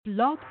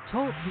Blog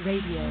Talk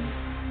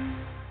Radio.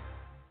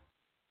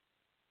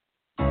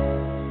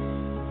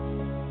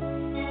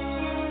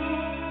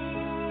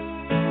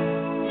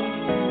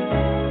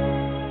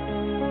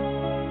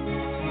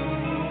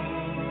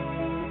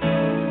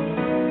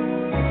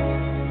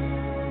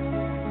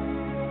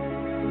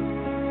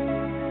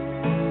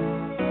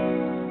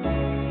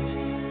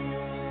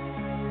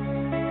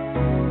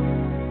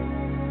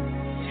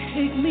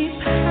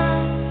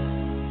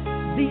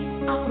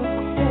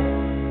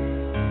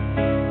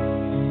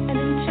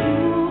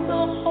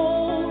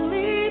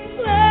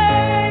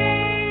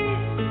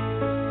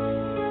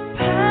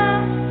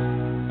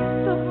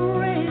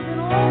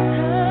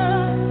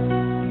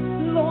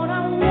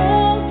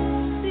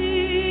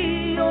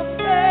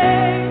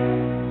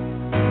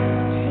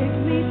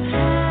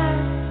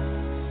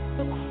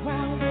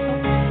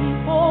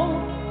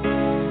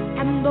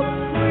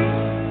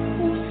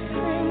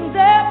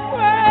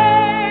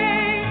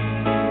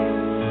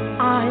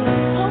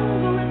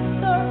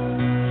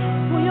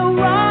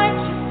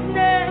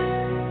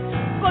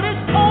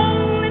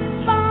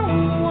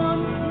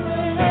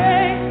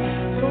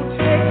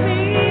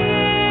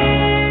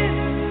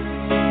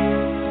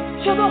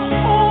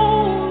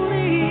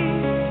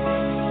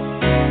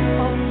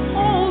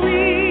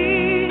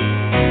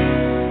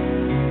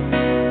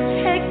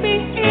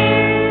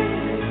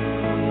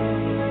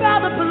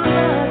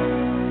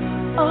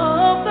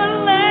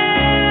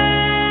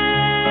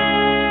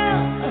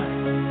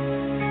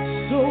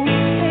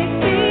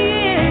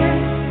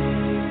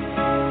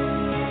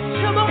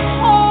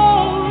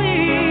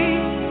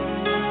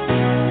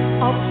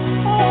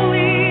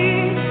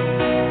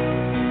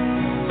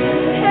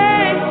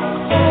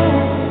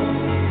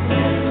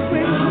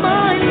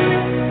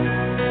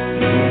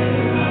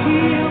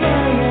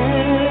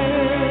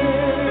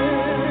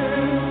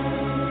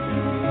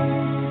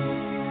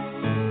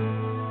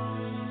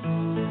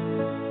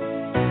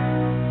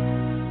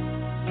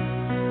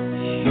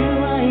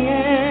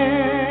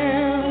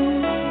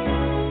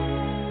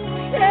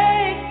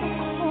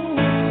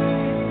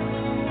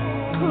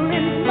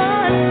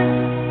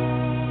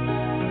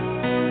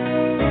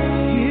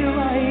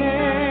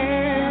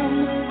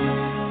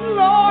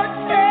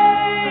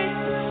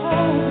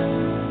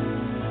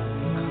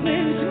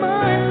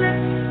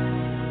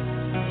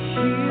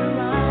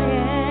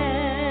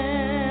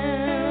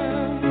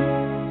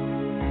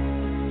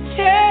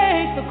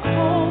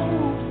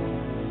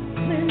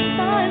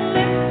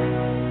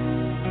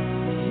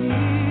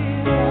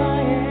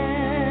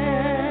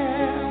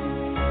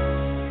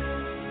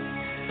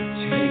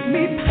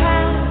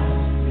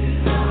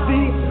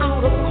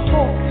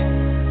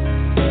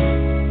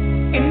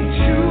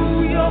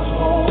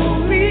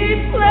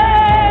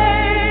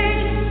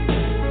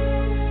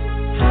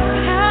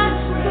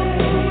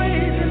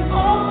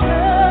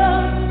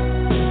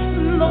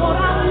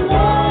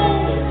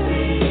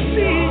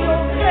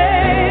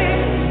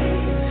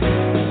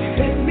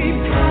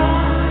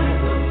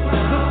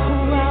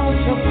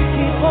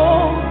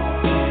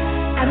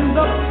 And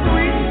the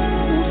priests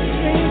who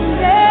sing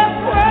their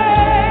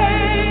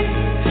praise.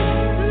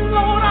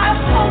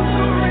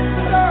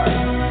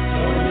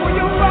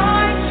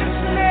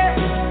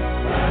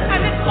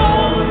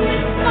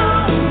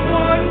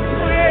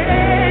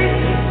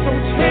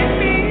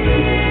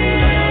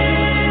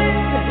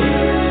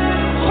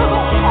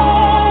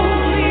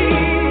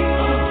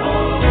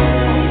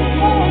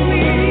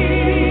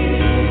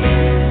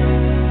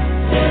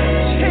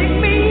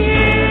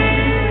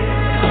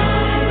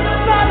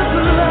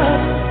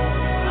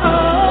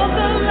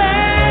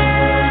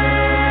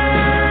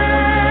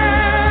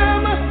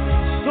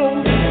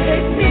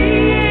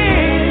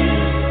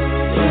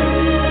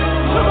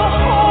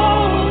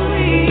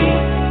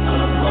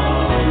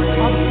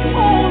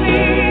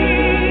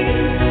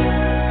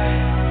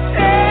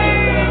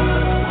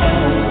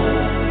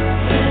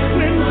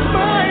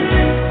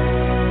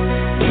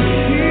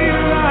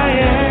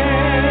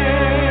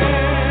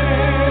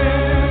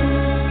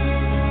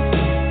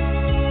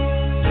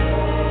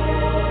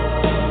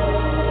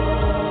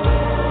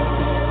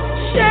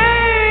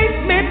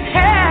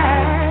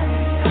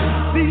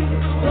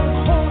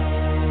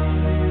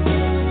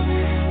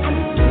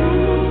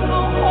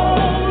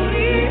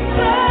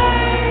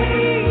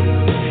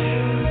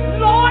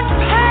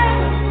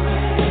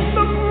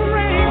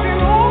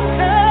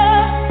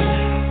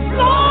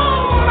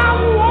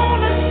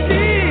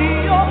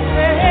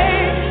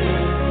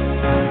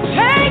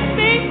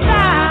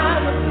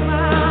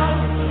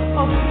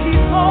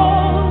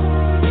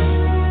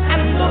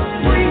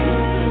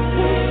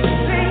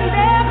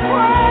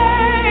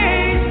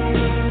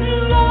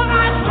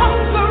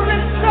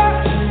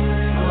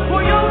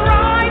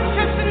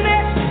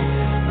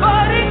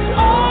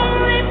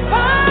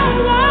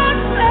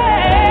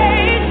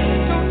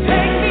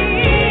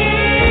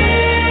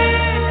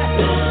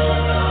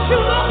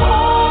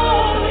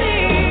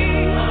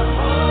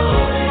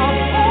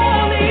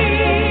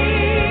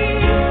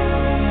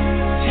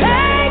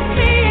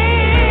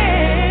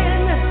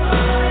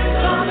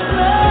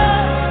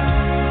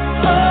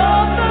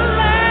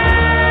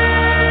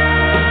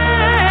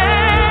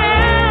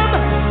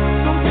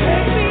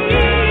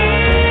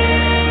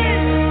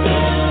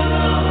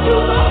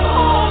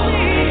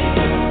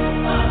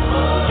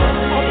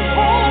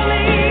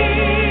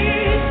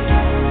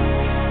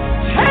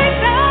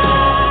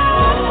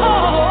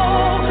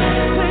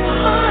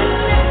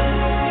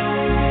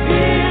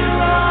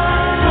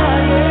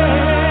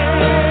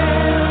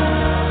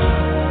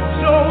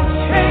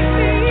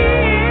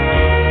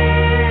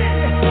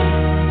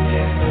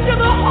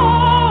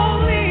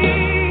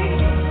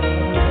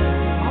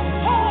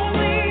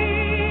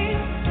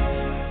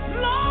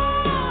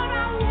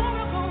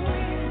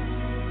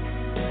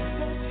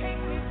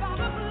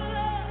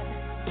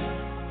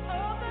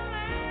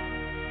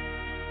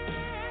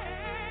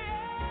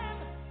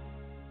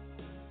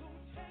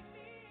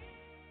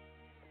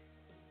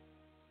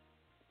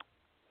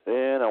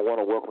 again, I want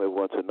to welcome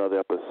everyone to another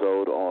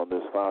episode on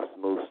this Five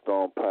Smooth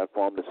Stone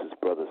platform. This is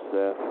Brother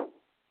Seth.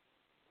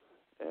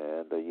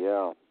 And,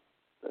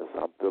 that's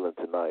how I'm feeling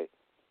tonight.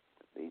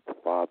 Need the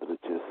Father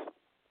to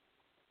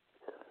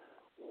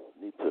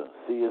need to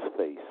see his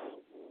face.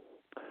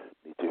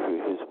 Need to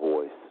hear his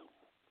voice.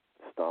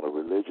 It's not a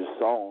religious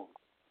song.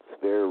 It's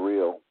very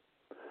real.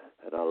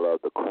 And I love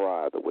the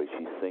cry, the way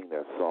she sing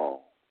that song.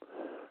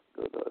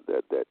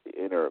 That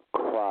inner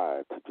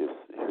cry to just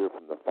hear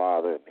from the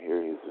Father and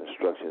hear his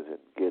instructions and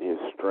get his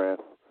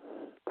strength.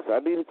 Because I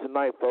need it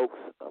tonight, folks.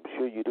 I'm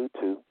sure you do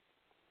too.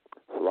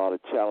 It's a lot of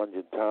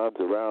challenging times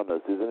around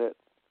us, isn't it?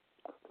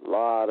 A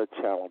lot of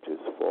challenges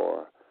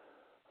for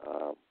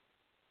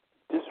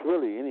just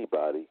really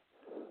anybody,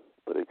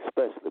 but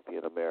especially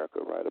in America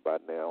right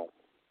about now.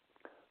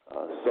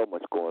 So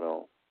much going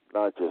on.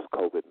 Not just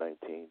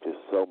COVID-19, just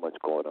so much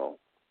going on.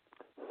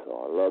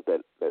 So I love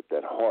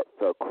that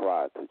heartfelt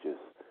cry to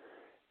just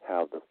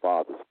have the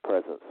Father's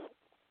presence.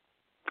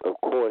 Of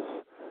course,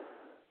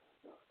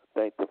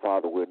 thank the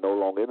Father, we're no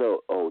longer in the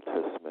Old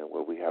Testament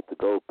where we have to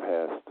go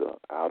past the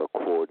outer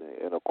court and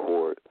inner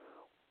court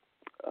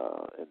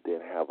and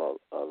then have a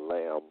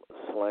lamb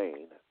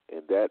slain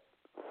in that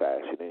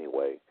fashion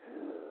anyway.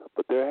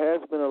 But there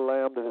has been a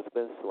lamb that has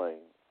been slain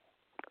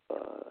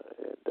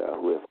and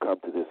who has come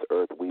to this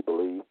earth, we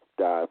believe,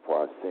 died for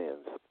our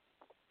sins.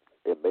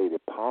 It made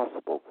it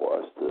possible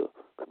for us to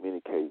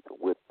communicate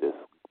with this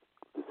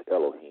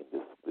Elohim,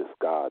 this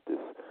God, this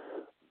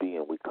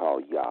being we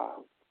call Yah.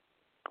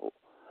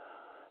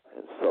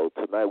 And so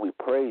tonight we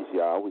praise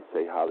Yah. We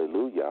say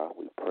hallelujah.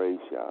 We praise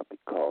Yah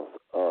because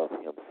of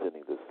him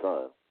sending the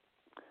Son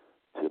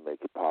to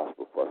make it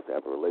possible for us to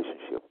have a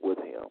relationship with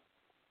him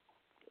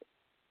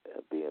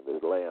and being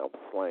the Lamb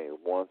slain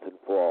once and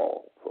for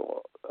all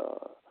for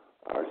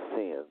our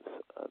sins,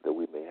 that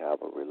we may have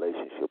a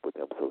relationship with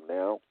him. So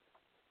now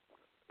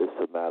it's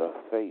a matter of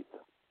faith,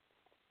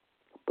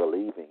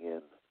 believing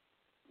in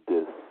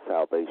this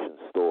salvation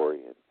story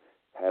and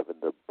having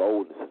the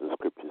boldness, as the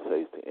scripture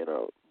says, to enter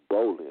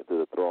boldly into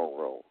the throne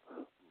room,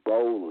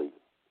 boldly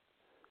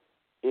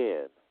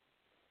in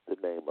the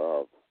name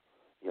of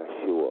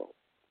Yeshua.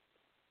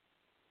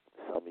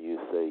 Some of you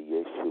say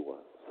Yeshua.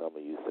 Some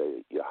of you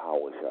say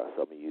Yahweh.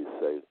 Some of you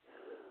say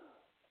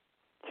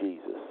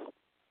Jesus.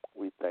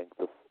 We thank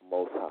the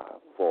Most High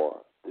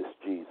for this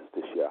Jesus,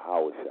 this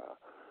Yahweh.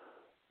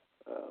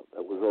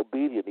 That was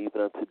obedient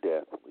even unto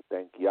death. We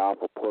thank Yah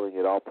for pulling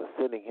it off, for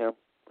sending him.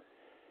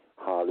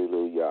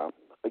 Hallelujah.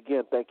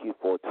 Again, thank you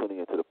for tuning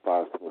into the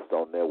Five Smooth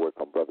Stone Network.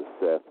 I'm Brother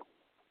Seth.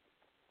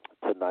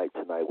 Tonight,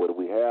 what do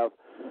we have?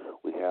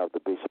 We have the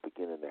bishop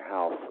again in the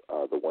house,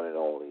 the one and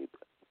only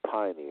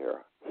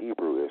pioneer,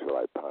 Hebrew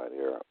Israelite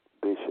pioneer,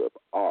 Bishop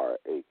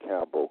R.A.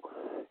 Campbell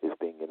is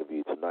being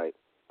interviewed tonight.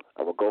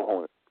 I'm going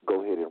to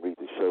go ahead and read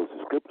the show's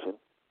description,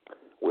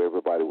 where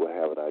everybody will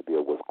have an idea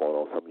of what's going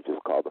on. Some of you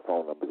just called the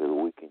phone number the other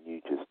week, and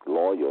you just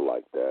loyal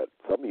like that.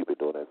 Some of you have been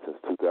doing that since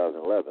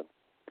 2011.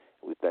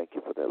 We thank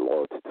you for that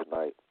loyalty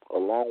tonight,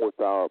 along with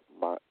our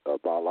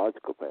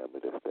biological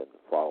family that's been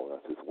following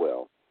us as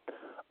well.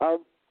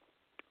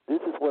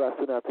 This is what I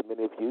sent out to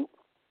many of you.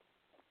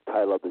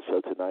 Title of the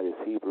show tonight is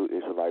Hebrew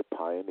Israelite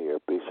Pioneer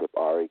Bishop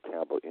R.A.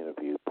 Campbell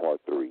Interview,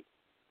 Part 3.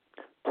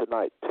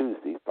 Tonight,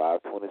 Tuesday,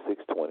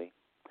 5/26/20.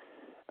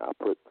 I'll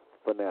put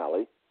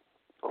finale.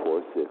 Of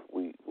course, if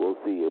we'll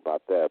see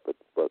about that,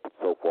 but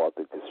so far I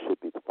think this should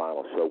be the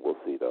final show. We'll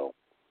see, though.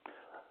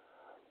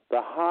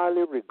 The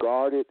highly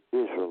regarded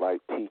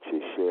Israelite teacher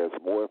shares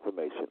more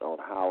information on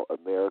how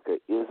America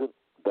isn't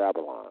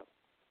Babylon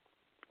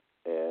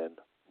and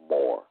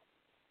more.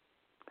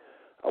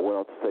 I went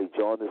on to say,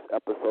 join this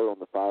episode on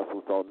the Five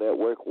Smooth Stone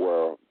Network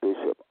where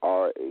Bishop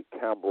R.A.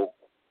 Campbell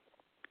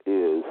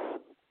is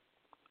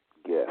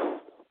guest.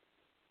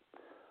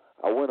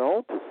 I went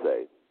on to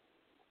say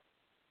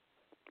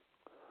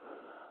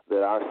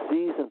that our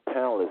seasoned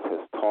panelist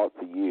has taught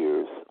for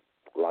years,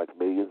 like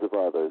millions of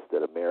others,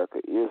 that America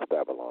is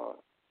Babylon,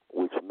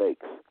 which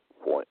makes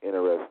for an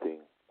interesting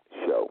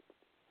show.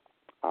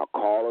 Our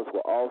callers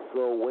will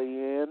also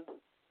weigh in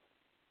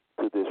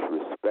to this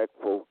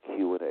respectful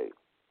Q&A.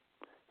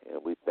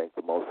 And we thank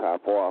the Most High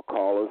for our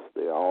callers.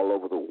 They're all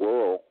over the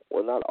world.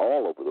 Well, not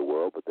all over the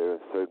world, but they're in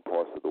certain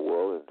parts of the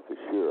world, and for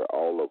sure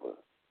all over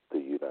the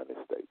United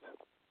States.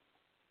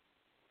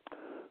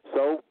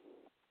 So,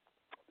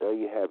 there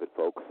you have it,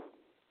 folks.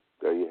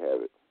 There you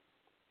have it.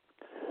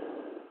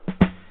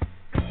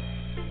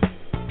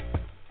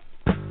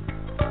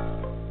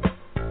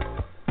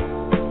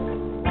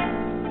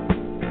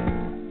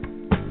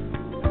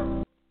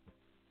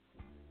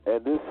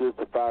 And this is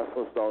the Five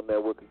Smooth Stone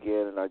Network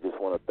again, and I just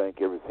want to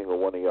thank every single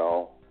one of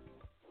y'all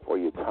for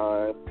your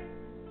time.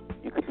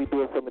 You could be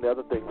doing so many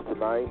other things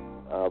tonight,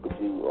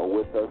 but you are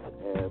with us.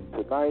 And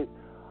tonight,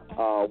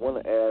 I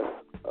want to ask,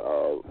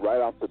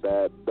 right off the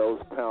bat, those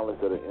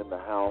panelists that are in the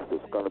house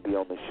that's going to be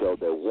on the show,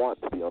 that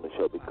want to be on the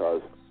show,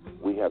 because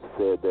we have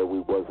said that we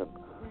wasn't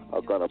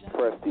going to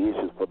press the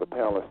issues for the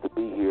panelists to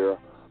be here.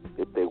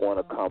 If they want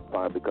to come,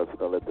 fine, because we're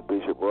going to let the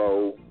bishop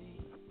roll.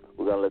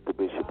 We're going to let the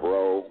bishop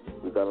roll.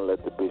 We're going to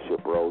let the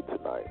bishop roll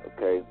tonight,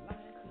 okay?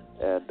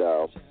 And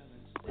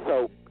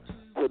so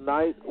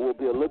tonight will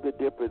be a little bit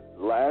different.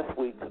 Last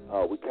week,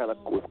 we kind of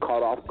was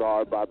caught off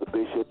guard by the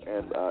bishop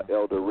and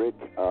Elder Rick.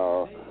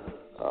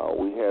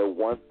 We had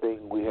one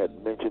thing we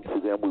had mentioned to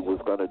them we was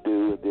going to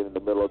do, and then in the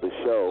middle of the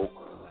show,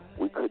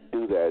 we couldn't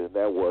do that, and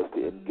that was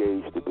to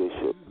engage the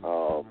bishop.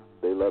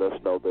 They let us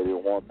know they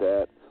didn't want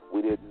that.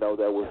 We didn't know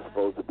that was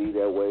supposed to be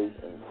that way,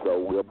 and so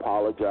we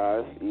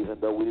apologized, even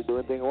though we didn't do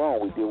anything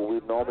wrong. We did what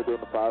we normally do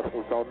in the Five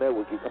Smooth Zone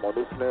Network. You come on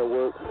this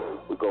network,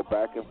 we go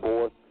back and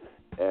forth,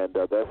 and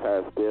that's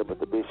how it's been,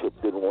 but the bishop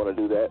didn't want to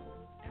do that.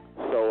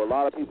 So a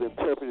lot of people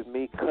interpreted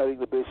me cutting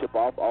the bishop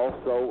off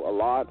also a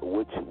lot,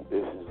 which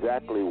is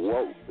exactly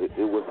what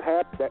it was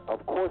happening.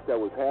 Of course that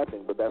was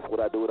happening, but that's what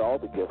I do with all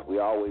the guests. We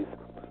always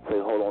say,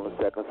 hold on a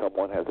second,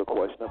 someone has a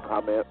question or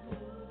comment.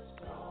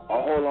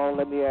 Oh, hold on,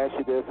 let me ask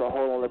you this, or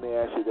hold on, let me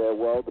ask you that.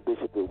 Well, the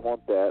bishop didn't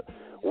want that.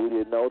 We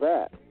didn't know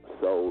that.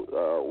 So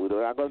we're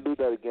not going to do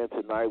that again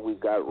tonight. We've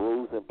got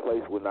rules in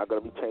place. We're not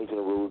going to be changing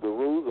the rules. The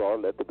rules are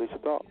let the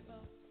bishop talk.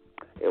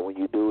 And when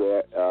you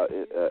do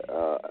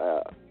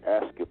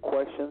ask your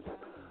questions,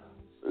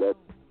 let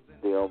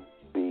them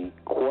be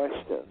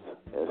questions.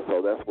 And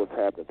so that's what's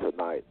happening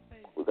tonight.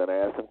 We're going to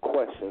ask him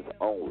questions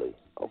only,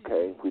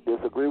 okay? If we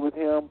disagree with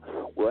him,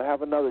 we'll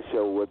have another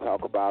show where we'll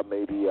talk about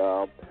maybe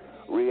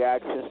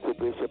reactions to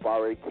Bishop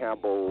R.A.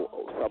 Campbell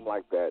or something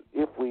like that,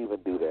 if we even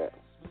do that.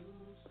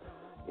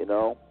 You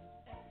know?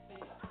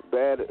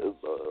 Bad.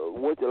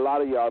 What a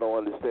lot of y'all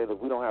don't understand is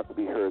we don't have to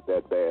be heard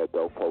that bad,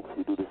 though, folks.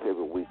 We do this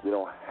every week. We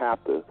don't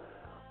have to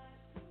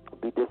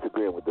be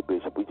disagreeing with the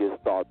bishop. We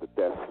just thought that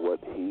that's what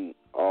he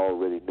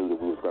already knew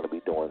that we was going to be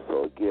doing.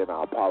 So, again,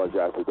 I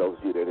apologize to those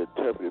of you that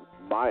interpreted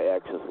my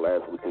actions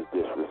last week as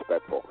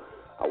disrespectful.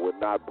 I would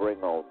not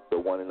bring on the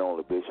one and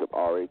only Bishop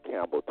R.A.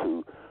 Campbell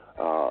to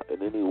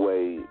in any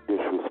way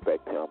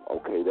disrespect him.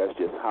 Okay, that's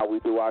just how we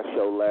do our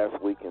show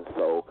last week, and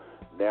so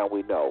now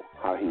we know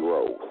how he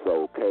rolls.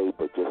 So, okay,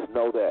 but just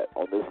know that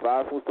on this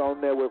Five Smooth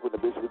Zone Network, when the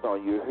bishop is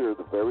on, you'll hear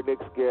the very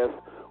next guest.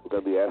 We're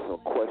going to be asking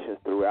them questions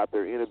throughout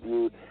their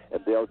interview,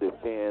 and they'll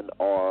defend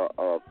or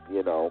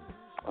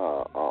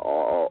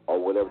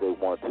whatever they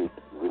want to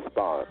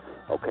respond.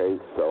 Okay,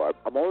 so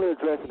I'm only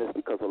addressing this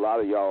because a lot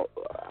of y'all,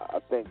 I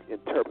think,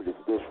 interpret this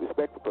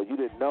disrespectful, because you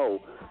didn't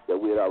know that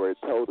we had already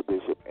told the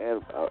bishop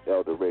and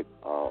Elder Rick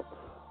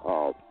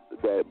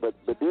that. But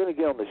then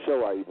again on the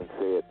show, I even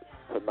said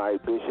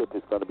tonight Bishop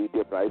is going to be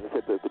different. I even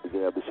said this at the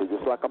beginning of the show,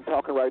 just like I'm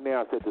talking right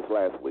now. I said this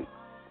last week.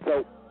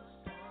 So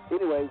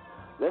anyway,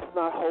 let's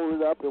not hold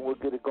it up, and we'll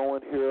get it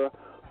going here.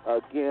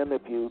 Again,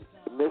 if you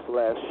missed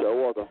last show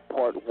or the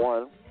part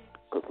one,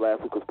 because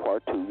last week was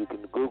part two, you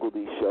can Google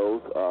these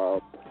shows.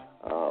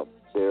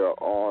 They're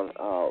on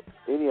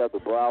any of the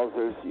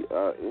browsers.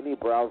 Any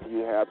browser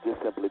you have,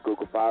 just simply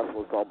Google Five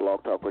Smooth Zone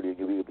Blog Talk Radio.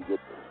 You'll be able to get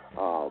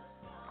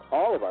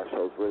all of our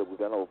shows ready. We've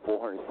done over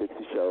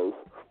 460 shows,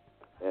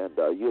 and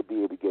you'll be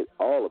able to get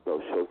all of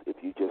those shows if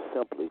you just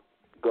simply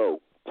go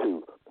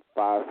to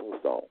Five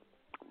Smooth Zone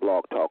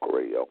Blog Talk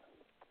Radio.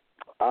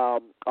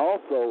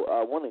 Also,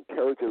 I want to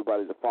encourage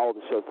everybody to follow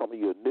the show. Some of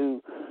you are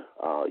new.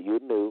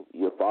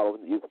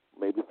 You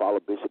maybe follow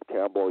Bishop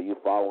Campbell, or you're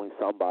following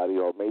somebody,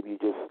 or maybe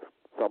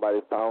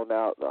somebody found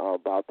out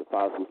about the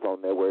Five Smooth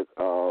Zone Network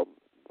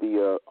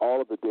via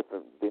all of the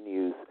different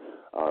venues.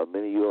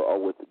 Many of you are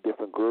with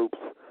different groups.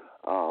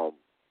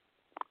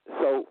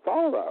 So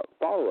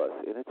follow us.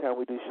 Anytime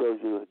we do shows,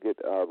 you'll get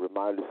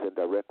reminders sent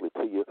directly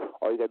to you.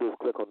 All you got to do is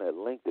click on that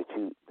link that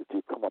you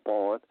come up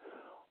on,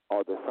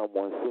 or that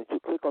someone sent you.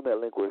 Click on that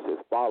link where it says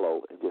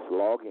follow and just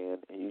log in,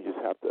 and you just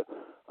have to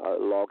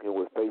log in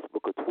with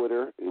Facebook or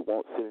Twitter. It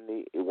won't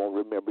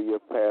remember your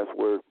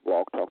password.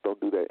 Blog Talk don't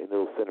do that, and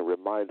it'll send a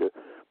reminder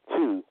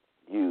to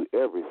you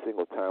every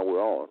single time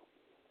we're on.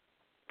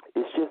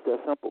 It's just that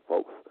simple,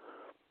 folks.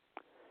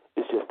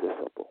 It's just that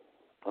simple.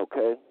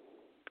 Okay?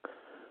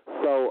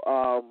 So,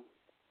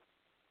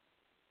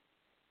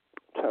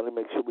 trying to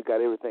make sure we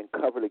got everything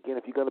covered. Again,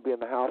 if you're going to be in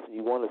the house and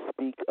you want to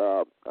speak,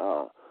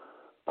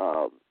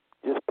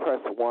 just press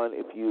 1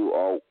 if you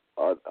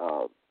are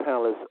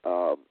panelists.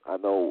 I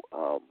know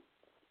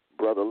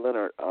Brother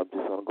Leonard, I'm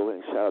just going to go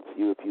ahead and shout out to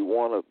you if you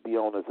want to be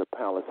on as a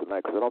panelist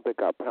tonight, because I don't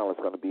think our panelists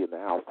are going to be in the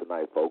house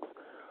tonight, folks.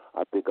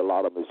 I think a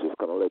lot of them is just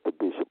going to let the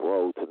bishop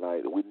roll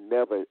tonight. We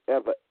never,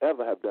 ever,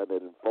 ever have done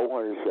that in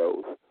 400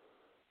 shows.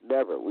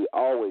 Never. We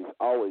always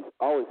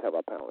have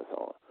our panelists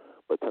on.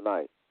 But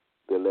tonight,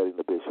 they're letting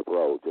the bishop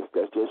roll.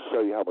 That's just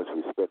show you how much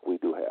respect we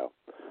do have.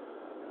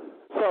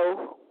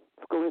 So,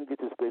 let's go ahead and get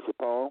this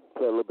bishop on.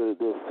 Play a little bit of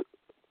this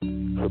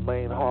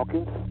Tremaine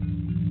Hawkins.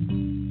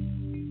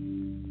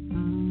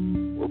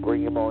 We'll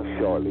bring him on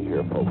shortly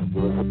here, folks.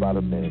 Give us about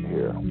a minute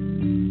here.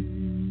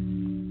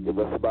 Give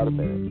us about a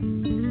minute.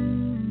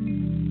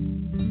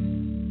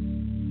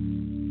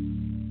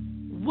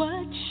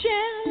 What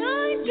shall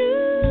I do?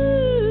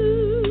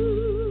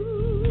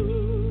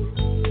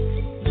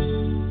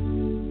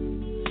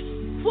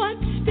 What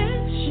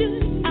steps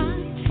should I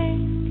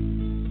take?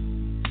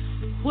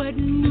 What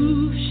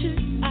move should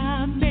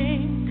I make?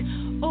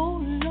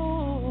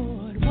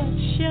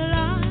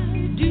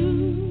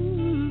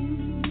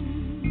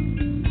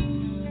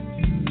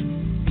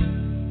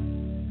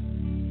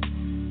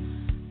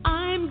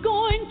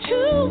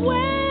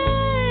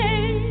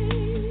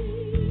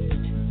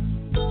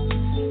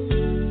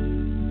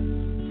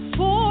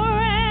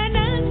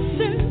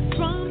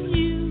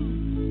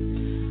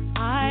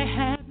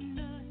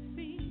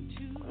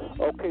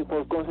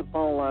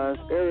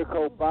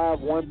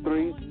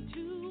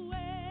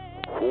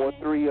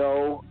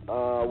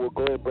 513-430. We'll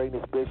go ahead and bring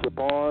this bishop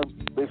on.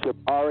 Bishop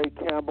R.A.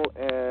 Campbell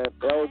and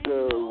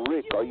Elder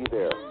Rick, are you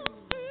there?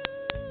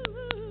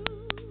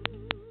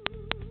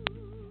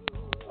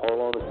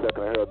 Hold on a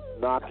second. I heard a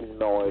knocking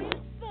noise.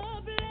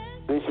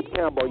 Bishop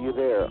Campbell, are you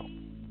there?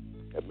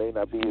 It may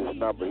not be his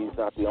number. He's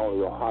not the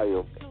only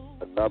Ohio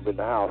number in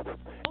the house.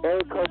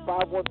 Area code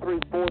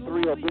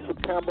 513-430.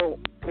 Bishop Campbell,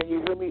 can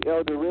you hear me,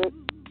 Elder Rick?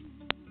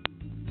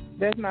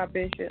 That's my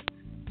bishop.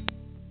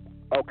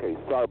 Okay,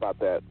 sorry about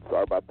that.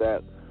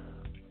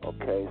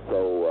 Okay,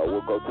 so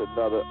we'll go to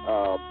another.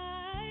 I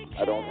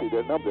don't see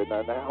their number. They're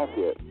not in the house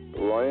yet.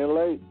 Running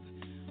late.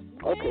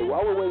 Okay,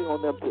 while we're waiting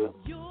on them to.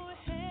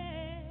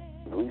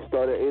 We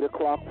start at 8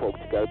 o'clock, folks.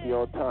 You got to be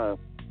on time.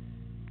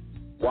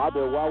 While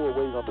we're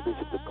waiting on the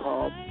bishop to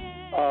come,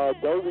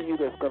 those of you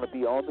that's going to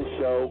be on the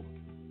show,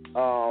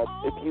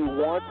 if you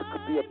want to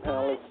be a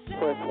panelist,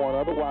 press 1.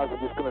 Otherwise,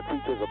 I'm just going to treat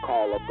you as a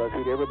caller. I'm going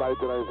to treat everybody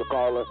tonight as a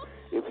caller.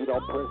 If you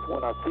don't press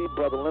 1, I see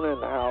Brother Leonard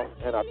in the house,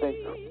 and I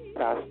think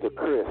Pastor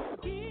Chris.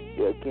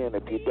 Yeah, again,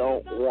 if you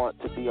don't want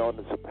to be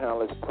on as a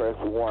panelist, press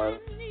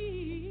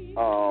 1.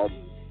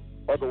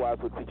 Otherwise,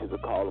 we'll treat you as a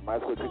caller.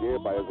 Might as well treat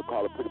everybody as a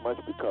caller pretty much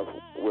because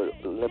we're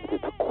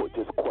limited to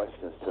just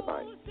questions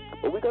tonight.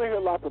 But we're going to hear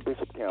a lot from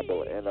Bishop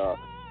Campbell. And,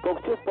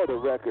 folks, just for the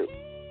record,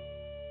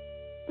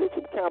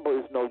 Bishop Campbell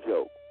is no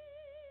joke.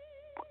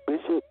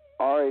 Bishop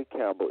R.A.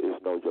 Campbell is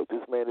no joke.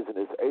 This man is in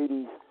his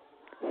 80s.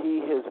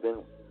 He has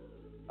been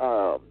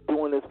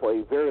doing this for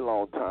a very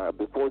long time.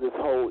 Before this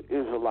whole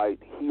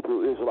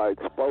Hebrew Israelite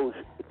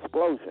explosion,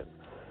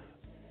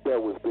 there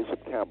was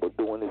Bishop Campbell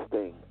doing this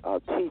thing,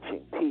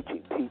 teaching.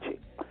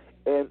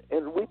 And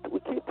we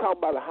keep talking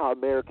about how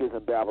America is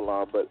in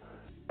Babylon, but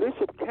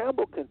Bishop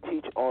Campbell can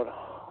teach on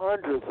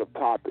hundreds of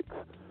topics.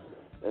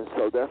 And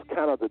so that's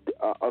kind of the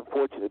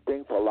unfortunate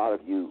thing for a lot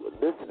of you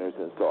listeners.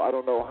 And so I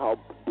don't know how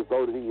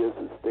devoted he is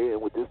to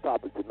staying with this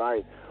topic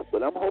tonight,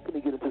 but I'm hoping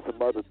to get into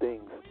some other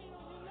things.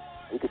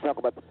 We can talk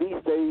about the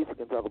feast days. We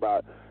can talk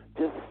about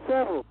just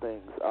several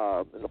things.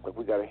 It looks like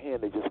we got a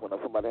hand. They just want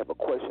somebody have a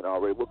question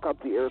already. We'll come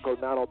to area code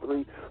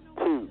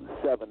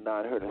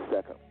 903-279 here in a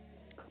second.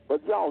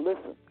 But y'all,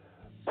 listen.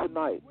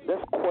 Tonight,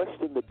 let's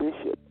question the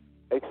bishop,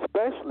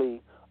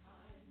 especially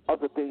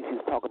of the things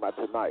he's talking about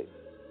tonight.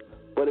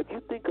 But if you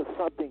think of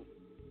something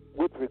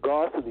with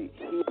regards to the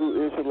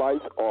Hebrew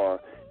Israelites or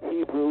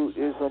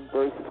Hebrewism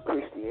versus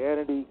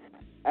Christianity,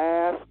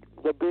 ask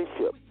the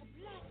bishop.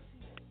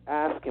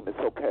 Ask him. It's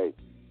okay.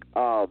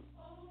 I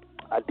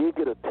did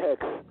get a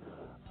text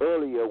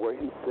earlier where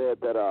he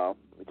said that, let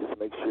me just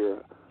make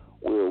sure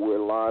we're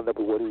lined up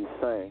with what he's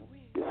saying.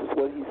 This is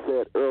what he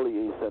said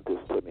earlier. He sent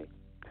this to me.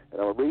 And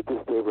I'm going to read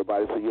this to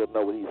everybody so you'll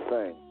know what he's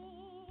saying.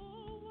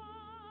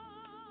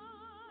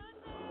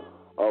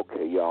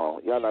 Okay, y'all.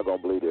 Y'all not going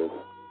to believe this.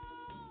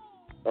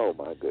 Oh,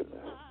 my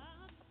goodness.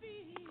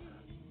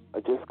 I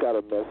just got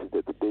a message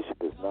that the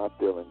bishop is not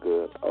feeling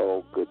good.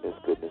 Oh, goodness.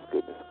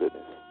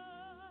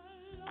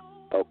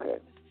 Okay.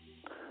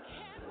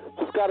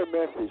 Just got a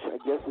message. I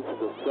guess this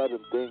is a sudden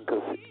thing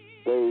because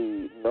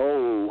they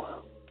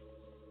know.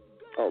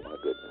 Oh, my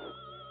goodness.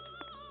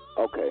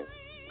 Okay.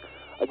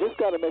 I just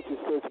got a message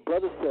that says,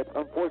 Brother Seth,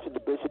 unfortunately,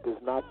 the bishop is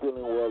not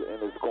feeling well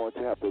and is going to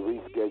have to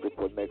reschedule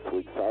for next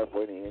week. Sorry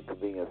for any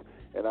inconvenience.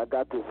 And I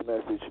got this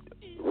message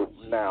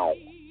now.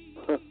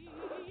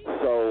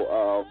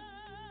 So,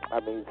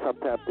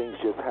 sometimes things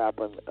just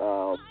happen.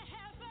 Oh,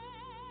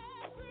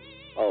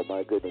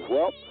 my goodness.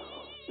 Well,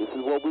 this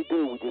is what we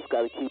do. We just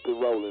got to keep it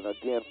rolling.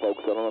 Again,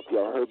 folks, I don't know if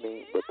y'all heard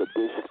me, but the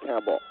Bishop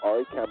Campbell,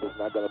 R.A. Campbell, is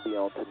not going to be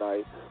on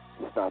tonight.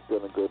 He's not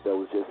feeling good. That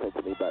was just sent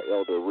to me by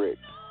Elder Rick.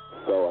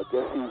 So I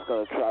guess he's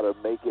going to try to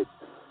make it.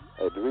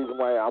 The reason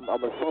why I'm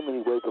assuming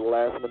he waited to the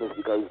last minute is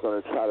because he's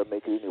going to try to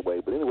make it anyway.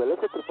 But anyway,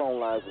 let's go to the phone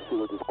lines and see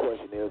what this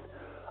question is.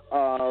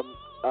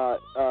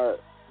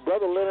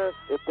 Brother Leonard,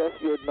 if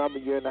that's your number,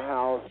 you're in the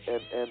house,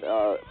 and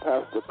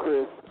Pastor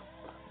Chris,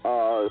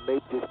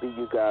 maybe just be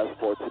you guys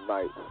for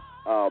tonight.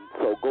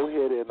 So go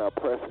ahead and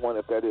press 1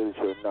 if that is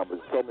your number.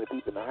 So many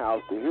people in the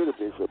house to hear the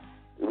bishop.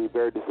 You'll be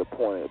very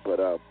disappointed. But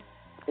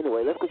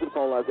anyway, let's go to the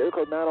phone lines. Area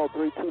code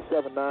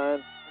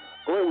 903-279.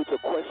 Go ahead with your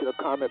question or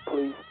comment,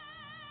 please.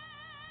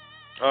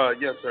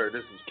 Yes, sir.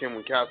 This is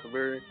Campbell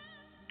Castleberry.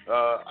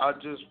 I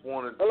just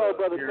wanted to Hello,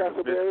 Brother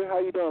Castleberry. How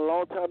you doing?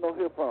 Long time no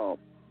hear from.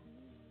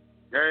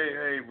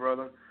 Hey,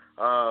 brother.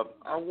 I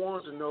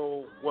wanted to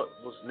know what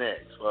was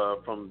next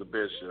from the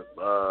bishop.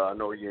 I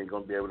know he ain't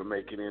going to be able to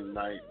make it in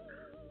tonight,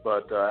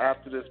 but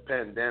after this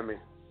pandemic,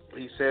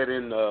 he said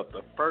in the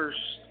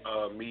first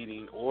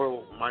meeting, or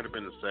it might have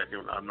been the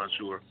second, I'm not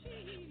sure,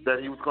 that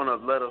he was going to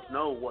let us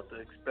know what to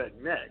expect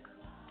next.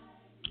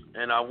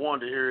 And I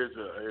wanted to hear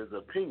his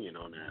opinion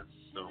on that.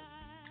 So,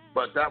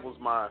 but that was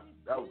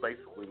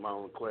basically my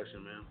only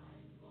question, man.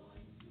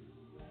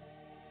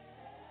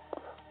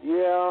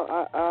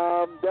 Yeah,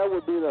 that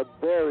would be a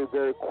very,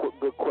 very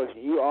good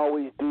question. You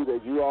always do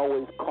that. You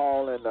always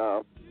call and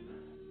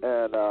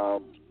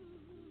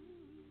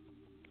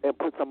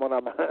put someone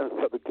on my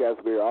Brother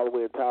Casper all the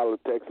way in Tyler,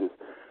 Texas.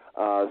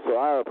 So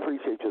I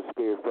appreciate your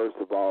spirit, first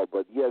of all.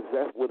 But, yes,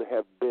 that would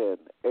have been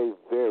a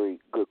very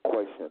good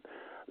question.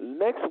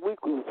 Next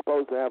week we were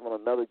supposed to have on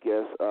another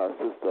guest,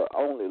 Sister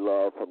Only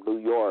Love from New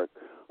York,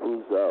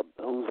 whose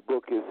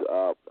book is,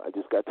 I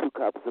just got 2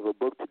 copies of her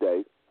book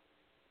today.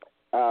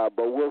 But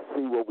we'll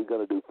see what we're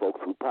going to do,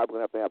 folks. We're probably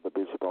going to have the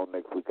bishop on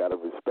next week out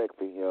of respect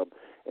for him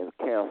and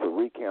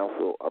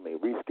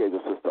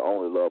reschedule Sister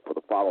Only Love for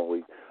the following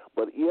week.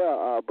 But,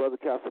 yeah, Brother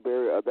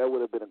Castleberry, that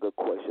would have been a good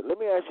question. Let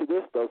me ask you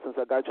this, though, since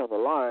I got you on the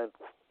line,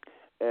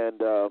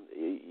 and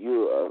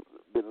you've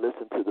been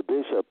listening to the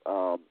bishop,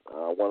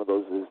 one of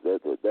those is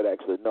that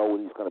actually know what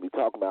he's going to be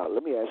talking about.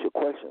 Let me ask you a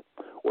question.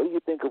 What do you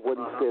think of what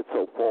he said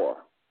so far?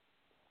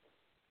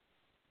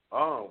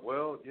 Oh,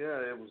 well,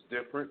 yeah, it was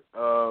different.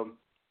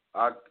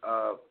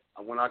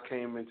 When I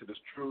came into this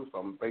truth,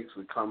 I'm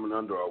basically coming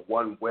under a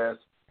One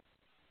West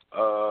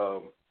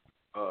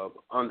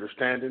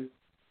understanding,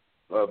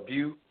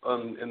 view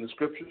in the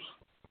scriptures,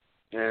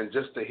 and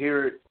just to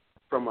hear it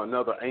from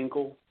another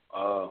angle,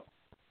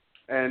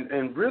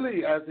 and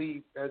really as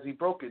he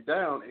broke it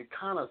down, it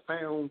kind of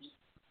sounds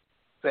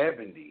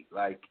 70,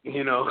 like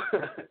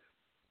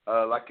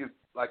like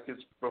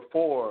it's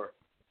before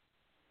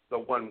the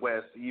One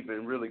West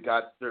even really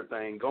got their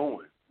thing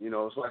going.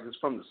 It's like it's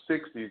from the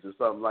 60s or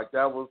something. Like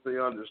that was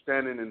the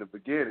understanding in the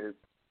beginning,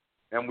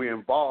 and we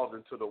evolved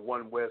into the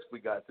One West we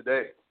got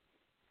today.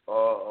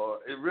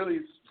 It really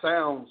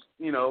sounds,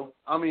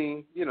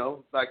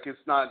 like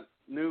it's not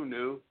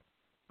new,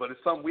 but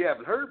it's something we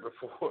haven't heard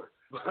before.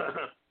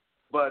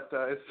 But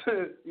it's,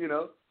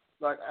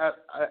 like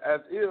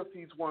as if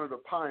he's one of the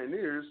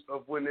pioneers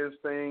of when this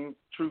thing,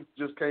 truth,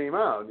 just came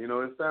out.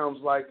 It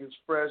sounds like it's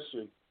fresh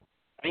and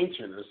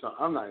ancient or something.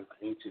 I'm not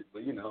ancient,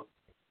 but,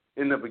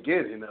 in the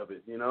beginning of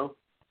it,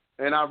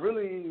 and I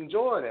really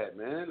enjoy that,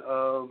 man.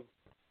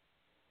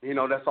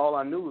 That's all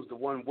I knew was the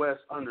One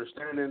West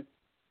understanding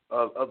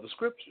of the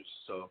scriptures.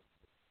 So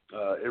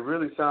it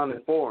really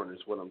sounded foreign,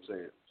 is what I'm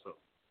saying. So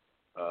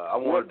I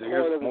wanted to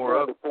hear more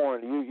of it.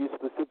 Foreign? You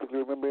specifically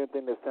remember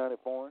anything that sounded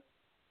foreign?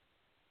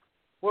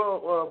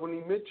 Well, when he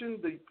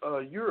mentioned the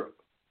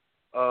Europe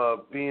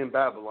being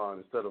Babylon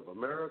instead of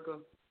America,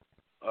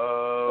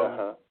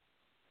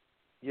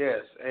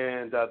 yes,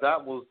 and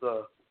that was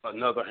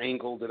another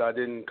angle that I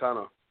didn't kind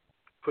of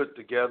put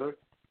together.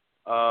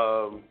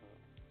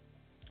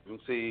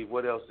 Let's see,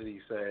 what else did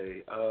he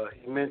say?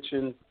 He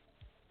mentioned,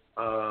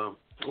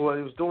 he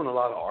was doing a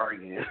lot of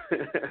arguing,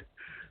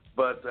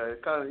 but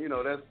kind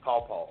of, that's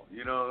Paul.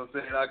 You know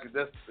what I'm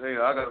saying?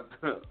 I got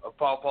a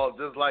Paul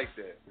just like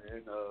that,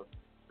 man.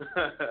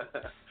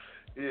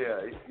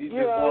 Yeah, he just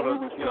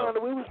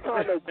wanted, we was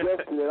trying to address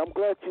to that. I'm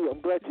glad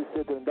you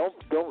said that. And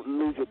don't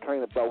lose your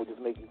train of thought. We're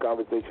just making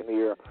conversation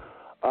here,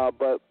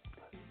 but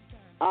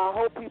I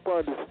hope people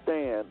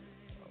understand,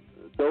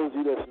 those of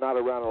you that's not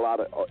around a lot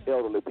of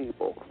elderly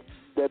people,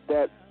 that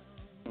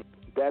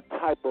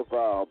type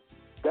of,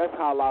 that's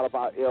how a lot of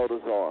our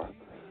elders are.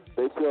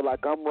 They feel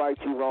like I'm right,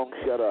 you wrong,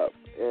 shut up.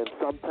 And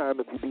sometimes,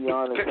 if you be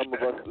honest, some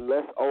of us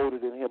less older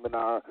than him in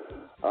our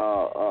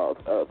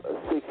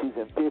 60s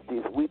and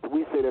 50s,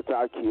 we say that to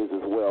our kids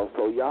as well.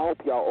 So y'all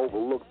hope y'all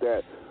overlook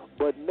that.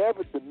 But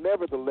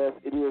nevertheless,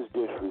 it is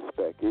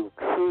disrespect. It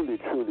truly,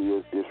 truly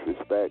is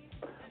disrespect.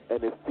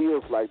 And it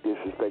feels like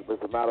disrespect.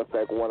 As a matter of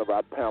fact, one of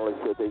our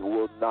panelists said they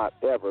will not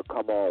ever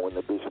come on when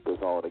the bishop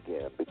is on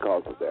again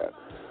because of that.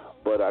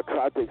 But I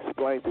tried to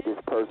explain to this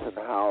person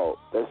how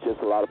that's just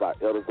a lot of our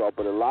elders are.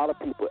 But a lot of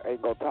people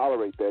ain't going to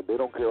tolerate that. They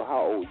don't care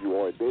how old you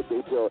are. They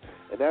feel,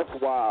 and that's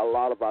why a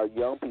lot of our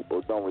young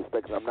people don't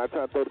respect it. I'm not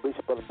trying to throw the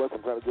bishop on the bus.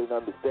 I'm trying to get an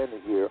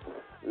understanding here,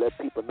 let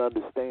people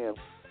understand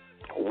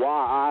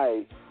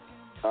why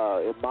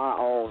in my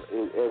own,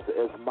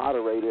 as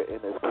moderator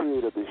and as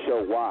creator of the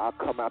show, why I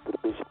come after the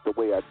bishop the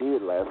way I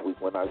did last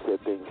week when I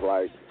said things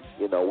like,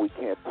 we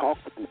can't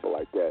talk to people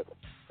like that.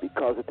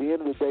 Because at the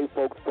end of the day,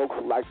 folks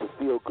like to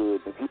feel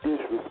good. If you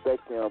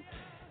disrespect them,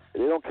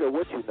 they don't care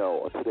what you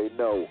know until they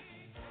know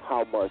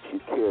how much you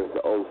care, as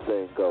the old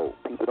saying goes.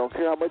 People don't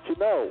care how much you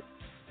know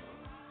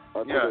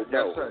until they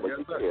know how much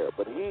you care.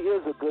 But he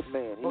is a good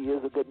man. He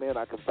is a good man.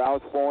 I can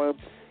vouch for him.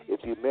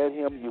 If you met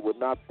him, you would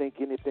not think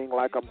anything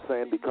like I'm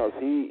saying, because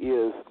he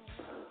is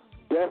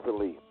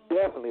definitely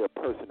a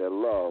person that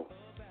loves,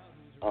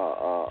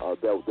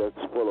 that's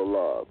full of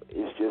love.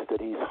 It's just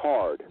that he's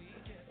hard.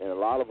 And a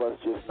lot of us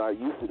just not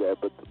used to that,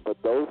 but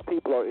those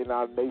people are in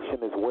our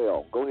nation as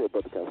well. Go ahead,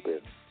 Brother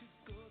Campbell.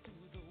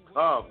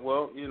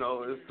 Well,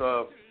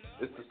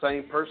 it's the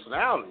same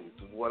personality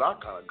is what I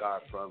kind of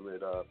got from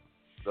it.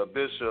 The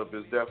bishop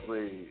is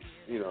definitely,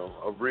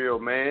 a real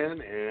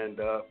man, and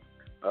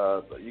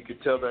you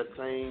could tell that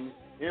same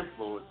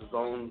influence is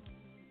on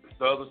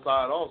the other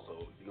side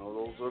also.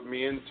 Those are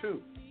men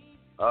too.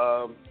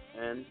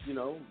 And,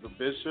 the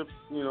bishop,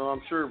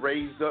 I'm sure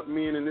raised up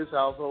men in this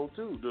household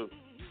too, to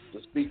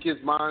speak his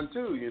mind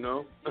too,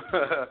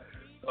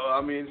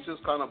 I mean, it's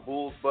just kind of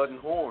bulls butting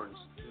horns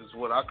is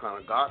what I kind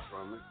of got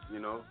from it,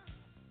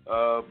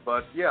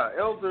 but yeah,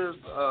 elders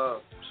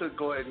should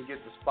go ahead and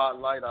get the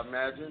spotlight, I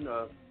imagine.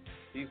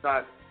 He's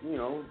not,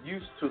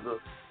 used to the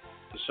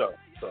show.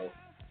 So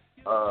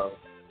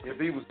if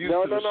he was used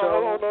to the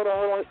show,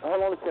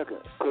 hold on a second.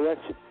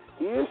 Correction.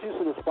 He is used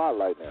to the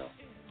spotlight now.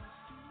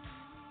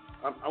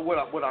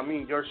 What I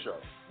mean, your show,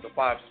 the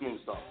Five Smooth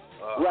Songs.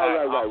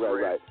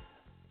 Right.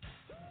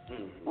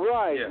 Mm-hmm.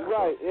 Right.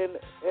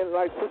 Yeah. And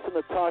like Sister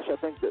Natasha, I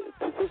think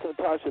Sister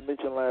Natasha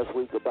mentioned last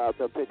week about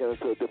them taking it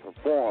to a different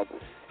forum,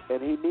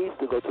 and he needs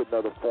to go to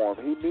another forum.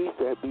 He needs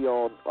to be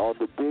on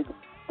the big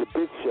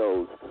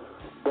shows,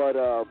 but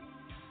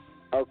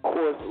of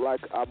course,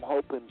 like I'm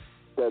hoping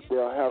that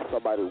they'll have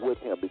somebody with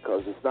him,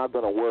 because it's not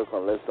going to work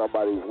unless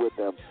somebody's with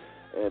them.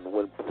 And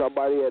when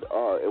somebody at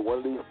one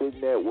of these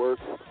big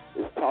networks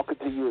is talking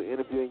to you,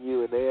 interviewing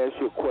you, and they ask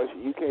you a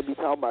question, you can't be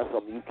talking about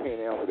something you can't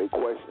answer their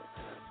question.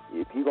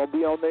 If you're going to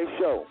be on their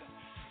show,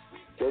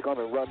 they're going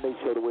to run their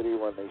show the way they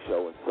run their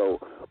show. And so,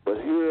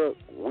 but here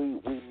we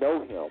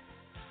know him.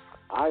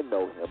 I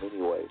know him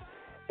anyway.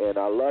 And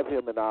I love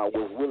him, and I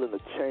was willing to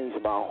change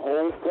my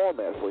whole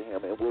format for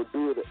him, and we'll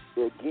do it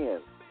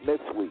again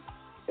next week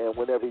and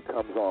whenever he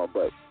comes on.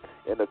 But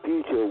in the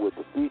future, with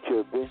the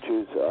future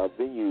ventures,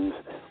 venues,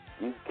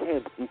 you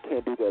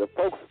can't do that. And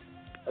folks,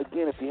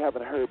 again, if you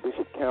haven't heard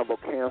Bishop Campbell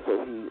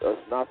cancer, he is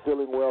not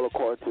feeling well,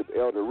 according to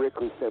Elder Rick,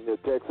 who sent me a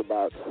text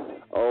about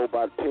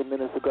 10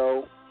 minutes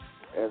ago.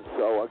 And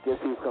so I guess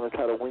he was going to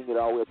try to wing it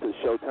all the way up to the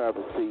showtime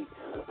to see.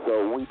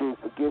 So we do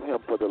forgive him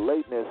for the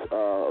lateness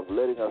of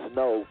letting us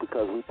know,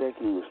 because we think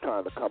he was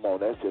trying to come on.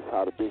 That's just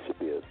how the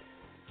bishop is.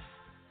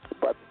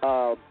 But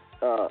go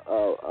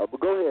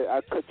ahead.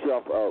 I cut you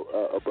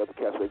off, Brother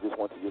Castro. I just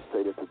want to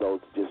say this to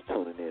those just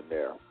tuning in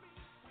there.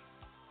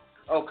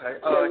 Okay.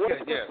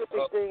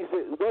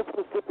 Those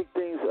specific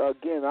things,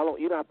 again,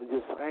 you don't have to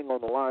just hang on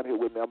the line here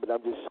with me, but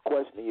I'm just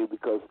questioning you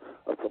because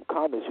of some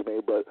comments you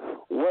made. But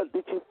what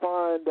did you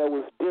find that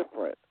was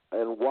different,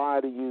 and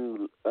why do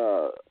you,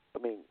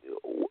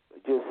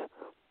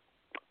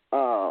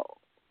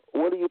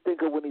 what do you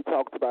think of when he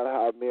talks about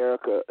how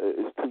America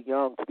is too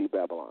young to be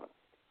Babylon?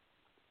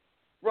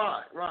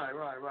 Right.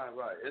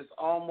 It's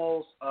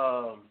almost,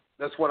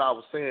 that's what I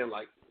was saying,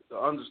 like the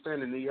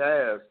understanding he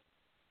has,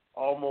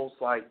 almost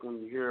like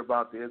when you hear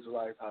about the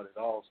Israelites, how it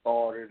all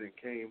started and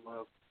came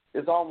up,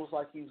 it's almost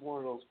like he's one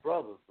of those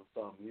brothers or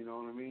something, you know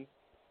what I mean?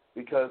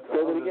 Because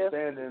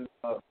understanding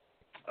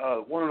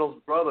one of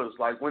those brothers,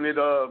 like when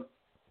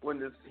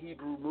this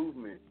Hebrew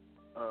movement,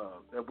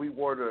 that we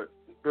were the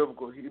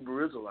biblical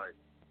Hebrew Israelites,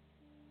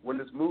 when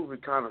this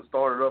movement kind of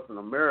started up in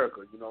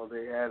America,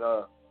 they had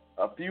a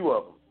few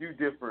of them, few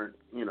different,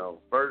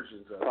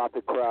 versions of it.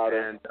 Prophet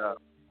Crowder. And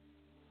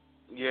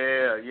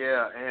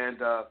and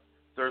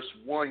there's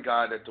one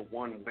guy that the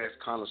One West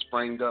kind of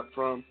sprang up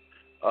from.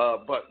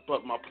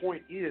 But my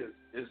point is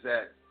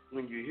that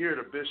when you hear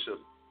the bishop,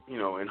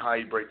 and how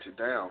he breaks it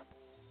down,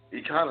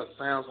 it kind of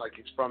sounds like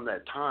it's from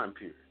that time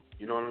period.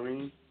 You know what I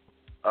mean?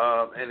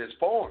 And it's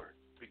foreign,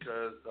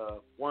 because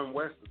One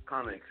West has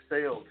kind of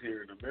excelled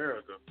here in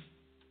America.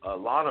 A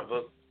lot of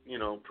us,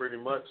 pretty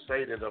much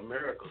say that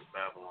America's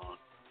Babylon.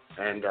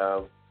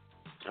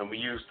 And we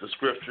use the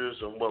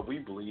scriptures and what we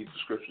believe the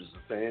scriptures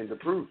are saying to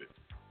prove it.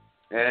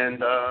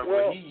 And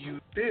when he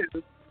used it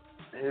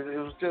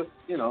was just,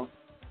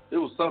 it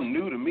was something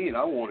new to me, and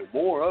I wanted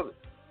more of it.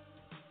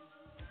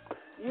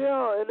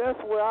 Yeah, and that's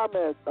where I'm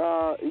at.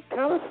 It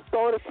kind of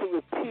started to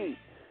repeat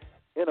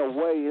in a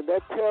way, and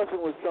that tells you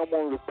when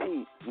someone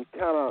repeats, you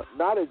kind of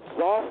not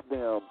exhaust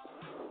them,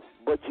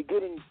 but you're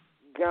getting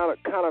kind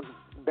of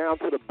down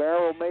to the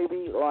barrel,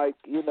 maybe, like,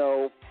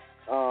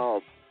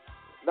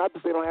 not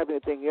that they don't have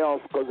anything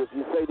else, because if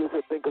you say this,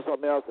 they think of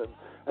something else, and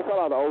that's how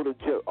a lot of older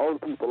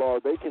people are.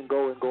 They can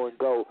go and go and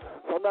go.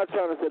 So I'm not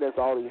trying to say that's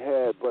all he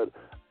had, but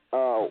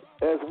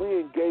as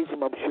we engage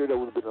him, I'm sure there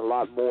would have been a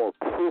lot more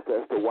proof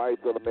as to why he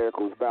thought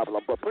America was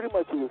Babylon. But pretty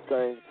much he was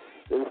saying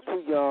it was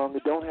too young,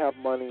 it don't have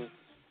money,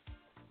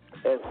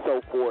 and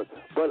so forth.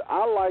 But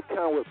I like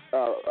kind of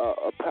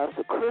what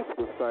Pastor Chris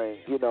was saying,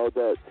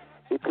 that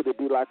it could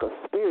be like a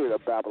spirit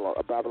of Babylon,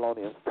 a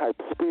Babylonian type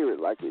spirit.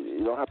 Like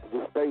you don't have to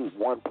just stay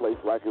one place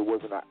like it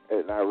was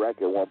in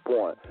Iraq at one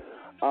point.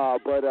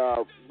 But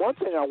one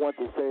thing I want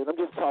to say, and I'm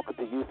just talking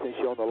to you since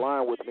you're on the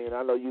line with me, and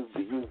I know you're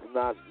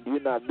not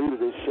new to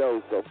this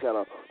show, so I'm kind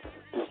of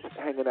just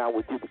hanging out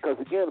with you. Because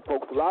again,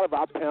 folks, a lot of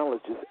our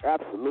panelists just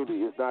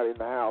absolutely is not in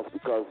the house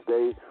because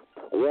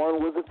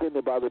one was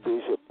offended by the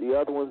bishop, the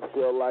other ones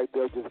feel like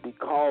they'll just be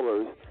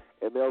callers,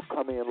 and they'll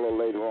come in a little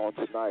later on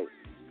tonight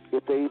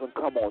if they even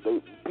come on.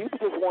 People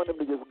just want them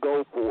to just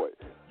go for it.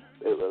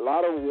 A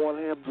lot of them want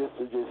him just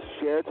to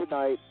share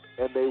tonight,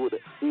 and they would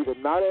either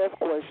not ask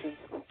questions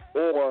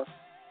or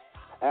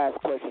ask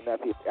questions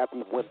after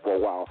he went for a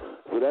while.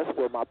 So that's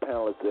where my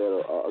panelists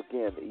are.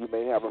 Again, you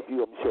may have a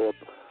few of them show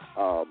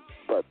up,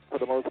 but for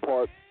the most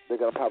part, they're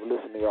going to probably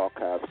listen to the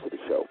archives to the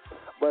show.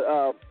 But,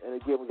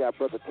 and again, we got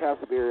Brother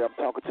Castleberry I'm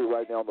talking to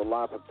right now on the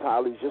line from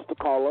Tyler. He's just a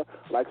caller.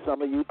 Like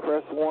some of you,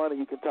 press 1, and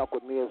you can talk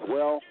with me as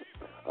well.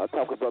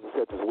 Talk with Brother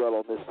Seth as well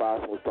on this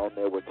Five Smooth Stone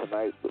Network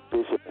tonight. The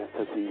Bishop,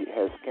 since he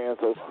has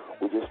cancer,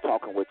 we're just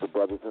talking with the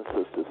brothers and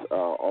sisters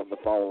on the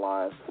phone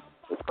line.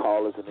 It's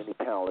callers and any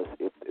panelists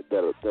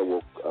that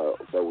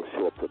will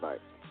show up tonight.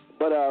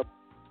 But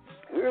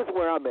here's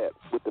where I'm at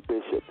with the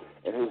bishop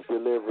and his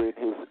delivery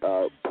and his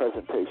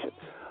presentation.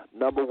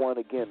 Number one,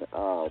 again,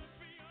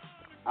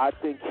 I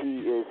think he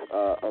is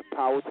a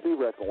power to be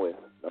reckoned with.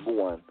 Number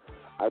one,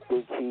 I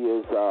think he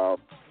is.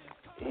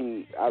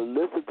 I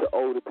listen to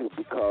older people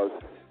because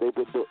they've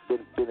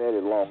been at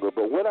it longer.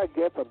 But what I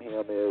get from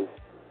him is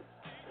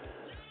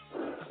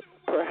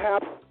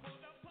perhaps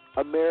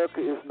America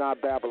is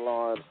not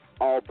Babylon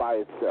all by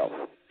itself.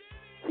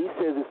 He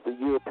says it's the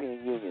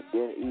European Union.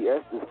 Then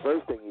that's the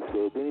first thing he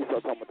said. Then he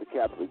started talking about the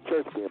Catholic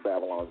Church being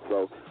Babylon.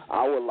 So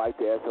I would like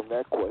to ask him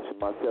that question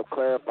myself.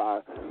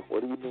 Clarify,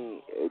 what do you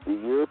mean? The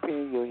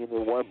European Union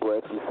in one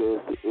breath, he says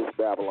it's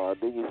Babylon.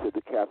 Then you said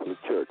the Catholic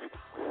Church.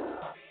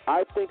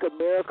 I think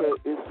America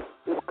is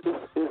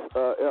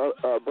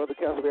Brother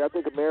Cassidy, I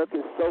think America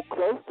is so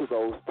close to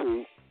those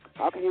two.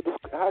 How can you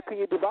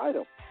divide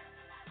them?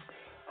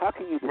 How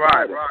can you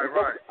divide them?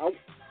 Right.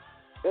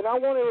 And I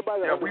want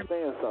everybody to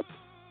understand something.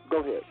 Go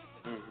ahead.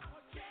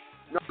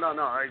 Mm-hmm.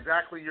 No.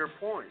 Exactly your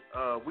point.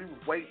 We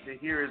would wait to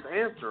hear his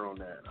answer on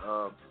that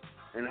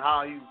and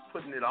how he was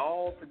putting it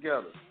all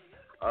together.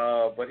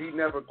 But he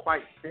never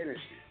quite finished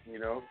it, you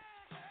know.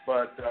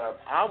 But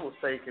I was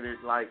taking it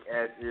like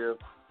as if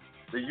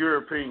the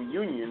European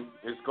Union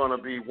is going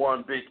to be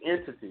one big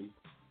entity,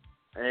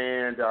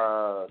 and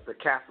the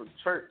Catholic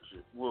Church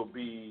will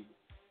be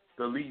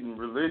the leading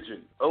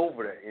religion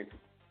over that entity.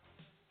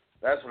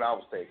 That's what I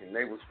was taking.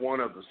 They was one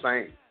of the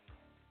same.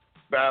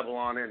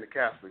 Babylon and the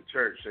Catholic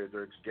Church, they're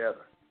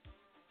together.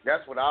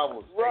 That's what I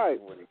was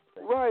thinking when he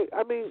said. Right.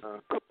 I mean,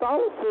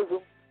 Catholicism,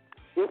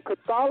 if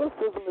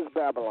Catholicism is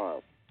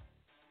Babylon,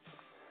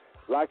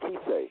 like he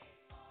say,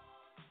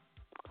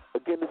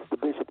 again, this is the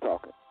bishop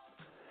talking.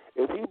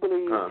 If he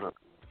believes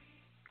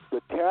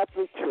the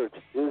Catholic Church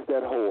is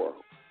that whore,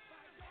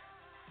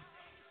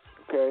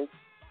 okay?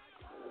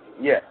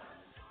 Yeah.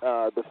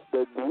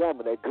 The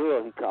woman, that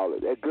girl, he called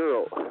it, that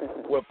girl.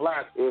 With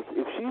black. If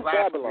she's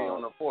Babylon.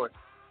 On the forehead.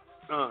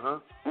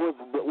 With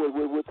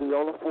the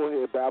on the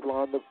forehead,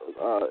 Babylon.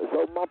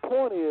 So my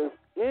point is,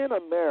 in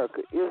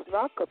America, is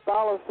not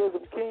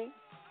Catholicism king?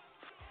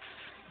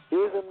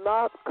 Is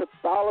not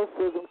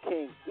Catholicism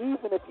king?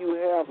 Even if you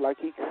have, like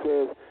he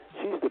says,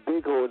 she's the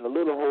big whore and the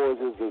little whores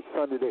is the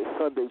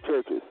Sunday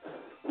churches.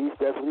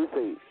 That's what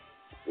he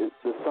says.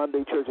 The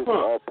Sunday churches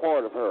are all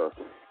part of her.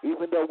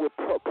 Even though we're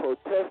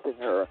protesting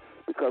her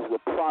because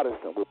we're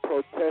Protestant, we're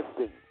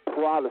protesting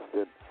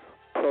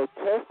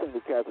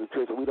the Catholic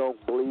Church, and we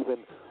don't believe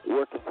in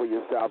working for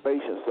your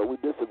salvation. So we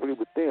disagree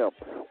with them.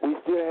 We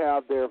still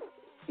have their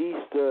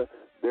Easter,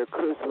 their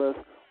Christmas,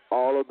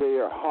 all of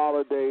their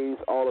holidays,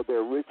 all of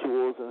their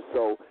rituals, and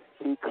so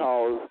he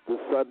calls the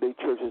Sunday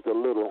churches the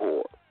little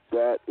whore.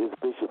 That is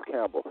Bishop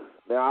Campbell.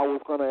 Now, I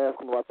was going to ask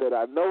him about that.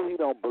 I know he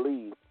don't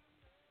believe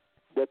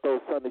that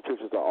those Sunday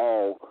churches are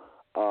all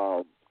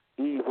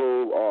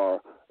evil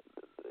or,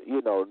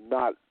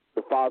 not,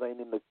 the Father ain't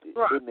in them.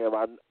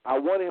 I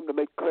wanted him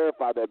to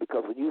clarify that,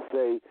 because when you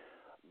say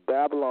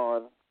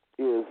Babylon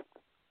is,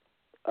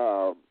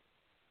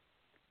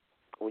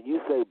 when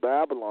you say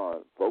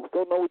Babylon, folks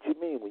don't know what you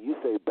mean. When you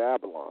say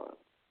Babylon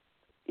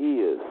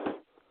is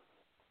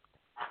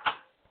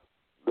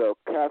the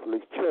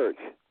Catholic Church,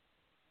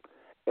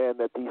 and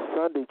that these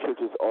Sunday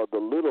churches are the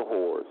little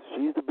whores.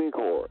 She's the big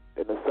whore,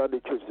 and the Sunday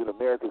churches in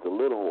America is the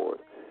little whores.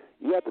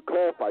 You have to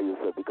clarify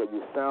yourself, because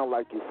you sound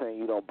like you're saying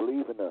you don't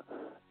believe in the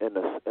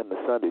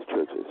Sunday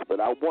churches. But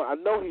I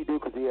know he do,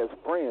 because he has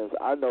friends.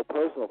 I know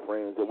personal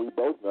friends that we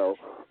both know,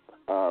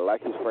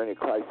 like his friend in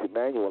Christ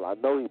Emmanuel. I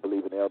know he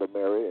believes in Elder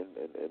Mary and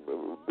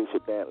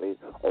Bishop Dantley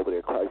over there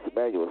at Christ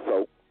Emmanuel.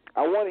 So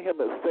I wanted him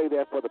to say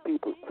that for the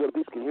people, so the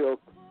people can hear.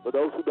 For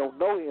those who don't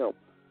know him,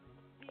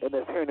 and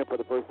that's hearing him for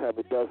the first time,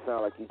 it does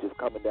sound like he's just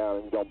coming down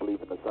and you don't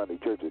believe in the Sunday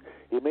churches.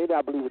 He may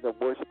not believe in them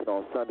worshiping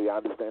on Sunday. I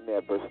understand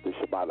that versus the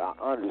Shabbat. I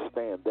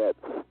understand that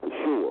for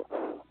sure.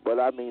 But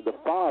I mean, the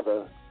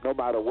Father, no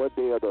matter what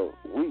day of the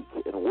week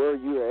and where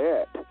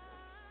you're at,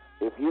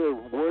 if you're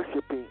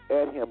worshiping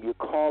at him, you're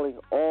calling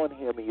on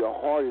him, and your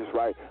heart is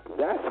right,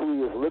 that's who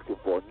he is looking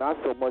for, not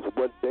so much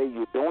what day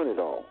you're doing it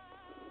on.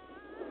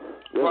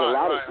 There's a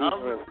lot of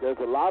ignorance. There's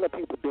a lot of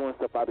people doing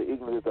stuff out of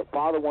ignorance. If the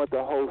Father wants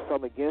to hold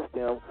something against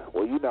them,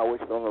 well, you're not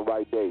worshiping on the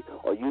right day,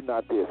 or you're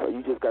not this, or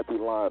you just got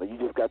through lying, or you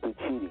just got through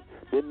cheating,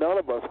 then none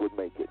of us would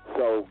make it.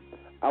 So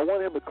I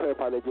want him to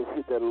clarify that, just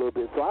hit that a little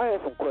bit. So I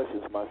had some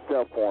questions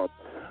myself for him.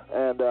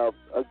 And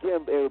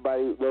again,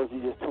 everybody, those of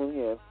you just tuning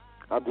in,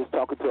 I'm just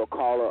talking to a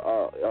caller,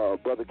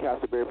 Brother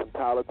Castleberry from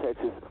Tyler,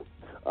 Texas.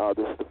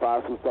 This is the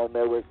Five Soul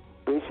Network.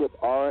 Bishop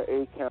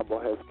R.A. Campbell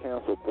has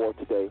canceled for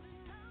today.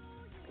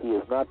 He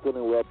is not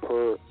feeling well,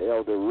 per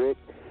Elder Rick,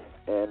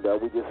 and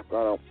we're just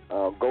going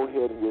to go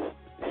ahead and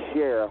just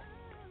share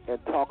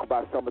and talk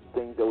about some of the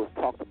things that was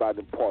talked about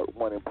in Part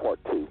 1 and Part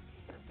 2.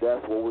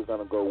 That's where we're going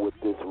to go with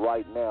this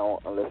right now,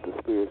 unless the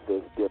Spirit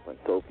says different.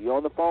 So if you're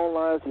on the phone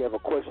lines, you have a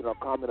question or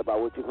comment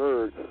about what you've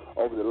heard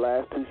over the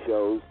last two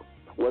shows,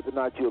 Whether or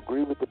not you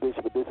agree with the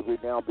bishop or disagree,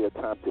 now will be a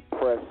time to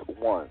press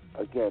one.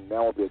 Again,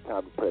 now will be a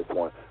time to press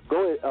one.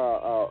 Go ahead,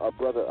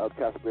 Brother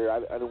Castleberry. I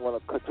didn't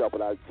want to cut you off,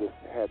 but I just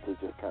had to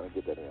just kind of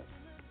get that in.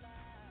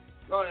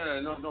 Oh, yeah,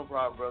 no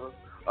problem, brother.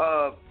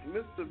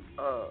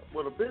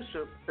 The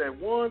bishop said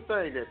one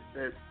thing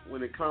that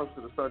when it comes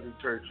to the Sunday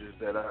churches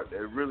that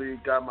really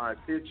got my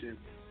attention.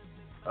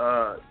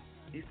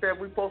 He said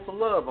we're supposed to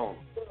love on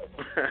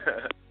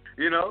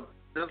them.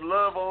 Just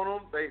love on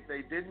them.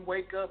 They didn't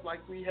wake up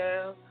like we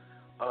have.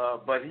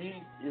 But he,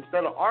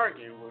 instead of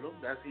arguing with them,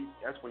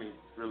 that's when he's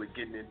really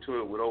getting into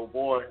it with old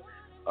boy,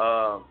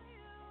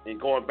 and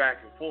going back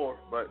and forth.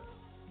 But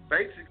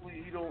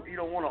basically, he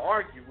don't want to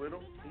argue with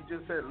them. He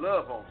just said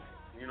love on them.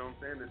 You know what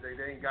I'm saying? That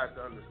they ain't got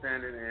the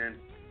understanding, and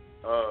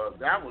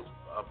that was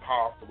a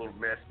powerful little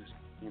message.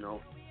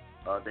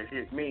 That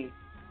hit me.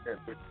 That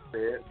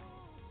said.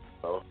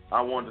 So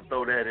I wanted to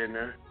throw that in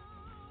there.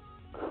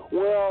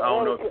 Well, I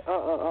don't know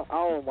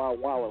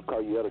why I want to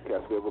call you Elder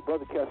Casper, but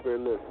Brother Casper,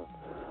 listen.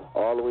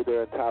 All the way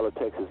there in Tyler,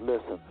 Texas,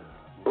 listen.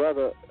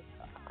 Brother,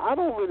 I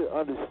don't really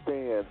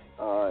understand,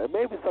 and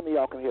maybe some of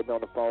y'all can hear me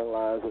on the phone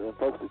lines, and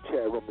folks, the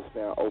chat room is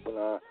now open.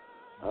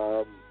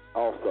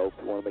 Also, if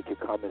you want to make your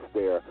comments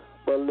there.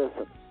 But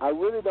listen, I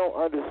really don't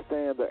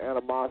understand the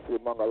animosity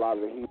among a lot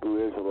of the Hebrew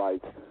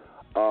Israelites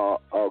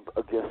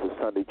against the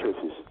Sunday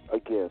churches.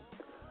 Again,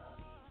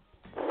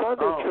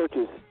 Sunday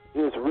churches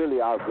is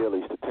really our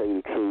village, to tell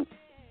you the truth,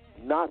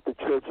 not the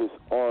churches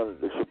on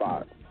the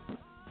Shabbat.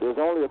 There's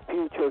only a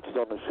few churches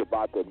on the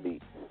Shabbat that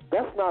meet.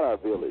 That's not our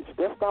village.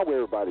 That's not where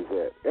everybody's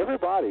at.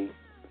 Everybody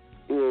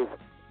is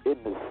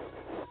in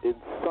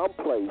some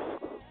place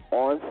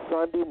on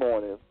Sunday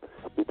morning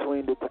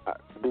between 9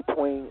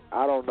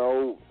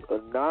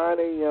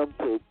 a.m.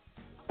 to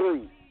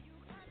 3.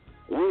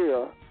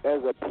 Where,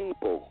 as a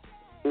people,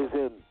 is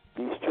in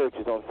these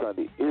churches on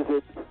Sunday. Is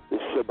it the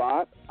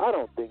Shabbat? I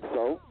don't think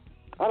so.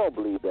 I don't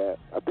believe that.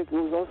 I think it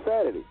was on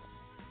Saturday.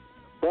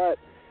 But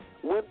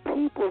when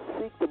people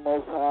seek the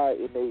Most High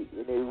and they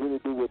really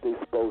do what they're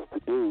supposed to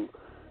do,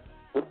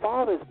 the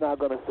Father's not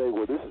going to say,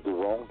 well, this is the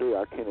wrong day.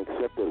 I can't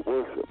accept that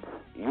worship.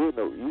 You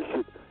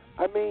should.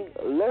 I mean,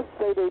 let's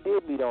say they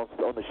did meet on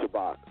the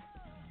Shabbat.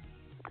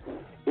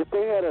 If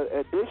they had an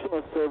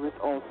additional service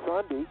on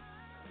Sunday,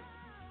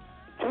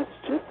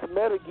 just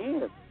met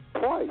again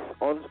twice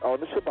on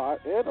the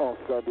Shabbat and on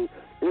Sunday.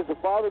 Is the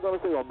Father going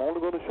to say, I'm only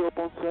going to show up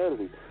on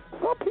Saturday?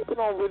 Some people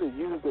don't really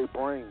use their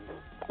brains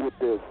with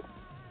this.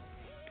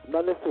 I'm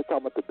not necessarily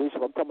talking about the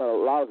bishop. I'm talking about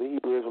a lot of the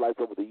Hebrew Israelites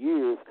over the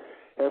years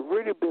have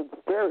really been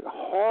very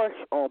harsh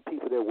on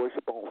people that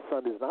worship on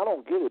Sundays, and I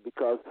don't get it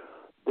because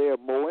they're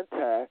more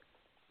intact,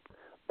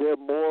 they're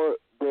more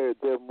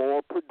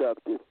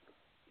productive.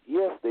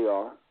 Yes, they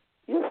are.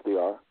 Yes, they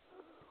are.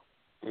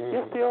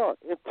 Yes, they are.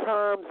 In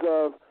terms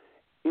of,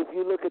 if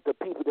you look at the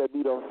people that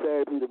meet on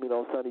Saturday, people that meet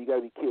on Sunday, you got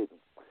to be kidding.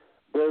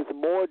 There's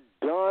more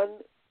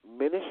done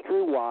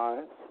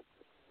ministry-wise.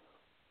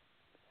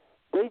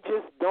 They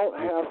just don't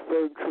have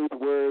certain truth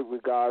with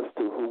regards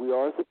to who we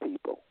are as a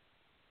people.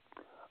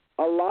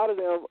 A lot of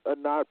them are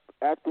not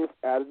active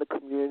out in the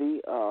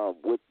community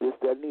with this,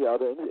 that, and the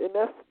other, and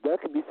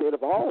that can be said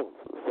of all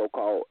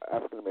so-called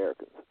African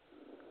Americans.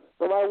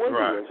 No matter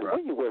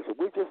when you worship,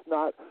 we're just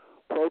not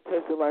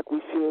protesting like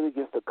we should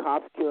against the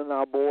cops killing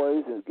our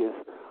boys, and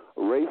against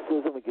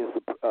racism, against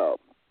the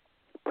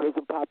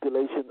prison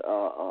population,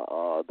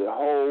 the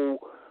whole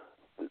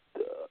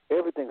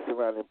everything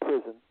surrounding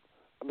prison.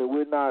 I mean,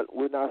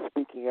 we're not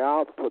speaking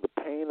out for the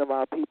pain of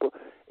our people.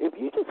 If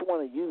you just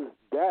want to use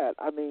that,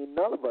 I mean,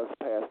 none of us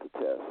pass the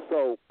test.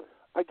 So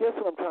I guess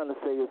what I'm trying to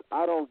say is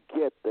I don't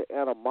get the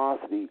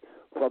animosity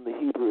from the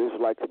Hebrew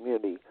Israelite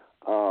community,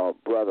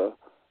 brother,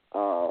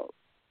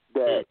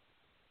 that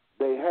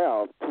they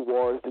have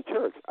towards the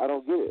church. I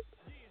don't get it.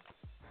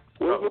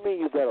 What do you mean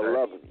you got to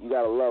love them? You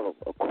got to love them.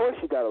 Of course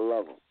you got to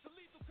love them.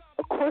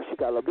 Of course you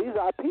got to love them. These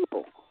are our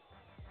people.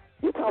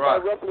 You're talking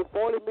about roughly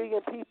 40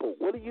 million people.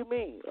 What do you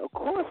mean? Of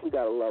course we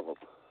got to love them.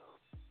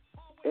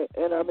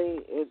 And I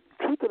mean,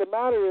 truth of the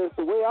matter is,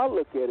 the way I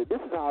look at it, this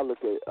is how I look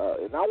at it,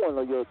 and I want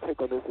to know your take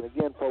on this. And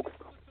again, folks,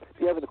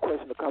 if you have any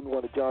questions or comments,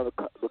 want to join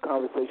the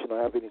conversation or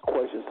have any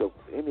questions of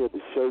any of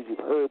the shows you've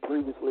heard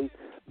previously,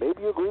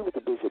 maybe you agree with the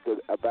bishop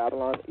that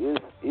Babylon is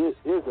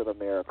in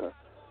America.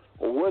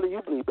 Well, where do you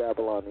believe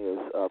Babylon is,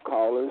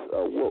 callers?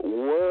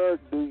 Where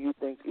do you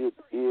think it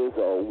is,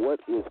 or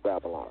what is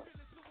Babylon?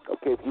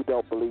 Okay, if you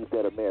don't believe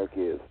that America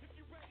is.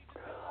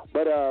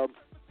 But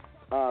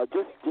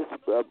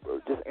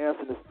just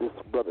answering this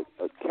brother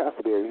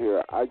Castleberry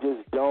here, I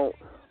just don't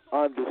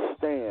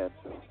understand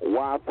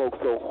why folks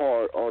so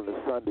hard on the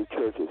Sunday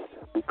churches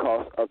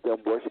because of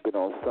them worshiping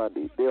on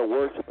Sunday. They're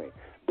worshiping.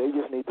 They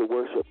just need to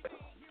worship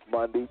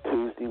Monday,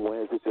 Tuesday,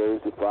 Wednesday,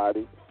 Thursday,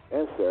 Friday,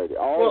 and Saturday.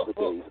 All the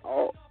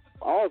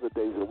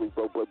days of the week.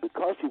 But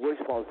because you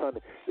worship on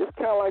Sunday, it's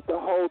kind of like the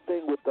whole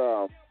thing with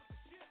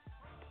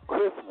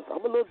Christmas.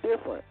 I'm a little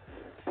different.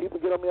 People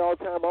get on me all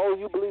the time. Oh,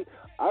 you believe?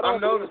 I don't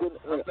believe.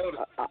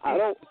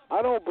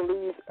 I don't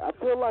believe. I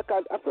feel like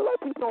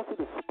people don't see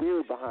the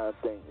spirit behind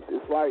things.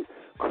 It's like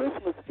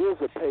Christmas is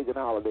a pagan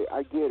holiday.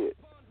 I get it.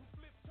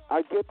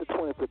 I get the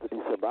 25th of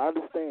December. I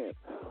understand.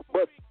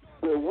 But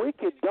the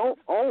wicked don't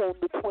own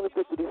the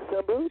 25th of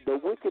December. The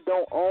wicked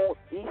don't own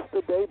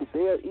Easter Day, the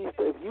day of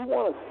Easter. If you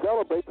want to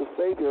celebrate the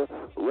Savior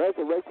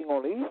resurrecting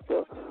on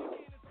Easter,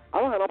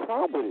 I don't have no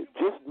problem with it.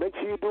 Just make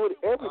sure you do it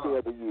every day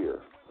of the year.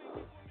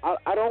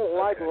 I don't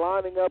like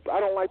lining up. I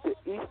don't like the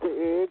Easter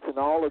eggs and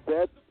all of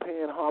that,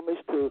 paying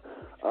homage to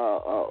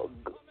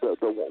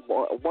the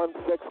one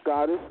sex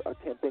goddess. I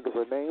can't think of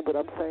her name, but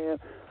I'm saying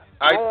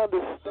I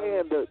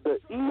understand the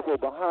evil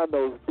behind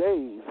those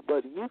days,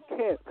 but you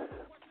can't.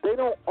 They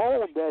don't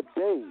own that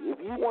day. If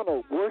you want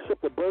to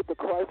worship the birth of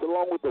Christ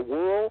along with the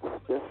world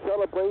that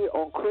celebrate it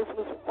on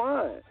Christmas,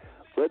 fine.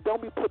 But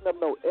don't be putting up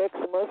no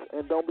Xmas,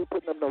 and don't be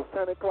putting up no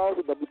Santa Claus,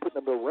 and don't be putting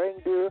up no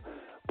reindeer.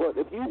 But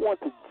if you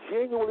want to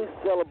genuinely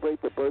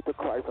celebrate the birth of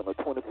Christ on the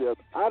 25th,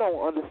 I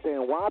don't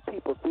understand why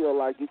people feel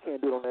like you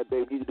can't do it on that day.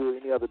 You can do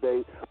it any other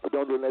day, but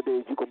don't do it on that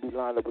day. You can be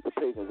lined up with the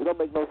pagans. It don't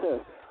make no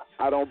sense.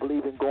 I don't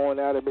believe in going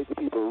out and making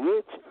people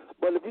rich.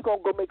 But if you're going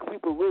to go make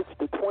people rich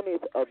the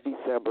 20th of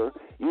December,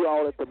 you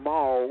all at the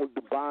mall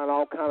buying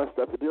all kind of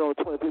stuff. If you're on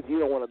the 25th, you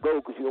don't want to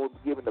go because you don't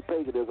give in to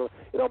paganism.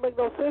 It don't make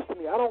no sense to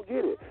me. I don't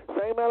get it.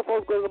 Same amount of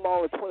folks go to the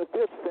mall on the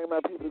 25th, same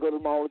amount of people go to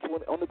the mall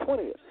on the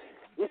 20th.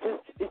 It's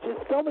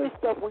just some of this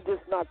stuff we're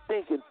just not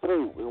thinking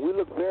through. And we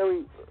look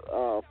very,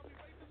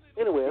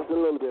 anyway, it's a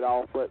little bit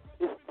off, but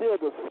it's still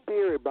the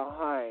spirit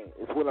behind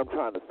is what I'm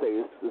trying to say.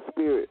 It's the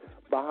spirit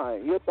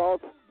behind. Your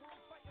thoughts?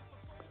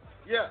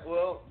 Yeah,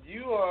 well,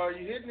 you're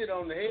hitting it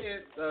on the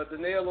head, the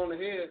nail on the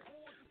head.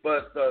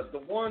 But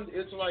the one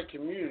Israelite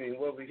community,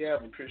 what we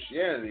have in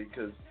Christianity,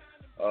 because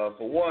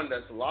for one,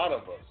 that's a lot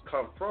of us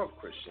come from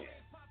Christianity.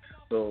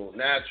 So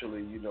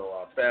naturally,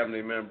 our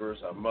family members,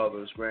 our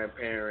mothers,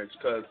 grandparents,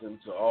 cousins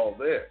are all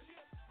there.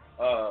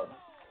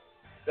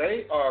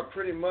 They are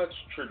pretty much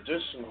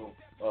traditional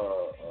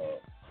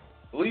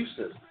belief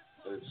system.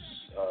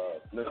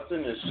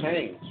 Nothing has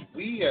changed.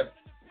 We have,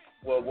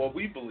 what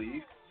we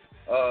believe,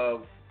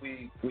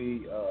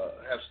 we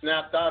have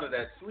snapped out of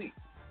that sleep.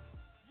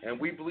 And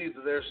we believe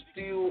that they're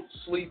still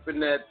sleep in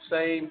that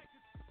same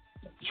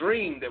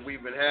dream that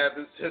we've been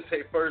having since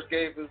they first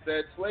gave us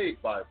that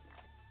slave Bible.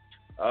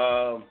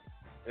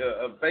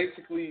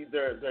 Basically,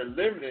 they're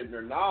limited in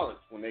their knowledge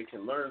when they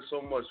can learn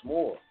so much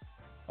more.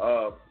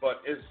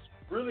 But it's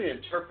really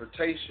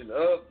interpretation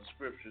of the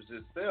scriptures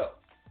itself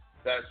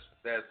that's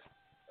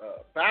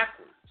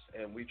backwards,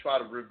 and we try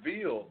to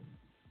reveal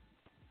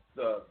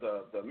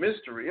the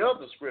mystery of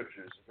the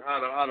scriptures,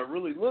 how to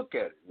really look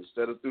at it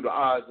instead of through the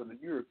eyes of the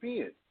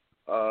European.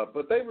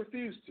 But they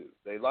refuse to.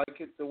 They like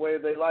it the way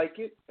they like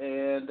it,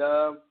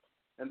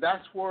 and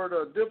that's where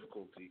the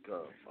difficulty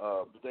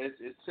comes.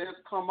 It says,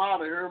 "Come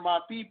out of here, my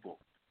people."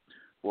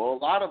 Well,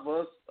 a lot of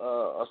us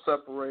are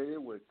separated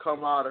with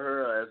 "come out of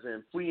her" as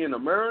in flee in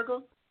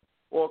America,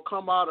 or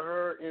come out of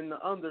her in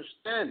the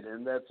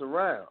understanding that's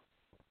around.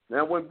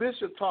 Now, when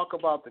Bishop talk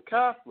about the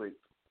Catholics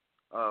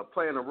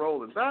playing a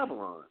role in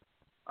Babylon,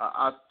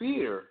 I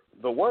fear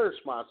the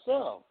worst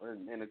myself,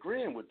 and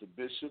agreeing with the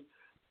bishop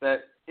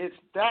that it's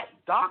that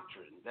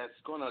doctrine that's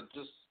going to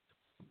just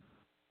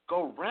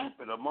go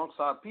rampant amongst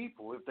our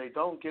people if they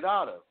don't get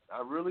out of it.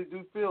 I really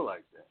do feel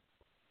like that.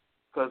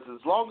 Because as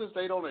long as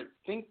they don't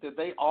think that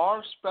they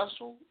are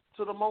special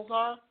to the Most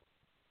High,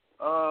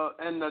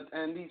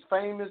 and these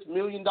famous $1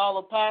 million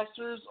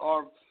pastors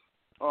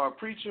are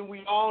preaching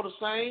we all the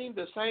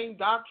same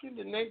doctrine,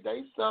 then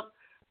they stuff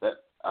that,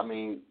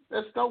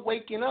 there's no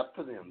waking up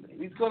for them.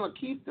 He's going to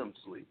keep them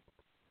asleep.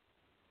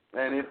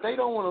 And if they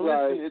don't want to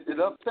listen, it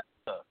upsets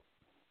us.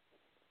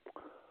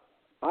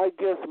 I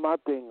guess my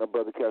thing,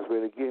 Brother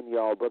Casper, again,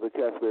 y'all, Brother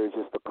Casper is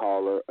just a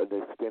caller, an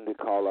extended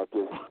caller. I've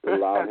just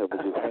allowed him to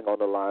just hang on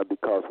the line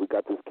because we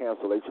got this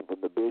cancellation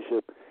from the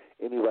bishop.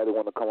 Anybody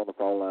want to come on the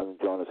phone line and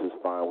join us is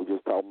fine. We're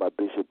just talking about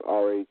Bishop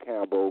R.A.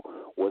 Campbell,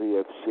 what he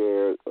has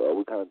shared.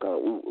 We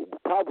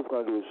probably was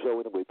going to do a show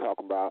anyway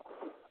talking about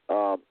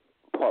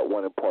part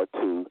 1 and part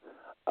 2,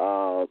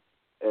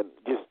 and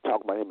just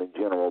talking about him in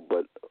general.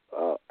 But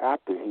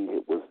after he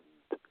was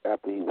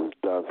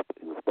done,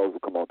 he was supposed to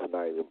come on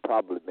tonight, and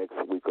probably next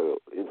week or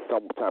in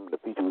some time in the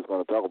future, we're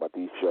going to talk about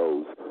these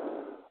shows.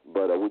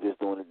 But we're just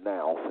doing it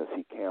now since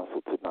he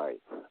canceled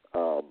tonight.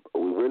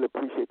 We really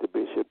appreciate the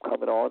bishop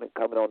coming on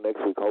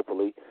next week,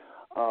 hopefully.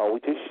 We're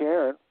just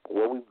sharing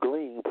what we've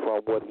gleaned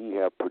from what he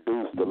have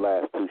produced the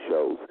last 2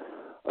 shows.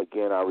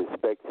 Again, I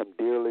respect him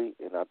dearly,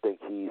 and I think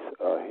he's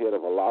ahead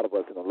of a lot of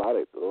us in a lot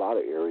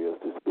of areas.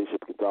 This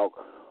bishop can talk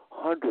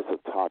hundreds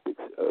of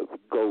topics,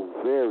 go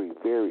very,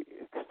 very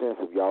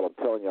extensive, y'all. I'm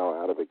telling y'all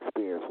out of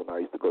experience. When I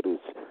used to go to his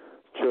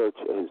church,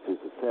 his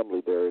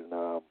assembly there in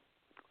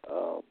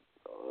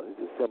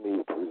his assembly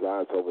he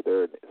presides over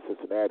there in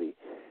Cincinnati.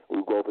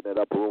 We go over in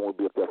that upper room. We'll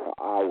be up there for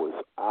hours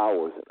and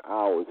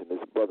hours, and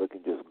this brother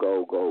can just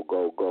go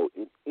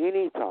in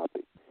any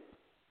topic.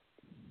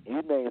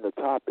 You name the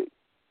topic.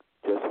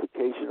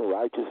 Justification,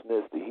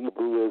 righteousness, the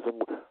Hebrewism,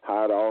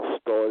 how it all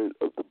started,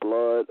 of the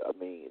blood,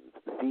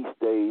 feast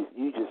days,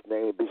 you just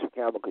name it. Bishop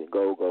Campbell can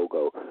go.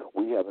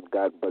 we haven't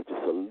gotten but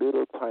just a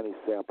little tiny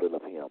sampling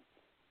of him.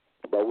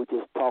 But we're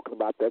just talking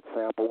about that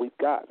sample we've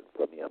gotten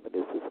from him. And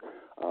this is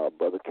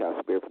Brother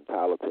Campbell from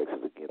Tyler,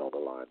 Texas, again on the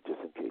line, just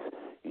in case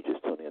you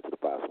just tune into the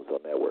Five Smiths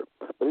on Network.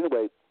 But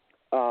anyway,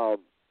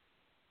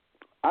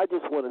 I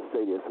just want to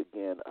say this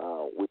again.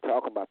 We're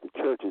talking about the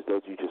churches,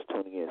 those you just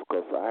tuning in,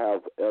 because I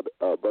have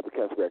Brother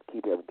Campbell, I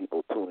keep having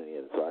people tuning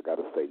in, so I got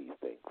to say these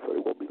things so they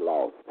won't be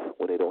lost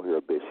when they don't hear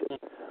a bishop.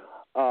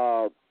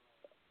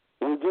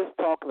 We're just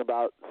talking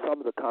about some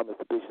of the comments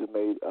the bishop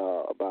made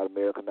about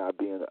America not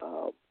being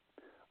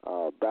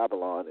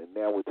Babylon, and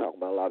now we're talking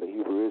about a lot of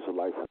Hebrew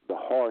Israelites, the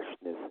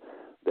harshness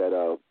that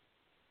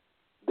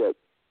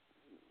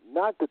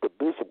not that the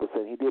bishop was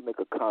saying, he did make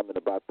a comment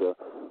about the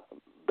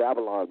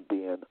Babylon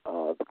being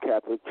the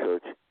Catholic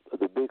Church,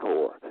 the big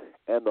whore,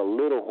 and the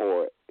little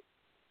whore.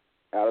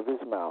 Out of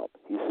his mouth,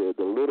 he said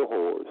the little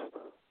whores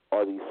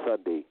are these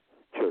Sunday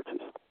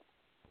churches.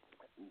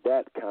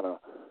 That kind of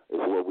is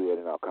where we're at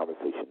in our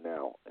conversation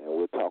now, and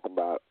we're talking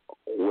about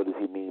what does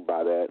he mean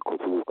by that, because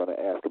we were going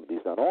to ask him, but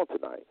he's not on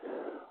tonight.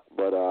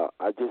 But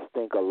I just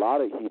think a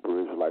lot of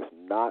Hebrew Israelites,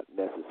 not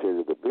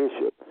necessarily the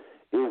bishop,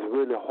 is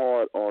really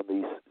hard on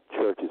these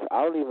churches.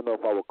 I don't even know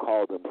if I would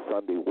call them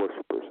Sunday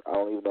worshipers. I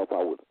don't even know if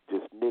I would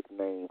just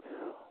nickname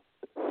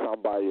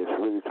somebody that's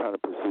really trying to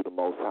pursue the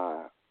Most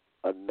High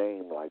a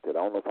name like that.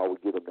 I don't know if I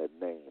would give them that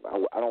name.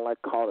 I don't like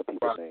calling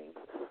people names.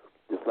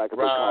 Just like if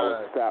they call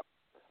it sap.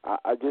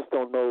 I just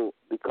don't know,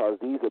 because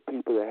these are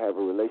people that have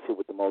a relationship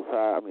with the Most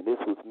High. I mean, this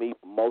was me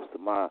for most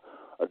of my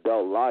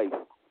adult life.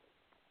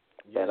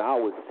 Yeah. And I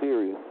was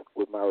serious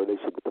with my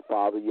relationship with the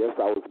Father. Yes,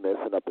 I was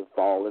messing up and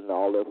falling and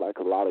all that like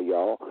a lot of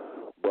y'all,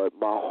 but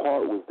my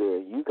heart was there.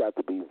 You got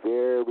to be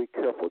very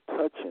careful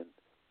touching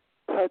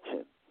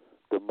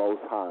the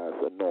Most High's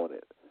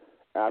anointed.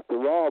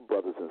 After all,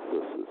 brothers and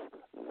sisters,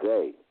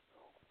 they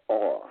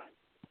are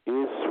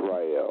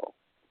Israel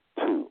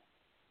too.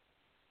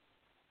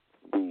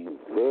 Be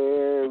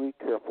very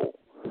careful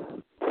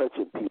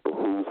touching people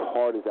whose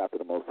heart is after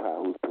the Most High,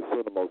 who's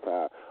pursuing the Most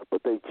High,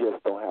 but they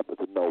just don't happen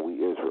to know we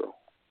Israel.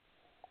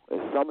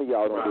 And some of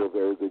y'all don't do a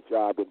very good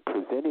job in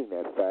presenting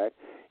that fact.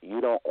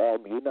 You're not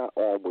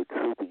armed with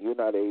truth, and you're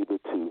not able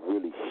to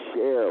really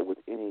share with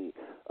any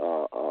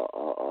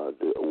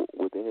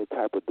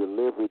type of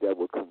delivery that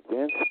will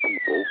convince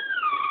people.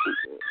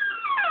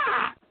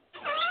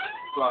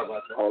 Sorry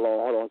about that. Hold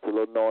on. It's a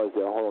little noise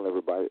there. Hold on,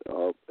 everybody.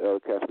 Elder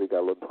Cassidy got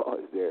a little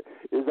noise there.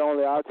 It's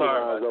only our two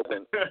lines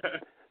open.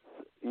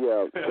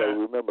 Yeah, so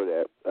remember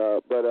that.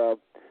 But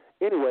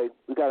anyway,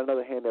 we got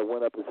another hand that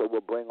went up, and so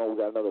we'll bring on. We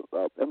got another.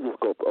 Let me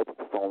just go open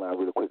the phone line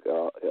really quick,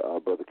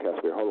 Brother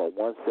Cassidy. Hold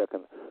on 1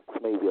 second.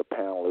 This may be a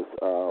panelist.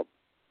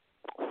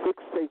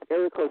 68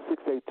 area code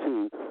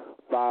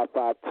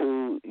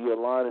 682-552. Your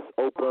line is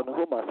open.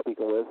 Who am I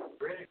speaking with?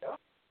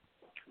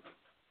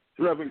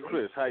 Reverend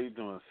Chris, how you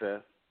doing,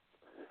 sir?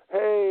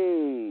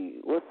 Hey,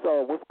 what's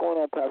going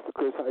on, Pastor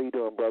Chris? How you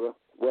doing, brother?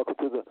 Welcome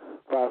to the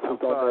Five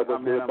Smiths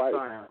on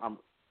Network.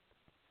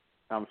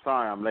 I'm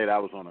sorry I'm late. I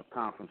was on a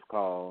conference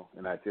call,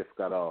 and I just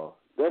got off.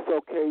 That's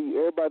okay.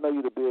 Everybody know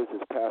you the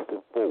business pastor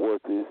in Fort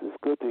Worth. It's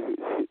good to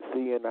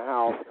see you in the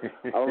house.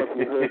 I don't know if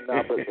you heard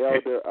now,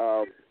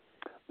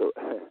 but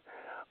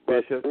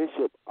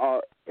Bishop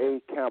R.A.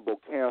 Campbell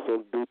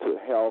canceled due to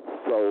health,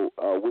 so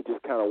we're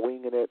just kind of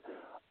winging it.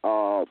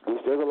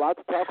 There's a lot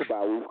to talk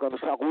about. We was going to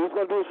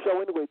do a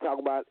show anyway,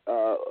 talking about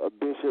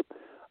Bishop,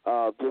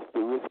 just the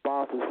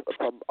responses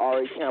from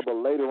R.A.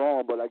 Campbell later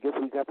on, but I guess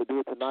we have to do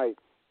it tonight.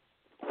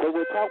 So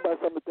we'll talk about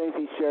some of the things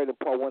he shared in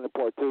part 1 and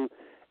part 2,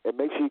 and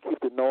make sure you keep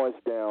the noise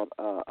down,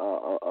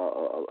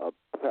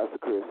 Pastor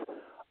Chris.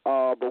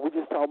 But we're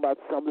just talking about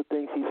some of the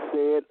things he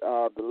said.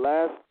 The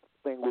last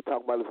thing we're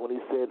talking about is when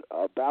he said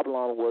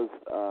Babylon was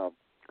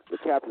the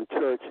Catholic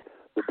Church,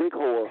 the big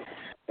whore,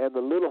 and the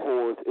little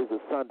whores is the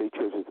Sunday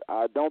churches.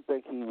 I don't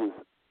think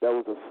that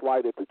was a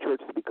slight at the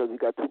churches, because he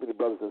got too many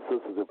brothers and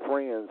sisters and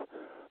friends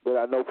that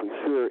I know for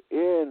sure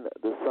in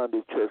the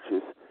Sunday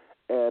churches.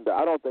 And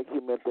I don't think he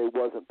meant they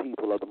wasn't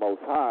people of the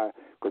Most High,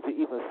 because he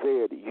even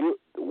said, he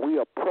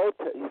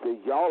said,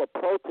 y'all are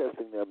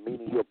protesting them,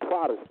 meaning you're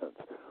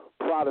Protestants.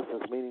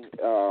 Protestants meaning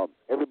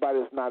everybody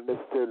that's not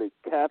necessarily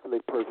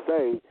Catholic per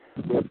se.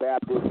 They're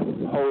Baptist,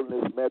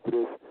 Holiness,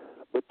 Methodist,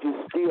 but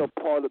you're still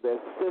part of that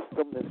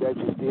system, and that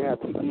you still have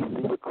your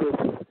Easter, your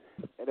Christmas,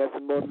 and that's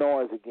some more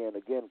noise again.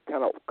 Again,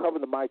 kind of cover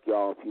the mic,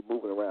 y'all, if you're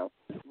moving around.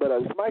 But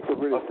these mics are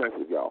really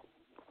sensitive, y'all.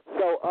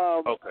 So,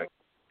 okay.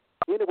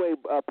 Anyway,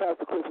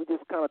 Pastor Chris, we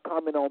just kind of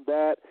comment on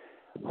that,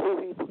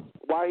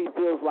 why he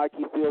feels like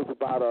he feels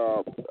about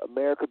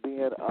America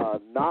being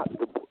not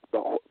the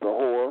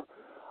whore,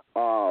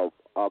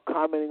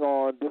 commenting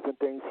on different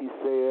things he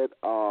said.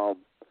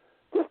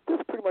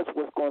 Just pretty much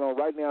what's going on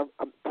right now.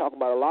 I'm talking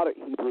about a lot of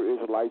Hebrew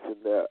Israelites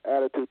and the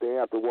attitude they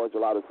have towards a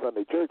lot of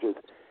Sunday churches.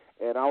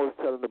 And I was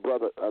telling the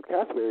brother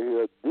Casper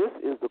here, this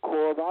is the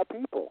core of our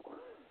people.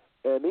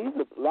 And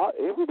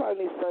everybody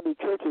in these Sunday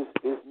churches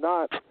is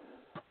not.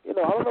 I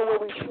don't know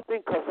what we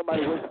think because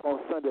somebody worship on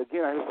Sunday.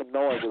 Again, I hear some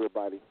noise,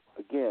 everybody.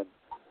 Again,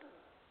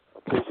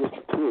 it's just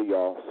the two of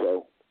y'all.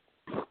 So,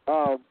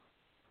 Hold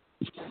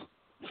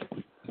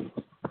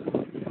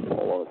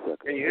on a second.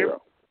 Can you hear me?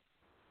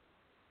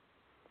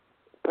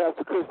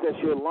 Pastor Chris, that's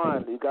your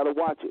line. You got to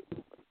watch it.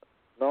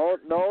 No,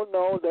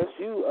 that's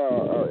you,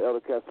 Elder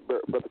Casper,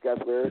 Brother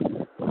Casper.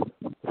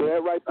 So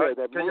that right there,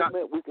 that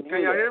movement, we can hear.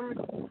 Can y'all that. hear me?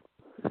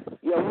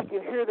 Yeah, we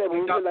can hear that. We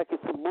hear like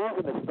it's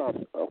moving or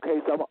something. Okay,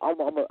 so I'm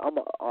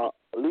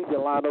leave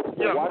your line open.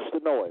 Yeah. Watch the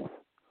noise.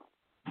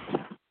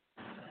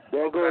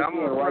 There it goes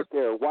again, right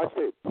there. Watch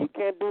it. You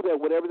can't do that,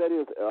 whatever that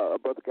is,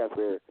 Brother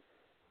Casper.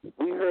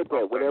 We heard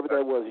that, whatever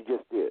that was you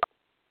just did.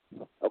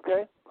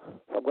 Okay?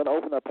 So I'm going to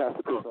open up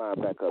Pastor Chris' line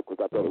back up because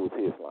I thought it was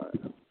his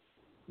line.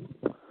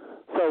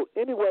 So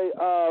anyway,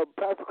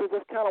 Pastor Chris,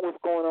 that's kind of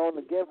what's going on.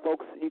 Again,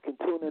 folks, you can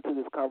tune into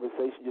this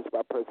conversation just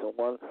by pressing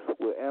 1.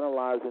 We're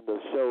analyzing the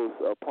shows,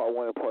 part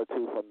 1 and part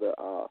 2 from the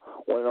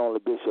one and only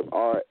Bishop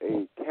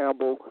R.A.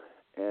 Campbell.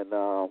 And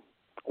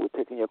we're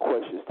taking your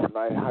questions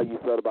tonight, how you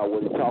felt about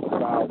what he talked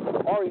about,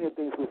 or any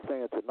things we're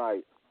saying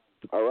tonight.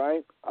 All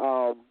right?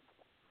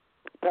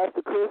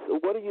 Pastor Chris,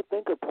 what do you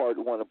think of part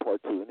 1 and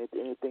part 2?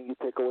 Anything you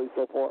take away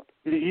so far?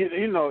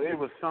 You know, it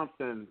was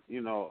something.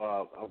 You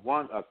know,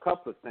 a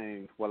couple of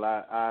things. Well,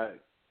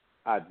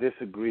 I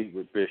disagreed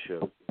with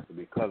Bishop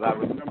because I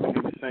remember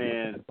him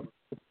saying,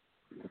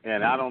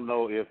 and I don't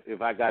know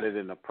if I got it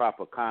in the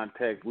proper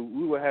context.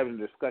 We were having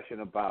a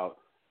discussion about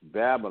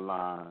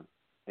Babylon,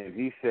 and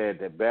he said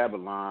that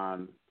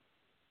Babylon.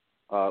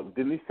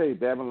 Didn't he say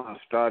Babylon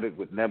started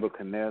with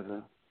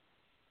Nebuchadnezzar?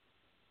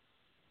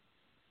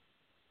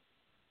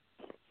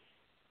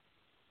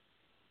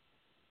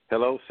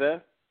 Hello,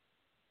 Seth?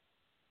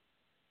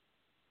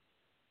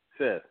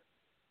 Seth?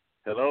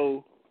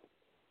 Hello?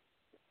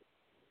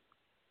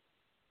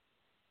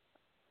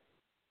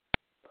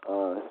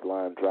 This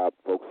line dropped,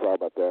 folks. Sorry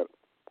about that.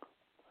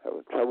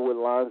 Having trouble with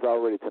lines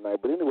already tonight.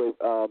 But anyway,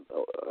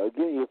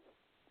 again, you're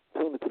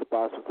tuned into the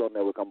Gospel Soul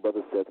Network. I'm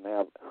Brother Seth, and I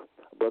have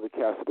Brother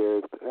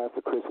Casper.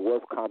 Pastor Chris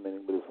was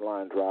commenting, but his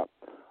line dropped.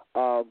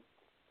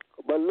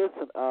 But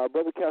listen,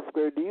 Brother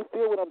Casper, do you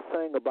feel what I'm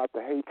saying about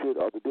the hatred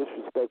or the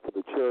disrespect for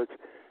the church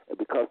and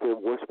because they're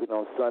worshiping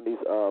on Sundays?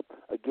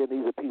 Again,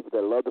 these are people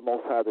that love the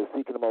Most High. They're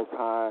seeking the Most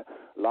High.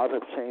 A lot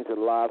have changed their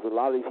lives. A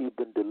lot of these people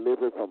have been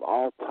delivered from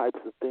all types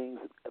of things.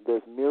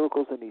 There's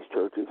miracles in these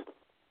churches.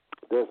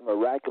 There's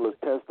miraculous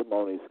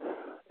testimonies.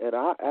 And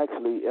I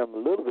actually am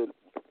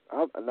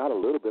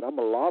I'm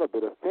a lot of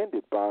bit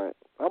offended by it.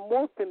 I'm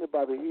more offended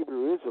by the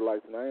Hebrew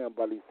Israelites than I am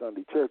by these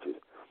Sunday churches.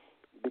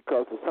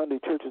 Because the Sunday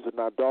churches are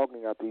not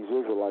dogging out these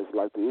Israelites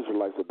like the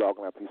Israelites are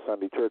dogging out these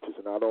Sunday churches,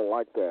 and I don't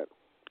like that.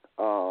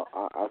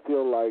 I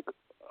feel like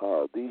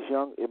these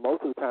young, and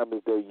most of the time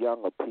they're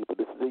younger people.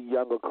 This is a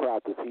younger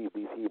crowd,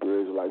 these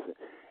Hebrew Israelites.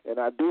 And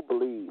I do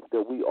believe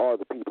that we are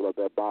the people of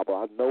that Bible.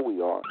 I know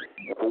we are.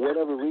 And for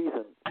whatever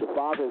reason, the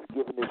Father has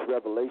given this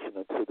revelation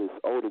unto this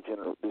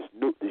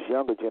this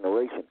younger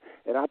generation.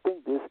 And I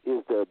think this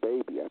is their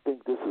baby. I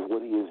think this is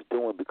what He is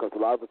doing because a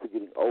lot of us are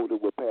getting older.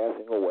 We're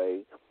passing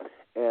away.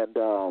 And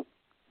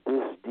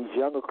this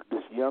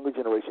younger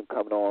generation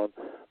coming on,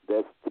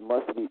 it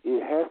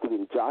has to be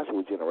the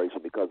Joshua generation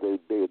because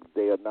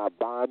they are not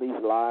buying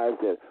these lies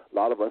that a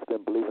lot of us have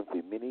been believing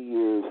for many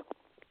years,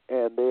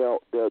 and they're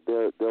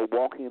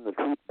walking in the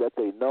truth that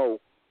they know.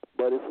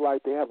 But it's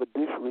like they have a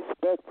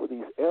disrespect for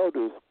these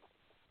elders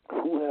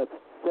who have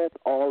set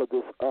all of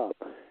this up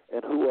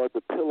and who are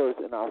the pillars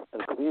in our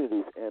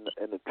communities. And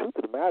the truth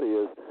of the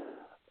matter is,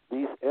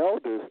 these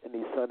elders in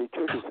these Sunday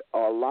churches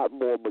are a lot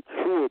more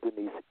mature than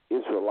these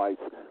Israelites.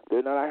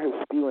 They're not out here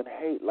spewing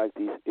hate like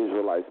these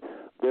Israelites.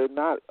 They're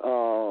not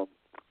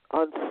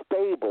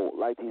unstable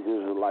like these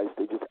Israelites.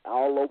 They're just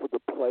all over the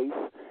place.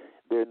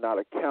 They're not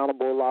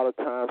accountable a lot of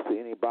times to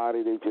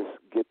anybody. They just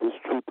get this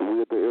truth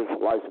with the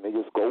Israelites and they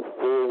just go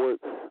forward.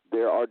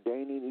 They're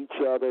ordaining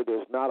each other.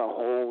 There's not a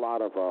whole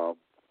lot of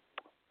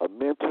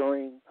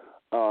mentoring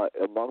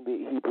among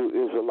the Hebrew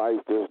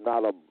Israelites. There's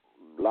not a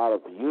lot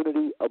of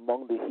unity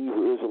among the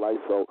Hebrew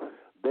Israelites, so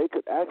they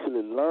could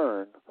actually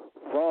learn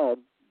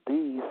from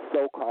these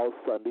so-called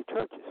Sunday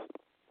churches.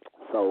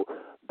 So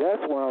that's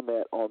where I'm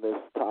at on this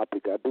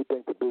topic. I do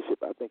think the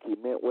bishop, I think he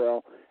meant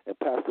well, and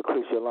Pastor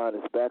Chris, your line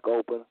is back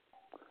open.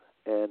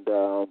 And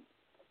Brother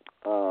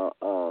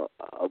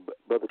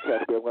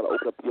Casper, I'm going to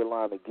open up your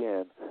line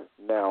again.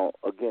 Now,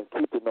 again,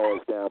 keep the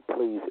noise down,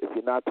 please. If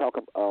you're not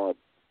talking,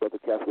 Brother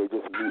Casper,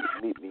 just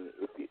mute me.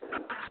 If you,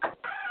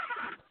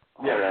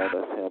 hold on,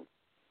 that's him.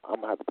 I'm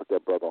going to have to put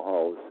that brother on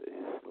hold.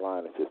 His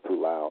line is just too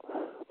loud.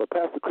 But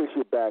Pastor Chris,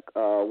 you're back.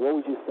 What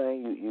was you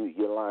saying?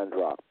 Your line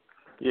dropped.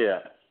 Yeah.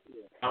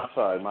 I'm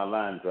sorry, my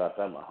line dropped.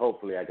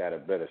 Hopefully I got a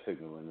better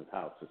signal in this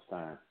house this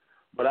time.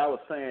 But I was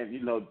saying,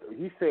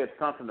 he said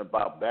something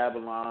about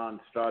Babylon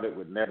started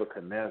with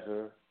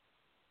Nebuchadnezzar.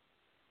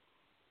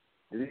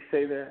 Did he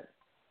say that?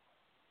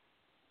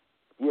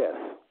 Yes.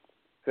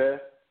 Seth?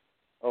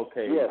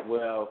 Okay. Yes.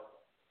 Well,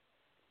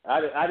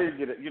 I didn't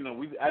get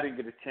I didn't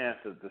get a chance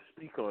to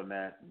speak on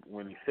that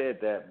when he said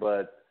that,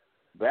 but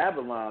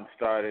Babylon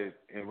started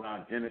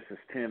around Genesis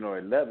 10 or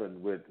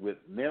 11 with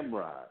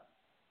Nimrod.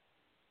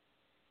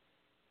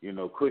 You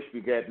know, Cush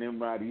begat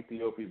Nimrod,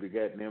 Ethiopia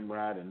begat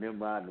Nimrod, and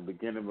Nimrod, the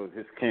beginning of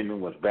his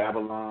kingdom was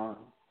Babylon.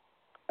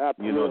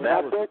 Absolutely. You know, that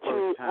I was bet the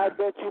first time. I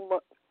bet you,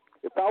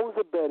 if I was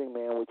a betting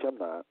man, which I'm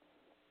not,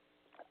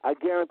 I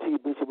guarantee you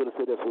Bishop would have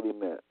said that's what he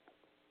meant.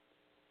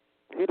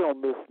 He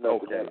don't miss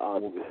nothing that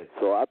obvious. Okay.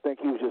 So I think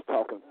he was just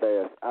talking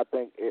fast. I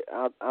think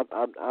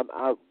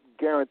I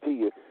guarantee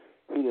you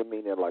he didn't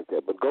mean it like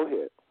that. But go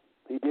ahead.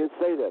 He did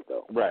say that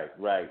though.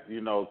 Right.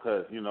 You know,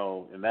 because you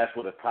know, and that's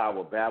what the Tower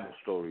of Babel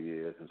story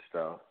is and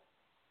stuff.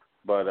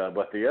 But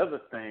the other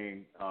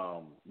thing,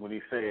 when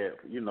he said,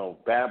 you know,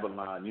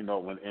 Babylon, you know,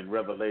 when in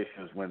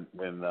Revelations, when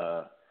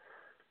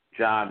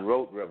John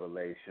wrote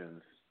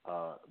Revelations,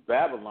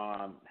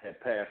 Babylon had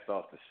passed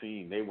off the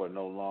scene. They were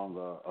no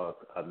longer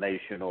a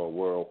nation or a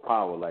world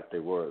power like they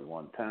were at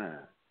one time.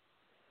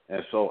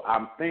 And so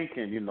I'm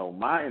thinking, you know,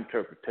 my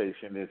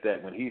interpretation is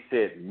that when he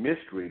said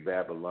mystery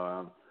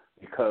Babylon,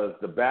 because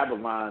the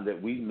Babylon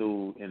that we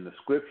knew in the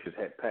scriptures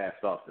had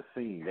passed off the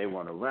scene. They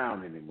weren't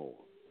around anymore.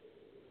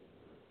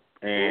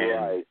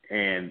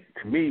 And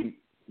to me,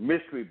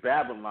 mystery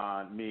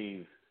Babylon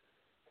means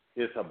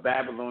it's a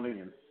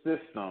Babylonian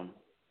system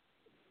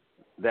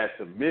that's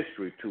a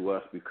mystery to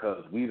us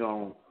because we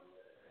don't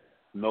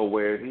know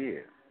where it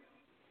is.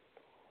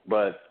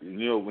 But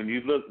you know, when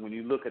you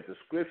look at the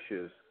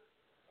scriptures,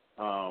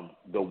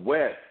 the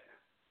West,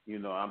 you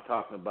know, I'm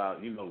talking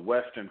about, you know,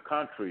 Western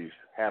countries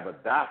have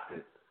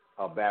adopted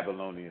a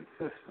Babylonian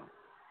system.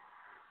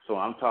 So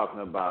I'm talking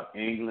about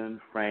England,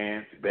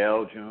 France,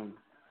 Belgium,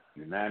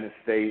 United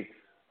States,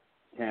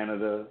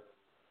 Canada,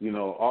 you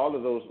know, all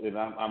of those, and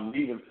I'm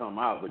leaving some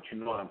out, but you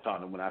know what I'm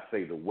talking about when I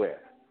say the West.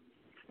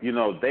 You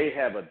know, they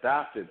have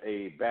adopted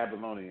a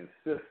Babylonian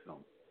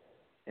system.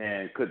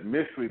 And could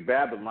Mystery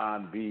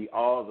Babylon be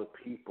all the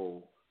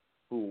people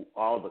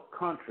all the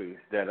countries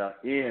that are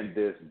in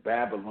this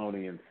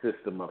Babylonian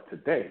system of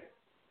today?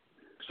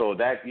 So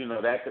that, you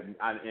know, that could,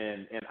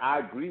 and I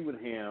agree with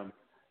him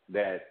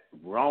that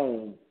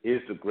Rome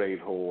is the great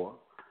whore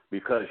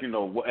because, you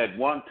know, at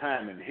one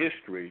time in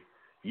history,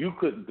 you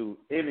couldn't do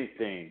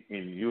anything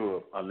in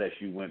Europe unless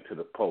you went to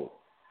the Pope.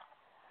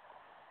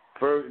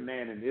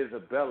 Ferdinand and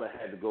Isabella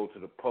had to go to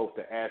the Pope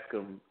to ask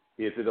him,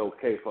 is it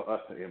okay for us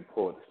to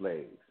import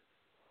slaves?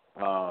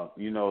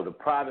 You know, the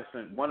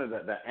Protestant, one of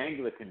the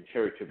Anglican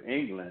Church of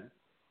England,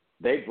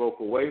 they broke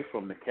away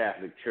from the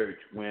Catholic Church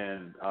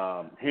when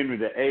Henry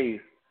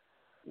VIII,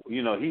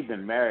 you know, he'd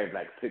been married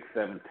like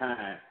 6-7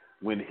 times.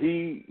 When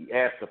he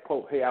asked the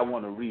Pope, hey, I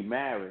want to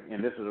remarry,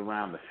 and this is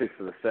around the 6th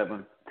or the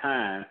 7th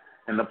time,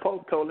 and the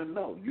Pope told him,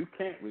 no, you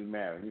can't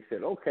remarry. And he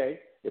said, okay,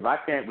 if I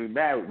can't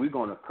remarry, we're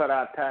going to cut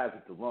our ties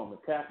with the Roman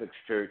Catholic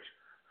Church,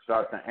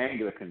 start the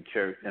Anglican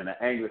Church, and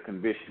the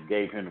Anglican bishop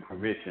gave him the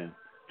permission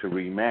to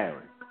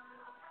remarry.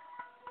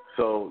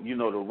 So, you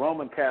know, the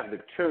Roman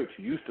Catholic Church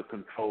used to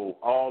control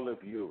all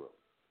of Europe,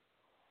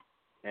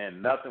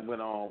 and nothing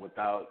went on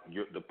without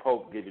the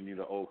Pope giving you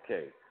the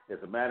okay. As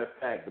a matter of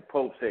fact, the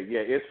Pope said, yeah,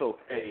 it's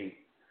okay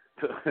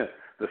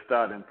to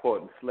start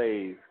importing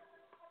slaves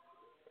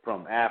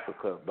from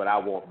Africa, but I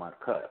want my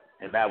cut.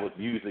 And that was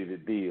usually the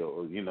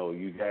deal. You know,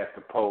 you ask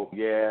the Pope,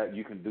 yeah,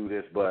 you can do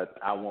this, but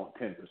I want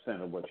 10%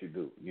 of what you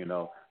do. You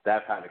know,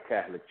 that's how the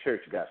Catholic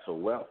Church got so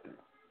wealthy.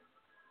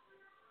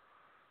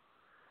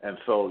 And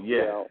so,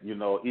 yeah, you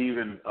know,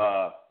 even,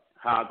 go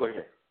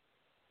ahead.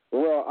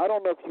 Well, I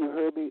don't know if you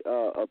heard me,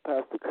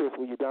 Pastor Chris,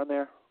 were you down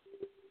there?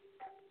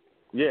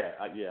 Yeah,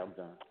 I'm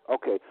done.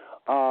 Okay.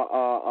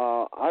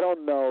 I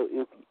don't know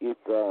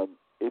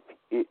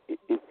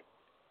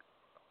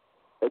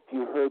if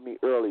you heard me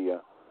earlier,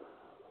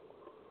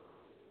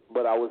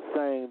 but I was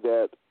saying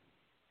that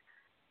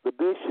the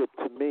bishop,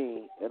 to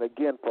me, and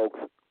again, folks,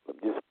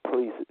 just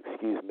please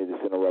excuse me this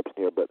interruption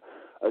here, but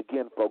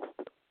again, folks,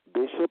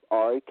 Bishop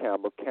R.A.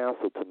 Campbell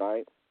canceled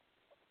tonight.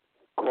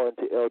 According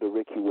to Elder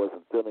Rick, he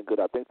wasn't feeling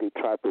good. I think they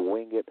tried to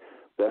wing it.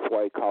 That's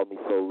why he called me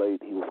so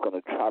late. He was going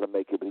to try to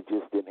make it, but he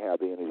just didn't have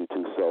the energy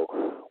to. So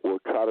we'll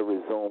try to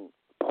resume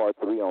part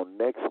 3 on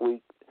next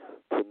week.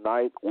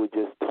 Tonight, we're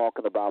just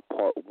talking about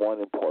part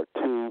 1 and part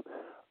 2.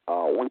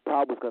 We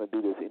probably going to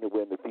do this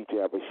anywhere in the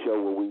future, have a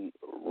show where we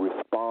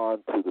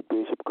respond to the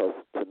bishop, because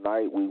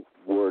tonight we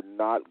were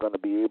not going to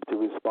be able to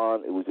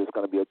respond. It was just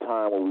going to be a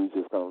time where we were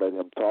just going to let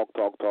him talk,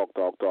 as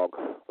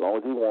long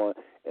as he wanted,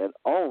 and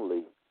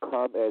only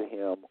come at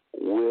him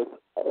with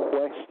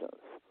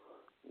questions,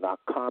 not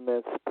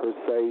comments per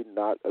se,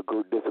 not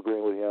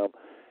disagreeing with him,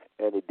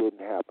 and it didn't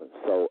happen.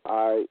 So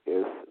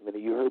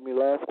you heard me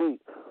last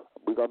week,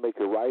 we're going to make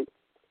it right.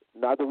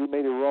 Not that we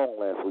made it wrong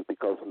last week,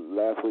 because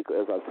last week,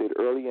 as I said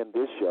earlier in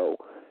this show,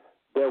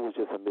 there was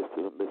just a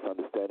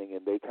misunderstanding,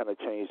 and they kind of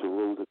changed the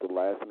rules at the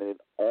last minute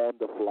on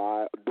the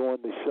fly during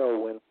the show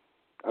when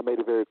I made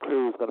it very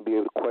clear he was going to be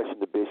able to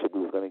question the bishop.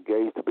 He was going to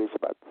engage the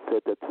bishop. I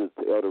said that to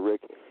Elder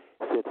Rick,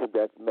 sent him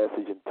that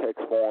message in text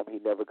form. He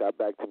never got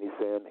back to me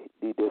saying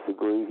he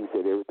disagreed. He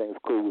said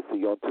everything's cool. We'll see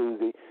you on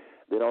Tuesday.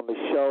 Then on the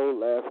show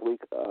last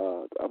week,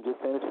 I'm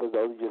just saying this for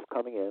those just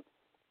coming in,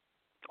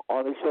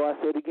 On the show, I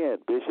said again,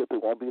 Bishop,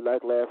 it won't be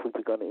like last week.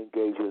 We're going to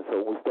engage you. And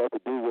so when we start to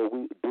do what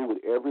we do with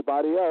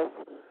everybody else,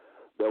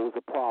 there was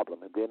a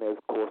problem. And then, of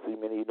course,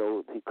 many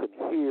he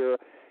couldn't hear,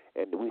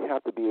 and we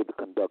have to be able to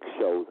conduct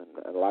shows.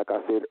 And like I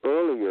said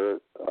earlier,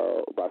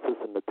 about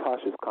Sister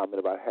Natasha's comment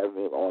about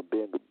having it on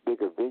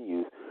bigger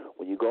venues,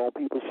 when you go on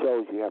people's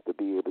shows, you have to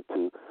be able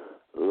to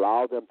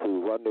allow them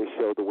to run their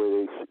show the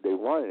way they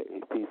run it.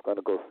 If he's going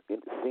to go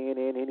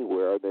CNN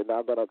anywhere, they're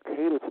not going to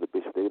cater to the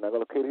bishop. They're not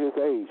going to cater to his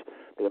age.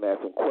 They're going to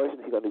ask him questions.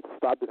 He's going to need to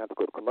stop. They're going to have to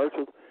go to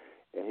commercials,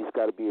 and he's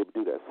got to be able to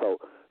do that.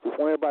 So just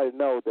want everybody to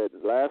know that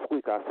last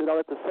week I said all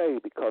that to say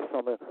because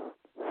some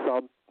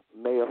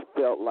may have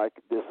felt like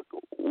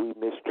we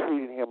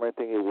mistreated him or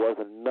anything. It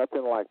wasn't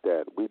nothing like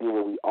that. We did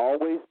what we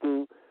always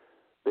do.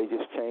 They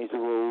just changed the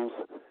rules.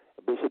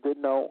 Bishop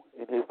didn't know.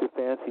 In his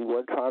defense, he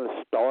wasn't trying to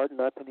start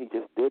nothing. He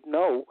just didn't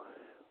know.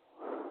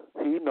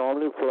 He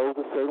normally flows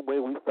a certain way.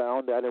 We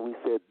found out, and we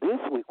said this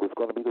week was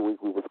going to be the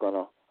week we was going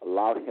to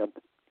allow him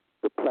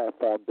the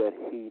platform that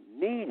he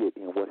needed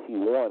and what he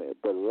wanted.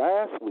 But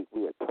last week,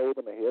 we had told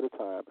him ahead of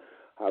time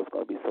how it was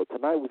going to be. So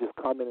tonight, we're just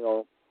commenting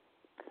on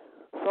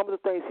some of the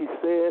things he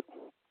said.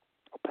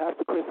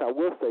 Pastor Chris, I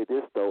will say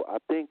this, though. I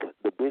think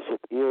the bishop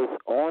is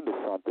on to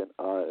something.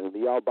 And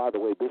y'all, by the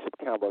way, Bishop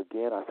Campbell,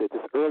 again, I said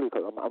this earlier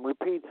because I'm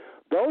repeating.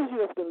 Those of you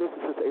that's been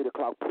listening since 8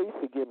 o'clock, please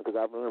forgive me because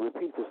I'm going to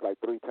repeat this like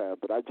 3 times.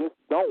 But I just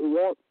don't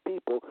want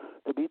people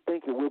to be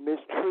thinking we're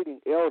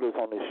mistreating elders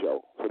on this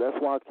show. So that's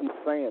why I keep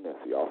saying this,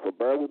 y'all. So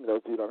bear with me.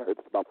 Those of you that heard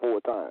this about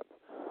 4 times.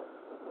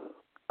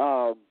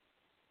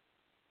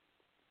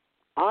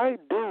 I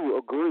do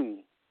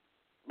agree.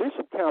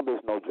 Bishop Campbell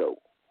is no joke.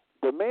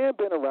 The man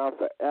been around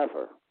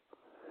forever,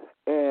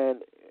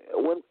 and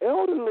when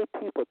elderly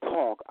people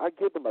talk, I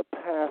give them a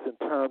pass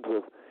in terms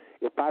of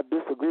if I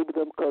disagree with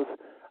them because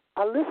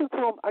I listen to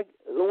them.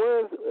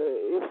 Whereas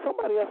if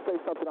somebody else says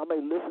something, I may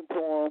listen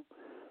to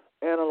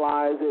them,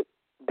 analyze it,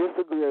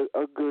 disagree,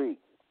 agree.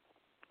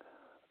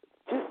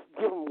 Just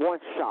give them one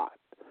shot.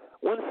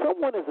 When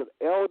someone is an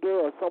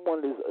elder or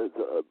someone is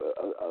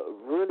a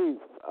really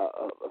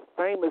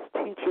famous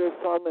teacher or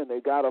something, and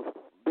they got a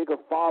bigger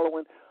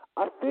following,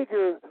 I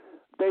figure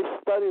they've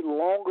studied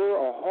longer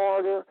or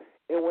harder,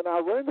 and when I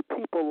run into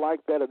people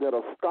like that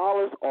are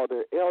scholars or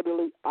they're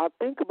elderly, I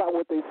think about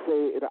what they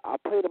say, and I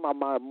play it in my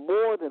mind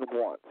more than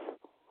once.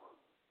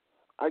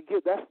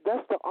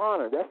 That's the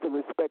honor, that's the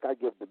respect I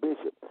give the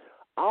bishop.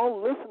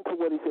 I'll listen to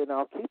what he said, and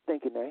I'll keep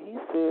thinking, he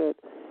said,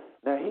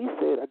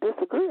 I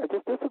disagree. I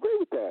just disagree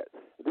with that.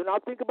 And then I'll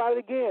think about it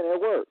again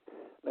at work.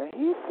 Now,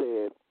 he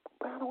said,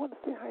 I don't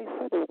understand how he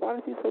said that. Why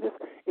did he say this?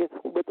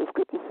 But the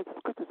scripture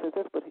says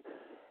this, but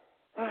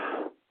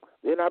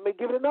then I may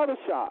give it another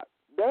shot.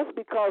 That's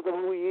because of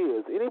who he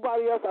is.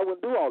 Anybody else I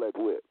wouldn't do all that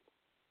with.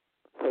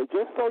 So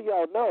just so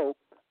y'all know,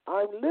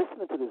 I'm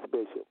listening to this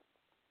bishop.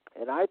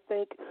 And I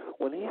think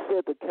when he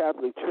said the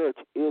Catholic Church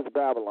is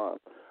Babylon,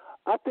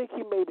 I think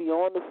he may be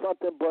on to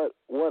something, but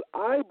what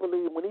I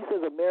believe, when he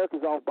says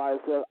America's off by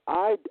itself,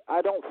 I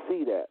don't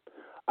see that.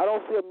 I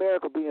don't see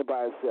America being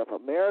by itself.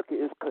 America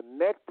is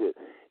connected.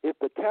 If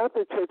the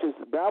Catholic Church is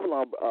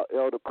Babylon,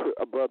 Elder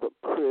Brother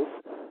Chris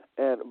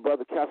and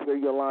Brother Casper,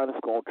 your line is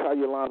going to try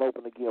your line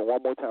open again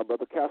one more time.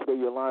 Brother Casper,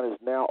 your line is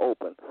now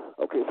open.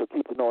 Okay, so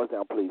keep the noise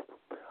down, please.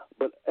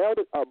 But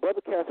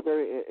Brother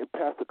Casper and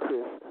Pastor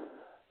Chris,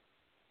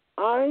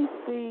 I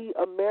see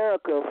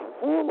America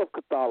full of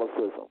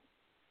Catholicism.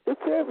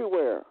 It's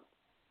everywhere.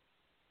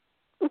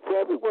 It's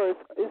everywhere.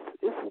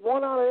 It's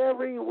one out of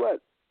every,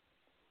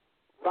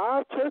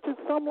 5 churches,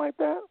 something like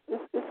that?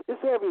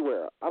 It's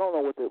everywhere. I don't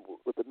know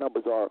what the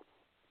numbers are.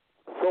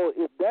 So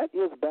if that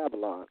is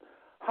Babylon,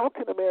 how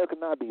can America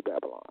not be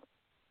Babylon?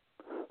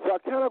 So I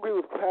kind of agree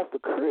with Pastor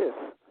Chris.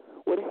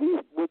 What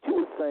you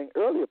were saying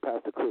earlier,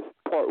 Pastor Chris,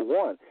 part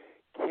 1,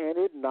 can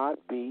it not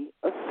be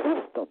a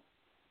system?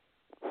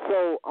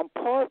 So I'm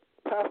part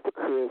Pastor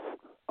Chris,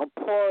 I'm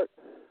part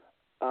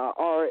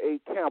R.A.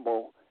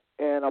 Campbell,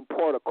 and I'm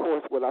part, of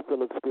course, what I feel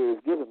the Spirit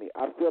has given me.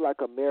 I feel like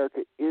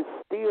America is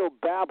still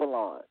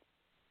Babylon,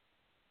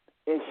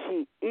 and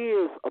she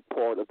is a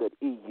part of that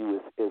EU,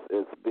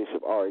 as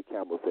Bishop R.A.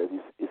 Campbell says.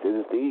 He says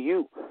it's the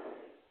EU.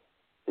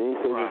 And he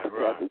says it's the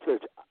Catholic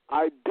Church.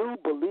 I do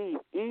believe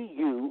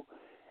EU,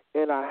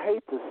 and I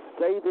hate to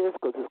say this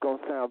because it's going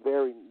to sound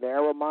very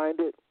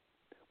narrow-minded,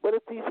 but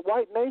it's these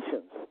white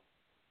nations.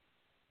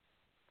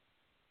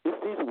 It's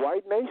these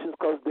white nations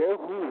because they're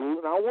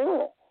ruling our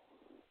world.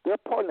 They're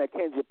part of that.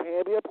 Can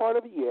Japan be a part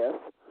of it? Yes.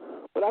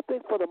 But I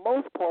think for the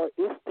most part,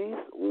 it's these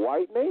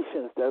white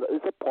nations that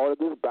is a part of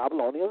this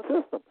Babylonian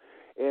system.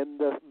 And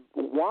the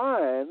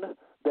wine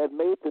that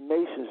made the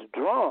nations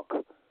drunk,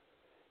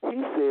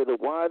 he said the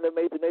wine that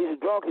made the nations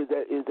drunk is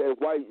that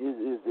white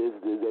is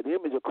that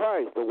image of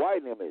Christ, the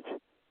white image.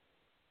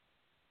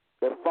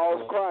 That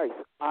false Christ.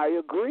 I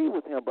agree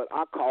with him, but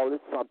I call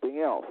it something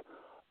else.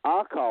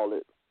 I call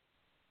it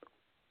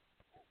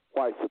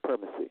white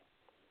supremacy.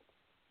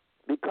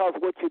 Because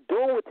what you're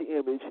doing with the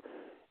image,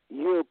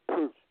 you're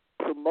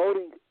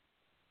promoting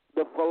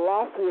the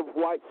philosophy of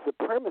white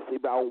supremacy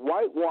by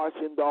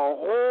whitewashing the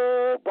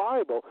whole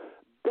Bible.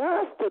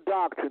 That's the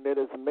doctrine that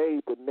has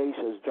made the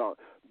nations drunk.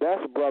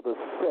 That's Brother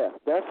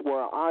Seth. That's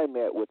where I'm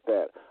at with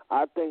that.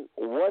 I think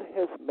what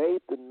has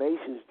made the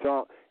nations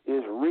drunk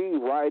is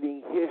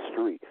rewriting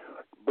history,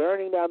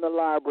 burning down the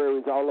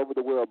libraries all over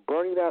the world,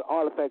 burning down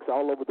artifacts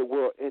all over the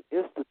world, and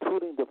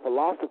instituting the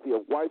philosophy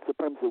of white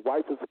supremacy,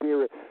 white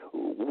spirit,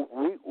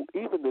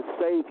 even the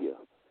Savior.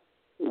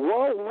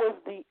 What was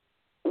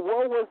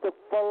the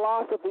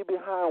philosophy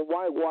behind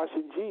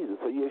whitewashing Jesus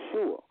or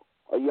Yeshua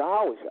or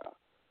Yahweh?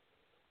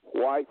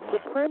 White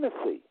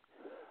supremacy.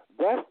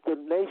 That's the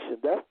nation.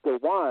 That's the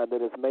wine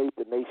that has made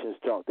the nations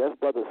drunk. That's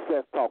Brother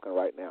Seth talking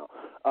right now.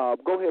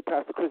 Go ahead,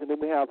 Pastor Chris, and then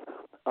we have,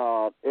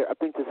 I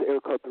think this is area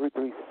code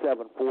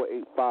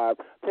 337-485.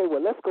 Tell you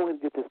what, let's go ahead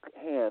and get this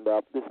hand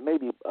up. This may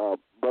be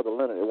Brother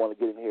Leonard that want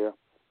to get in here.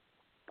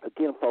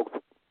 Again, folks,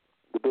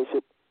 the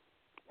bishop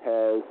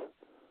has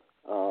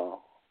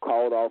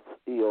called off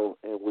ill,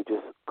 and we're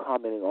just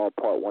commenting on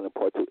part 1 and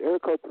part 2. Area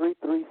code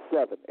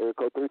 337, area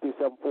code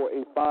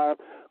 337-485.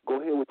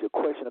 Go ahead with your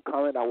question or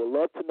comment. I would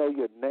love to know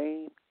your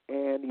name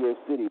and your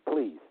city,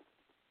 please.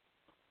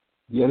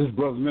 Yeah, this is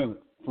Brother Leonard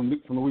from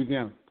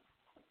Louisiana.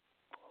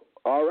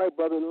 All right,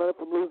 Brother Leonard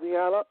from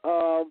Louisiana.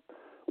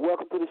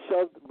 Welcome to the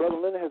show. Brother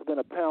Leonard has been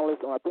a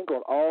panelist on, I think,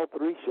 on all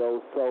 3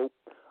 shows. So,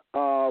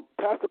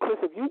 Pastor Chris,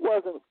 if you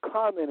wasn't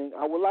commenting,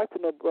 I would like to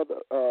know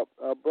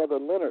Brother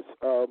Leonard's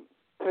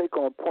take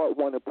on part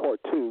 1 and part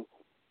 2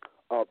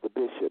 of the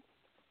bishop.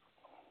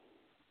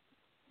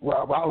 Well,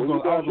 I was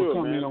going to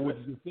come in on what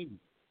you just said.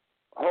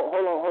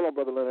 Hold on,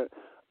 Brother Leonard.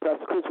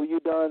 Pastor Chris, were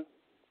you done?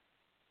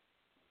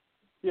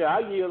 Yeah, I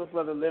yield to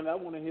Brother Leonard. I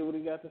want to hear what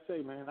he got to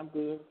say, man. I'm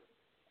good.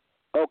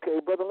 Okay,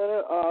 Brother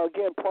Leonard.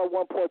 Again, part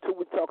 1, part 2.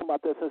 We're talking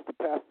about that since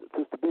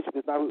the bishop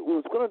is now. We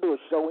was going to do a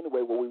show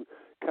anyway where we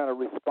kind of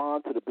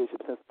respond to the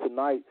bishop. Since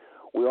tonight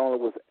we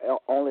only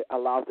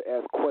allowed to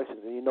ask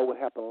questions, and you know what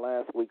happened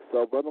last week.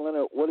 So, Brother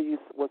Leonard, what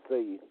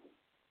say you?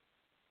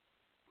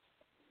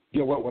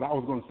 Yeah, what I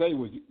was going to say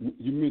was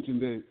you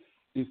mentioned that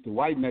it's the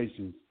white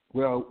nations.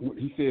 Well,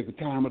 he says the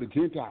time of the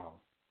Gentiles.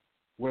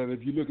 Well,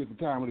 if you look at the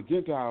time of the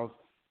Gentiles,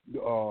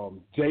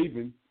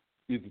 Javan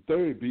is the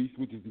third beast,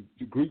 which is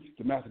the Greeks,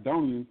 the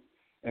Macedonians,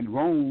 and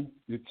Rome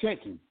is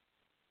Chechen.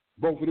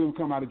 Both of them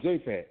come out of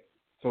Japhet.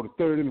 So the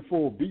third and the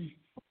fourth beast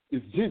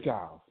is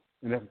Gentiles,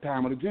 and that's the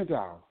time of the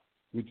Gentiles,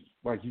 which,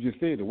 like you just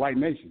said, the white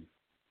nations.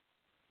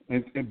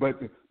 But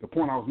the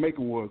point I was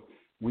making was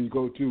when you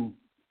go to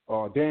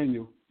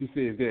Daniel, he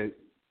says that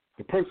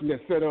the person that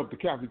set up the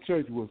Catholic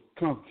Church was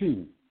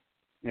Constantine,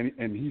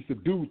 and he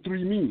subdued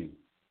 3 men.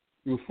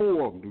 It was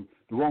 4 of them.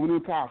 The Roman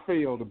Empire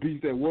fell. The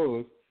beast that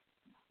was,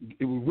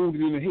 it was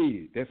wounded in the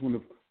head. That's when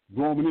the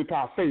Roman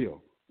Empire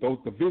fell.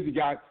 The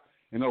Visigoths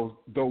and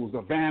those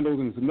Vandals,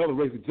 and there's another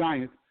race of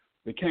giants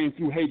that came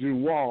through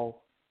Hadrian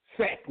Wall,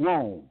 sacked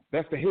Rome.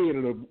 That's the head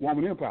of the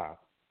Roman Empire.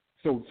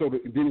 So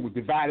then it was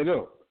divided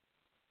up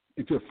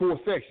into 4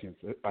 sections,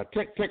 a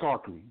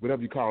techarchy,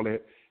 whatever you call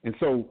that. And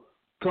so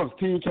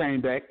Constantine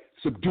came back,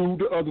 subdued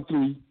the other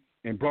 3,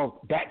 and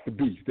brought back the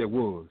beast that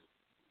was.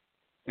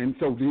 And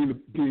so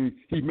then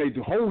he made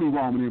the Holy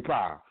Roman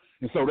Empire.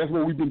 And so that's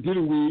what we've been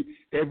dealing with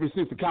ever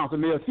since the Council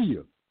of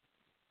Nicaea.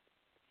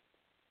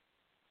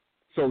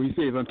 So he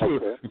says until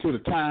the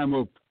time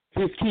of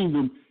his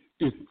kingdom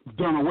is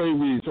done away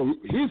with. So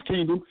his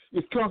kingdom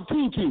is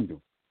Constantine's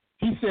kingdom.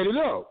 He set it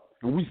up,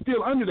 and we're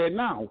still under that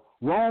now.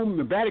 Rome,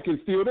 the Vatican,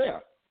 is still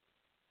there.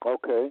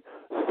 Okay.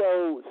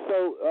 So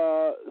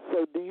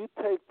do you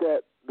take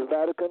that the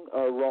Vatican,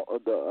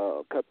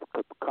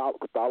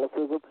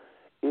 Catholicism,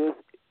 is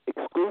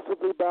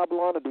exclusively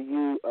Babylon, or do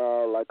you,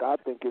 like I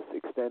think it's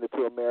extended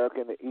to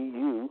America and the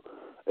EU,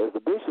 as the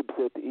bishop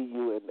said, the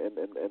EU and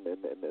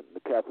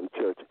the Catholic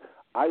Church?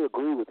 I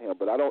agree with him,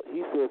 but I don't.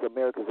 He says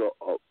America's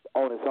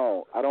on its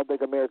own. I don't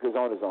think America is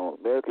on its own.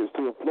 America is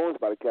too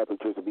influenced by the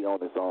Catholic Church to be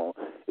on its own.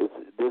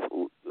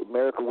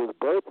 America was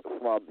birthed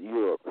from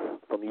Europe,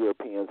 from the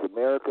Europeans.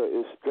 America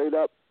is straight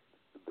up.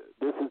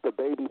 This is the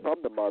baby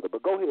from the mother.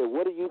 But go ahead.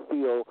 What do you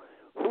feel?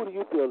 Who do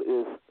you feel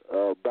is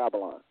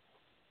Babylon?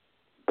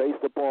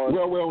 Based upon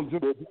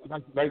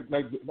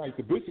like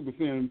the bishop was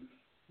saying,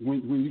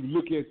 when you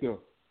look at the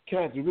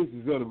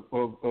characteristics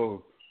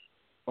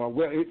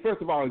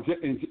first of all,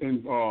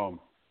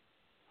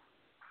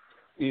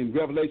 in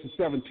Revelation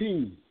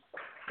 17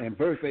 and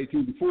verse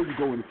 18, before you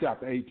go into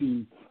chapter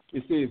 18,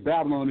 it says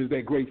Babylon is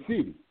that great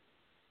city.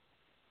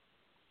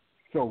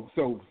 So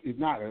it's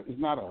not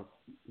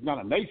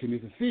a nation;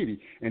 it's a city,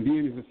 and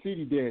then it's a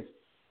city that's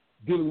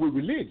dealing with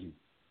religion.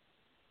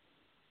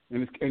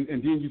 And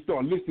then you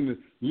start listening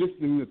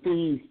to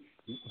things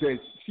that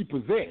she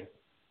possessed,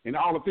 and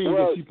all the things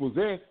that she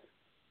possessed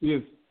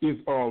is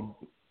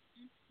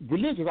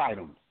religious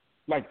items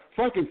like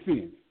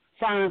frankincense,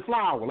 fine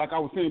flour. Like I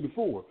was saying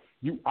before,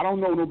 I don't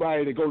know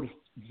nobody that go to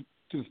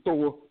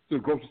the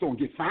grocery store and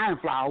get fine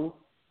flour.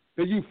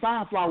 They use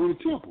fine flour in the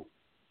temple,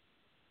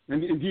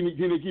 and then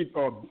they get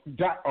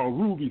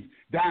rubies,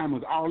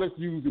 diamonds, all that's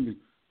used in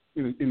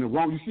the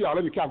Roman. You see all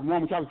that in the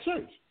Roman Catholic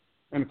Church.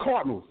 and the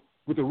Cardinals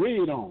with the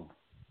red on.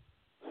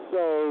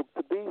 So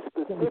to be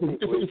specific,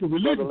 it's a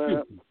religious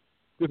system.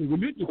 It's a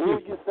religious system. Who are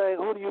you saying?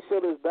 Who do you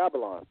feel is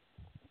Babylon?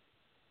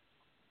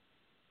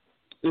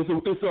 It's a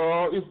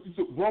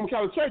Roman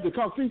Catholic Church that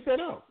Constantine set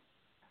up.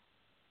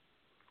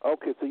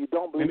 Okay, so you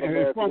don't believe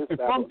from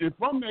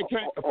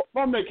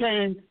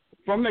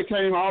that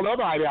came all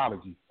other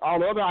ideologies. All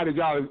the other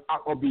ideologies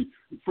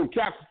from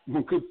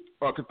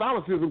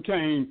Catholicism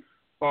came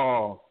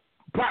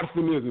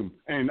Protestantism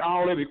and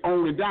all that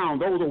on and down.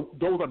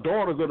 Those are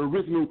daughters of the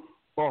original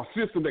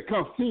system that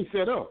Constantine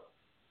set up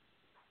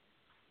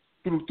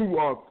through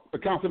the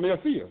Council of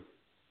Nicaea.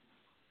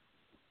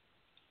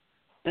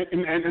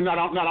 And not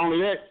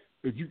only that,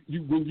 if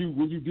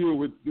when you deal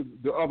with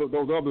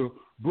those other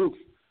books,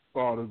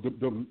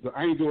 the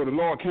angel of the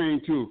Lord came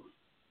to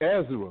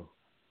Ezra,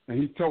 and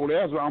he told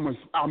Ezra, "I'm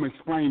gonna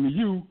explain to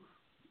you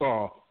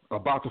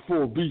about the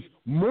four beasts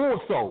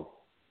more so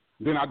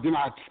than I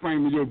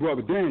explained to your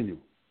brother Daniel.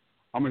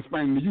 I'm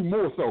explaining to you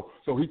more so."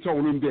 So he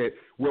told him that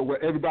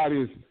where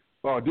everybody is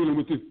dealing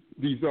with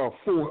these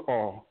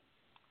four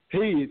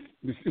heads,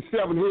 it's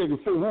 7 heads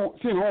and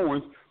 10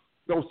 horns.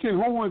 Those 10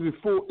 horns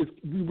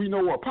we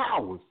know are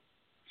powers.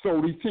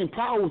 So these 10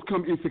 powers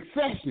come in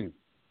succession.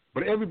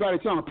 But everybody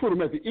trying to put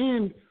them at the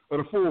end of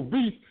the four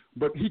beasts.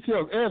 But he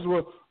tells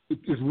Ezra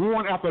it's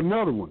one after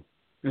another one.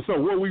 And so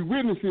what we're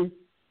witnessing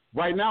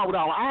right now with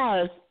our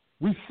eyes,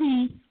 we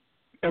see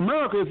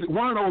America is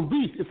one of those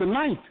beasts. It's the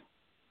ninth.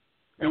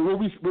 And what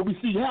we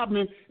see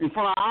happening in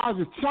front of our eyes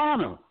is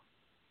China.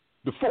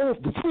 The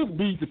fifth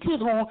beast, the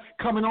 10th horn,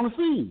 coming on the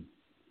scene.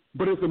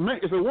 But it's a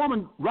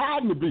woman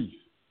riding the beast.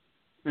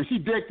 And she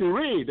decked in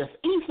red. That's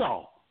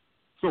Esau.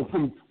 So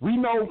we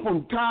know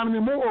from time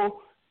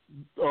immemorial,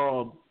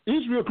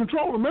 Israel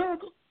controlled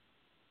America.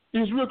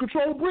 Israel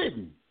controlled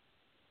Britain.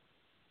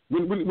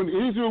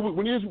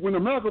 When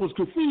America was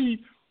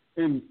conceived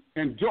and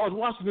George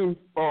Washington's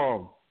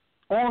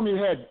army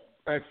had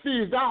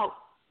fizzed out,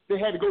 they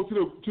had to go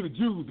to the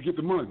Jews to get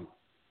the money.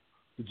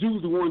 The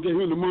Jews the one gave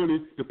him the money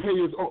to pay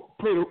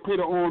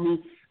the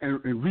army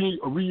and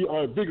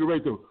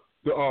reinvigorate the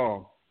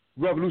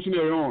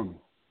Revolutionary Army.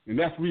 And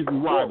that's the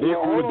reason why they're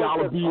on the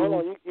dollar bill. Hold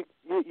on,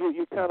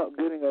 you're kind of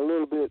getting a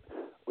little bit,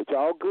 which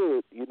all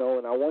good, and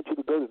I want you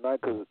to go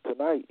tonight because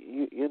tonight,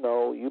 you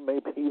may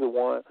be the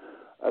one.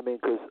 I mean,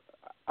 because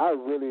I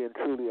really and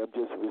truly am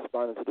just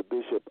responding to the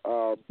bishop.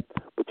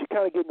 But you're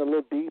kind of getting a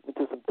little deep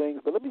into some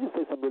things. But let me just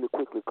say something really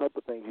quickly. A couple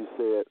of things you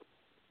said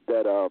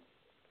that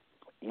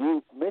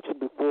you mentioned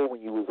before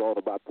when you was on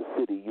about the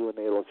city. You and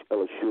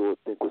Elishua, I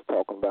think, was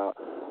talking about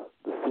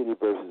the city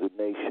versus the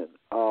nation.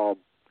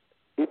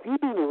 If you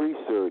do the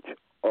research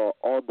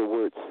on the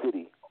word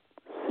city,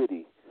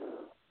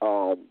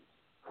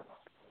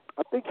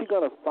 I think you're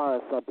going to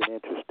find something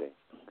interesting.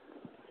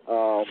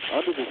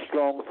 Under the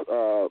Strong's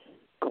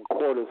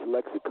Concordance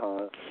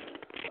lexicon,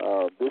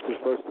 this is,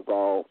 first of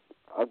all,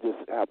 I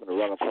just happened to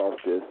run across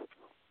this.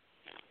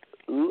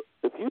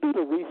 If you do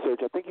the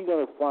research, I think you're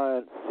going to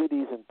find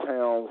cities and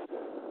towns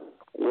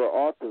were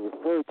often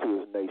referred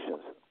to as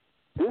nations.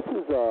 This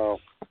is, of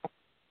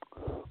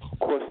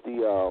course,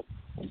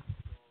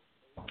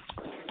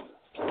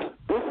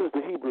 this is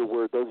the Hebrew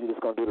word. Those of you that's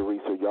going to do the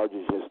research, y'all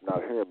just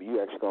not hearing me. You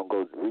actually going to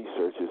go to the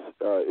research.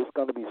 It's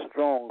going to be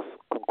Strong's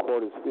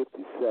Concordance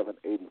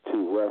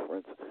 5782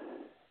 reference.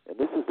 And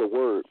this is the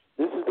word.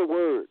 This is the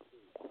word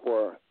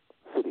for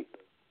city.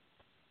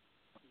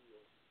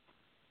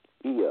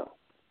 Ia.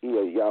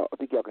 Y'all, I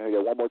think y'all can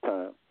hear that one more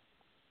time.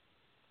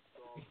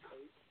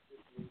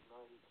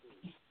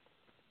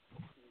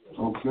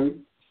 Okay.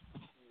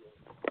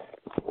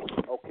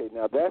 Okay,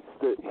 now that's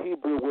the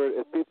Hebrew word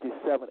at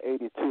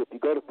 5782. If you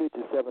go to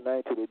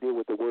 5792, they deal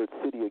with the word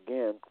city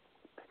again.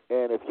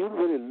 And if you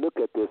really look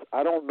at this,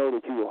 I don't know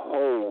that you will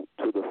hold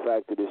to the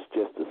fact that it's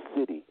just a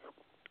city.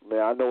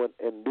 Now, I know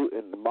in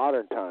the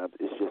modern times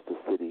it's just a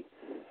city,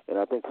 and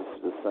I think this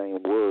is the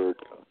same word.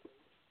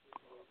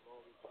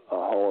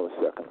 Hold on a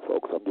second,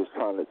 folks. I'm just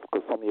trying to,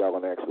 because some of y'all are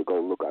going to actually go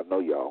look. I know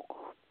y'all.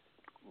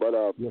 But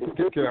it's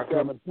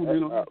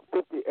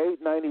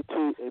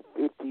 5892 and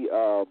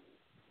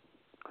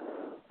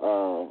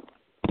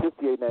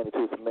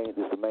 5892 is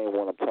the main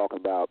one I'm talking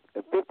about.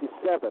 And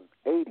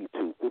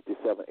 5782.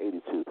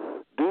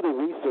 Do the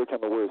research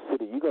on the word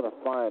city. You're going to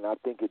find, I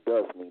think it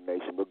does mean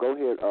nation. But go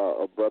ahead,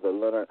 Brother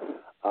Leonard.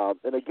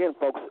 And again,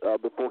 folks,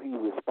 before he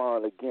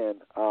responds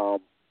again,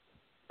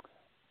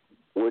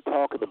 we're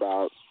talking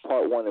about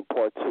part 1 and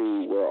part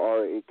 2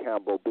 where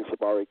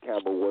Bishop R.A.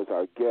 Campbell was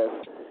our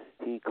guest.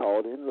 He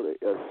called in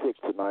sick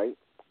tonight,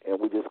 and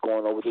we're just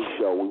going over this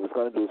show. We was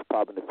going to do this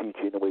pop in the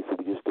future anyway, so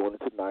we're just doing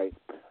it tonight.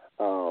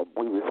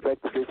 We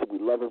respect the bishop. We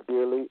love him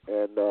dearly,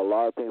 and a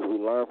lot of things we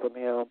learn from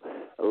him,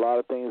 a lot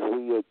of things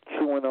we are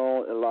chewing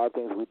on, and a lot of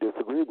things we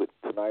disagree with.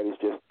 Tonight is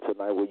just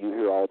tonight where you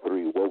hear all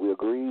three, where we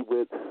agree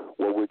with,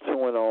 where we're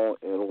chewing on,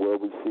 and where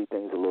we see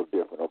things a little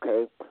different,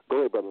 okay? Go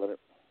ahead, Brother Leonard.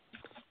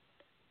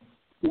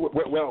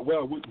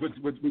 Well,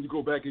 when you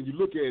go back and you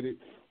look at it,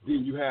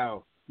 then you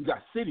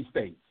got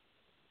city-states.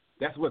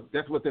 That's what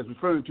that's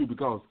referring to,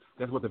 because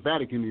That's what the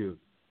Vatican is,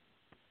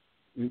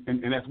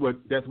 and that's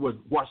what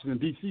Washington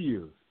D.C.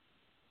 is.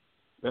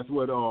 That's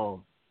what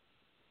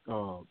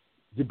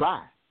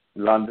Dubai,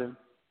 London.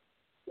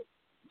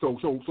 So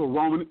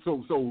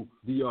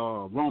the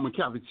Roman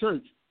Catholic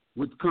Church,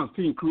 which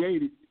Constantine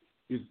created,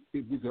 is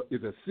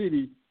a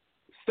city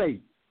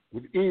state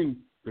within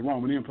the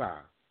Roman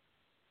Empire.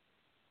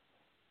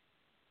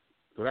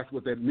 So that's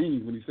what that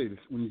means when you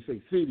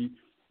say city,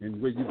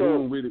 and where you're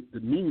going with it, the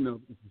meaning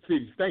of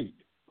city state.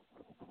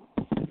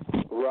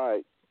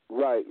 Right.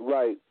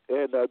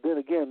 And then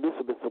again, this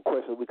would be some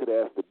questions we could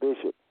ask the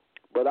bishop.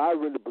 But I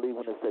really believe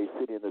when they say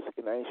city in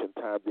ancient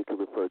times, they could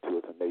refer to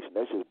it as a nation.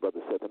 That's just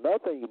Brother Seth. Another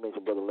thing you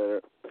mentioned, Brother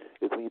Leonard,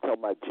 is when you talk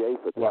about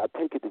Japheth. Right. I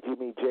take it that you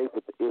mean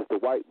Japheth is the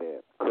white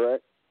man,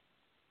 correct?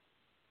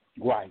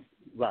 Right.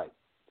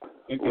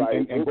 And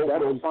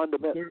that's a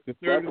fundamental. The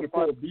third and the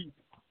fourth beast.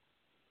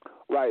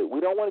 Right.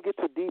 We don't want to get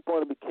too deep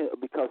on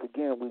it because,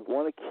 again, we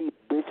want to keep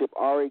Bishop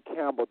R.A.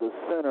 Campbell the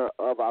center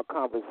of our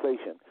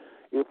conversation,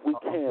 if we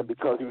can,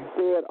 because he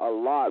said a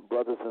lot,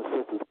 brothers and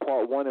sisters.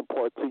 Part 1 and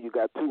Part 2, you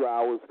got 2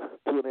 hours,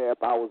 2.5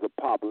 hours of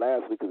pop.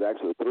 Last week was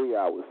actually 3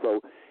 hours.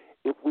 So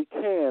if we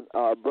can,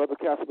 Brother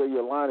Campbell,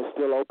 your line is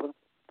still open,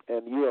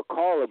 and you're a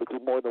caller, but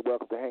you're more than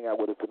welcome to hang out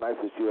with us tonight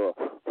since you're a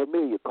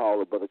familiar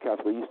caller, Brother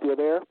Campbell. You still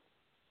there?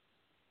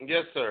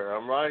 Yes, sir.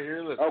 I'm right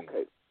here listening.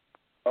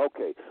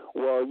 Okay.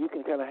 Well, you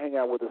can kind of hang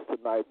out with us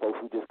tonight, folks.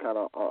 We just kind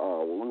of,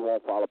 we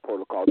won't follow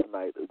protocol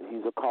tonight.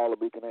 He's a caller,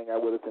 but he can hang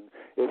out with us. And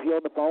if you're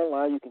on the phone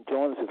line, you can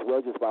join us as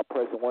well just by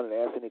pressing 1 and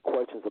ask any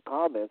questions or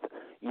comments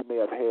you may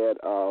have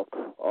had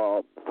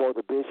for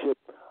the bishop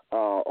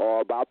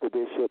or about the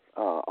bishop,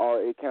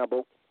 R.A.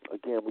 Campbell.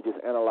 Again, we're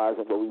just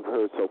analyzing what we've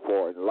heard so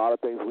far. And a lot of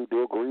things we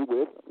do agree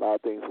with, a lot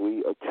of things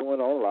we are chewing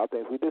on, a lot of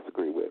things we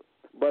disagree with.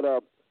 But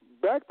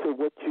back to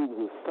what you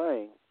were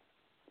saying,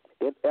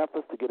 in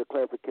efforts to get a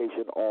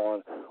clarification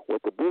on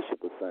what the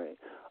bishop was saying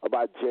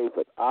about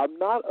Japheth. I'm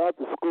not of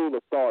the school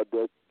of thought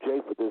that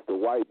Japheth is the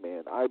white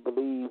man. I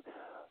believe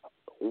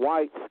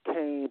whites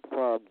came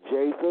from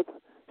Japheth,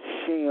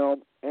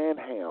 Shem, and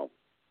Ham.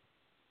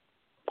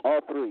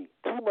 All three.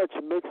 Too much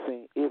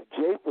mixing. If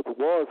Japheth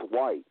was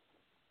white,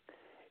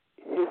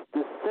 his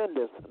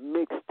descendants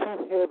mixed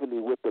too heavily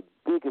with the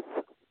biggest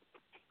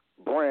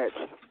branch,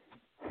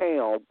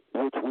 Ham,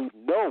 which we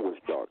know was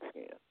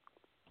dark-skinned.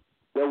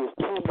 There was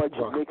too much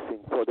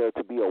mixing for there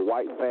to be a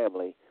white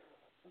family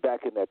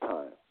back in that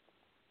time.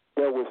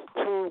 There was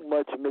too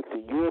much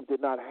mixing. Europe did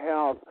not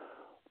have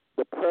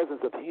the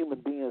presence of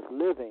human beings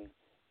living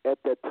at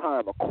that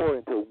time,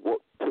 according to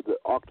the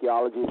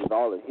archaeology and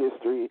all the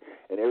history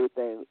and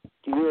everything.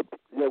 Europe,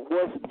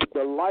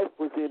 the life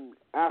was in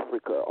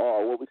Africa,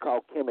 or what we call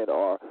Kemet,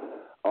 or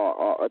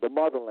the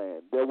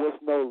motherland. There was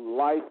no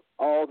life,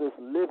 all this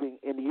living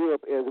in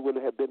Europe, as it would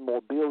have been more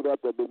build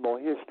up, there would have been more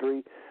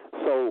history.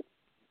 So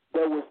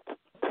there was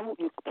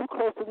too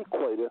close to the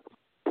equator.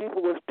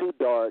 People was too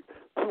dark,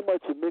 too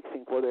much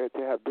mixing for there to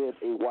have been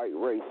a white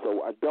race.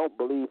 So I don't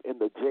believe in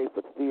the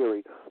Japheth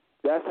theory.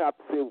 That's how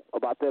I feel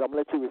about that. I'm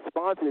going to let you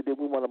respond to it, then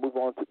we want to move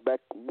on to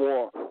back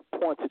more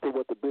points into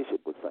what the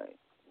bishop was saying.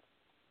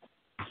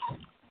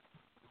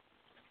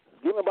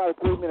 Give me about a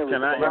 3-minute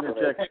response. Can I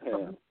interject?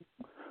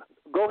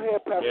 Go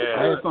ahead, Pastor.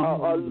 Yeah.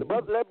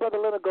 Let Brother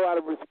Leonard go out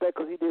of respect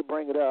because he did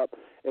bring it up,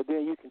 and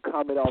then you can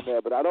comment on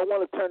that. But I don't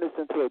want to turn this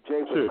into a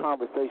Japheth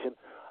conversation.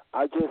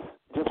 I just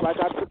like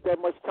I took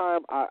that much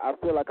time, I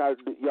feel like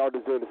y'all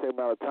deserve the same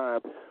amount of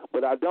time.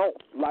 But I don't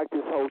like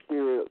this whole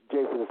theory of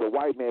Japheth as a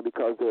white man,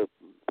 because the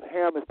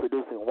Ham is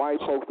producing white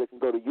folks that can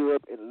go to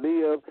Europe and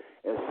live,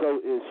 and so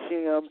is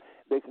Shem.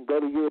 They can go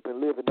to Europe and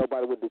live, and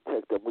nobody would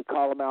detect them. We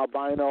call them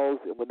albinos,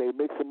 and when they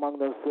mix among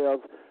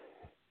themselves,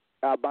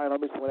 albino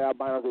mixing with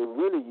albinos, they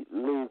really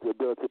lose the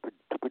ability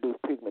to produce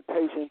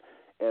pigmentation.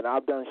 And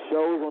I've done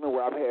shows on it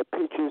where I've had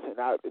pictures, and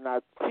I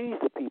tease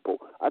the people.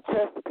 I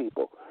test the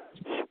people.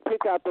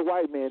 Pick out the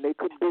white man. They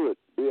couldn't do it.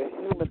 The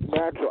human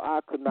natural eye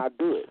could not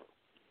do it.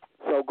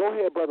 So go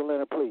ahead, Brother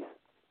Leonard, please.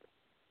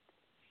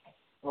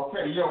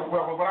 Okay,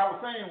 well, what I was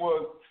saying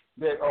was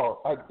that,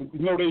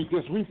 they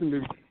just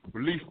recently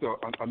released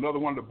another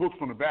one of the books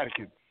from the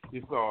Vatican.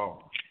 It's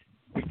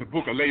the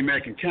book of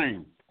Lamech and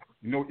Cain.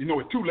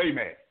 It's 2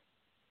 Lamech.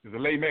 There's a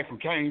Lamech from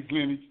Cain's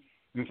lineage,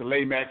 and there's a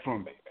Lamech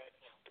from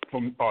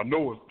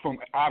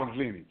Adam's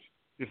lineage.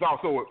 It's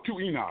also 2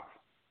 Enochs.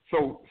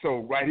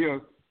 So right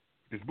here,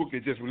 this book they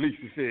just released,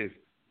 it says,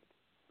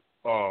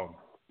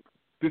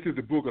 this is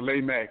the book of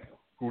Lamech,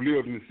 who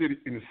lived in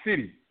the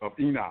city of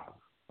Enoch,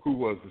 who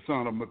was the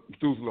son of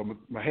Methuselah,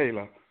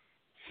 Mahalalel,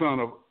 son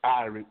of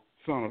Irid,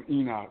 son of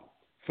Enoch,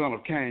 son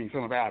of Cain,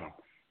 son of Adam.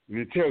 And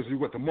it tells you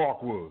what the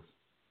mark was.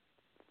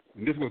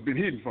 And this was been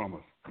hidden from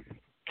us.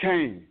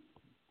 Cain,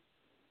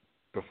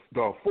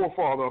 the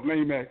forefather of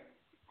Lamech,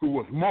 who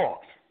was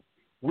marked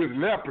with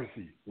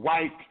leprosy,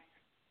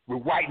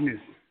 with whiteness.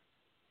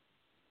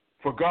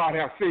 For God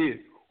hath said,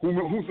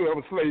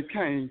 whosoever slay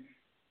Cain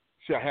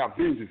shall have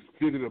vengeance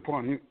visited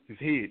upon his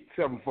head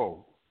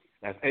sevenfold.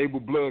 As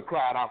Abel's blood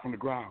cried out from the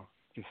ground.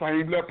 The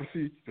same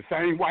leprosy, the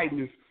same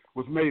whiteness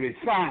was made a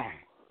sign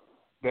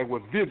that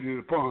was visited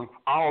upon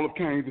all of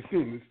Cain's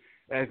descendants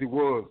as it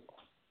was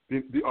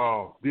the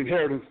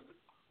inheritance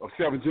of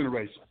 7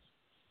 generations.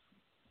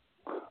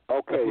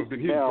 Okay,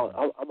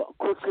 now,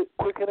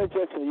 quick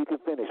interjection, you can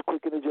finish.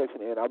 Quick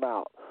interjection, and I'm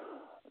out.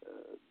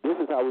 This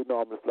is how we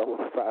normally flow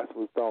with Fast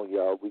Food Stone,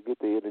 y'all. We get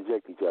to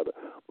interject each other.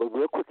 But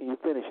real quick, and you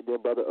finish, and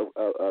then brother,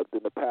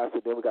 then the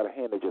pastor, then we got a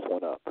hand that just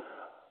went up.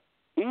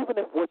 Even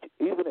if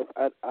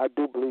I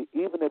do believe,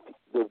 even if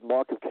the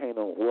mark of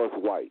Canaan was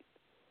white,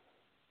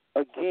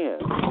 again,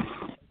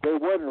 there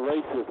wasn't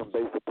racism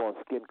based upon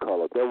skin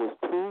color. There was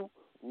too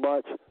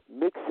much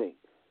mixing.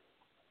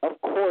 Of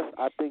course,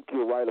 I think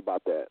you're right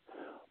about that.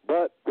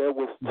 But there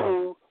was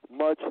too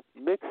much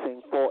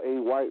mixing for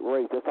a white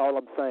race. That's all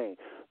I'm saying.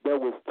 There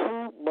was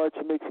too much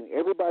mixing.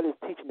 Everybody's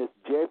teaching this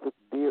Japheth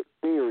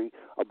theory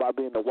about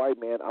being a white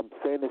man. I'm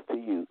saying this to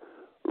you.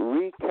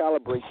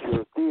 Recalibrate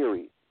your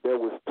theory. There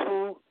was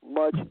too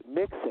much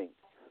mixing.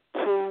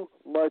 Too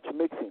much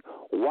mixing.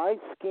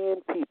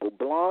 White-skinned people,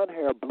 blonde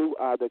hair, blue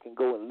eye that can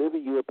go and live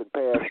in Europe and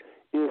pass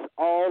is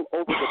all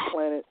over the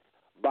planet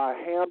by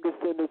Ham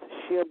descendants,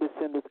 Shem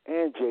descendants,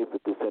 and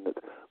Japheth descendants.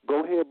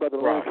 Go ahead, Brother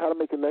Lane. Try to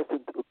make it less than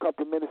a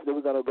couple of minutes, then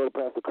we're going to go to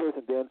Pastor Chris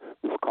and then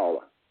this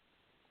caller.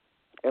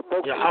 And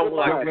folks,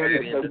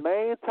 the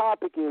main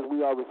topic is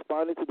we are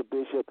responding to the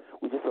bishop.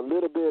 We just a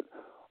little bit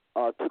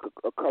took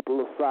a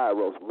couple of side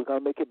roads. We're going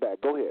to make it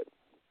back. Go ahead.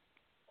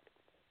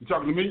 You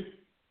talking to me?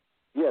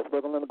 Yes,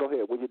 Brother Leonard, go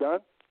ahead. Were you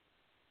done?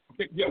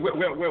 Okay. Yeah.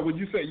 Well, when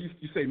you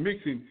say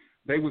mixing,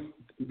 they was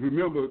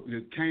remember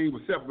that Cain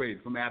was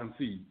separated from Adam's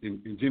seed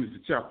in Genesis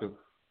chapter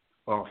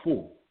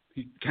 4.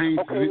 Cain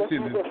let's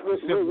do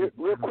this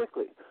real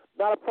quickly.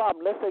 Not a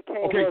problem. Let's say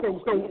Cain. Okay.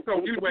 So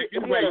anyway,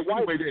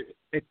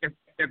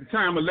 at the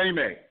time of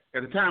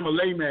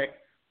Lamech,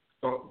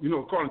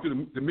 according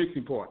to the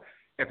mixing part,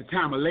 at the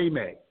time of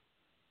Lamech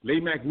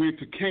went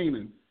to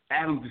Canaan,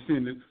 Adam's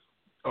descendants,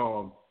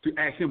 to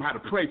ask him how to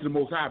pray to the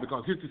Most High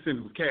because his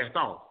descendants were cast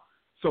off.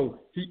 So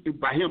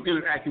by him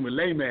interacting with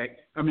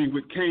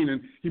with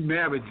Canaan, he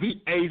married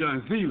Ada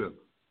and Zillah.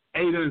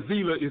 Ada and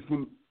Zillah is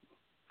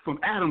from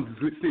Adam's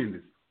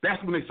descendants.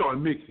 That's when they started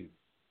mixing,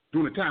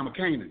 during the time of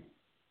Canaan.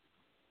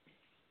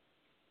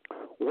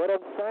 What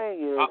I'm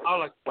saying is,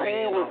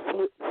 Cain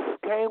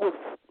was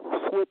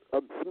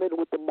smitten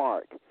with the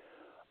mark.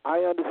 I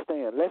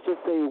understand. Let's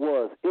just say it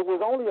was. It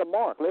was only a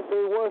mark. Let's say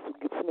it was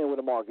smitten with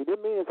a mark. It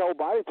didn't mean his whole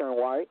body turned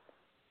white.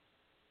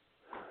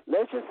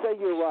 Let's just say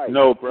you're right.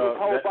 No, bro. His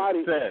whole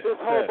body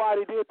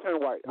did turn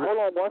white. Hold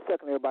on 1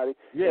 second, everybody.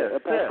 Yeah,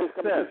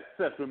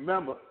 Seth,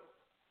 remember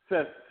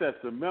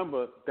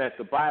that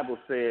the Bible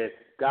said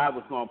God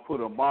was going to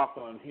put a mark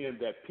on him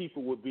that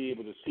people would be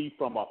able to see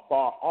from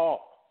afar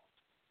off.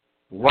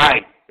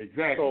 Right,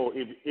 exactly. So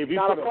if you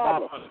put a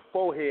mark on his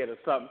forehead or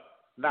something,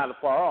 not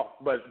far off.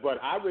 But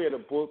I read a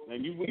book,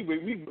 and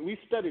we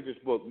studied this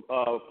book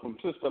from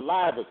Sister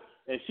Livers,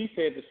 and she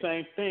said the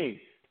same thing,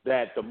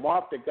 that the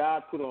mark that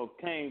God put on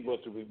Cain was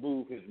to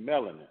remove his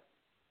melanin.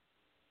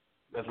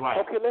 That's right.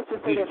 Okay, let's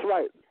just say that's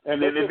right.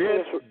 And then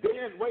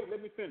wait,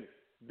 let me finish.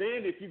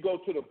 Then if you go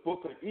to the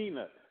book of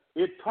Enoch,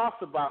 it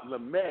talks about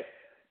Lamech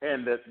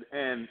and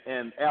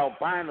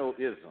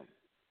albinoism.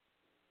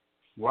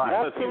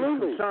 Right. Because he was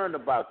concerned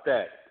about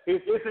that.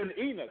 It's in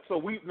Enoch. So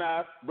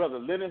Brother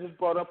Leonard has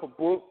brought up a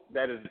book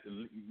that is,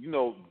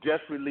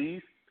 just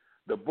released,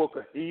 the book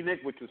of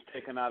Enoch, which was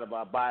taken out of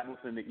our Bibles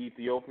in the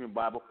Ethiopian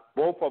Bible.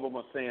 Both of them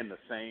are saying the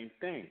same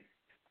thing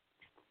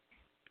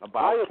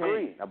about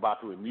Cain, about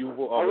the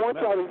removal of I want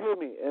y'all to hear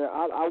me, and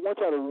I want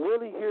y'all to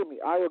really hear me.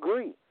 I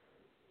agree.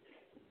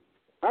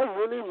 I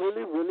really,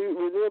 really, really,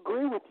 really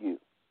agree with you.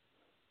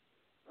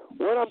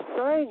 What I'm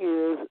saying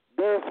is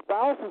their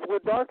spouses were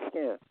dark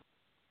skinned.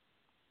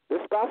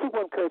 Their spouses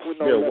weren't cursed with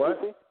no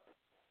leprosy.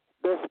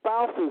 Their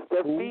spouses,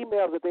 their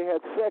females that they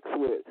had sex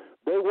with,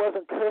 they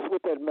wasn't cursed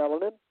with that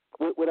melanin,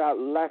 without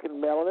lacking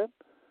melanin.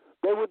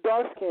 They were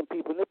dark-skinned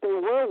people, and if they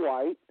were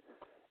white,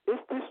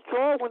 it's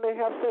destroyed when they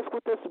have sex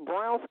with this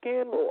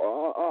brown-skinned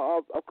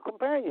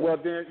companion. Well,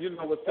 then,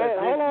 what's that?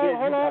 Hold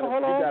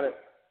on. It.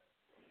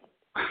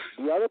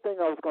 The other thing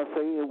I was going to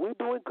say is we're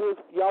doing good.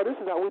 Y'all, this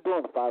is how we're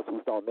doing the Five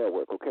Food Stone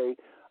Network, okay?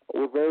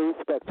 We're very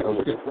respectful.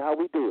 This is how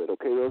we do it,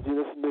 okay? Those of you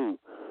that's new,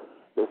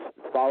 that's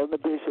following the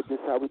bishop, this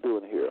is how we do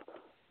it here.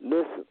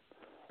 Listen,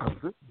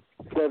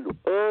 the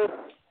earth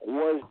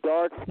was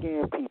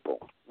dark-skinned people.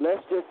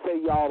 Let's just say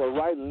y'all are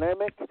right,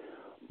 Lamech.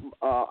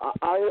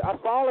 I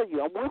follow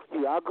you. I'm with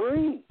you. I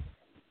agree.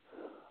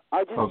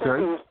 I just think there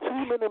was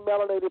too many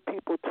melanated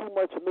people, too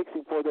much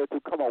mixing for there to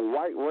come a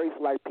white race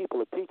like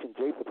people are teaching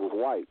Japheth was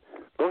white.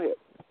 Go ahead.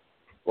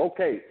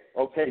 Okay,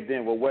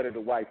 then. Well, where did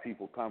the white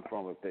people come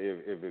from if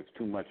it's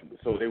too much?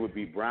 So they would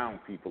be brown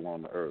people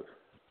on the earth.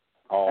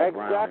 All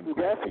exactly.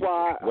 Brown. That's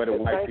why. Where do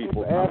white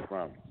people come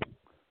from?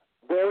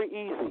 Very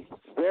easy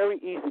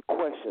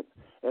question.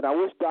 And I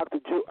wish Dr.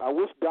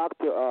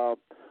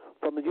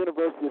 From the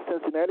University of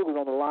Cincinnati was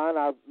on the line.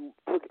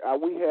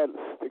 We had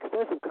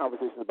extensive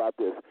conversations about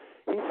this.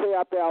 He said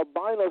after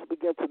albinos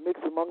began to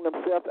mix among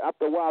themselves,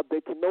 after a while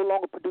they can no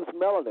longer produce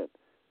melanin.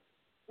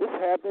 It's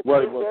happening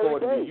Well, to this very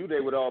according day. to you, they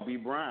would all be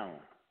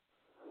brown.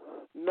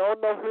 No,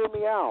 hear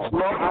me out.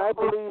 I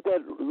believe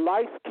that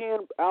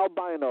light-skinned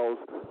albinos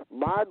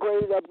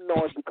migrated up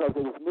north because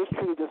they was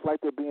mistreated just like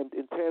they're being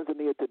in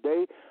Tanzania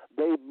today.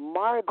 They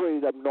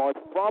migrated up north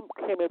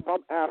came in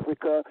from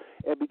Africa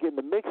and began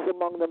to mix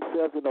among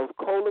themselves in those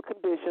colder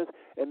conditions,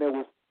 and there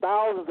was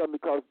thousands of them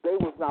because they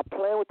was not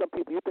playing with them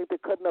people. You think they're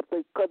cutting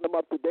them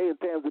up today in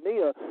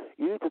Tanzania.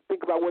 You need to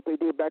think about what they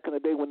did back in the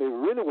day when it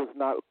really was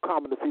not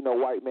common to see no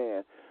white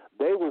man.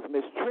 They was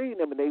mistreating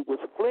them, and they was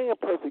fleeing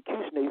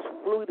persecution. They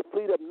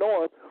fleed up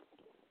north,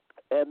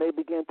 and they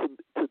began to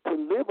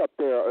live up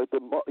there.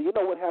 You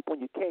know what happened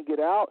when you can't get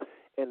out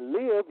and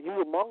live?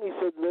 You among each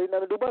other, there ain't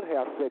nothing to do but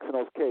have sex in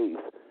those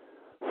caves.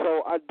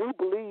 So I do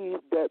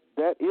believe that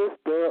is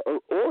their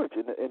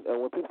origin. And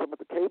when people talk about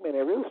the caveman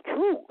area, it was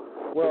true.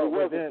 Well,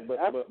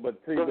 but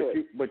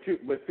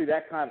see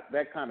that kind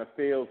of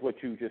fails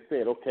what you just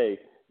said. Okay,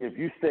 if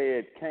you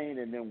said Cain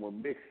and them were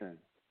mixing.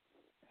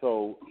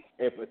 So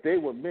if they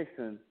were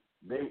mixing,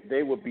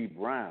 they would be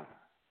brown.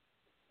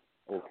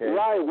 Okay.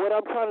 Right. What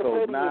I'm trying to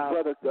say to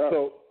you,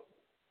 brother.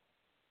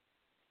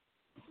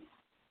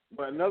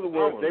 But in other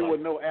words, they were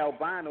no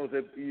albinos.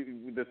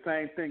 The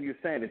same thing you're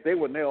saying. If they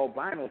were no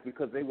albinos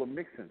because they were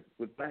mixing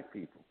with black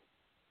people.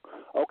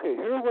 Okay.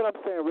 Here's what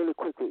I'm saying really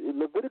quickly.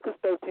 Leviticus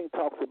 13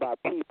 talks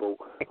about people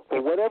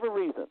for whatever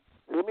reason.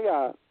 Hear me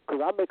out, because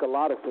I make a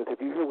lot of sense.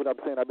 If you hear what I'm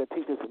saying, I've been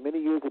teaching this for many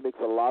years. It makes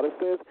a lot of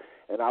sense.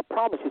 And I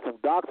promise you some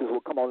doctors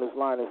will come on this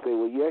line and say,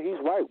 well, yeah, he's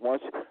right.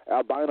 Once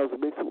albinos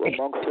mix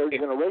among certain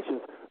generations,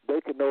 they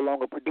can no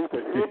longer produce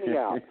it. Hear me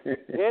out.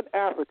 In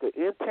Africa,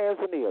 in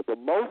Tanzania, the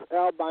most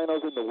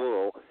albinos in the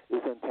world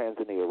is in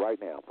Tanzania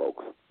right now,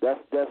 folks. That's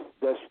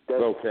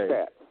okay.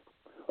 stats.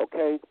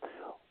 Okay?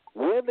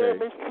 When they're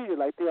mistreated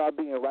like they are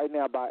being right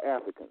now by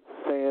Africans,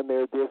 saying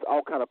there's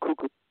all kind of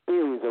cuckoo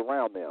theories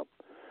around them,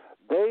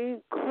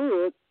 they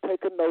could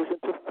take a notion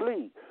to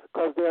flee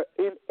because they're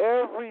in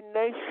every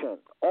nation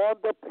on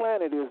the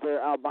planet is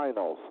there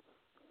albinos.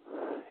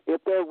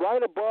 If they're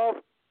right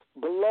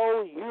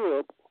below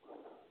Europe,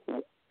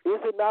 is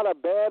it not a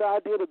bad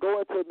idea to go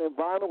into an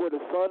environment where the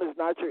sun is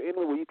not your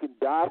enemy, where you can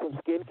die from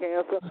skin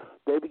cancer?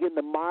 They begin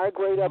to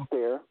migrate up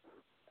there.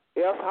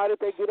 Else, how did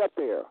they get up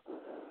there?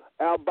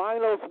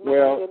 Albinos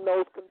mixing in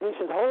those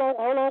conditions. Hold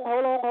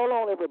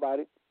on,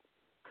 everybody.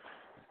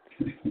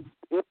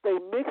 If they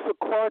mix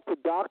according to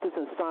doctors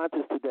and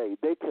scientists today,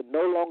 they can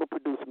no longer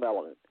produce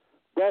melanin.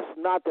 That's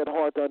not that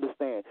hard to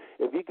understand.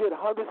 If you get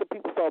hundreds of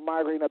people start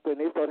migrating up there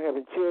and they start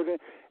having children,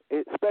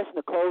 especially in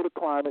the colder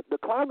climate, the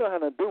climate don't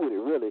have nothing to do with it,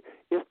 really.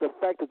 It's the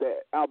fact that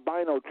the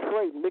albino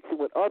trait mixing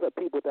with other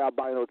people with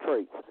albino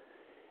traits.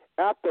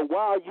 After a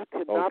while, you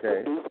cannot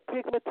produce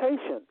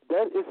pigmentation.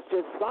 That is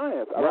just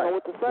science. I don't know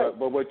what to say.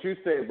 But what you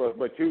say, but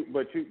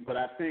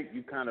I think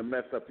you kind of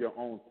mess up your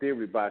own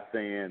theory by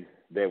saying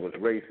there was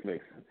race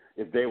mixing.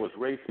 If there was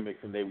race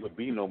mixing, there would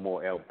be no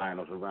more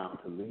albinos around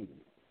to lead.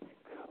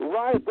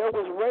 Right, there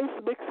was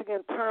race mixing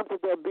in terms of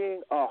there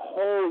being a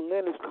whole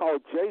lineage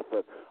called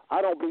Japheth.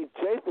 I don't believe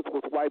Japheth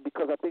was white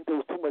because I think there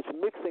was too much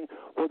mixing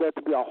for there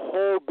to be a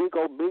whole big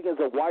old millions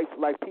of whites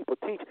like people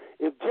teach.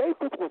 If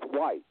Japheth was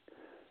white,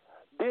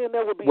 then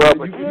there would be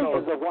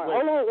millions of white.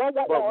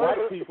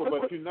 White people,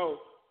 but you know,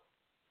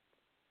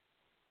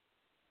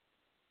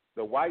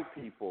 the white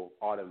people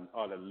are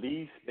the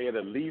least. They are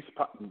the least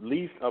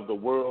of the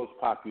world's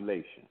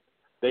population.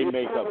 They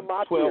make up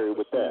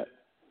 12%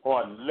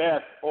 or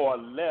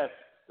less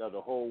of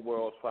the whole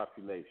world's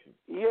population.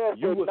 Yes,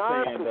 you were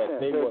 9%, saying that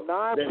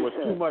there was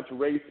too much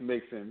race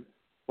mixing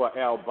for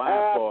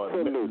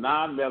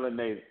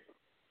non-melanated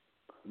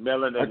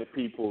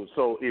people.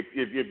 So if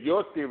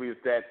your theory is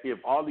that if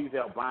all these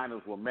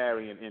albinos were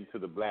marrying into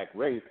the black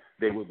race,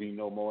 there would be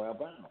no more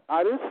albinos.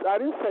 I didn't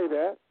say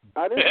that.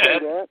 I didn't say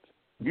that.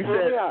 You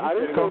said I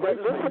didn't say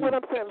that. Listen to what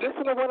I'm saying.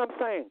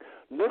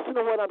 Listen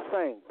to what I'm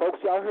saying.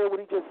 Folks, y'all hear what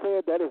he just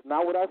said? That is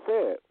not what I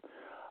said.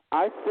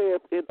 I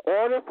said in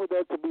order for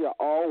there to be an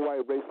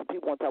all-white race,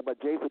 people want to talk about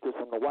Japheth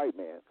from the white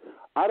man.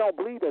 I don't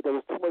believe that there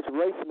was too much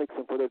race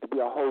mixing for there to be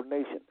a whole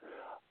nation.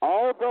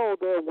 Although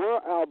there were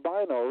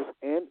albinos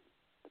in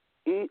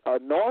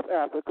North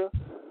Africa,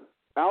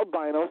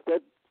 albinos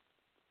that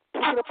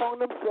took it upon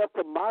themselves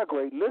to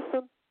migrate.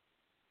 Listen,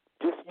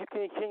 can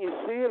you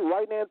see it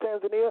right now in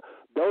Tanzania?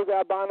 Those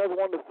albinos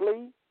wanted to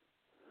flee.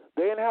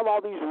 They didn't have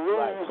all these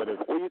rules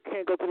where you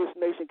can't go to this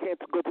nation, can't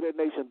go to that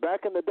nation.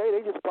 Back in the day,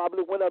 they just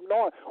probably went up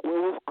north where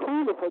it was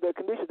cooler for their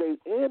conditions. They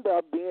end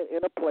up being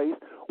in a place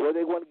where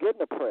they weren't getting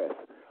oppressed.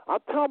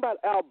 I'm talking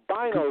about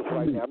albinos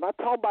right now. I'm not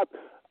talking about.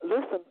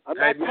 Listen, I'm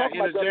not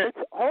talking about that.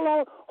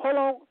 Hold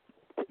on.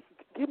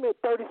 Give me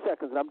 30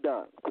 seconds and I'm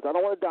done because I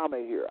don't want to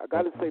dominate here. I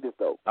got to say this,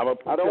 though. I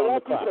don't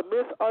want you to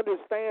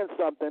misunderstand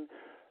something,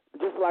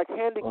 just like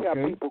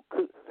handicapped people.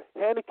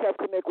 Handicapped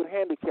connect with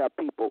handicapped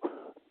people.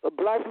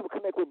 Black people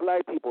connect with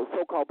black people,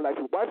 so-called black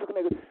people. White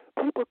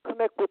people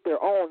connect with their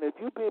own. If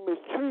you're being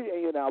mistreated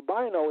and you're an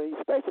albino, and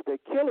especially if they're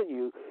killing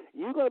you,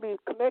 you're going to be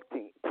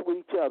connecting to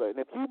each other. And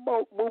if you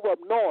move up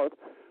north,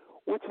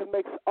 which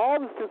makes all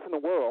the sense in the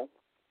world,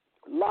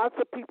 Lots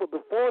of people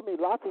before me,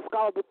 lots of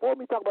scholars before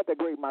me talk about that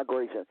Great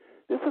Migration.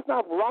 This is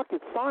not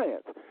rocket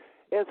science.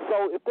 And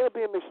so if they're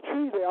being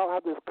mistreated, they all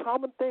have this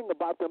common thing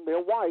about them.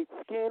 They're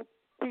white-skinned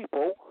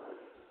people.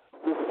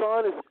 The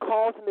sun is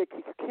causing they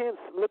can't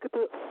look at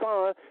the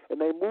sun,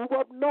 and they move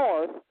up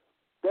north.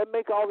 That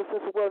make all the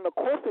sense of the world. And, of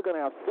course, they're going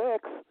to have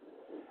sex.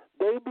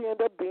 They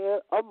end up being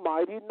a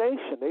mighty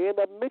nation. They end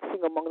up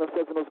mixing among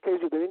themselves in those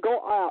cases. They didn't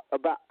go out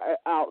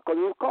because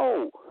it was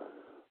cold.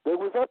 They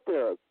was up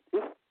there.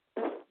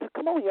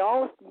 Come on,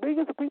 y'all.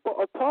 Millions of people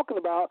are talking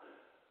about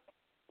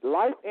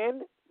life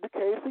in the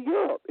caves of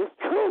Europe. It's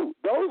true.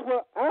 Those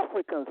were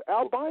Africans,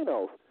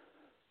 albinos.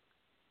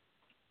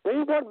 They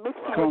weren't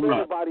mixing with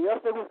everybody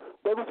else.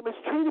 They was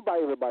mistreated by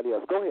everybody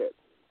else. Go ahead.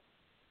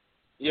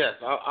 Yes,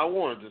 I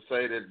wanted to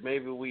say that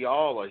maybe we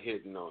all are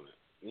hitting on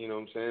it. You know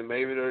what I'm saying?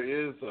 Maybe there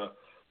is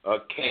a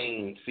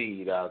Cain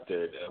seed out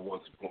there at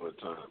once upon a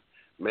time.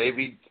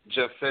 Maybe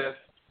Japheth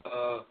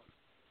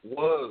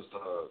was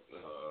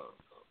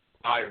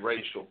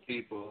biracial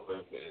people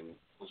and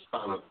was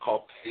kind of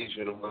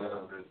Caucasian or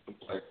whatever in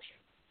complexion.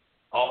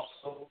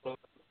 Also, the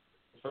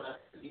fact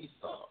that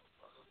Esau.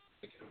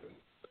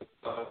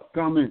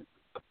 Comment.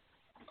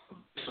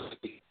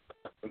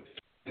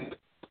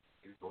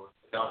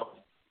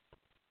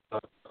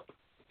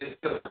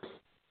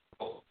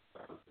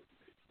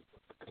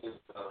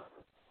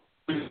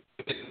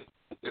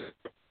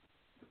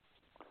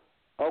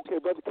 Okay,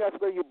 Brother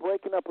Casper, you're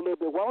breaking up a little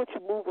bit. Why don't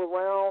you move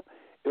around?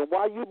 And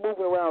while you're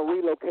moving around,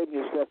 relocating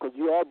yourself, because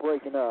you are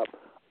breaking up,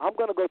 I'm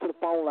going to go to the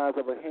phone lines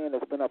of a hand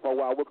that's been up for a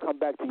while. We'll come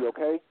back to you,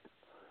 okay?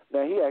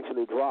 Now, he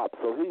actually dropped,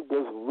 so he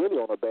was really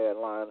on a bad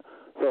line.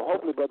 So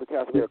hopefully Brother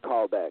Casper will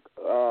call back.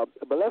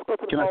 But let's go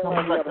to the phone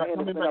line. We have a hand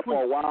that's been up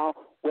for a while.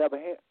 We have a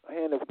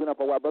hand that's been up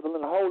for a while. Brother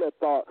Lynn, hold that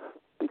thought,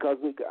 because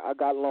I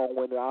got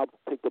long-winded. I'll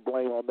take the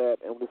blame on that.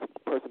 And this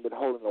person been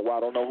holding a while.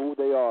 I don't know who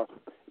they are.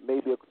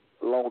 Maybe a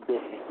long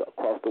distance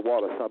across the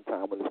water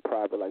sometime when it's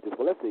private like this.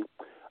 Well, let's see.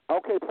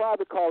 Okay,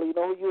 private caller, you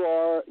know who you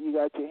are. You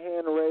got your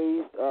hand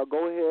raised.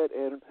 Go ahead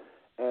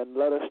and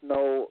let us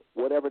know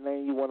whatever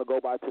name you want to go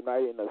by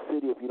tonight in the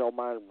city, if you don't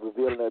mind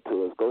revealing that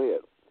to us. Go ahead.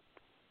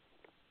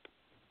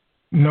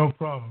 No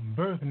problem.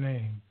 Birth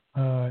name,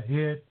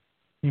 Ed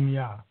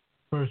Imya,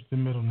 first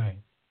and middle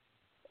name.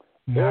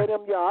 Ed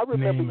Imya, I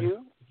remember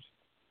you.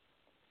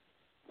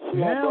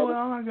 Yeah,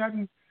 well, I got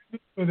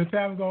the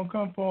time's going to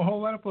come for a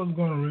whole lot of folks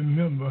going to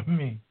remember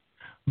me.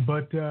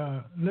 But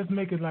let's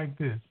make it like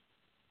this.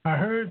 I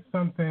heard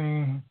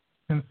something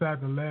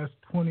inside the last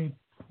 20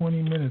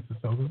 minutes or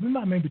so. It's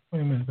not maybe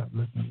 20 minutes I've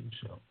listened to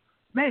the show.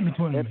 Maybe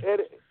 20 minutes.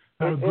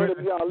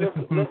 Y'all,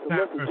 listen.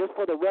 Just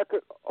for the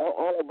record,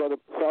 hold on, brother.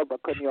 Sorry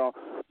about cutting you off.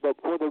 But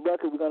for the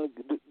record, we're going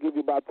to give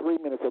you about 3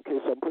 minutes, okay?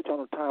 So I'm put you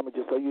on a timer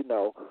just so you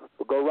know.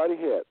 But go right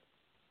ahead.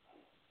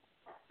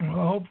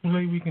 Well,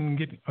 hopefully we can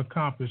get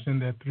accomplished in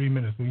that 3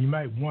 minutes. So you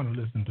might want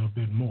to listen to a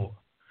bit more.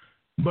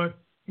 But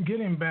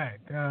getting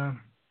back,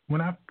 when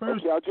I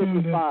first I'll give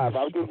you 5.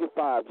 I'll give you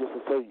 5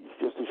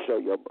 just to show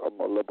you I'm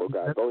a liberal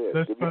guy. Go ahead.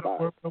 Let's give try you 5.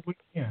 to work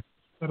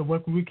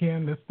what we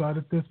can. Let's start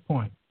at this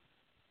point.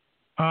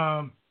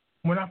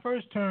 When I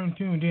first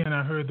tuned in,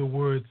 I heard the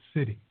word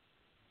city,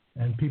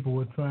 and people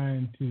were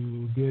trying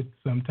to get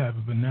some type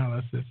of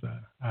analysis,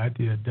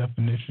 idea,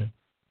 definition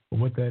of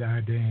what that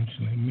idea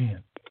actually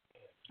meant.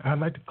 I'd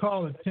like to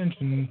call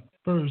attention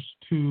first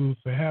to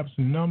perhaps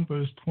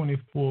Numbers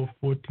 24,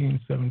 14,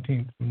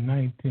 17 through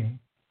 19.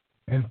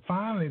 And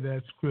finally,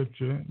 that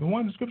scripture,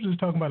 the scripture is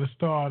talking about the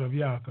star of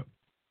Jacob.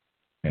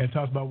 And it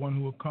talks about one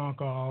who will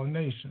conquer all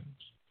nations.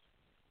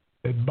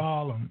 That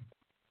Balaam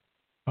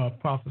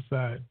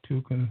prophesied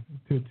to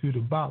the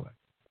Balak.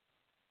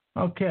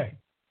 Okay.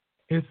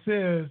 It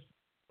says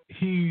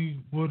he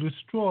will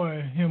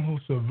destroy him who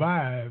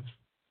survives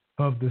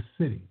of the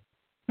city.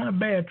 Not a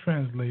bad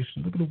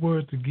translation. Look at the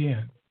words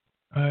again.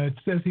 It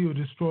says he will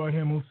destroy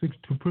him who seeks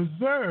to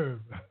preserve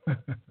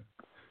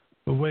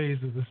the ways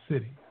of the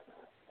city.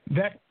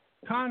 That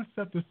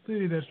concept of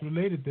city that's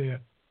related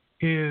there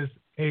is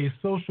a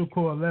social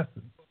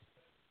coalescence.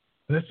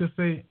 Let's just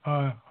say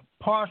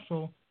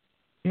partial,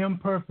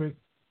 imperfect,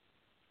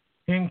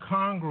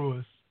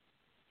 incongruous,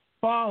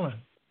 fallen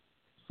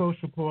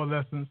social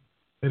coalescence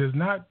that is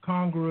not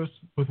congruous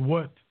with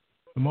what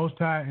the Most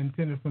High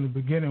intended from the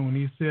beginning when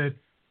he said,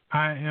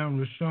 I am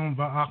Rishon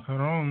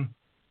Va'acharon,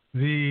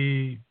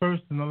 the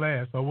first and the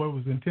last, or what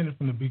was intended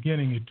from the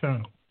beginning,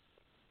 eternal.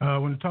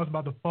 When it talks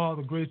about the fall of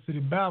the great city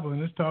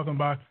Babylon, it's talking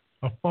about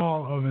a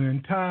fall of an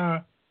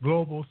entire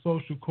global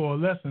social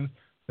coalescence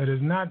that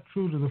is not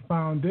true to the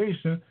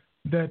foundation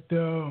that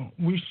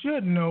we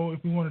should know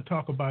if we want to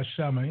talk about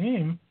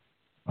Shamaim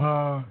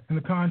in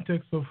the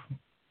context of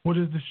what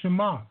is the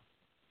Shema.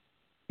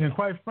 And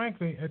quite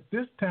frankly, at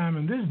this time,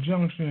 in this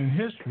juncture in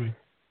history,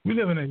 we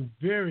live in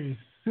a very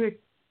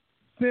sick,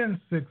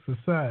 sin-sick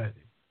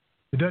society.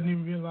 It doesn't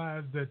even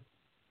realize that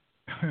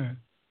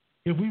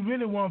if we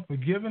really want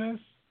forgiveness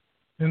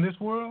in this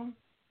world,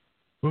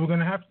 what we're going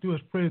to have to do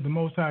is pray that the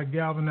Most High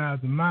galvanize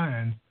the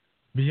minds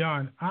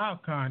beyond our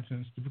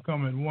conscience to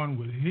become at one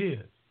with His.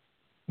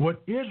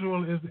 what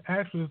Israel is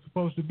actually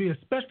supposed to be,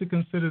 especially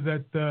consider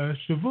that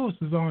Shavuos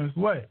is on its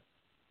way,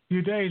 a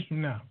few days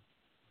from now.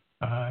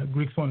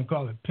 Greeks want to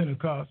call it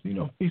Pentecost,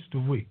 Feast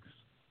of Weeks.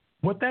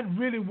 What that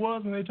really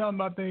was when they talking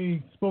about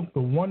they spoke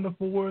the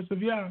wonderful words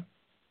of Yah.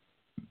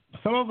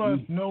 Some of us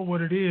know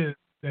what it is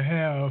to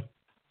have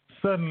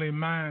suddenly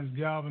minds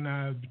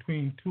galvanized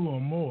between two or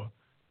more,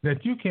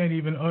 that you can't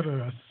even utter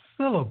a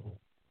syllable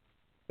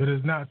that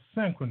is not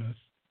synchronous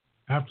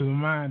after the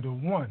mind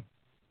of one.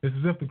 It's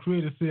as if the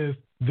Creator says,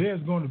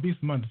 there's going to be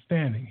some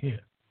understanding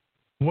here.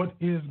 What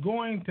is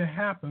going to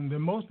happen that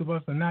most of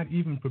us are not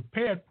even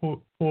prepared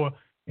for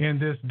in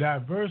this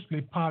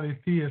diversely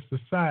polytheist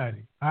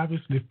society,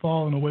 obviously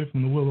falling away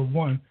from the will of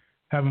one,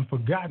 having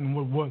forgotten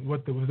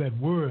what there was that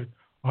word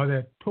or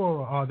that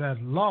Torah or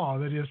that law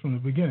that is from the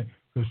beginning.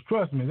 Because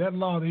trust me, that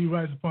law that he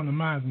writes upon the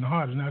minds and the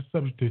heart is not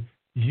subject to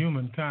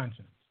human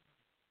conscience.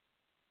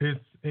 It's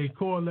a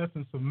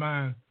coalescence of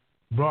mind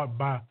brought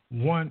by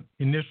one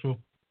initial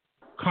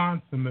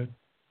consummate,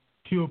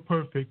 pure,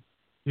 perfect,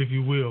 if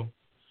you will,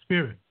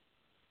 spirit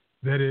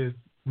that is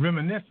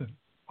reminiscent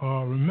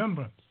or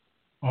remembrance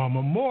or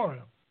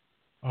memorial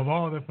of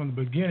all that from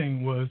the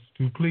beginning was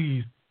to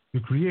please the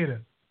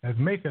Creator as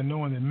Maker,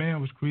 knowing that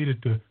man was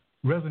created to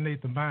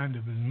resonate the mind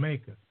of his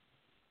Maker.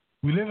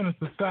 We live in a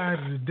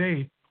society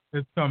today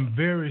that's come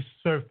very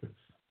surface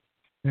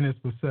in its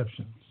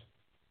perceptions.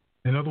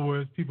 In other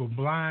words, people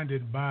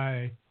blinded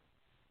by,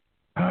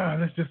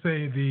 let's just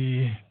say,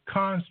 the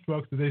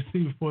constructs that they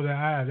see before their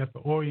eyes, at the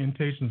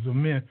orientations of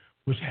men,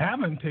 which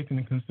haven't taken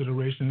into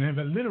consideration and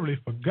have literally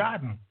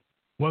forgotten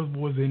what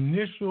was the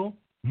initial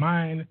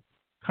mind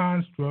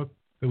construct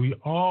that we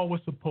all were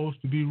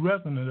supposed to be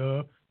resonant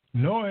of,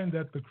 knowing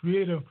that the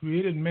Creator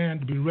created man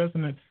to be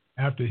resonant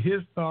after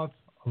his thoughts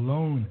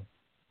alone.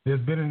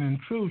 There's been an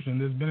intrusion,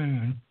 there's been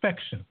an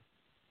infection.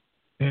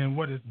 And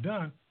what it's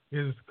done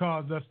is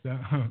caused us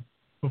to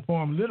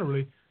perform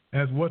literally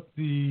as what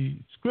the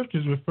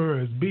scriptures refer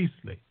as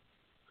beastly.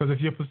 Because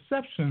if your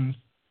perceptions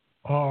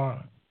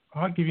are,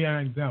 I'll give you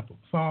an example.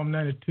 Psalm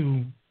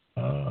 92,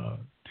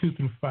 2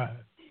 through 5.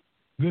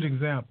 Good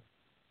example.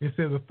 It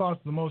says the thoughts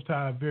of the Most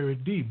High are very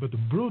deep, but the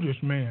brutish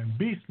man,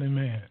 beastly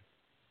man,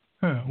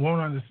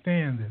 won't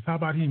understand this. How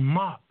about he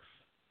mocks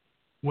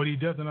what he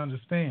doesn't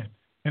understand?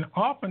 And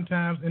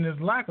oftentimes, in his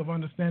lack of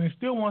understanding,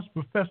 still wants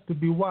to profess to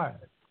be wise.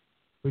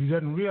 But he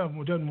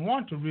doesn't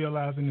want to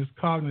realize in his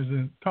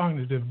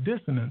cognitive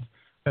dissonance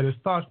that his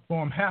thoughts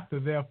form have to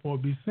therefore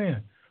be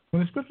sin.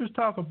 When the scriptures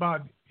talk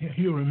about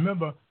he'll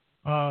remember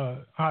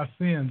our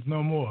sins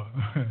no more,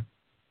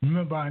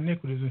 remember our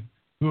iniquities,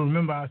 we'll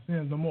remember our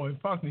sins no more. In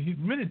fact, he's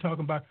really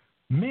talking about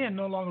men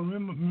no longer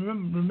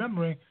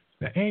remembering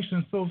the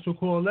ancient social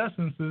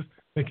coalescences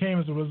that came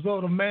as a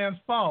result of man's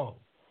fall.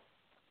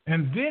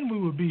 And then we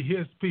will be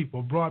his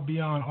people, brought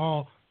beyond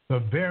all the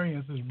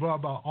variances,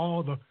 brought by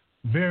all the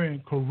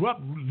varying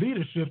corrupt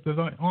leadership that's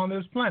on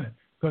this planet.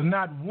 Because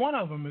not one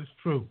of them is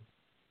true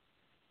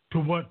to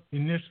what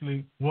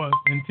initially was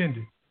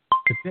intended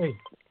today.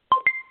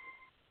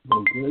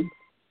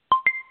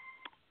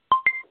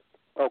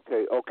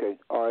 Okay.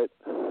 All right.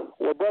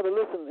 Well, brother,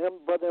 listen,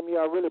 Brother M,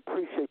 I really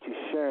appreciate you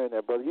sharing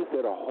that, brother. You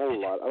said a whole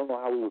lot. I don't know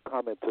how we would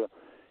comment to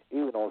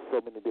even on so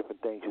many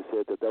different things you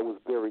said. That was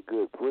very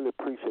good. Really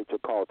appreciate your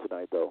call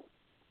tonight, though.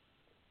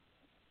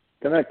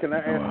 Can I ask you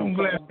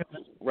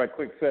something right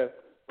quick, Seth?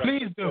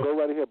 Please do. Go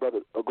right ahead, brother.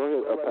 Go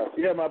ahead,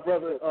 Pastor. Yeah, my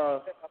brother. I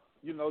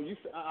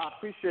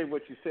appreciate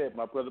what you said,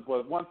 my brother.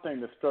 But one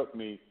thing that struck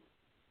me,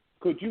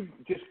 could you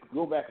just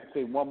go back and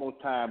say one more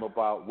time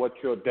about what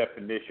your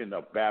definition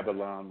of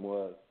Babylon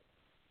was?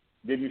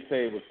 Did you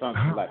say it was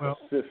something like a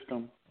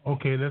system?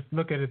 Okay, let's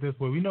look at it this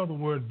way. We know the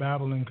word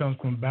Babylon comes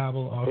from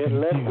Babel or In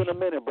confusion. less than a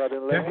minute, brother.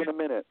 In less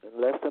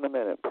than a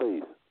minute,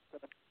 please.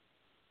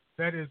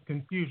 That is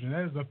confusion.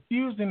 That is a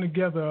fusing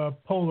together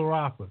of polar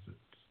opposites.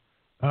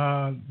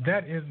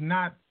 That is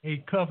not a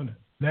covenant.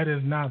 That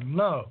is not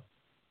love.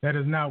 That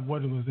is not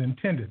what it was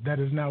intended. That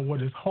is not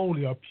what is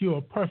holy or pure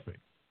or perfect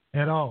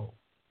at all.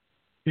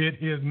 It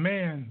is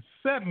man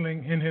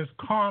settling in his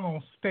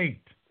carnal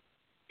state,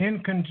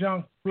 in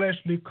conjunct,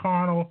 fleshly,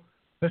 carnal,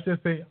 let's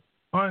just say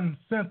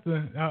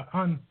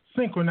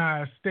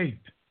unsynchronized state,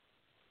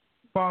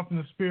 far from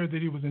the spirit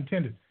that he was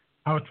intended.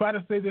 I will try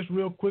to say this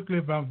real quickly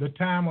if the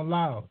time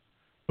allows.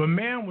 But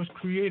man was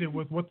created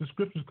with what the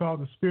scriptures call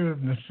the spirit of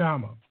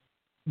neshama,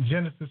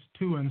 Genesis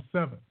 2 and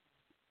 7.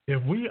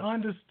 If we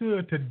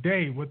understood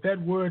today what that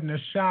word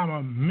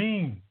neshama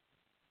means,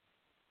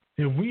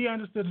 and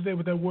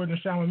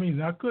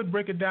I could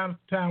break it down if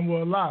time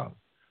will allow,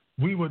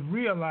 we would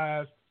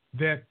realize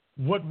that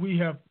what we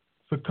have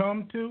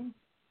succumbed to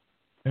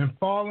and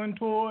fallen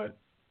toward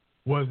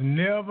was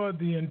never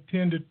the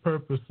intended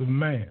purpose of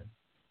man.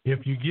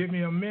 If you give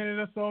me a minute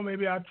or so,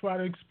 maybe I'll try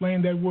to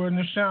explain that word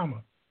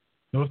neshama.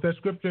 Notice that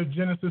scripture,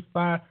 Genesis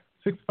 5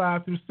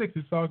 through 6.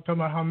 It's talking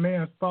about how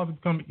man's thoughts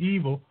become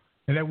evil,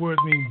 and that word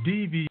means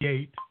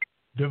deviate,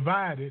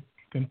 divided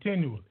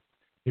continually.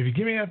 If you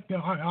give me an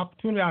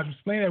opportunity, I'll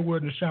explain that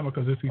word neshama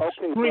because it's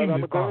extremely Okay, brother, I'm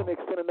going to go ahead powerful. and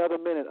extend another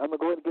minute. I'm going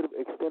to go ahead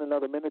and extend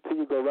another minute to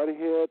you. Go right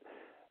ahead.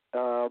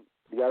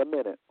 You got a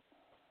minute.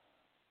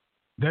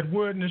 That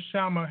word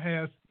neshama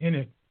has in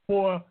it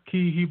 4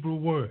 key Hebrew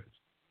words: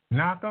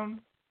 Nacham,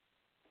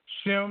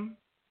 Shem,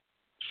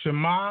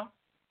 Shema,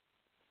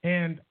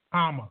 and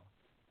Amma.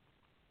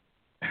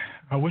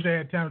 I wish I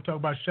had time to talk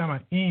about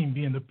Shema'im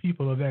being the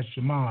people of that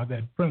Shema,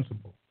 that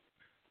principle.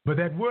 But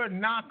that word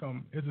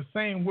Nacham is the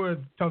same word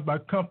that talks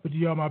about comfort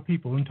ye all my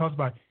people, and talks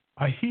about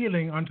a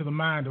healing unto the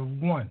mind of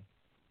one.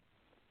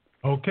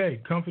 Okay,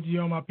 comfort ye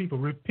all my people,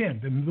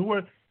 repent. And the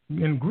word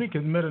in Greek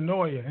is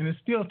metanoia, and it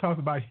still talks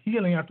about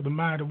healing after the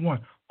mind of one,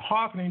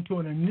 hearkening to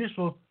an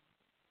initial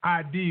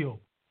ideal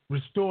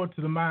restored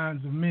to the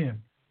minds of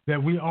men,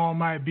 that we all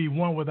might be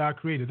one with our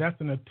Creator. That's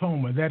an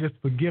atonement. That is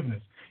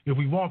forgiveness. If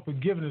we want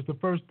forgiveness, the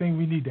first thing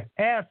we need to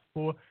ask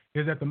for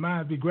is that the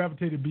minds be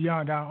gravitated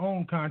beyond our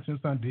own conscience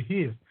unto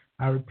His.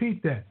 I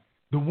repeat that.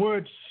 The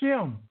word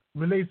Shem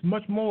relates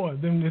much more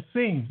than it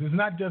seems. It's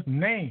not just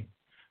name.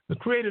 The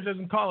Creator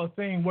doesn't call a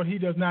thing what He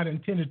does not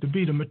intend it to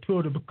be, to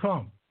mature, to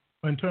become,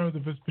 in terms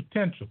of its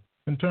potential,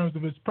 in terms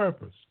of its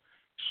purpose.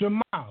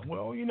 Shema,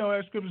 well, you know,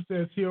 as Scripture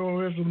says, Hear,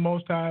 O Israel, the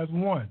Most High is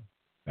one.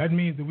 That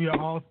means that we are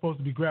all supposed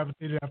to be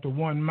gravitated after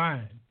one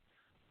mind.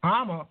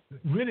 Amma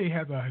really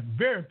has a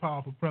very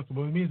powerful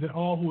principle. It means that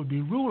all who would be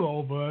ruled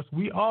over us,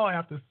 we all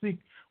have to seek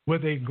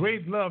with a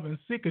great love and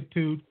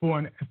solicitude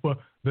for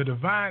the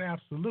divine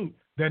absolute,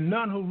 that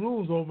none who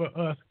rules over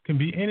us can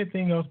be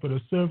anything else but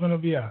a servant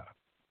of Yah.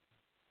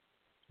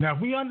 Now,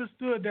 if we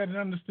understood that and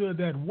understood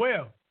that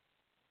well,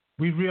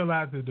 we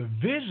realize the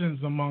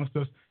divisions amongst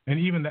us and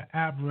even the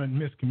aberrant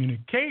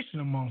miscommunication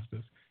amongst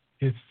us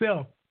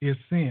itself is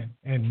sin,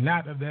 and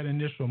not of that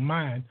initial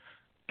mind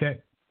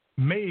that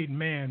made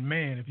man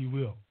man, if you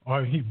will,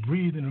 or he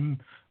breathed in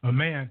a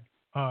man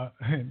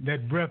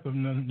that breath of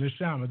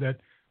neshama, that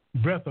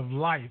breath of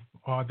life,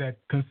 or that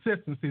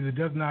consistency that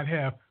does not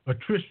have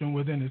attrition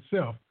within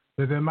itself,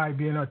 that there might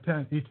be an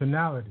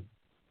eternality.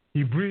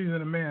 He breathed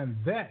in a man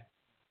that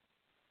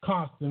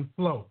constant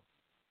flow,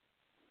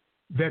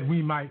 that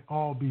we might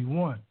all be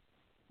one.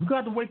 We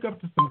got to wake up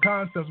to some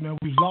concepts, man,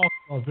 we've lost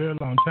for a very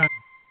long time.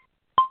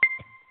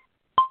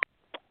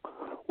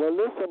 Well,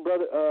 listen,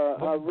 brother,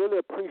 I really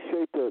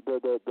appreciate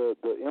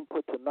the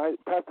input tonight.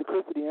 Pastor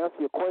Chris, did he answer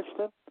your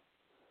question?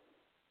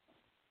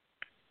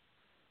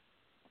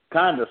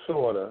 Kind of,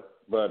 sort of,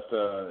 but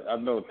I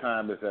know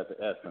time is at the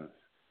essence.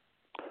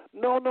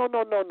 No,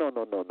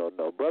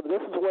 brother.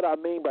 This is what I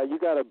mean by you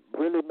got to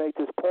really make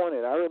this point.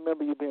 And I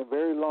remember you being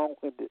very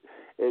long-winded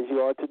as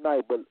you are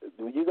tonight, but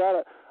you got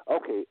to,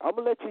 okay, I'm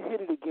going to let you hit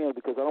it again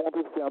because I don't want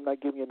people to say I'm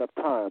not giving you enough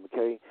time,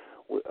 okay?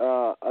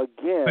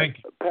 Again,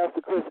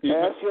 Pastor Chris,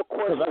 ask your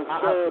question,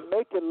 sir.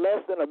 Make it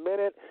less than a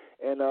minute,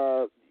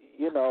 and,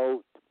 you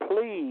know,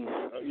 please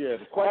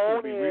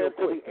hone in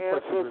to the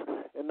answers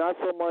and not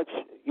so much,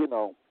 you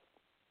know.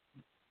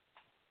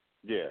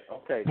 Yeah,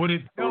 okay. Would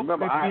it help if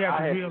we have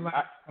to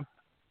realize?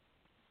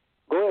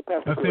 Go ahead,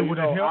 Pastor Chris. Would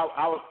it help?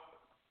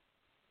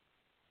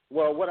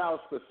 Well, what I was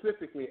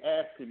specifically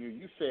asking you,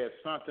 you said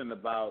something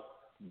about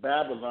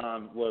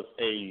Babylon was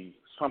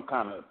some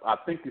kind of, I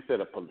think you said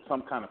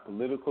some kind of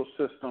political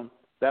system.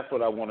 That's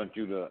what I wanted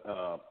you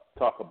to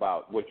talk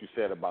about, what you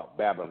said about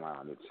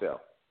Babylon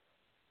itself.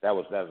 That's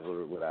what I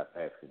was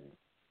asking you.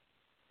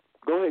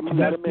 Go ahead.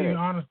 Let's be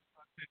honest.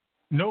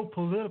 No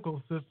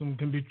political system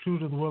can be true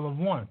to the will of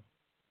one.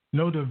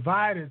 No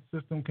divided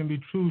system can be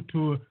true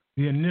to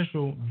the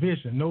initial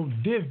vision. No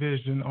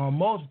division or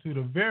multitude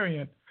of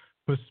variant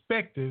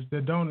perspectives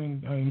that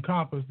don't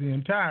encompass the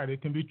entirety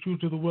can be true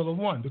to the will of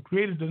one. The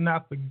Creator does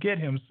not forget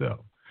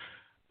Himself.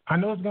 I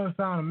know it's going to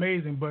sound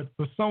amazing, but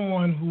for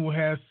someone who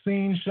has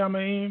seen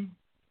Shema'im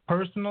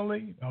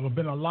personally or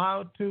been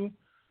allowed to,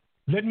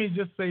 let me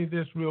just say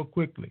this real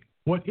quickly.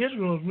 What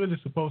Israel is really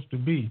supposed to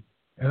be,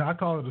 and I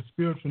call it a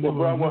spiritual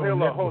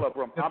hold up,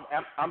 bro.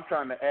 I'm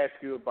trying to ask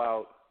you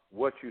about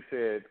what you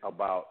said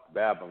about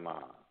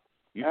Babylon.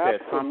 You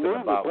said something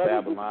about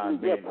Babylon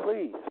being... Yeah,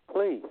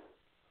 please.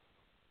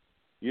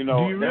 You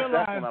know,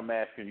 that's what I'm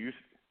asking you.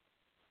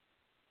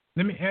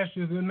 Let me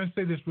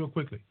say this real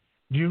quickly.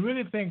 Do you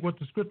really think what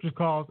the Scripture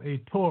calls a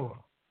Torah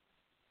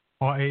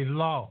or a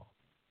law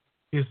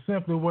is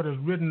simply what is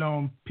written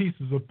on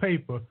pieces of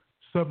paper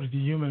subject to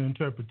human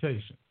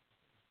interpretation?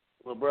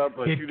 Well, brother,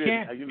 but you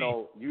didn't.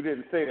 You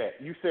didn't say that.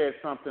 You said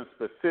something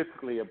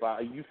specifically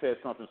about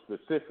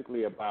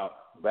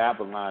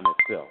Babylon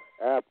itself.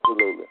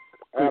 Absolutely.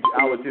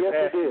 I was just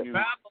asking you.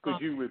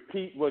 Could you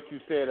repeat what you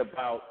said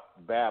about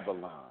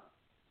Babylon?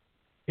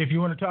 If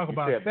you want to talk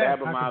about that,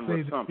 Babylon I can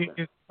say that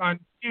it is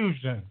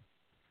confusion.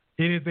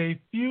 It is a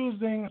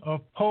fusing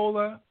of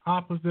polar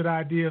opposite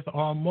ideas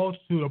or a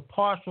multitude of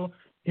partial,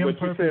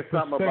 imperfect But you said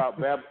something about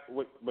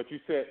But you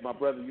said, my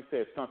brother, you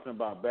said something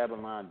about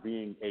Babylon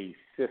being a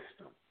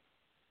system.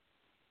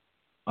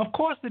 Of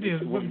course it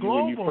is. It's a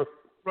globally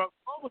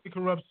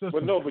corrupt system.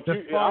 But no, but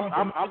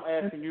I'm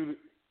asking you.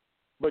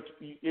 But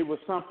it was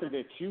something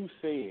that you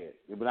said.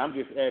 But I'm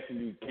just asking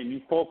you, can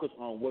you focus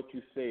on what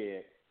you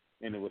said?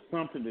 And it was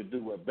something to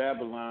do with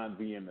Babylon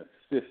being a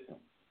system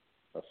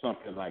or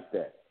something like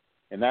that.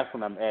 And that's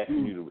what I'm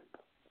asking you to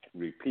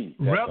repeat.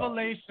 That's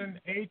Revelation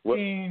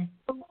 18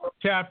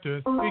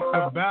 chapter speaks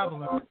of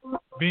Babylon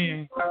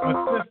being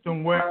a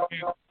system where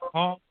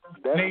all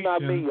nations. That's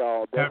not me,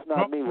 y'all. That's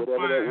not me,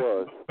 whatever that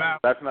was.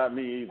 That's not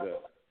me either.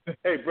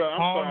 Hey, bro, I'm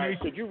sorry.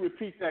 Nations, could you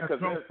repeat that? Because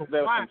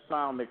there was some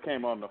sound that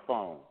came on the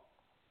phone.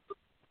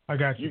 I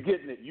got you. You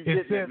getting it? You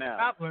getting it now?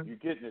 Babylon, you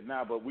getting it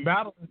now? But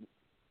Babylon,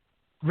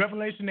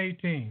 Revelation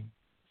 18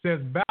 says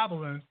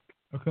Babylon,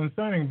 or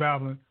concerning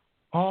Babylon,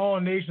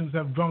 all nations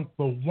have drunk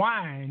the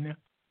wine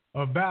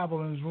of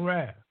Babylon's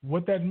wrath.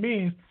 What that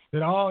means,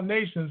 that all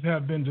nations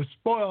have been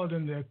despoiled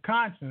in their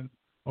conscience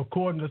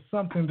according to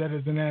something that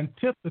is an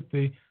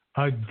antipathy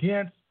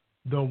against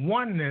the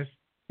oneness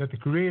that the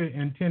Creator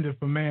intended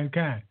for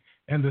mankind.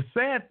 And the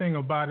sad thing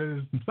about it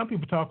is some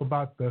people talk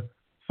about the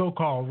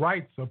so-called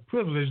rights or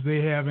privilege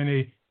they have in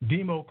a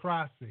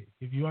democracy,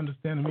 if you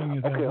understand the meaning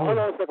of that word. Hold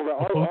on a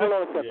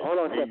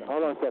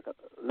second.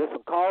 Listen,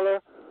 caller,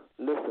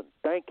 listen,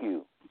 thank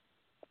you.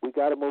 We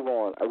got to move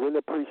on. I really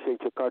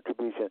appreciate your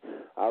contribution.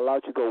 I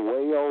allowed you to go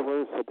way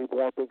over so people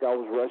won't think I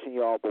was rushing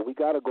y'all, but we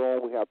got to go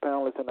on. We have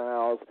panelists in the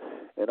house,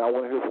 and I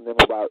want to hear from them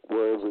about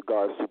words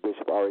regards to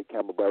Bishop R.A.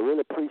 Campbell, but I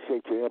really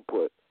appreciate your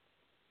input.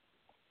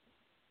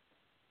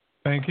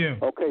 Thank you.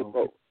 Okay,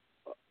 bro.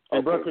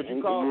 Hey, bro, could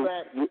you call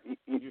back?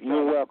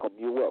 You're welcome.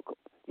 You're welcome.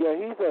 Yeah,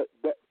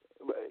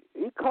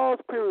 he calls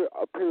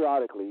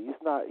periodically. He's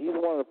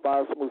one of the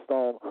five smooth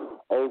stone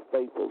old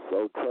faithful.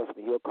 So trust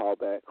me, he'll call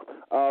back.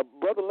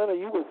 Brother Leonard,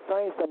 you were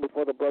saying something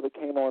before the brother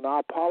came on. I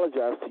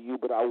apologize to you,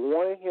 but I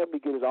wanted him to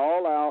get it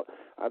all out.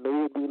 I knew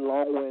it would be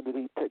long-winded.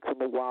 It takes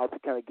him a while to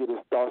kind of get his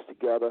thoughts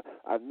together.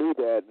 I knew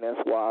that, and that's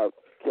why I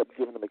kept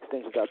giving him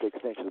extensions after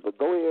extensions. But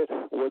go ahead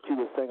with what you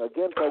were saying.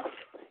 Again, folks,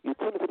 you're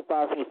tuning to the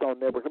Five Smooth Stone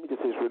Network. Let me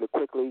just say this really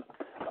quickly.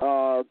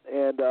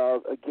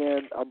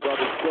 Again, I'm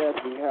Brother Seth.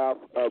 We have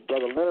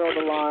Brother Leonard on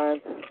the line,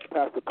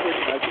 Pastor Chris.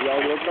 I see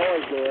all the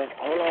noise there.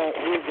 Hold on.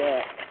 Who's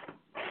that?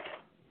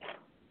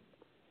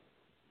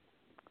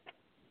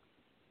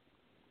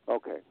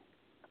 Okay.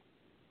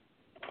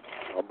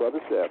 I'm Brother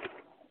Seth.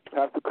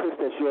 Pastor Chris,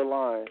 that's your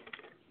line.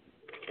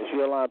 It's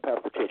your line,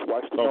 Pastor Chris.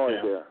 Watch the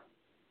noise there.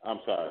 I'm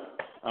sorry.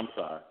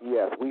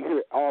 Yes, we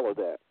hear all of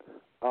that.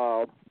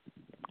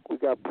 We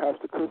got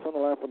Pastor Chris on the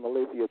line from the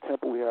Aletheia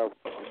Temple. We have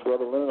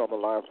Brother Leonard on the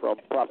line from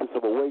Prophets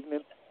of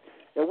Awakening.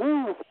 And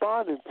we're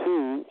responding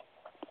to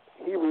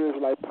Hebrew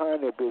Israelite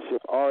pioneer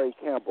Bishop R.A.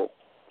 Campbell.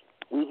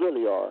 We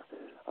really are.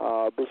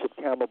 Bishop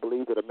Campbell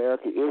believes that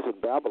America is in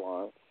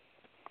Babylon,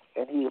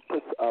 and he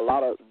puts a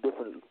lot of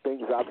different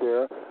things out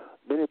there,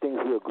 many things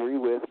we agree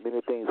with,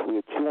 many things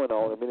we're chewing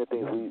on, and many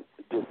things we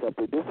just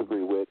simply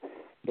disagree with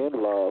in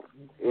love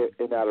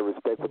and out of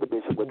respect for the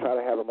bishop. We'll try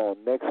to have him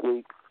on next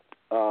week.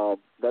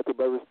 Nothing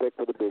but respect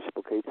for the bishop.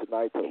 Okay,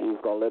 tonight we was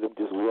going to let him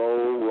just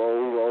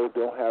roll.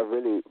 Don't have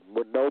really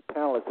no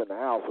panelists in the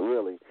house,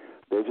 really.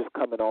 They're just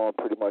coming on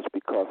pretty much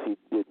because he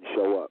didn't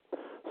show up.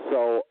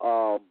 So,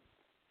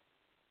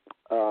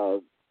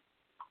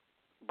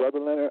 Brother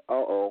Leonard,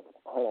 hold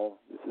on.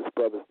 This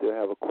brother still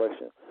have a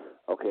question.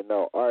 Okay,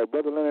 no. All right,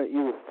 Brother Leonard,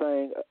 you were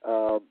saying,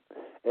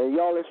 and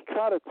y'all, let's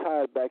try to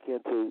tie it back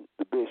into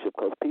the bishop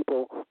because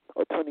people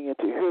are tuning in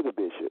to hear the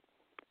bishop.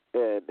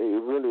 And they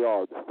really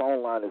are. The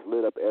phone line is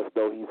lit up as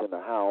though he's in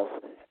the house,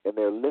 and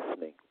they're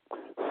listening.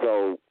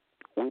 So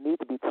we need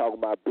to be talking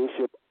about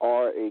Bishop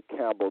R.A.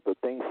 Campbell, the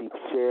things he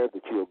shared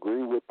that you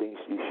agree with, things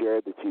you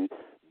shared that you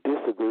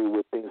disagree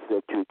with, things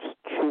that you're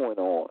chewing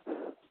on.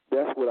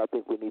 That's what I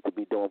think we need to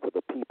be doing for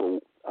the people.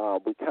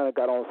 We kind of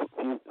got on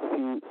some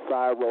few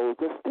side roads.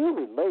 They're still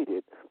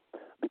related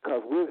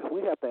because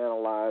we have to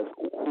analyze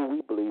who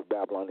we believe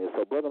Babylon is.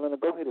 So, Brother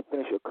Leonard, go ahead and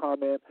finish your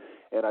comment.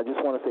 And I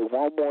just want to say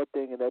one more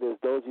thing, and that is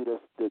those of you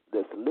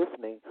that's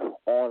listening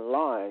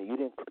online, you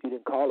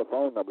didn't call the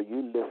phone number.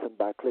 You listened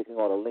by clicking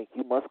on a link.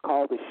 You must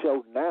call the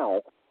show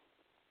now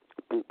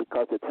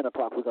because at 10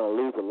 o'clock we're going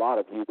to lose a lot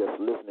of you that's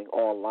listening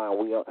online.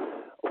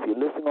 If you're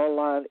listening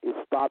online, it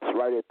stops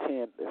right at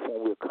 10. That's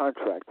when we're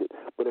contracted.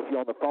 But if you're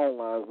on the phone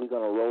lines, we're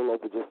going to roll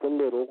over just a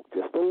little,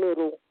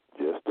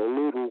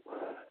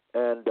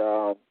 and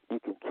you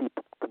can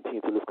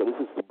continue to listen.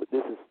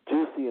 This is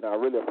juicy, and I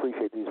really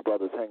appreciate these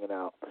brothers hanging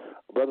out.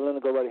 Brother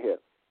Leonard, go right ahead.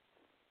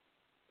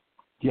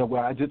 Yeah,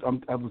 well, I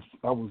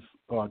was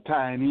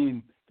tying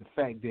in the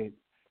fact that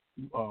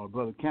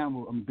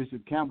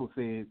Bishop Campbell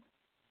said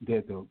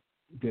that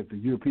the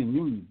European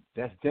Union,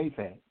 that's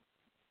JFAC,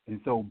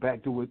 and so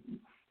back to what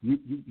you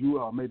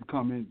made the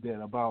comment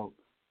that about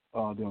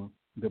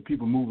the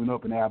people moving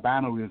up in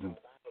albinoism,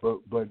 but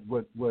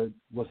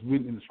what's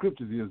written in the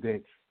scriptures is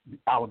that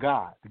our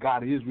God, the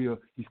God of Israel,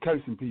 he's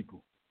cursing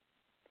people,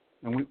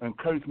 and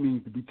curse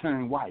means to be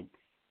turned white.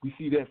 We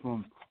see that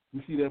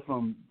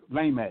from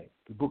Lamech,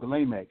 the book of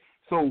Lamech.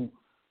 So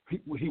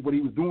what he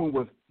was doing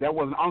was that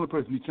wasn't the only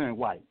person he turned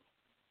white.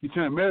 He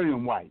turned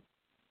Miriam white,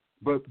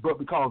 but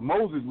because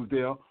Moses was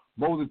there,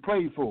 Moses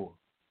prayed for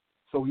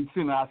her. So he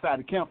sent her outside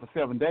the camp for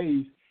 7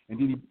 days, and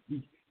then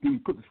he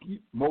put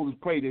Moses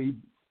prayed that he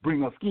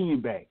bring her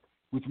skin back,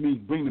 which means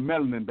bring the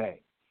melanin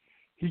back.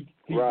 He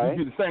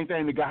did the same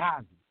thing to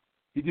Gehazi.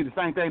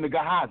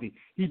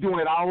 He's doing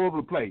it all over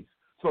the place.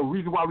 So the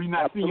reason why we're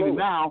not seeing it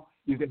now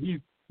is that he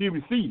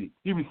receded.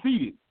 He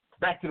receded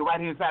back to the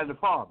right-hand side of the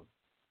Father.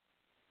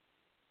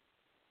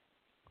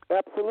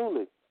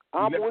 Absolutely.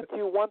 I'm with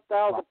you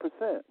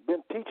 1,000%.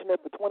 Been teaching that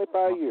for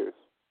 25 years.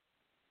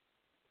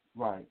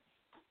 Right.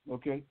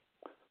 Okay.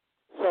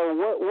 So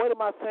what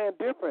am I saying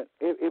different?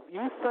 If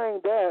you saying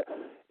that,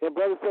 and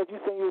Brother said you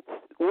saying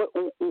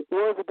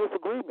where's the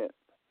disagreement?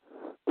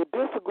 The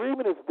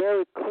disagreement is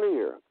very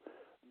clear.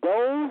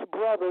 Those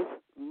brothers,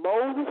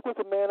 Moses was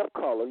a man of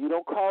color. You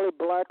don't call it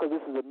black because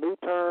this is a new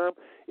term.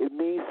 It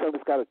means something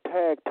that's got a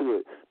tag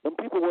to it. Them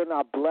people were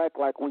not black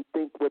like we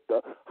think with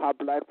how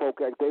black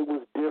folk act. They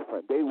was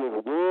different. They were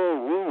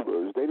world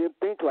rulers. They didn't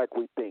think like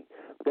we think.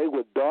 They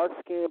were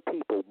dark-skinned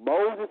people.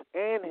 Moses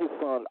and his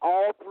son,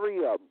 all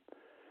three of them.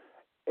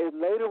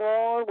 And later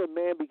on, when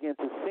man began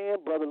to sin,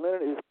 Brother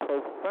Leonard is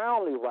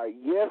profoundly right.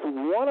 Yes,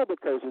 one of the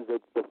curses that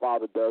the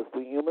Father does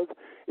to humans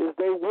is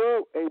they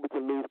were able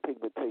to lose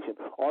pigmentation,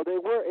 or they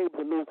were able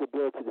to lose the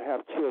ability to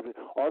have children,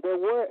 or they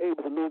were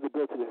able to lose the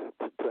ability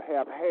to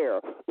have hair,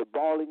 the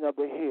balding of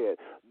the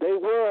head. They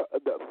were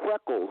the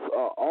freckles,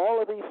 all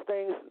of these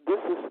things.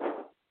 This is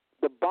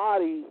the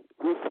body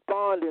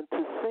responding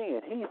to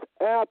sin. He's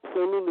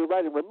absolutely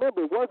right. And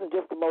remember, it wasn't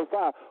just the Most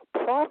High.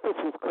 Prophets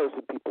was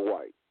cursing people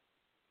white.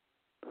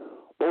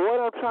 But what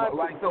I'm trying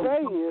to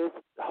say is,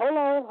 hold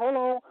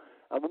on.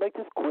 I'm going to make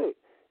this quick.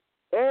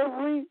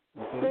 Every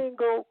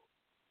single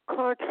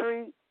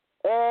country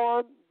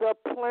on the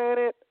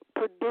planet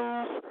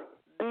produced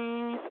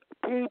these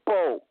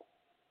people.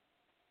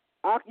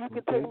 You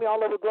can take me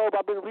all over the globe.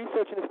 I've been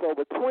researching this for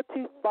over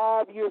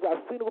 25 years.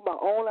 I've seen it with my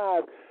own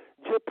eyes.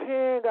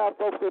 Japan got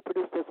folks that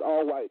produce this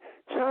all white.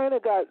 China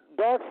got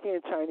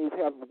dark-skinned Chinese,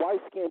 have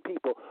white-skinned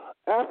people.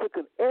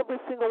 African, every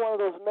single one of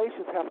those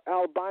nations have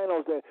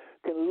albinos that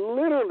can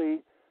literally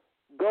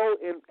go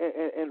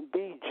and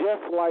be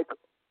just like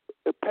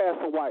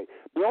passing white.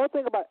 The only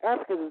thing about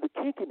Africans is the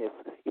kinkiness.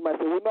 You might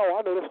say, well, no,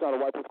 I know that's not a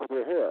white person with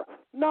their hair.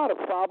 Not a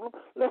problem.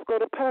 Let's go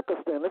to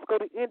Pakistan. Let's go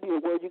to India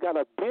where you got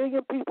 1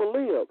 billion people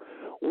live.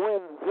 When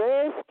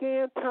their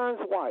skin turns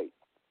white,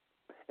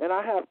 and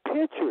I have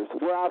pictures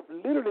where I've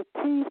literally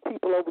teased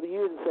people over the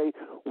years and say,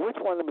 which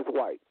one of them is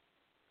white?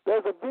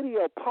 There's a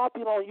video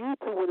popping on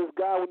YouTube where this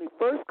guy, when he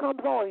first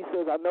comes on, he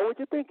says, I know what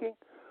you're thinking.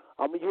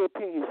 I'm a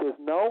European. He says,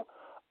 no,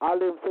 I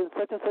live in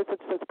such and such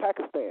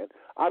Pakistan.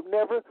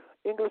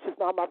 English is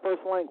not my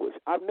first language.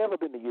 I've never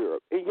been to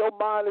Europe. And your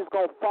mind is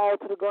going to fall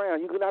to the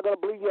ground. You're not going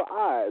to believe your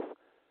eyes.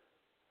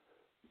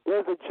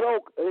 There's a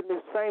joke in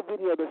this same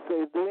video that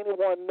says, do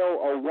anyone know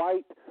a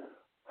white,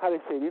 how they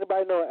say it,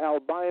 anybody know an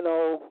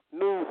albino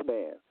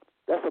newsman?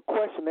 That's a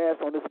question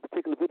asked on this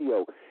particular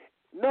video.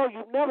 No,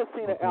 you've never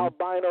seen an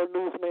albino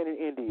newsman in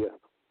India.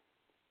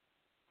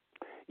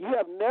 You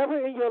have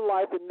never in your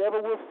life and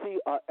never will see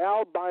an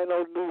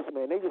albino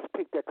newsman. They just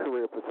picked that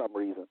career for some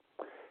reason.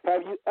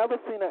 Have you ever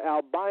seen an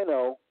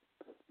albino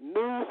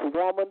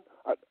newswoman,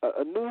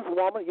 a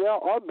newswoman,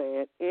 or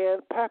man in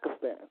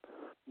Pakistan?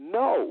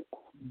 No.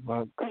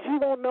 Because you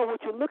don't know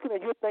what you're looking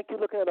at. You think you're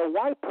looking at a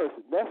white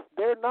person.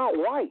 They're not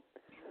white.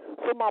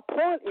 So my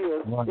point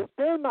is, if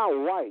they're not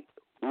white,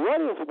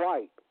 what is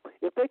white?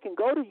 If they can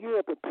go to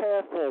Europe and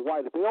pass for a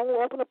white, if they don't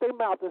open up their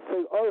mouth and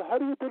say, oh, how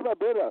do you do that?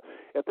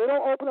 If they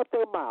don't open up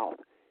their mouth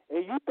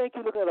and you think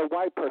you're looking at a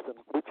white person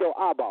with your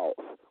eyeballs,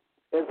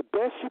 as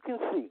best you can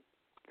see,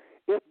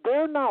 if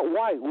they're not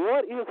white,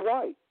 what is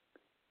white?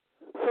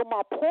 So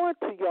my point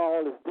to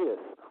y'all is this.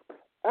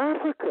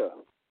 Africa,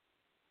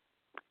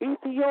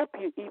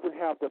 Ethiopia even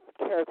have the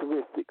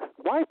characteristics.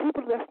 White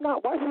people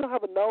don't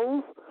have a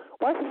nose.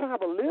 White people don't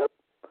have a lip.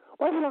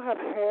 White people don't have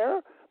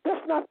hair.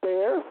 That's not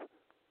theirs.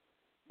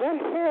 That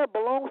hair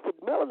belongs to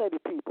melanated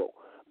people.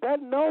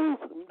 That nose,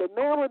 the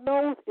narrow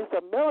nose, is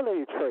a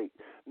melanated trait.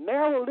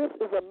 Narrow lips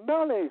is a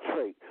melanated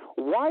trait.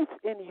 Whites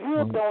in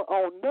Europe don't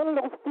own none of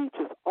those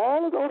features.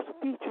 All of those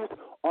features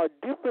are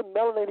different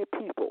melanated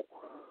people.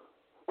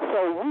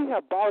 So we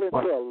have bought into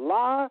a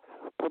lie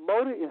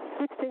promoted in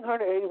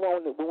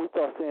 1681 when we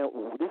start saying,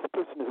 this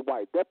person is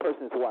white, that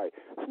person is white.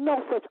 There's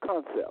no such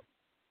concept.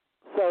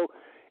 So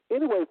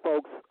anyway,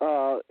 folks,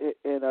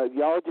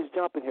 y'all just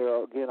jumping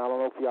here. Again, I don't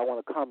know if y'all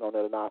want to comment on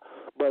that or not.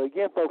 But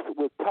again, folks,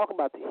 we're talking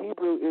about the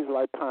Hebrew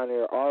Israelite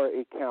pioneer,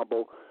 R.A.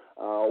 Campbell.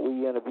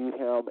 We interviewed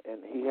him,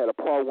 and he had a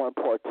part 1,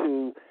 part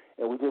 2,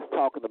 and we're just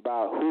talking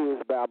about who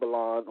is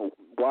Babylon,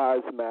 why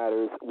it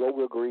matters, what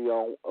we agree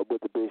on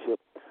with the bishop,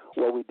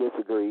 where we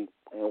disagree,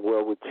 and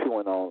where we're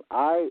chewing on.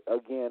 I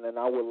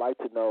would like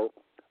to know,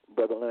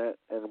 Brother Leonard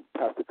and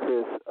Pastor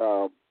Chris'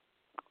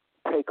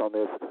 take on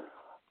this.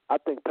 I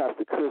think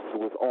Pastor Chris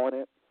was on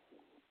it.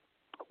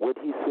 What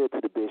he said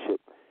to the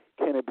bishop,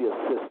 can it be a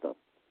system?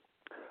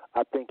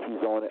 I think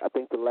he's on it. I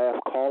think the last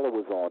caller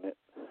was on it.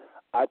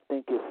 I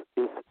think it's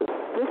a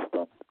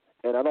system,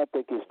 And I don't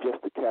think it's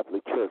just the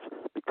Catholic Church,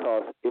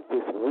 because if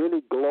it's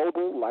really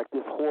global, like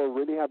this whore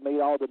really have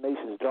made all the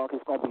nations drunk,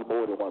 it's going to be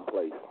more than one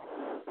place.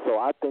 So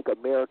I think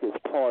America is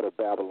part of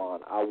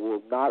Babylon. I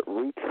will not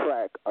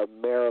retract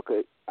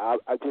America. I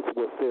just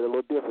will say it a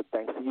little different,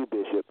 thanks to you,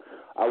 Bishop.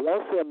 I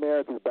won't say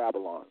America is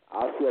Babylon.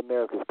 I'll say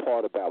America is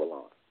part of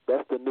Babylon.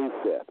 That's the new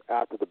Seth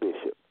after the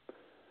bishop.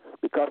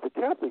 Because the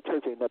Catholic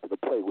Church ain't nothing to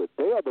play with.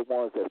 They are the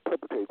ones that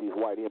perpetrate these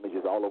white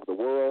images all over the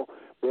world.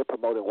 They're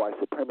promoting white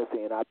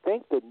supremacy. And I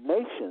think the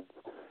nations,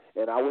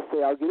 and I would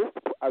say I'll give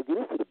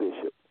this to the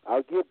bishop.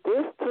 I'll give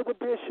this to the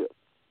bishop.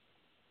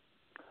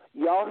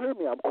 Y'all hear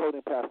me. I'm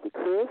quoting Pastor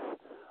Chris.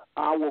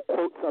 I will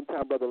quote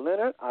sometime Brother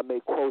Leonard. I may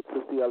quote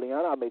Sister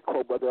Eliana. I may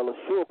quote Brother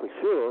Elishua for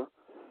sure.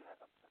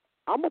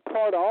 I'm a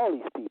part of all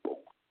these people.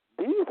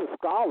 These are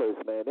scholars,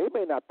 man. They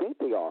may not think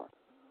they are,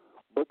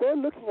 but they're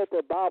looking at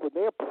their Bible and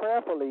they're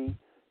prayerfully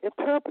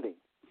interpreting.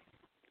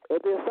 And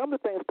there's some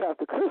of the things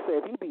Pastor Chris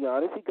said, if he be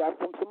honest, he got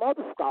from some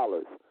other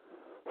scholars.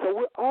 So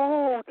we're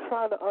all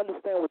trying to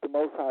understand what the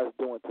Most High is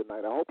doing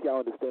tonight. I hope y'all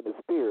understand the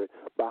spirit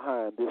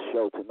behind this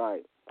show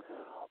tonight.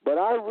 But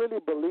I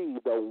really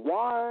believe the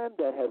wine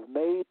that has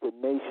made the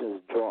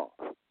nations drunk,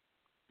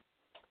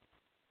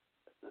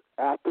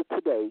 after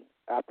today,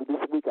 after this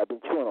week, I've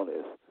been chewing on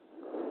this,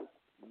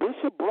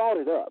 Bishop brought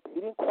it up. He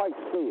didn't quite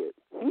say it.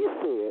 He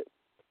said,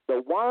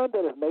 the wine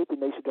that has made the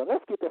nation drunk.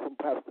 Let's get that from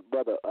Pastor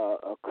Brother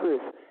Chris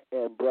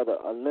and Brother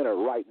Leonard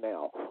right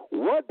now.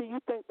 What do you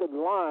think the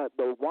wine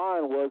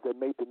was that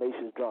made the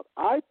nations drunk?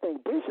 I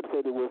think Bishop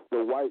said it was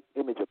the white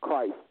image of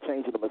Christ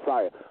changing the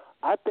Messiah.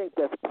 I think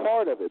that's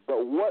part of it.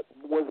 But what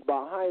was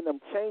behind them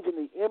changing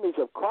the image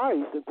of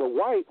Christ into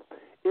white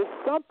is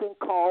something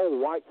called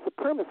white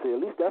supremacy.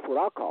 At least that's what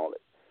I call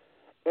it.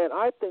 And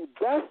I think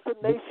that's the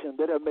nation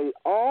that have made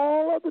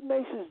all of the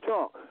nations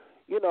drunk.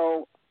 You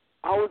know,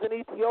 I was in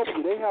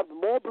Ethiopia. They have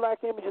more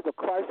black images of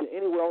Christ than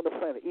anywhere on the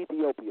planet,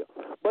 Ethiopia.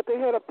 But they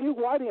had a few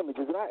white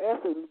images. And I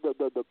asked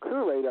the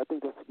curator, I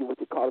think that's what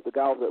you call it, the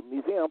guy at the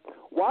museum,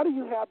 why do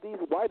you have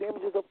these white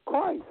images of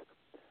Christ?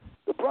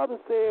 The brother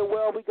said,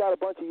 well, we got a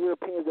bunch of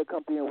Europeans that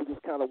come here and we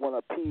just kind of want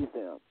to appease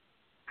them.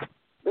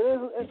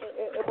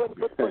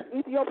 But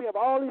Ethiopia have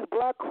all these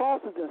black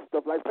crosses and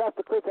stuff. Like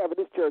Pastor Chris have in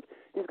this church,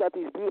 he's got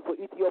these beautiful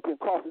Ethiopian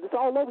crosses. It's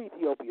all over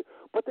Ethiopia.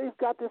 But they've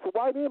got this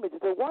white image.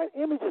 The white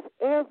image is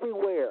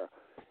everywhere.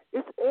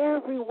 It's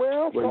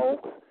everywhere,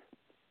 folks.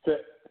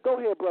 Go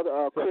ahead,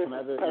 Brother Chris.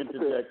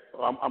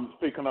 I'm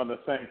speaking on the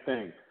same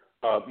thing.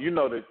 You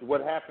know that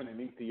what happened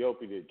in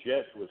Ethiopia, the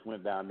Jesuits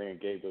went down there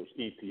and gave those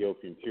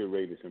Ethiopian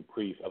curators and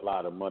priests a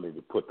lot of money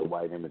to put the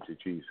white image of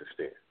Jesus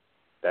there.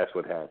 That's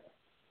what happened.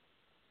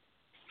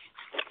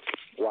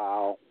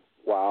 Wow.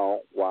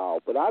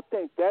 But I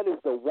think that is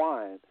the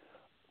wine.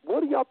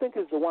 What do y'all think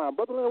is the wine?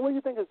 Brother Leonard, what do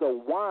you think is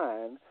the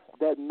wine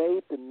that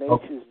made the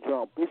nations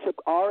drunk? Bishop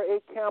R.A.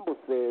 Campbell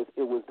says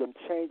it was them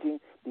changing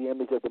the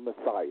image of the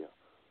Messiah.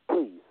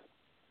 Please.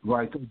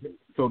 Right.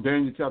 So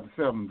Daniel chapter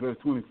 7, verse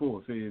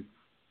 24 says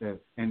that,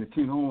 and the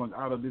 10 horns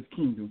out of this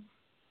kingdom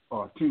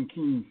are 10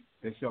 kings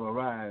that shall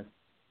arise.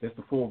 That's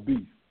the fourth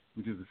beast,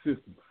 which is the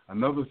system.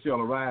 Another shall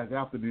arise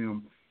after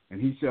them,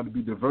 and he shall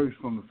be diverse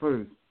from the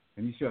first,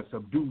 and he shall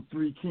subdue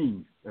 3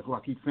 kings. That's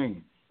what I keep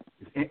saying.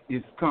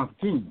 It's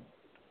Constantine.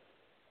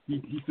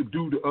 He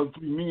subdued the other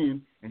 3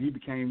 men, and he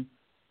became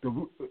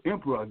the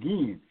emperor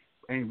again.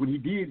 And when he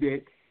did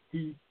that,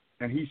 he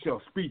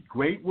shall speak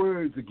great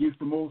words against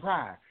the Most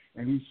High,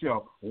 and he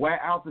shall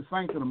wear out the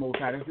saints of the Most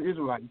High. That's the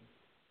Israelite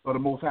of the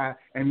Most High,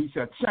 and he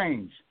shall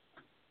change.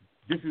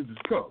 This is the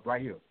cup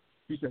right here.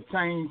 He shall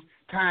change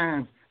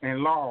times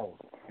and laws,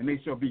 and they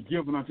shall be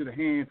given unto the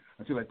hand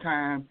until a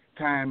time,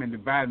 and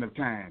dividing of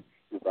time.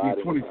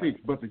 In 26,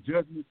 but the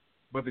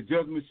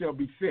judgment shall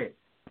be set,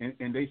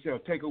 and they shall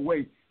take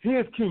away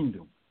his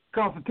kingdom,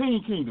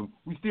 Constantine's kingdom.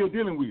 We still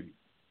dealing with it.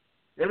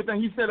 Everything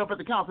he set up at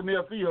the council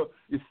near field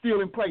is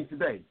still in place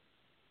today.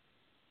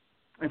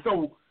 And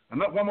so,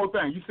 one more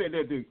thing, you said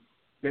that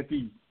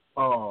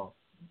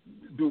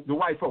the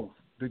white folks,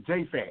 the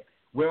JFAT.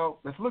 Well,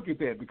 let's look at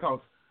that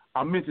because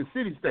I mentioned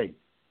city-state.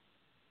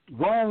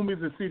 Rome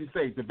is a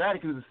city-state. The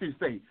Vatican is a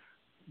city-state.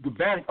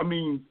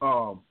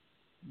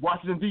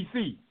 Washington,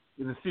 D.C.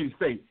 is a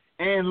city-state,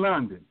 and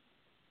London.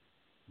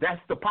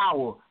 That's the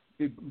power.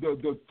 The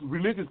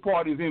religious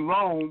part is in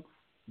Rome,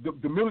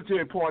 the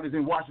military part is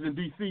in Washington,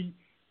 D.C.,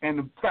 and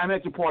the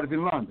financial part is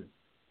in London.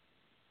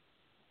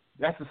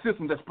 That's the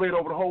system that's spread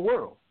over the whole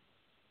world.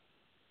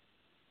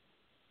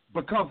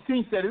 But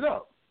Constantine set it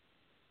up.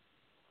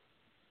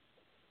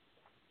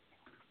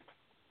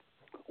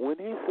 When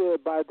he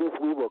said, by this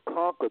we will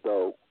conquer,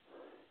 though,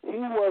 he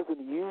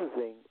wasn't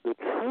using the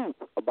truth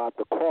about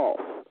the cross.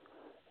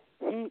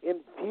 He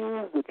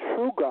infused the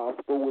true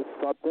gospel with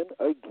something,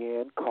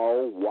 again,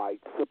 called white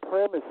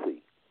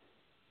supremacy,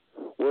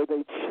 where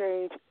they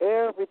change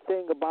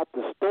everything about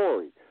the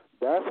story.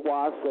 That's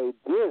why I say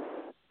this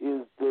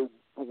is the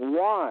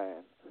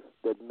wine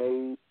that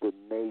made the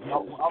nation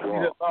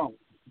strong.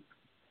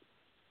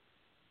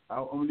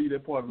 I'm going to leave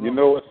that part alone. You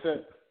know what,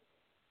 Seth?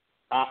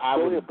 I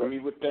would agree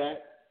with that.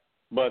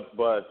 But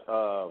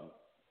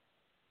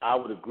I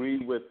would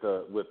agree with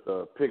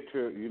the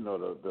picture,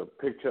 the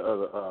picture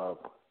of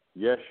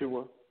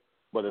Yeshua,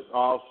 but it's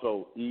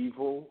also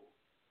evil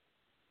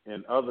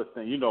and other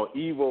things,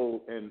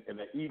 evil and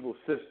the evil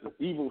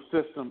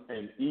system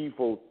and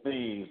evil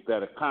things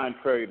that are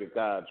contrary to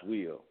God's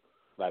will,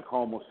 like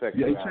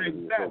homosexuality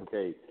is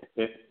okay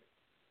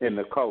in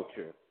the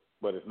culture,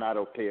 but it's not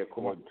okay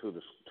according to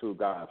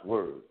God's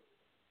word.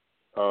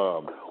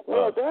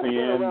 That's sin,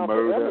 been around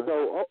murder. forever,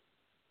 though.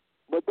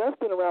 But that's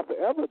been around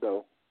forever,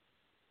 though.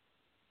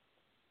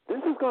 This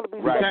is going to be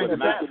right. something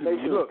that makes the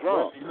nation drunk.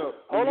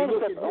 Hold on a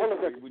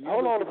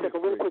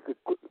second, real quick.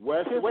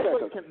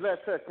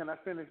 Can I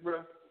finish,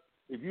 bro?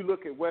 If you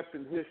look at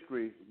Western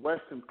history,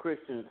 Western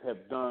Christians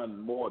have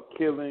done more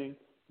killing,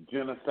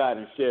 genocide,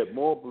 and shed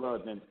more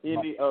blood than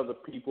any other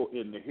people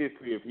in the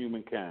history of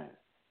humankind.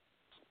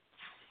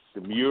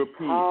 The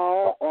Europeans,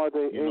 how are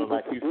they able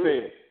like to you do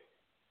said. it?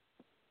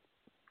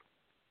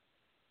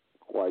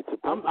 White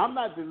supremacy. I'm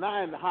not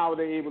denying how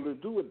they're able to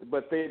do it,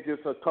 but they're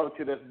just a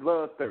culture that's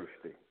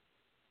bloodthirsty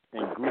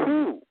and greedy.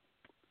 True,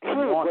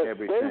 and want but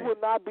everything. They would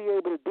not be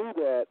able to do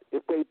that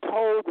if they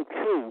told the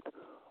truth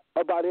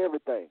about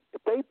everything.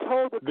 If they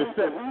told the truth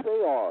of who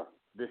they are.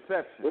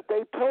 Deception. If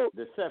they told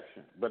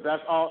deception. But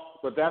that's all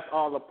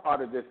a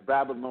part of this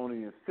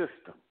Babylonian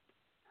system.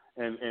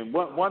 And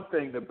one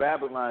thing that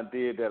Babylon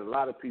did that a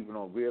lot of people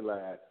don't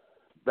realize,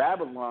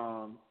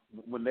 Babylon,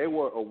 when they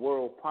were a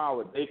world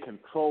power, they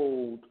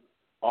controlled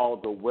all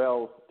the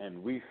wealth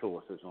and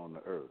resources on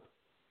the earth.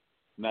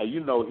 Now,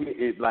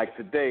 like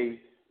today,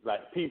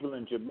 like people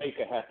in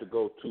Jamaica have to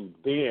go to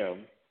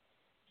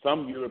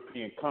some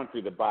European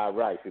country to buy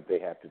rice if they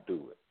have to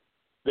do it.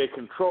 They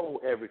control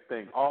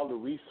everything, all the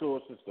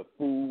resources, the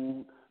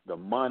food, the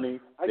money,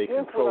 they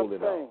control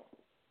it all.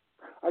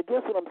 I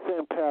guess what I'm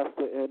saying,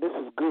 Pastor, and this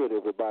is good,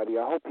 everybody.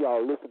 I hope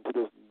y'all listen to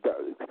this.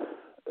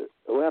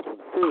 We'll have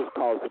some serious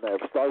calls tonight,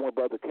 starting with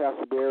Brother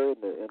Castleberry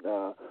and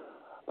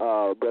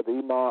Brother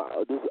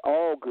Imar. This is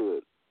all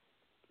good.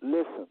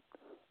 Listen,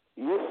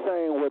 you're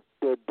saying what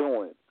they're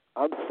doing.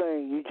 I'm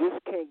saying you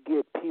just can't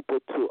get people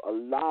to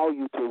allow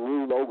you to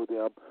rule over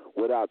them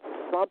without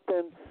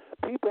something.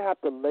 People have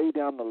to lay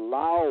down and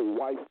allow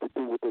whites to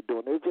do what they're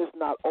doing. They're just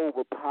not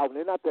overpowering.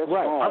 They're not that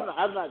strong. Right.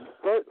 I'm not.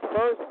 First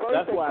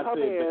that's they why come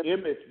I said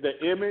in,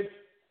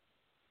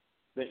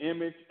 the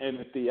image and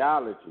the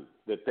theology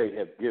that they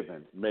have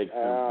given makes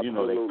them.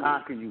 They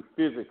conquer you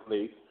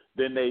physically.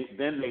 Then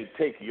they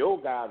take your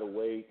God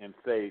away and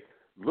say,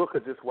 "Look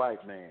at this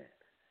white man.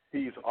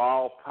 He's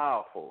all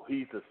powerful.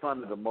 He's the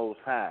Son of the Most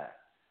High."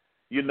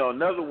 In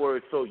other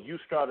words, so you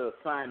started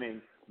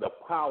assigning the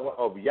power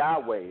of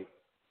Yahweh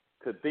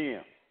to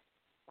them.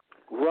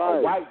 Right.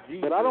 A white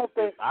Jesus, but I don't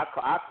think I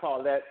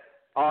call that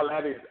all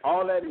that is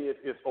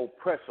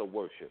oppressor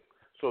worship.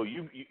 So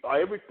you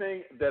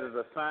everything that is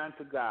assigned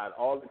to God,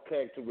 all the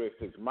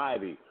characteristics,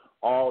 mighty,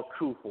 all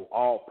truthful,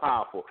 all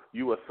powerful,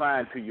 you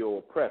assign to your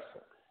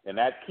oppressor, and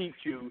that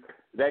keeps you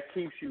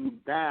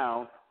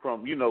down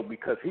from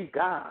because He's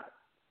God.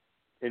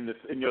 In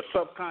your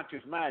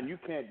subconscious mind, you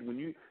can't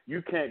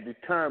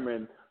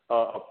determine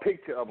a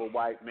picture of a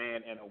white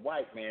man and a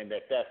white man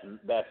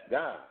that's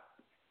God.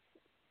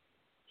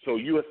 So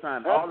you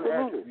assign all the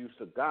attributes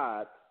of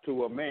God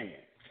to a man,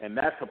 and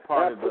that's a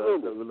part of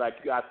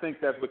I think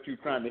that's what you're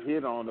trying to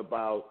hit on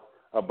about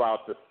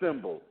the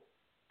symbol.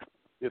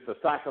 It's a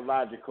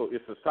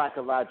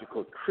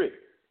psychological trick.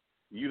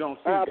 You don't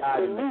see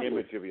God in the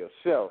image of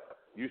yourself.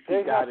 You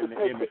see God in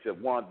the image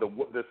of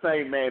the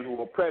same man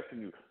who oppressing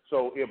you.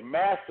 So if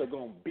Master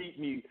gonna beat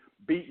me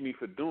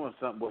for doing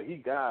something, well, he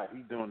God,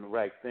 he doing the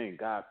right thing.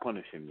 God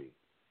punishing me.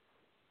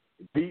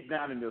 Deep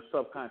down in your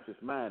subconscious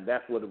mind,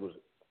 that's what it was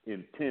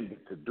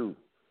intended to do,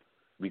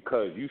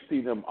 because you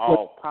see them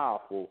all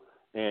powerful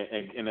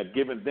and are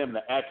giving them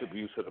the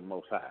attributes of the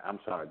Most High. I'm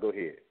sorry. Go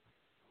ahead.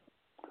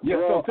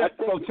 Yeah.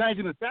 So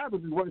changing the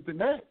Sabbath is worse than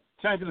that.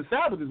 Changing the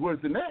Sabbath is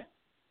worse than that.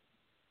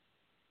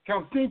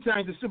 Constantine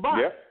changed the Shabbat.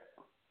 Yeah.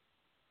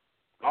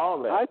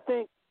 All that. I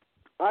think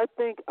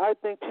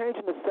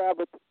changing the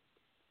Sabbath.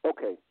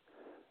 Okay.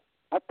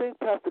 I think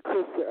Pastor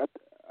Chris said,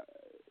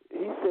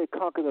 he said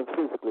conquer them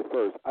physically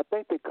first. I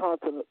think they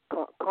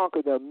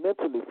conquer them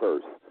mentally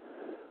first.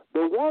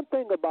 The one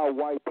thing about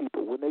white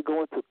people, when they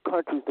go into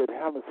countries that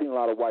haven't seen a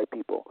lot of white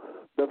people,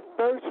 the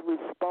first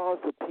response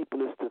of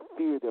people is to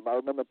fear them. I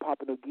remember in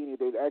Papua New Guinea,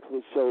 they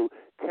actually showed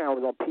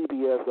cameras on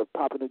PBS of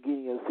Papua New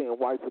Guineans seeing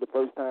whites for the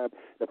first time.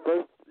 The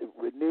first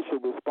initial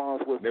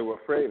response was they were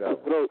afraid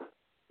of them.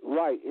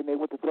 Right, and they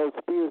went to throw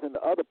spears in the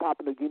other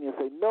Papua New Guinea and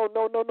say, no,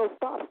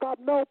 stop,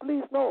 no,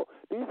 please, no.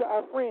 These are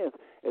our friends.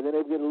 And then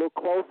they get a little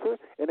closer,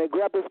 and they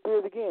grab their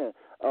spears again,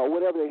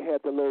 whatever they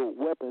had, the little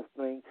weapons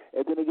thing.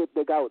 And then they was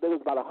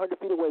about 100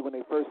 feet away when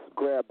they first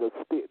grabbed the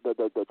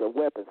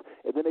weapons.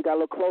 And then they got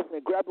a little closer,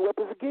 and they grabbed the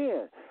weapons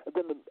again. And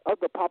then the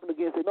other Papua New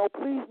Guinea said, no,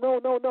 please,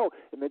 no.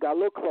 And they got a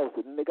little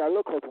closer, and they got a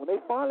little closer. When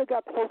they finally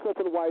got closer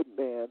to the white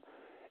man,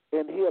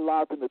 and he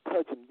allowed them to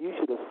touch him, you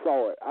should have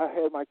saw it. I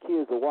had my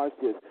kids to watch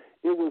this.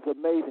 It was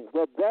amazing.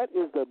 Well, that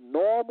is the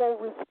normal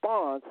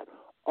response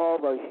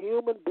of a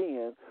human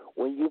being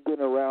when you've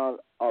been around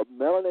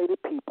melanated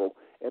people.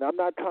 And I'm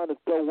not trying to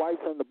throw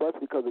whites on the bus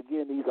because,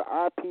 again, these are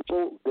our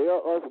people. They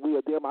are us. We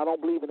are them. I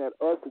don't believe in that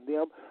us and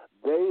them.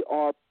 They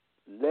are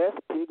less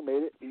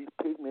pigmented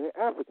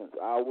Africans.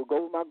 I will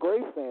go with my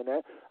grave saying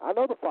that. I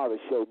know the Father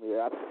showed me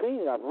that. I've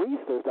seen it. I've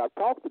researched. I've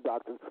talked to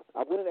doctors.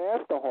 I went and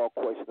asked the hard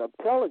questions. I'm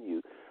telling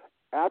you,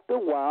 after a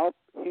while,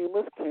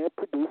 humans can't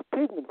produce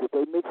pigments. If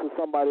they mix with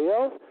somebody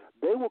else,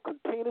 they will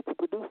continue to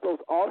produce those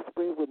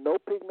offspring with no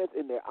pigments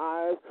in their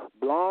eyes,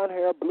 blonde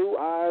hair, blue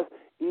eyes,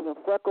 even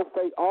freckle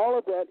face. All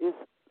of that is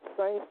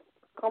same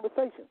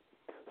conversation.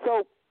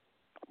 So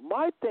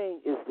my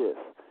thing is this.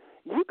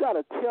 You got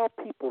to tell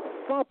people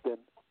something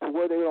to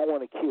where they don't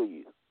want to kill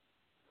you.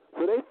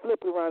 So they flip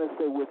it around and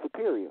say, we're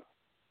superior.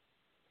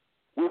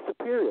 We're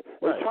superior.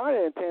 They're trying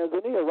it in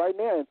Tanzania right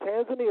now. In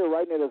Tanzania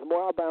right now, there's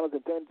more albinos in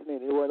Tanzania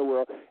than anywhere in the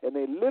world, and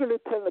they literally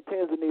telling the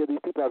Tanzania these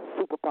people have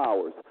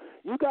superpowers.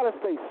 You got to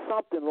say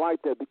something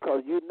like that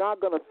because you're not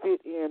going to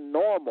fit in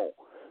normal.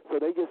 So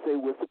they just say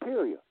we're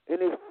superior.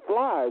 And it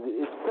flies.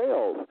 It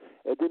sells.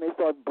 And then they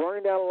start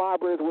burning down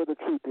libraries where the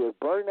truth is,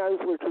 burning down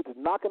where the truth is,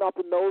 knocking off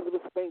the nose of the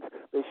Sphinx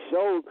that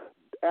showed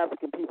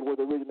African people where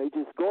they originate.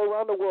 They just go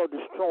around the world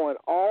destroying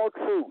all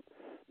truth.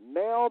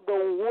 Now the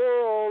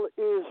world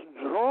is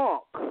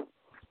drunk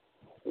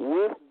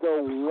with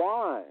the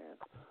wine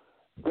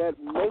that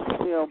makes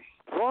them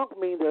drunk.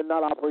 Mean they're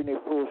not operating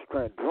at full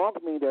strength.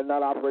 Drunk mean they're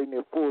not operating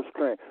at full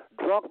strength.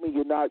 Drunk mean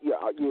you're not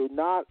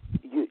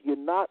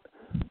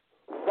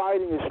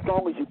fighting as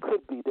strong as you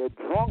could be. They're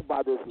drunk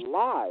by this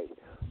lie.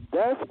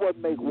 That's what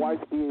makes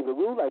whites be able to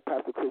rule, like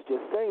Pastor Chris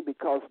just saying,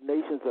 because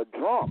nations are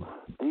drunk.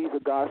 These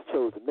are God's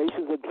chosen.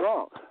 Nations are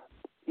drunk.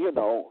 You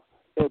know,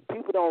 if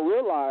people don't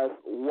realize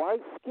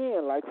white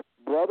skin, like the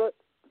brother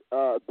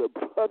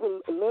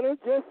Leonard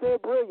just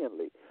said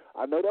brilliantly.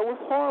 I know that was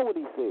hard what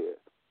he said.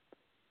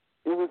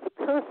 It was a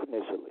curse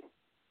initially.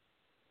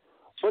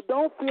 But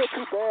don't feel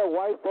too bad,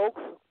 white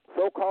folks,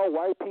 so-called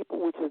white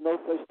people, which is no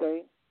such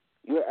thing.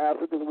 You're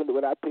Africans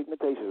without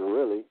pigmentation,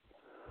 really.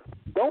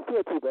 Don't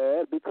feel too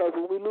bad because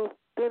when we lose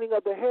thinning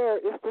of the hair,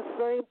 it's the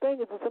same thing.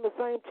 It's in the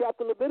same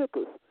chapter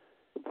Leviticus.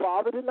 The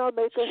Father did not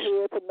make a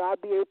head to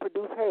not be able to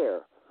produce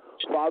hair.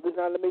 Father did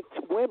not make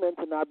women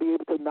to not be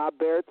able to not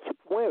bear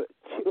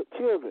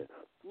children.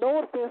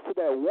 No offense to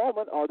that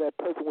woman or that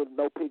person with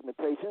no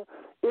pigmentation.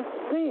 It's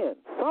sin.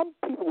 Some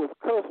people was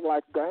cursed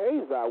like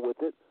Gehazi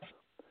with it.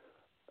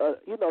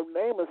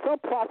 Naming some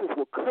prophets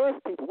will curse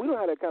people. We don't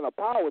have that kind of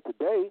power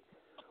today,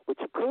 but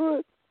you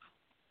could.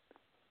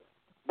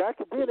 Back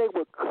then, they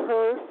would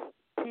curse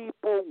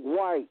people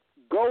white.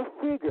 Go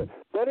figure.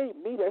 That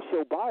ain't me. That's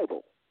your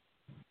Bible.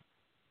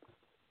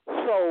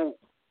 So,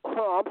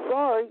 I'm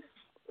sorry.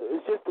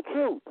 It's just the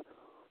truth.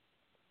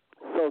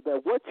 So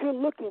that what you're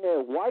looking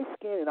at, white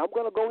skin, and I'm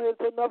going to go ahead and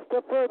take another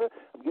step further.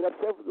 I'm getting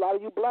upset with a lot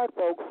of you black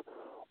folks,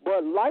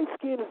 but light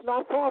skin is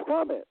not far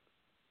from it.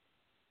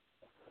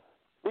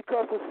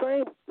 Because the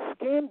same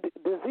skin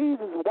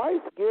diseases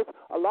white gets,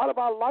 a lot of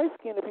our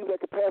light-skinned people that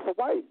can pass for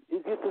white,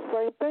 it gets the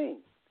same thing.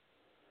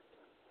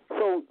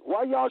 So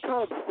why y'all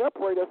trying to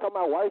separate us, talking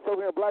about whites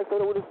over here and blacks over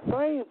there? We're the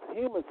same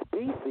human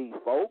species,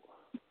 folks.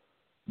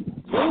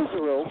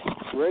 Israel,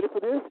 ready for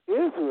this?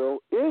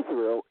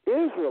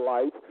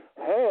 Israelites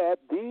had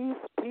these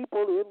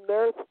people in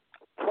their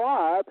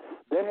tribe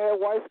that had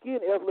white skin,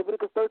 as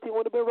Leviticus 13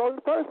 would have been wrote in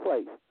the first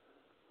place.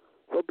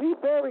 So be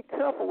very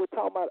careful with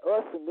talking about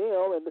us and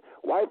them and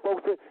white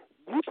folks.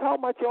 You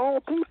talking about your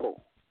own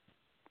people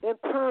in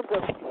terms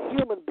of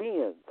human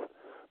beings.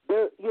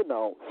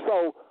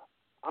 So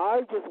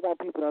I just want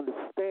people to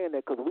understand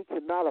that because we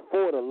cannot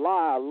afford a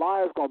lie. A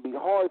lie is going to be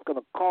hard. It's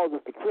going to cause us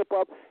to trip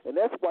up. And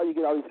that's why you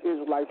get all these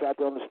Israelites out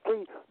there on the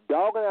street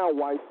dogging out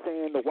whites,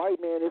 saying the white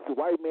man is the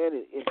white man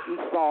and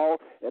Esau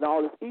and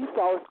all this.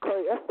 Esau is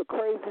crazy. That's the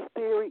craziest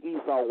theory,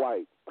 Esau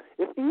white.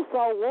 If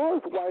Esau was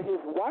white,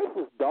 his wife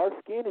was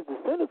dark-skinned, his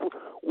descendants,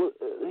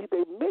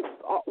 they mixed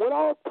with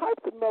all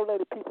types of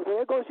melanated people. So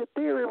there goes your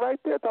theory right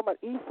there talking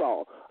about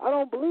Esau. I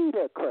don't believe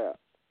that crap.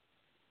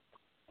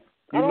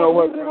 You know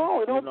what? It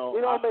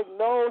don't make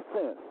no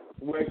sense.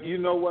 Well, you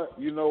know what?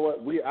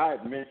 I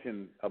had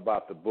mentioned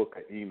about the Book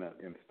of Enoch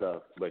and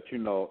stuff, but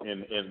in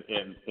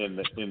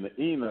the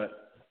Enoch,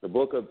 the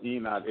Book of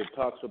Enoch, it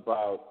talks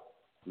about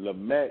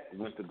Lamech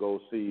went to go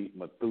see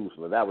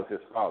Methuselah. That was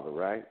his father,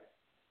 right?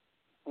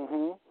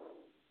 Mhm.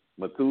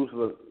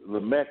 Methuselah,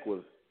 Lamech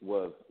was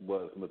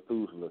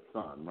Methuselah's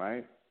son,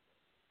 right?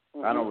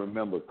 Mm-hmm. I don't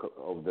remember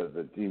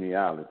the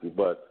genealogy,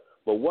 but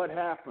what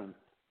happened?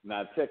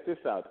 Now check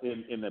this out.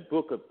 In the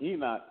Book of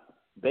Enoch,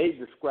 they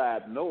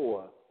describe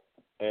Noah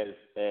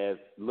as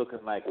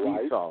looking like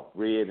Esau,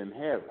 red and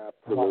hairy.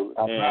 Absolutely.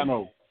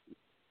 Albino.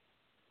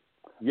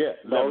 Yeah.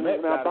 No, he's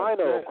an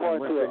albino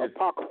according to the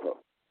Apocrypha.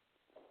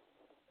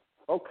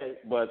 Okay,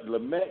 but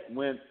Lamech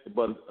went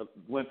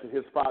to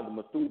his father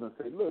Methuselah and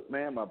said, "Look,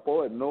 man, my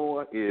boy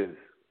Noah is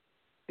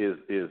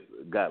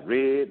got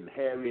red and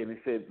hairy," and he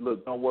said,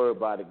 "Look, don't worry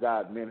about it.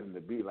 God meant him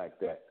to be like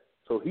that."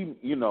 So he,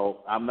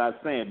 I'm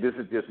not saying this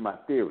is just my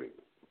theory.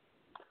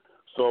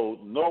 So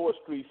Noah's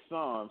 3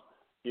 sons,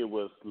 it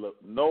was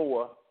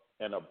Noah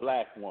and a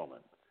black woman.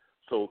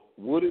 So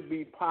would it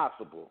be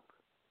possible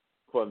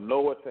for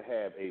Noah to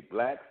have a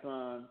black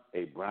son,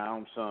 a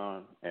brown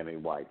son, and a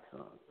white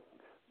son?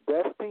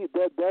 There you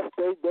go. That's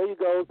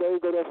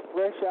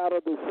fresh out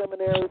of the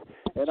seminaries,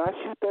 and I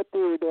shoot that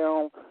theory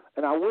down.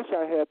 And I wish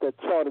I had that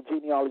chart, a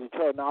genealogy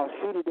chart, and I'll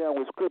shoot it down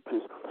with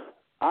scriptures.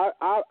 I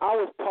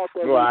was taught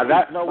that.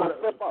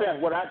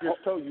 Well, what I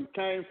just told you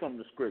came from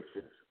the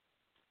scriptures.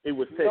 It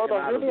was taken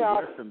out of the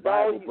Western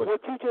Bible.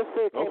 What you just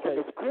said came from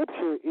the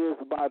scripture is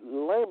about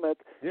Lamech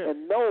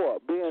and Noah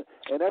being,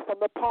 and that's from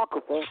the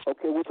Apocrypha,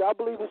 okay, which I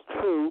believe is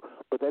true,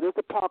 but that is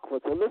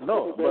Apocrypha. So listen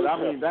to me very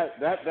carefully.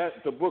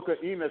 that the book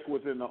of Enoch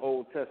was in the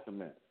Old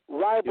Testament.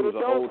 Right, but it was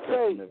an Old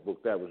Testament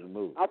book that was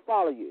removed. I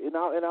follow you, and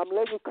I'm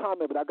letting you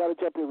comment, but I got to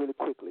jump in really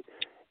quickly.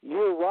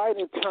 You're right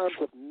in terms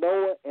of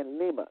Noah and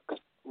Lamech.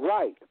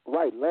 Right,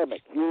 Lamech.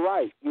 You're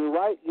right.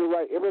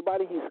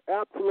 Everybody, he's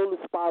absolutely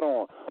spot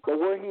on. But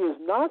where he is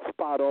not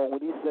spot on, when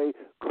he say,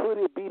 could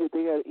it be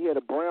that he had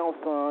a brown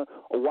son,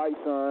 a white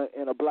son,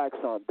 and a black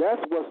son?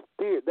 That's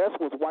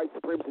what's white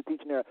supremacy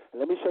teaching there. And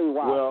let me show you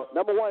why. Well,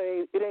 number one,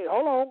 it ain't.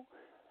 Hold on.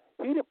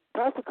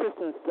 Pastor Chris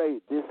didn't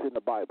say this in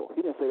the Bible.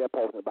 He didn't say that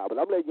part in the Bible.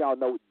 I'm letting y'all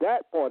know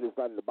that part is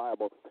not in the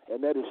Bible,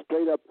 and that is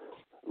straight up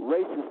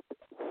racist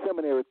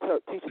seminary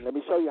teaching. Let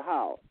me show you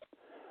how.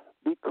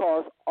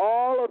 Because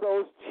all of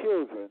those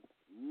children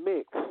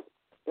mixed,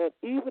 and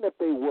even if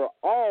they were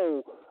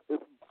if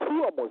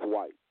 2 of them was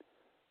white,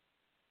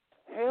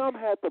 Ham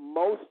had the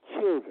most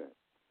children.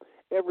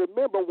 And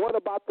remember, what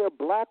about their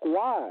black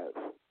wives?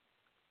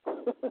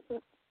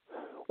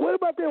 What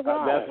about their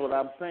wives? That's what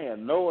I'm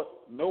saying.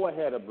 Noah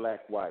had a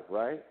black wife,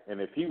 right?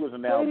 And if he was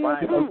an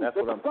albino, that's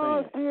what I'm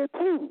saying.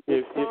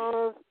 The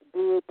sons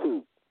did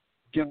too.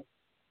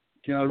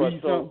 Can I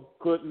read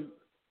something?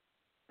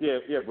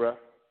 Yeah, bro.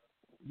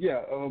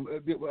 Yeah,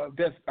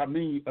 to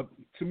me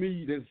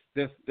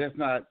that's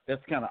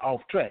kind of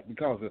off track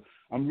because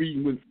I'm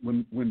reading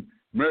when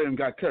Miriam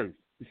got cursed.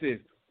 It says,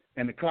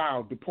 and the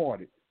cloud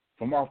departed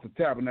from off the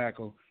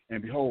tabernacle,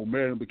 and behold,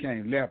 Miriam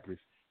became leprous.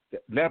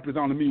 Leprous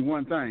only means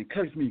one thing.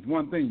 Curse means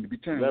one thing, to be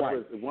turned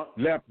white.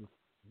 Leprous.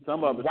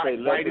 Some of us say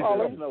leprous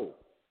is snow.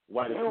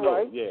 White as snow.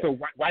 Right. Yeah. So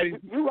white is.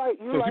 You're right.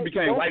 So she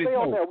became Don't white as stay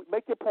snow. on that.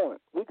 Make your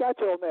point. We got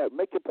you on that.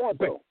 Make your point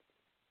though.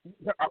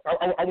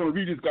 I want to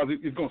read this because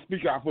it's going to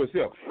speak out for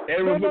itself.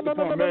 No. Hold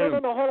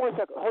on a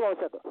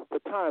second. For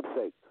time's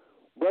sake,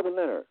 Brother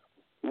Leonard,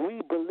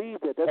 we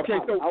believe that. That's okay.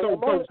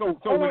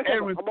 So when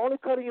Aaron, I'm only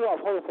cutting you off.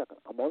 Hold on a second.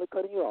 I'm only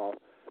cutting you off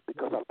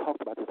because I've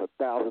talked about this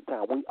 1,000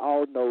 times. We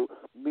all know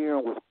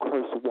Miriam was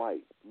cursed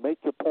white. Make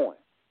your point.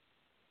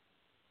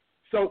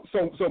 So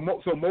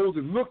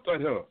Moses looked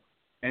at her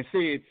and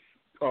said,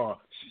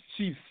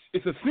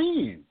 it's a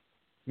sin.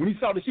 When he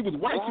saw that she was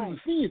white, she was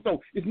a sin. So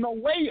it's no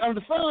way under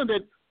the sun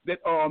that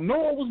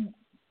Noah was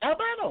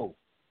albino.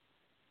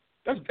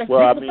 That's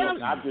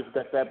I just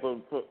got that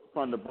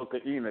from the book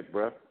of Enoch,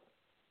 bro.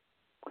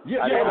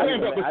 Yeah, I'm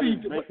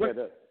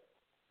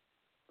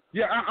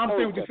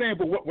saying what you're saying,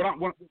 but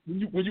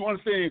when you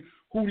understand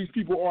who these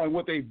people are and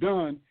what they've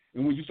done,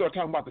 and when you start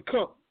talking about the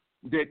cup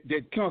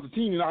that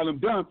Constantine and all them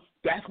done,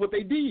 that's what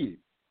they did.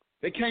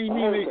 They came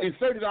in and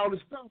inserted all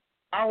this stuff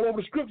all over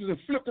the scriptures and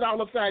flipped it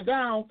all upside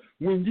down.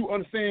 When you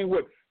understand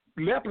what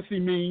leprosy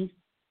means,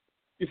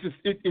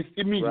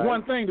 it means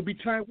one thing, to be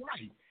turned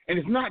white, and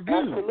it's not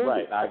good. Absolutely.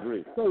 Right, I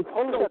agree. So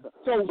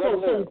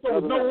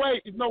there's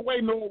no way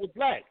Noah was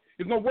black.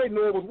 There's no way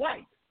Noah was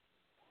white.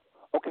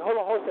 Okay, hold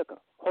a second.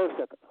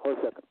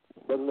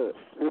 But look,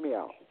 hear me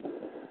out.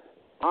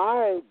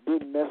 I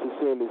didn't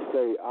necessarily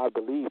say I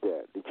believe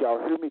that. Did y'all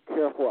hear me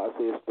careful? I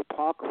say it's the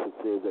Apocrypha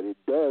says that it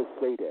does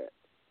say that.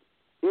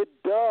 It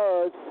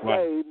does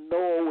say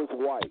Noah was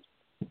white.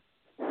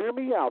 Hear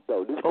me out,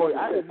 though.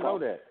 I didn't know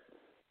that.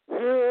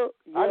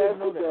 I didn't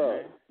know that,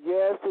 man.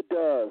 Yes, it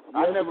does.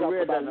 I never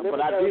read that, but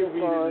I did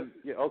read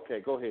it. Okay,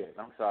 go ahead.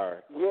 I'm sorry.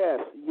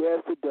 Yes,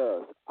 it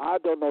does. I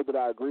don't know that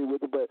I agree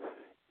with it, but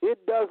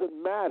it doesn't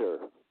matter.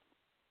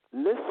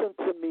 Listen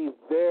to me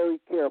very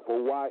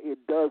careful why it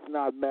does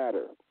not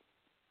matter.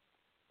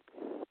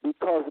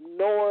 Because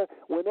Noah,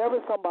 whenever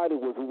somebody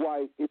was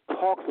white, it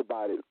talks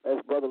about it.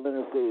 As Brother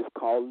Leonard said, it's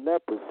called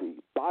leprosy,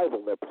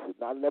 Bible leprosy,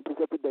 not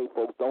leprosy of today,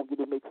 folks. Don't get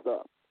it mixed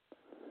up.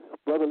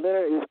 Brother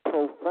Leonard is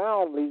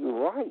profoundly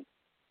right.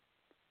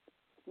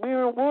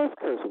 Miriam was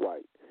cursed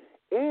white.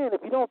 And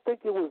if you don't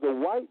think it was the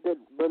white that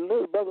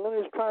Brother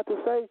Leonard is trying to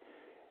say,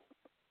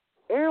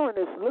 Aaron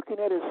is looking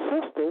at his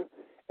sister,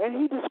 and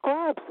he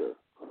describes her.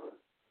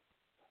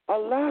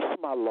 Alas,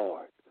 my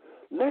Lord,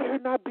 let her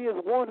not be as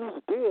one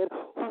who's dead,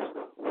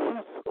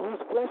 whose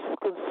flesh is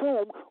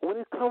consumed when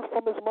it comes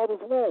from his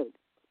mother's womb.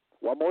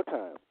 One more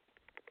time.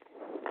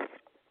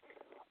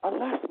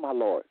 Alas, my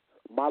Lord.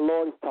 My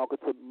Lord is talking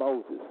to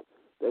Moses.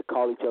 They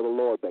call each other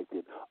Lord back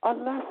then.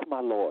 Alas,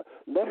 my Lord,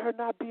 let her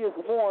not be as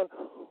one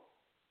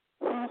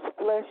whose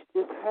flesh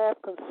is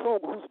half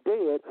consumed, who's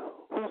dead,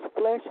 whose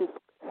flesh is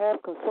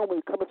half consumed when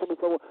it comes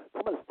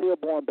from a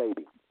stillborn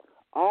baby.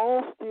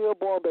 All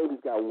stillborn babies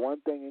got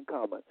one thing in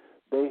common.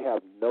 They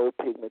have no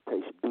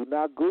pigmentation. Do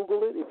not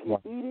Google it. If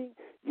you're eating,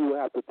 you will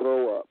have to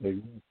throw up.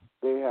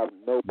 They have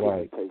no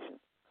pigmentation.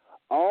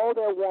 All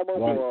that woman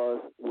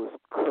was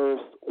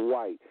cursed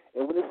white.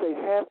 And when they say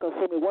half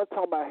consuming, one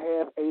talking about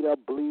half ate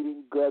up,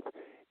 bleeding guts.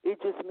 It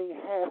just means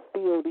half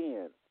filled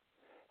in,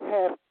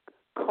 half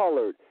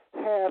colored,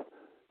 half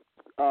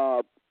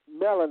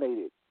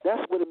melanated.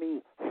 That's what it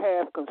means,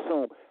 half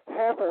consumed.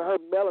 Half of her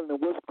melanin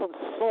was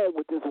consumed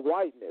with this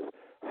whiteness.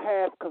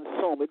 Half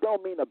consumed. It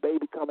don't mean a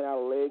baby coming out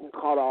of the leg and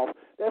cut off.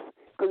 That's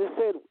because it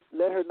said,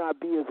 let her not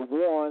be as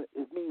one.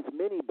 It means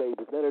many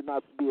babies. Let her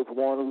not be as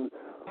one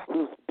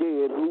who's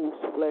dead, whose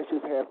flesh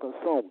is half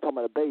consumed. I'm talking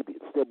about a baby,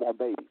 it's stillborn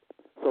baby.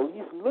 So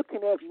he's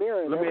looking at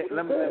Mary. Let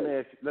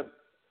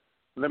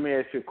me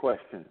ask you a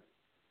question.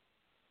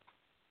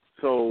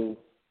 So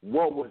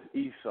what was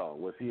Esau?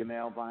 Was he an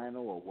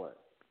albino or what?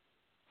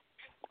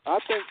 I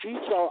think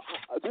Esau,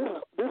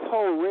 this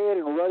whole red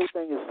and ruddy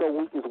thing is so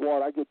weak as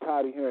water. I get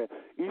tired of hearing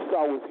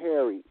Esau was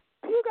hairy.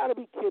 You got to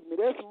be kidding me.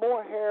 There's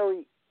more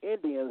hairy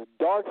Indians,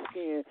 dark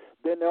skinned,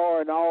 than there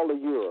are in all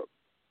of Europe.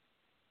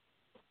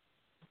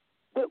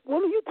 But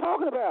what are you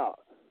talking about?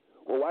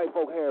 Well, white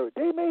folk hairy.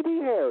 They may be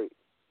hairy.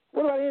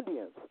 What about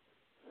Indians?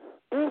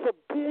 There's a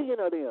billion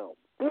of them.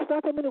 There's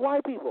not that many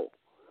white people.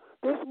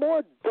 There's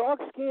more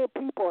dark-skinned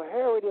people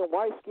hairy than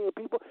white-skinned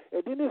people.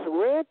 And then this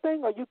red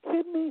thing, are you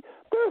kidding me?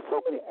 There are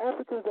so many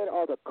Africans that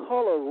are the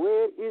color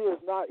red, it is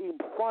not even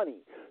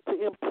funny. To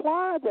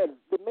imply that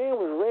the man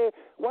was red,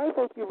 white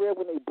folks get red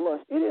when they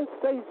blush. It didn't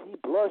say he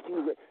blushed, he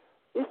was red.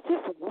 It's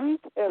just weak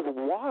as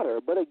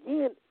water. But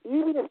again,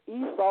 even if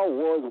Esau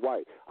was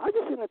white, I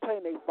just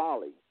entertain their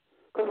folly.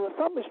 Because when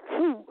something is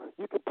true,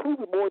 you can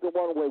prove it more than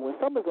one way. When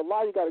something's a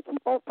lie, you got to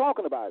keep on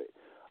talking about it.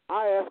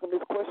 I ask them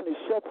this question, it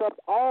shuts up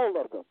all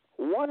of them,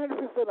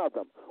 100% of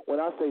them, when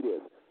I say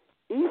this.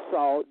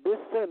 Esau,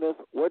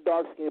 descendants, were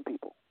dark-skinned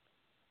people.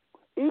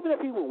 Even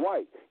if he was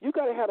white, you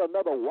got to have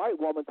another white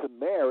woman to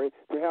marry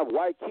to have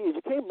white kids.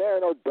 You can't marry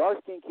no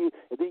dark-skinned kid,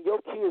 and then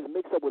your kids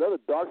mix up with other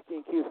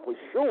dark-skinned kids for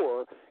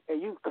sure,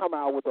 and you come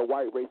out with a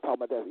white race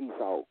talking about that's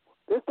Esau.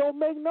 This don't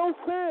make no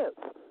sense.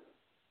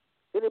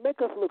 And it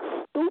makes us look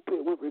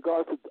stupid with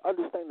regards to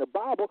understanding the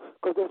Bible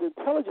because there's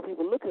intelligent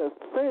people looking at us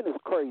saying this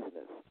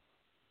craziness.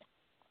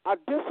 I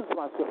distance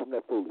myself from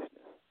that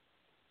foolishness.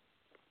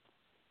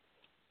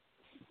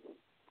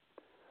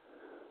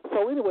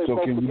 So anyway,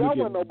 folks, if y'all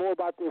want to know more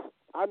about this,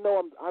 I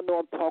know I'm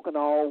talking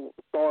all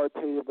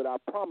authoritative, but I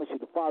promise you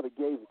the Father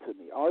gave it to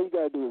me. All you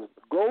got to do is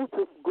go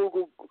to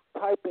Google,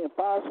 type in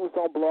 5 Swiss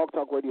on Blog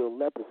Talk Radio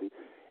leprosy.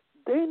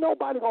 There ain't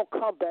nobody going to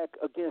come back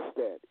against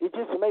that. It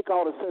just make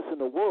all the sense in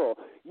the world.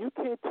 You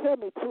can't tell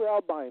me two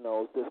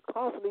albinos that's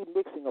constantly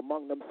mixing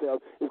among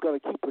themselves is going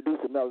to keep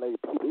producing melanated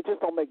people. It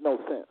just don't make no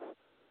sense.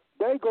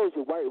 There goes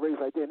your white race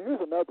right there. And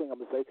here's another thing I'm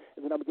going to say,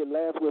 and then I'm going to get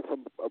last word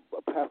from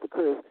Pastor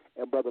Chris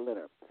and Brother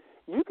Leonard.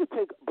 You can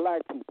take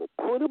black people,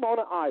 put them on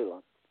an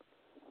island,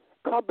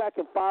 come back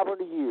in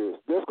 500 years,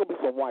 there's going to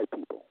be some white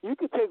people. You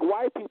can take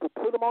white people,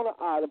 put them on an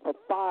island for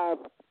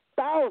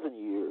 5,000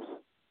 years,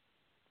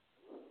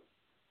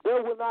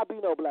 there will not be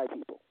no black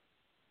people.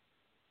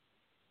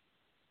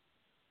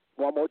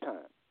 One more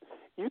time.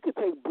 You can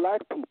take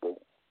black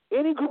people,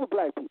 any group of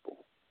black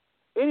people,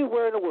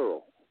 anywhere in the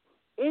world,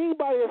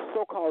 anybody that's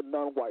so-called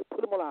non-white,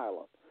 put them on an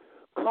island.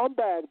 Come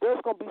back,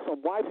 there's going to be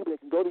some white people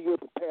that can go to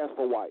Europe and pass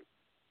for white.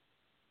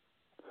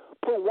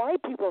 Put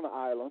white people on the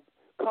island,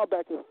 come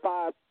back in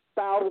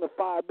 5,000 to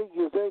 5 big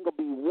years, there ain't going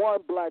to be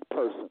one black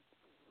person.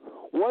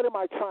 What am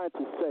I trying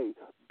to say?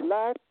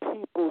 Black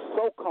people,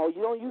 so-called,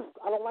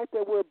 I don't like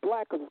that word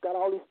black because it's got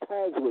all these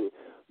tags with it.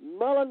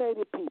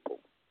 Melanated people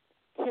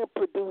can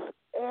produce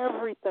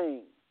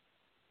everything.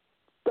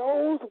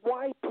 Those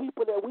white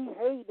people that we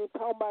hate and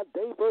talking about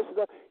they versus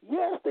us,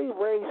 yes, they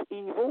raise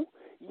evil.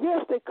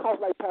 Yes, they cause,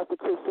 like Pastor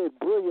Chris said,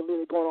 brilliantly,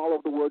 they're going all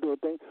over the world doing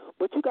things.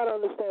 But you got to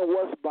understand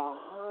what's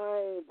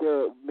behind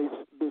their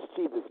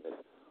mischievousness.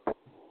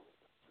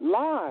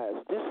 Lies,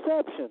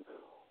 deception.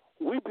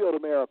 We build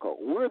America.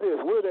 We're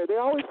this, we're that.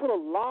 They're always full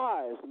of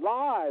lies.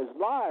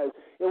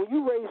 And when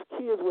you raise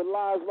kids with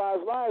lies,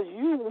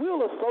 you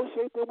will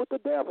associate them with the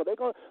devil. They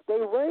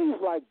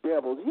raise like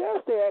devils.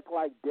 Yes, they act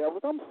like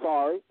devils. I'm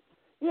sorry.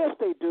 Yes,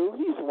 they do.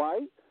 He's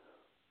right.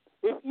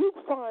 If you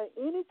find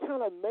any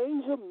kind of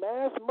major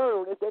mass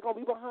murder, they're going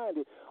to be behind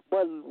it.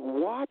 But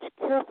watch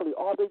carefully.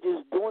 Are they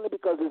just doing it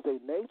because it's their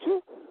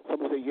nature?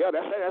 Somebody say, yeah,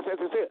 that's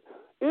it.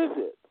 Is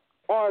it?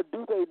 Or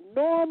do they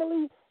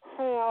normally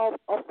have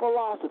a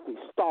philosophy,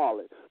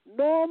 Stalin?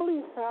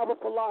 Normally have a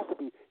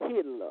philosophy,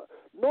 Hitler?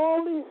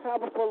 Normally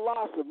have a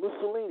philosophy,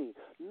 Mussolini?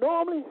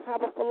 Normally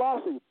have a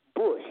philosophy,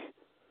 Bush?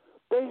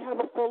 They have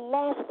a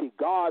philosophy,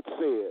 God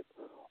said,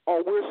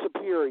 or we're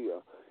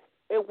superior.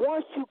 And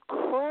once you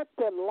crack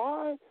that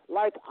lie,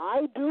 like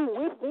I do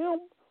with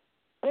them,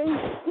 they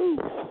cease.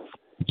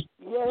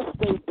 Yes,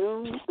 they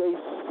do. They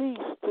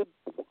cease to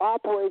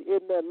operate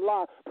in that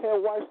lie.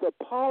 Pat Weiss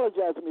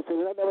apologized to me and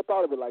said, I never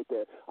thought of it like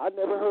that. I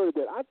never heard of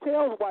that. I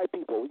tell white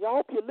people, I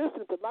hope you're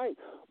listening tonight,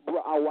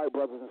 our white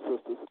brothers and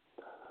sisters.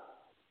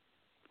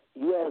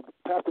 You have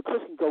Pastor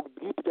Chris can go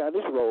deeper down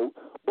this road,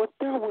 but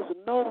there was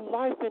no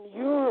life in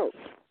Europe.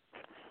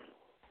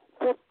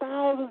 For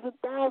thousands and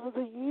thousands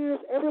of years,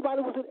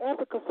 everybody was in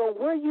Africa, so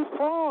where are you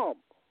from?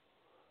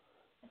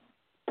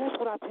 That's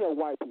what I tell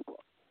white people.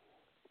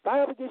 If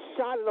I ever get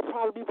shot, it'll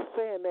probably be for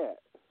saying that.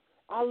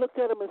 I look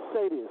at them and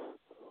say this: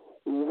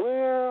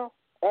 where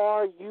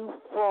are you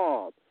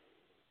from?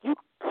 You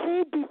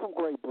can't be from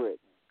Great Britain.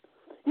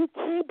 You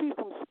can't be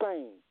from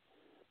Spain.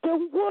 There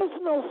was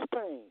no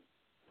Spain.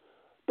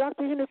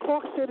 Dr. Henry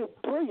Clark said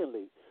it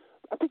brilliantly.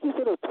 I think he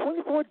said there were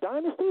 24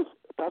 dynasties.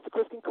 Pastor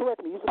Chris can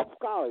correct me. He's a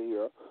scholar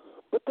here.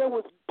 But there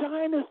was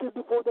dynasties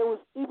before there was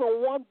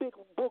even one big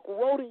book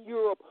wrote in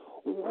Europe.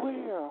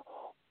 Where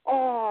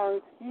are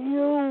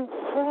you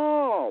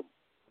from?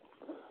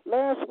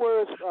 Last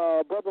words,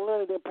 Brother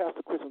Leonard, then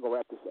Pastor Chris, and go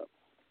wrap this up.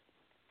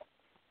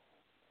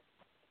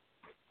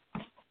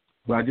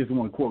 Well, I just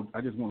want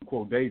to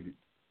quote David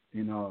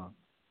in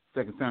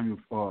 2 Samuel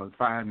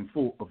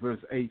 5:4,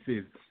 verse 8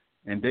 says,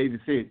 and David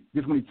said,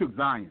 this when he took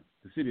Zion,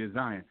 the city of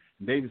Zion,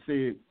 and David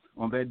said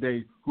on that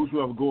day,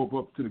 whosoever goeth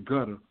up to the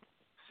gutter,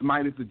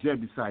 smiteth the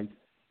Jebusites,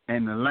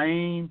 and the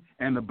lame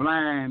and the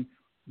blind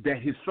that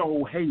his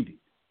soul hated,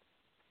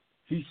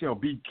 he shall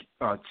be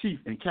chief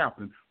and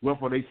captain.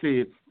 Wherefore they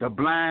said, the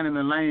blind and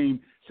the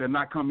lame shall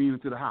not come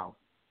into the house.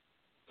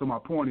 So my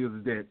point is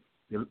that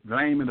the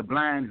lame and the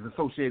blind is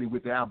associated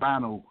with the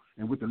albino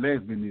and with the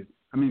lesbianism.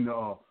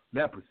 The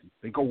leprosy.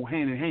 They go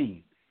hand in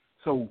hand.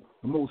 So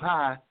the Most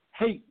High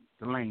hate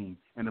the lame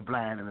and the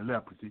blind and the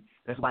leprosy.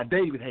 That's why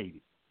David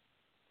hated.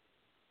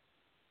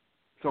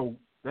 So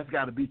that's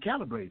got to be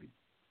calibrated.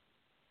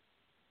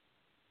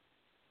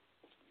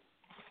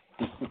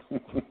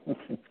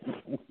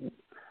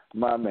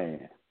 My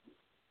man.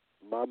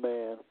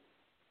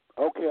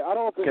 Okay, I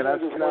don't think hand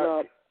just went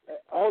up.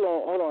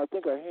 Hold on. I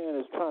think her hand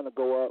is trying to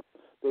go up.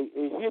 They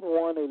hit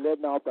one. They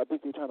letting off. I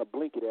think they're trying to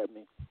blink it at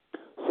me.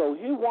 So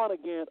he won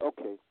again.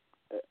 Okay.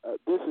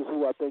 This is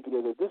who I think it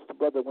is. If this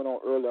brother went on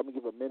early, I'm going to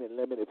give him a minute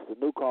limit. If it's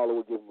a new caller,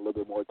 we'll give him a little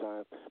bit more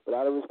time. But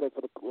out of respect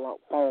for the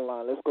phone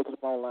line, let's go to the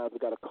phone lines. We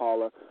got a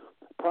caller.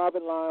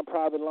 Private line.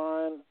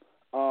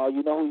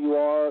 You know who you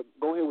are.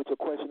 Go ahead with your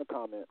question or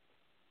comment.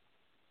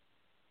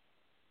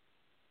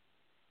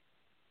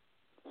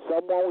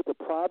 Someone with a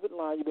private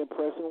line, you've been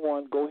pressing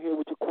 1. Go ahead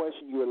with your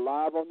question. You're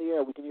live on the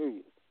air. We can hear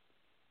you.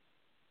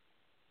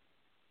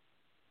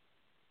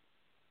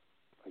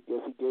 I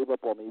guess he gave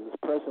up on me. He was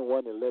pressing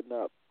 1 and letting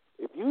up.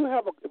 If you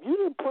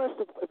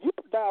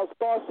dial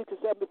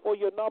 *6 before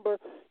your number,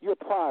 you're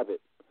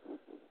private.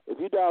 If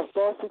you dial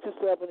 *6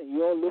 and you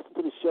don't listen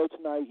to the show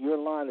tonight, your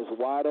line is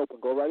wide open.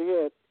 Go right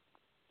ahead.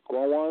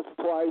 Go once,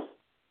 twice.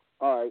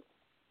 All right.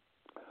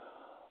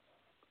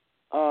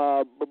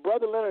 But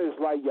Brother Leonard is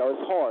right, y'all.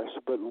 It's harsh,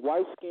 but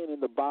white skin in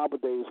the Bible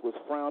days was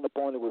frowned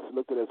upon. It was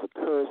looked at as a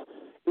curse.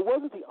 It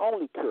wasn't the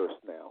only curse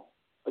now.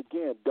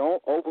 Again,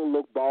 don't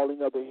overlook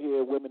balding of the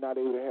hair, women not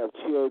able to have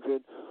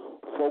children,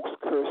 folks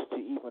cursed to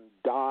even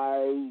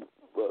die.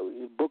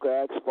 In Book of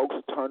Acts, folks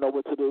turn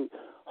over to the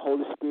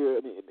Holy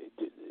Spirit.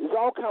 It's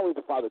all kind of ways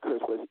the Father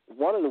cursed, but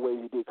one of the ways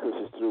he did curse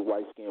is through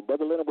white skin.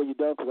 Brother Leonard, were you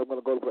done? Because I'm going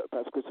to go to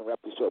Pastor Chris and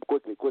wrap this show up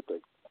quickly.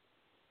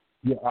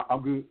 Yeah,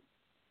 I'm good.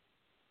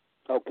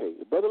 Okay.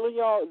 Brother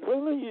Leonard,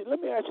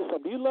 let me ask you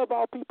something. Do you love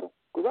all people?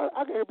 Because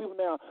I can hear people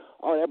now,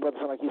 that brother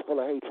sounds like he's full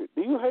of hatred.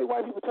 Do you hate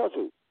white people? Tell the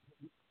truth.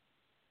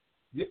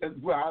 Yeah,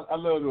 well, I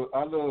love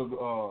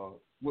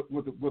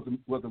what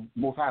the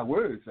Most High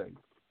Word say.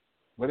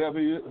 Whatever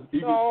it is.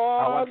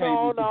 No.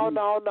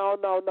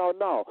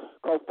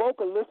 Because folk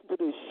will listen to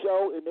this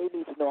show and they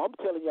need to know. I'm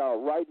telling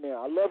y'all right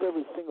now, I love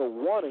every single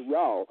one of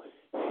y'all,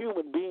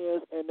 human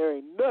beings, and there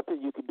ain't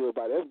nothing you can do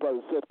about it. That's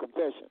brother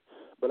self-confession.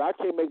 But I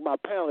can't make my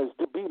panelists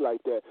to be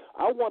like that.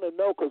 I want to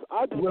know because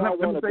I do not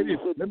want to be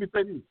sitting.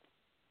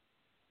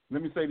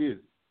 Let me say this.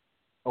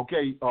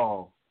 Okay,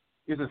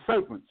 it's a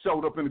serpent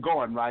showed up in the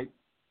garden, right?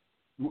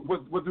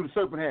 What do the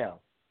serpent have?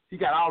 He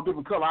got all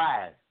different color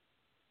eyes.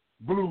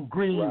 Blue,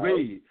 green,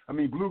 red.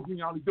 Blue,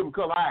 green, all these different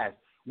color eyes.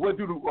 What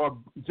do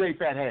the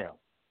J-Fat have?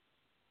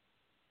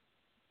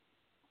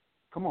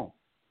 Come on.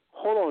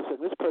 Hold on a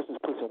second. This person's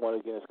pushing one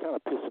again. It's kind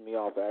of pissing me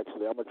off,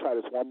 actually. I'm going to try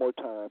this one more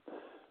time.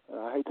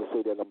 I hate to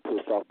say that I'm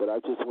pissed off, but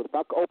if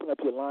I could open up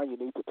your line, you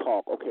need to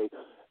talk. Okay.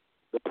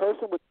 The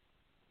person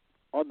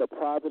on the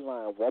private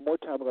line, one more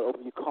time, I'm going to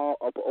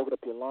open up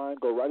your line.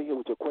 Go right here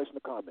with your question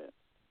or comment.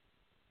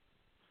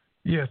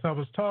 Yes, I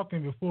was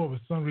talking before, but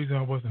for some reason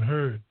I wasn't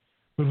heard.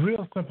 But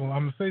real simple,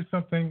 I'm going to say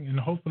something, and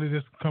hopefully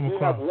this will come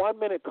across. You have 1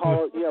 minute,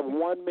 caller. You have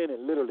 1 minute,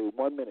 literally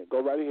 1 minute.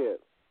 Go right ahead.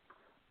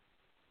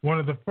 One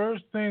of the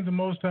first things the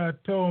Most High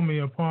told me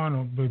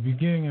upon the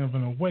beginning of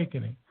an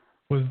awakening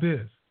was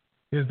this,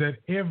 is that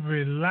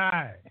every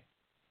lie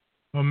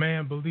a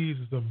man believes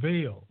is a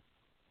veil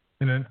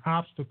and an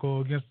obstacle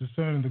against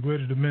discerning the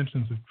greater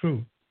dimensions of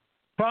truth.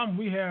 The problem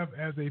we have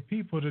as a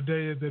people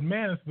today is that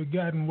man has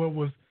forgotten what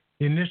was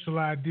the initial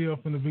ideal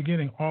from the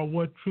beginning, or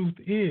what truth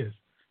is,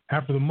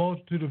 after the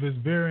multitude of his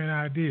varying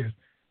ideas,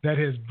 that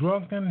has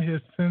drunken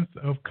his sense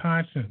of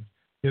conscience,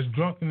 has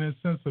drunken his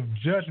sense of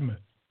judgment,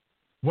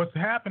 What's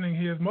happening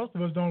here is most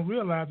of us don't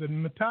realize that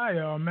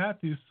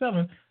Matthew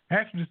 7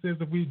 actually says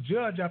that we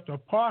judge after a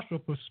partial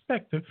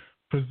perspective,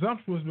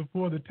 presumptuous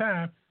before the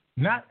time,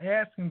 not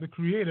asking the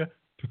Creator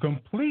to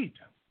complete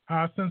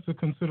our sense of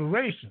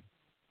consideration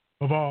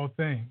of all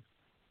things.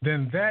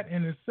 Then that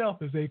in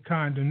itself is a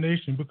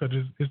condemnation because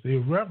it's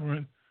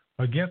irreverent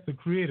against the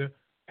Creator,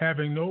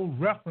 having no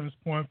reference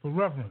point for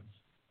reverence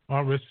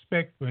or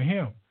respect for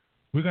Him.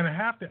 We're going to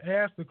have to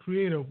ask the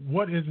Creator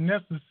what is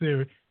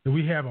necessary that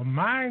we have a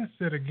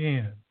mindset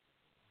again,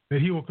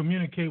 that He will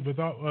communicate with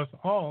us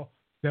all,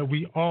 that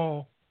we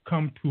all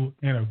come to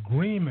an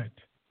agreement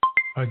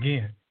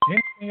again.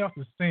 Anything else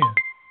is sin.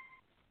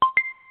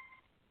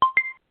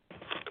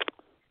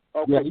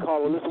 Okay,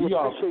 caller, listen, we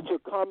appreciate your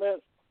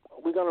comment.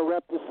 We're going to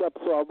wrap this up,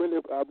 so I'll give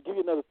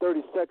you another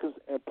 30 seconds,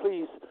 and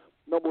please,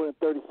 no more than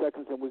 30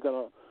 seconds, and we're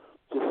going to,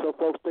 just so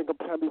folks think I'm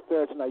trying to be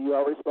fair tonight, you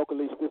already spoke at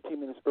least 15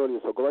 minutes earlier,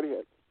 so go right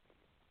ahead.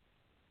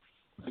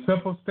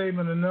 Simple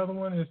statement. Another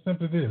one is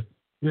simply this.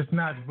 It's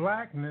not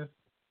blackness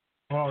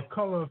or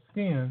color of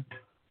skin,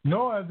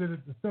 nor is it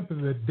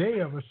simply the day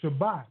of a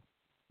Shabbat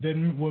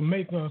that will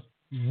make us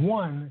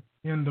one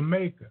in the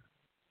Maker.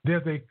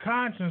 There's a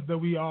conscience that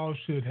we all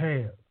should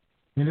have,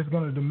 and it's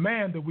going to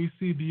demand that we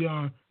see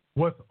beyond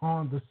what's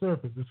on the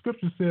surface. The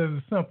scripture says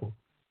it's simple.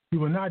 He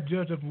will not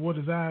judge of what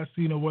his eyes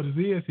see nor what his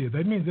ears hear.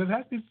 That means there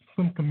has to be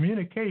some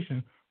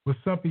communication with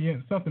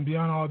something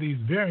beyond all these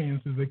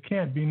variances that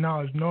can't be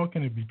knowledge, nor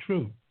can it be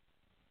true.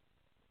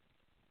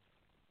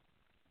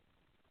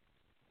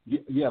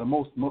 Yeah, the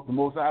most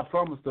High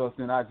promised us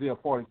in Isaiah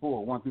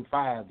 44,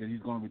 1-5, that He's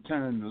going to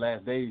return in the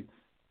last days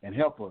and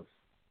help us.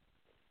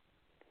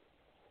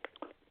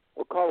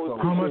 Well, Carl, we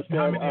appreciate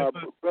that.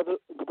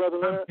 Brother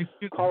Leonard,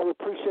 Carl, we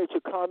appreciate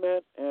your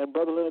comment. And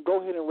Brother Leonard,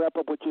 go ahead and wrap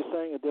up what you're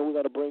saying, and then we're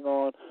going to bring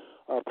on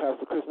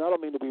Pastor Chris. And I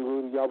don't mean to be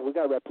rude to y'all, but we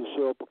got to wrap this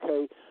show up,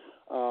 okay?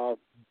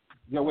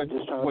 He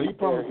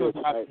promised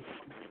us.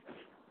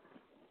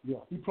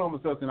 He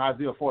promised us in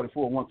Isaiah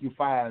 44,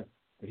 1-5,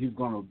 that He's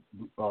going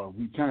to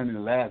return in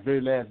the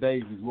very last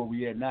days is where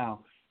we at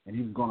now, and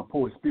He was going to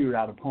pour His Spirit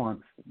out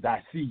upon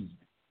thy seed,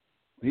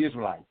 the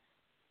Israelites,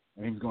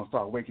 and He was going to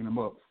start waking them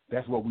up.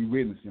 That's what we're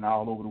witnessing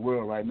all over the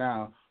world right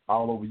now,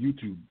 all over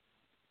YouTube.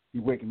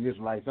 He's waking the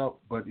Israelites up,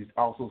 but it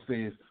also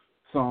says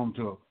some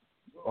to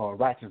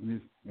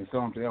righteousness and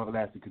some to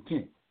everlasting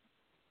content.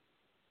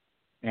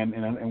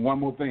 And one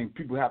more thing,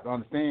 people have to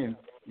understand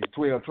is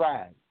 12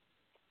 tribes,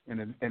 and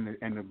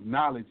the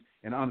knowledge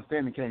and the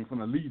understanding came from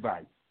the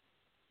Levites.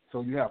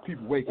 So you have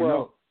people waking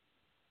up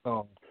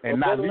and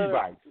not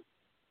Levites.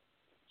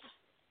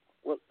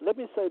 Well, let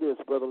me say this,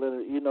 Brother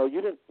Leonard. You know,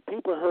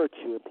 people heard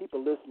you, and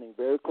people listening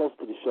very close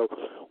to the show.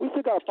 We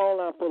still got a phone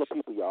line full of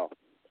people, y'all.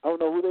 I don't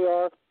know who they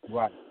are.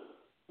 Right.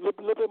 A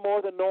little bit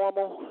more than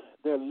normal.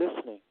 They're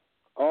listening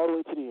all the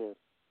way to the end.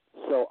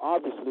 So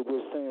obviously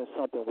we're saying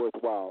something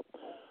worthwhile.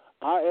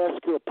 I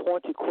asked you a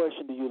pointed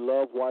question. Do you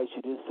love whites?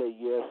 You didn't say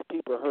yes.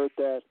 People heard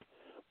that.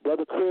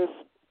 Brother Chris,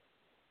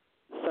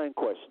 same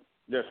question.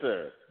 Yes,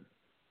 sir.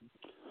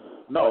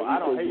 No, I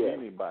don't hate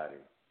anybody.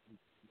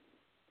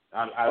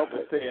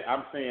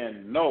 I'm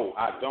saying no.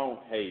 I don't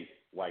hate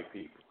white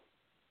people.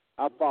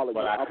 I follow you.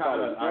 But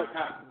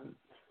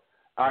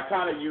I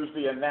kind of use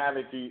the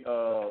analogy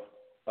of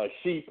a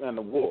sheep and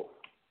a wolf.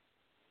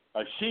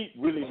 A sheep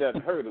really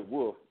doesn't hurt a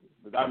wolf.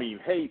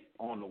 Hate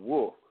on the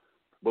wolf.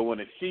 But when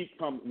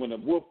the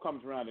wolf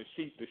comes around the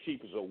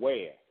sheep is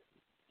aware.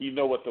 You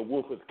know what the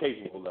wolf is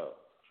capable of.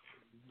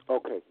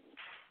 Okay.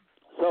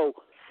 So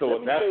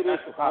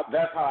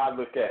that's how I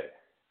look at it.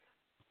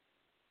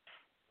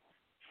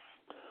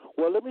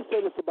 Well, let me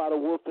say this about a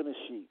wolf and a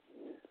sheep.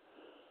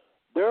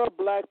 There are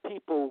black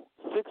people,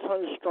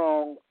 600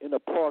 strong, in a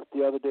park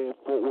the other day in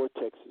Fort Worth,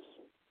 Texas,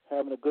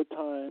 having a good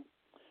time.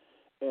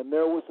 And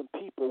there were some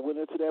people went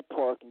into that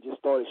park and just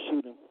started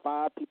shooting.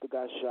 5 people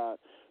got shot.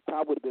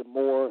 Probably would have been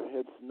more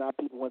had not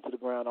people went to the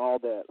ground, all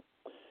that.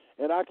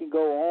 And I can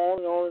go on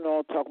and on and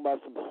on talking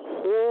about some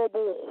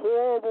horrible,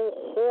 horrible,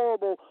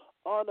 horrible,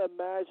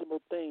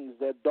 unimaginable things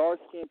that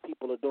dark-skinned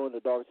people are doing to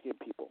dark-skinned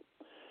people.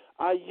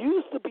 I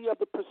used to be of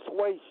the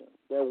persuasion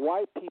that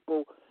white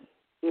people,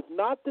 if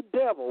not the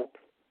devil,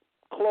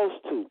 close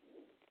to,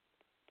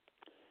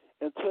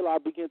 until I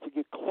begin to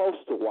get close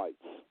to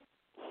whites,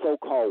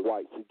 so-called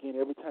whites. Again,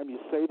 every time you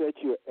say that,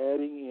 you're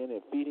adding in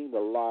and feeding the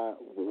lie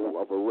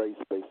of a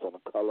race based on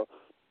a color.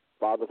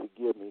 Father,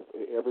 forgive me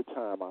every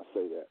time I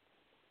say that.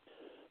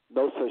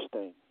 No such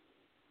thing.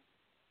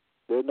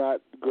 They're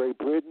not Great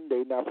Britain.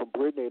 They're not from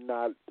Britain. They're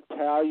not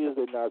Italians.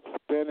 They're not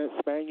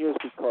Spaniards,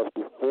 because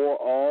before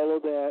all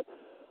of that,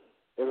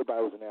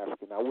 everybody was an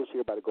African. I wish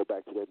everybody would go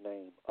back to that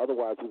name.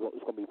 Otherwise,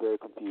 it's going to be very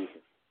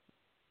confusing.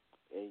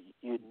 And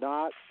you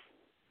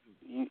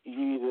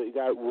either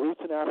got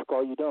roots in Africa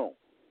or you don't.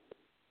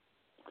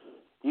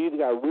 You either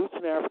got roots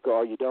in Africa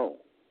or you don't.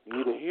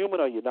 You're either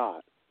human or you're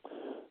not.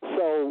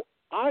 So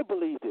I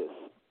believe this.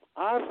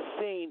 I've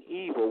seen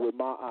evil with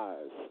my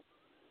eyes.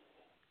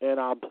 And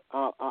I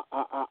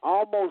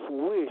almost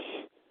wish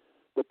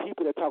the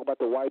people that talk about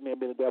the white man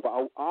being the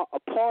devil, a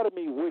part of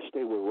me wish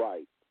they were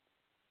right.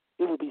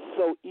 it would be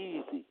so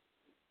easy.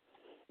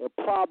 And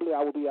probably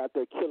I would be out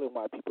there killing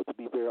white people, to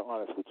be very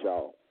honest with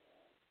y'all.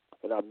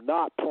 And I'm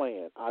not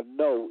playing. I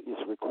know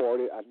it's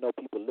recorded. I know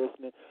people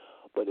listening.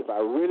 But if I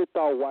really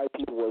thought white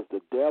people was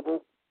the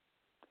devil,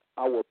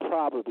 I would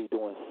probably be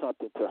doing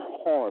something to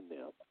harm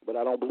them. But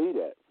I don't believe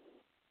that.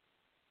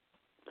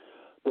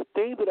 The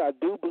thing that I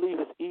do believe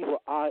is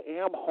evil, I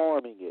am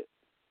harming it.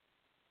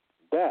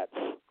 That's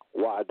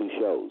why I do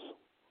shows.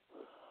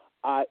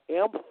 I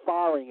am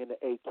firing an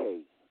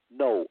AK.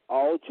 No,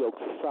 all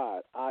jokes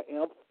aside, I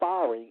am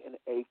firing an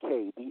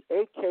AK. The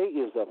AK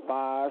is a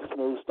 5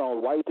 smooth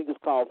stones. Why do you think it's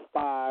called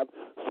 5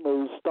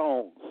 smooth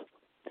stones?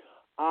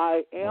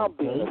 I am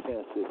being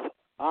offensive.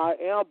 I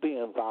am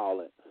being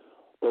violent.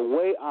 The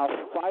way I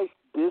fight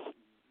this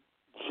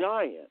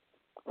giant,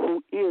 who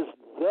is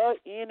the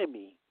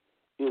enemy,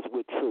 is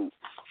with truth.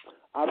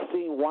 I've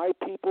seen white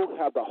people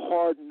have the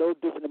heart no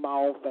different than my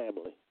own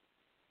family.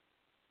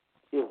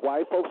 If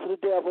white folks are the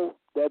devil,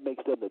 that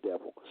makes them the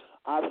devil.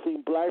 I've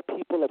seen black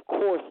people, of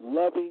course,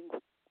 loving,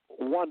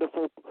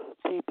 wonderful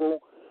people,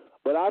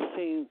 but I've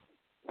seen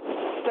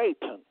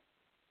Satan.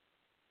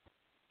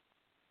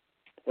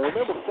 And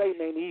remember,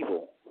 Satan ain't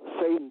evil.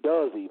 Satan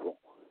does evil.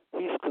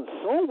 He's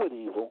consumed with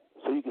evil,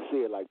 so you can say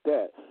it like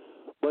that.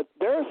 But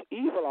there's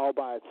evil all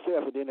by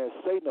itself, and then there's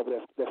Satan over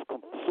there that's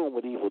consumed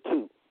with evil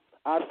too.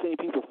 I've seen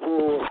people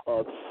full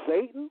of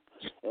Satan,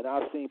 and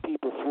I've seen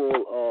people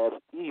full of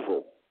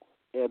evil,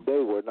 and they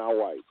were not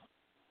white.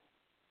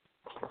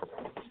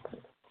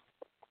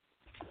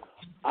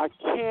 I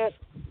can't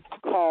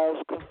cause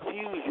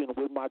confusion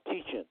with my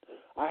teaching.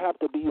 I have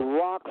to be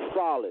rock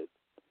solid.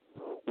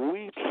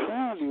 We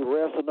truly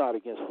wrestle not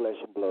against flesh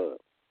and blood,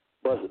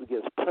 but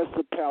against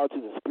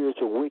principalities and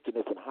spiritual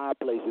wickedness in high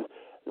places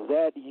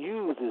that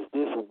uses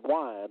this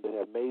wine that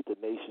have made the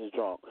nations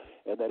drunk,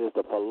 and that is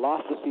the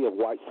philosophy of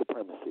white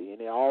supremacy. And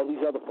there are all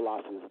these other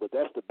philosophies, but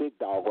that's the big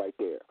dog right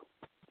there.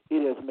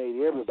 It has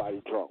made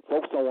everybody drunk.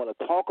 Folks don't want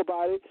to talk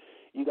about it.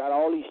 You got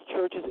all these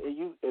churches,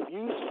 and if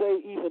you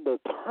say even the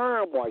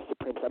term white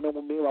supremacy, I remember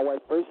when me and my wife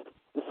first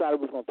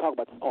decided we were going to talk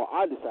about this, or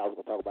I decided I was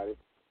going to talk about it,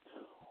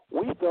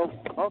 we felt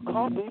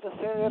uncomfortable even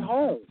saying it at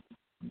home.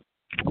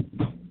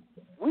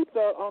 We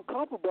felt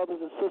uncomfortable,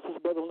 brothers and sisters,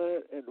 Brother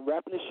Leonard, and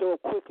wrapping this show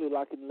up quickly,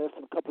 like in less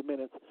than a couple of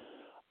minutes,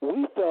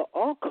 we felt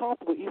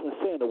uncomfortable even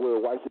saying the word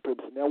white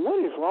supremacy. Now,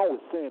 what is wrong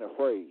with saying a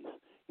phrase?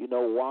 You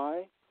know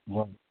why?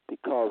 Right.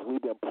 Because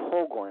we've been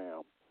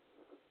programmed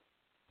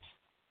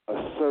a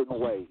certain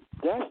way.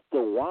 That's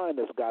the wine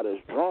that's got us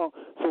drunk.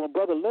 So when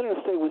Brother Leonard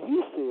said what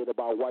he said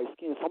about white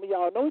skin, some of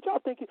y'all know what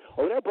y'all thinking,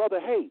 oh, that brother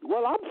hate.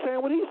 Well, I'm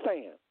saying what he's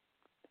saying.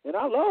 And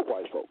I love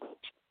white folks,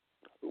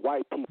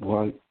 white people.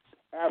 Right.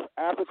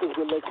 Africans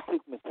with latent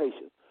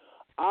pigmentation.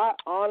 I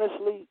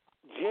honestly,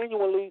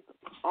 genuinely,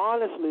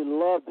 honestly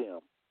love them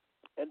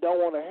and don't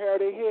want a hair of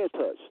their head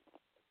touched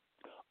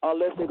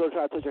unless they're going to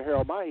try to touch a hair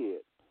on my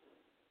head.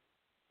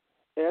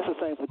 And that's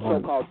the same for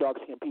so-called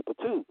dark-skinned people,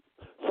 too.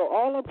 So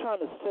all I'm trying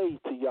to say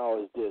to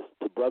y'all is this,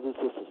 to brothers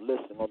and sisters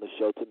listening on the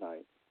show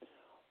tonight.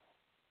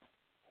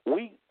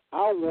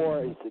 Our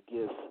war is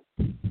against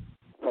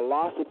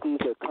philosophies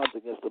that comes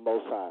against the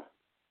Most High.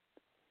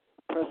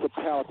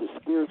 Principalities,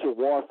 spiritual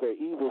warfare,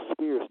 evil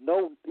spirits.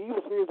 No,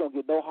 evil spirits don't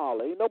get no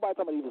holler. Ain't nobody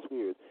talking about evil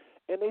spirits.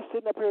 And they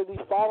sitting up here,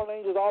 these fallen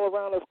angels all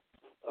around us,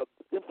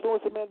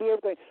 influencing men, do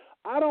everything.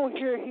 I don't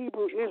hear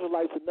Hebrew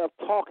Israelites enough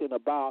talking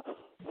about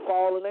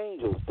fallen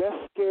angels. That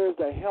scares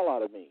the hell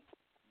out of me.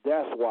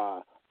 That's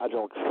why I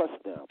don't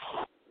trust them.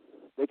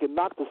 They can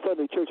knock the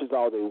Sunday churches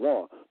all they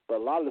want, but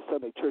a lot of the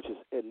Sunday churches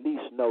at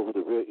least know who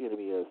the real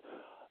enemy is.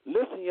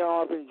 Listen,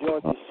 y'all, I've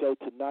enjoyed this show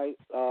tonight.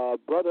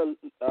 Brother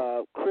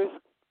Chris,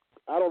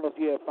 I don't know if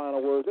you have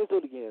final words. Let's do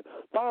it again.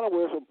 Final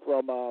words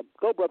from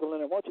go, Brother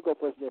Leonard. Why don't you go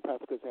first and then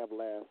Pastor Chris have a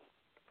last,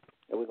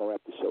 and we're going to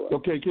wrap the show up.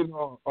 Okay,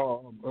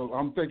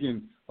 I'm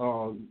thinking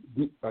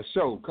a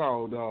show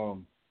called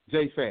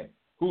J-Fat.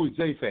 Who is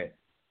J-Fat?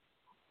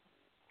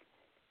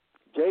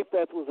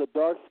 J-Fat was a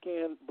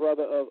dark-skinned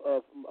brother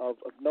of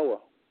Noah.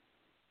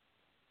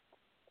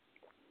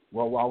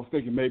 Well, I was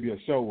thinking maybe a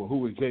show where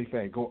Who is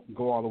J-Fat, go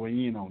all the way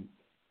in on it.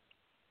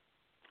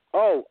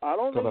 Oh, I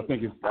don't know. That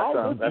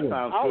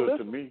sounds good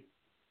to me.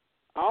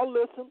 I'll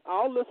listen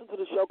to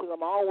the show because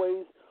I'm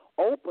always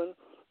open,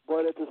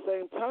 but at the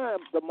same time,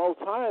 the Most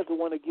High is the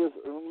one that gives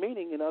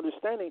meaning and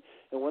understanding.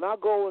 And when I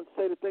go and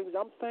say the things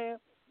I'm saying,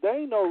 there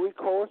ain't no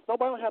recourse.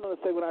 Nobody don't have nothing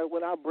to say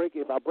when I break it.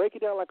 If I break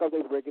it down like I was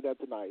able to break it down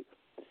tonight,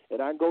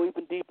 and I can go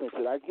even deeper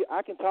into it,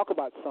 I can talk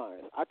about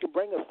science. I can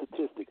bring a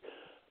statistic.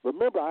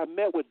 Remember, I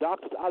met with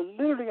doctors. I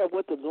literally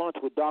went to lunch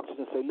with doctors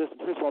and say, listen,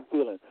 here's what I'm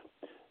feeling.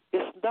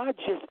 It's not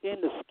just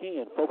in the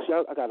skin. Folks,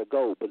 y'all, I got to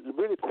go. But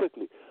really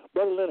quickly,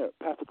 Brother Leonard,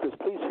 Pastor Chris,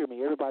 please hear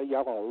me. Everybody,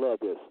 y'all going to love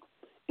this.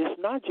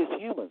 It's not just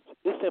humans.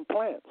 It's in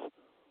plants.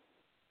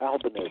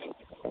 Albinism.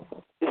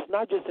 It's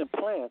not just in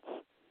plants.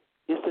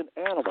 It's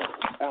in animals.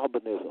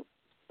 Albinism.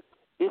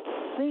 It's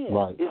sin.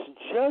 Right. It's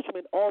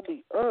judgment on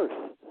the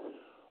earth.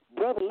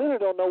 Brother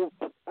Leonard don't know.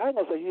 I ain't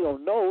going to say he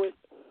don't know it,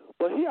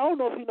 but I don't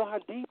know if he know how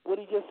deep what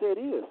he just said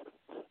is.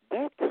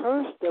 That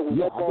curse that was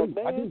up on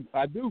man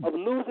I do. of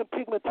losing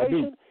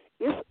pigmentation,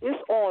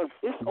 it's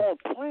on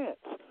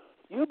plants.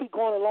 You'll be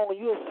going along and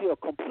you'll see a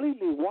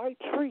completely white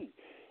tree.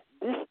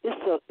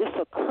 It's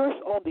a curse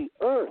on the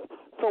earth.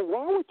 So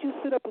why would you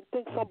sit up and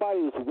think somebody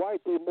is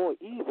white, they're more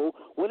evil,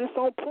 when it's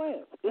on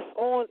plants? It's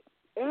on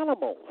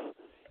animals.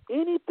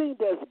 Anything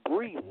that's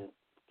breathing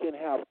can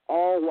have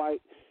all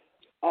white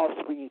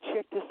offspring. And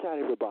check this out,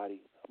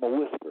 everybody. I'm going to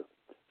whisper.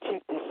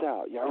 Check this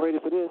out. Y'all ready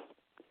for this?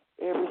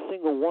 Every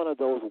single one of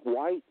those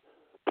white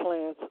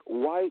plants,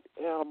 white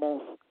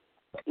animals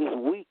is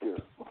weaker.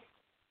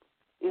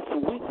 It's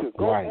weaker.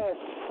 Go ask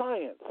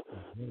science.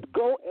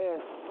 Go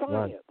ask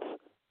science. Right.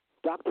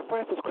 Dr.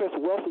 Francis Cress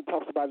Welsing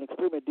talks about an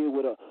experiment did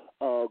with a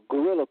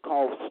gorilla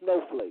called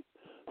Snowflake.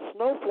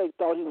 Snowflake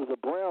thought he was a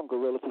brown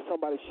gorilla, so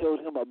somebody showed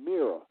him a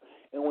mirror.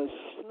 And when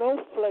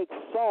Snowflake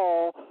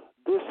saw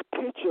this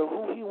picture,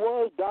 who he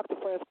was, Dr.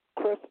 Francis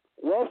Cress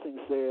Welsing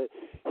said,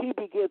 he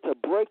began to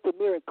break the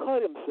mirror and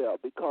cut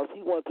himself because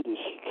he wanted to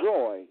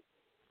destroy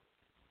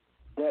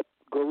that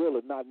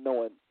gorilla, not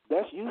knowing,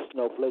 that's you,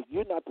 Snowflake.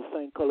 You're not the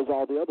same color as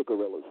all the other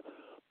gorillas.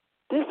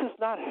 This is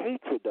not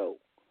hatred, though.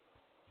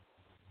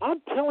 I'm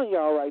telling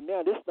y'all right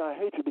now, this is not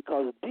hatred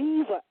because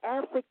these are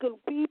African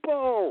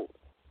people.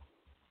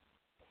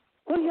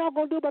 What are y'all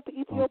going to do about the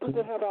Ethiopians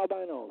that have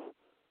albinos?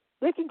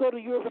 They can go to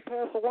Europe and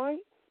pass for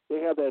white. They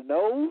have their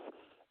nose.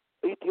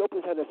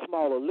 Ethiopians have a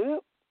smaller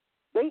lip.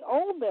 They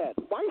own that.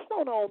 Whites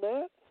don't own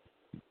that.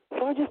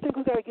 So I just think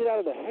we got to get out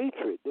of the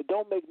hatred that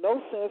don't make no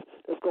sense,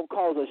 that's going to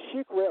cause a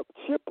shipwreck.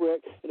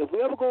 And if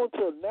we ever go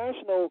into a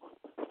national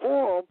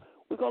forum,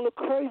 we're going to look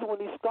crazy when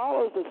these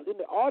scholars that's in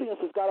the audience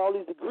that's got all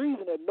these degrees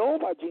and that know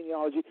about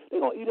genealogy, they're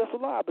going to eat us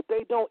alive. But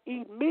they don't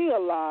eat me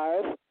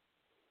alive.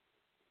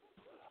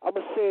 I'm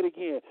going to say it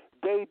again.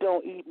 They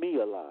don't eat me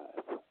alive.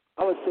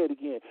 I'm going to say it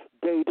again.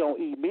 They don't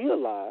eat me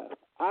alive.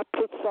 I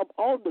put some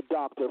on the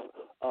Dr.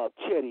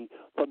 Chetty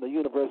from the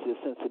University of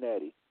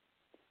Cincinnati.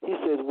 He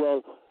says,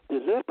 well, the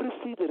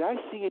leprosy that I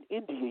see in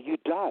India, you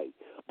die.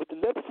 But the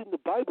leprosy in the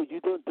Bible, you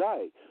don't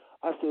die.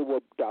 I said,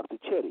 well, Dr.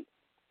 Chetty,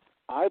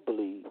 I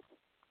believe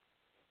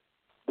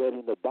that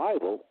in the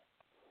Bible,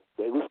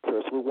 they was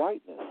cursed with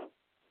whiteness.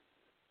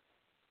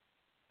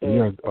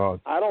 And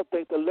I don't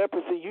think the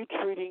leprosy you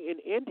treating in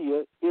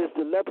India is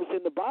the leprosy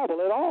in the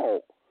Bible at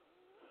all.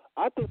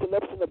 I think the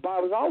leprosy in the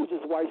Bible is always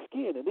just white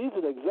skin. And these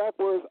are the exact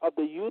words of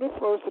the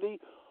University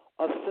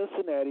of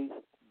Cincinnati.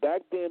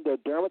 Back then, the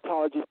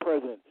dermatologist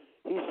president,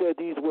 he said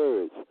these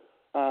words,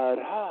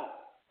 Adha.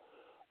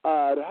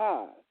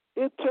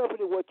 Interpret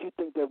what you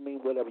think that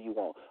means, whatever you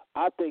want.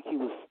 I think he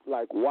was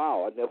like,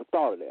 wow, I never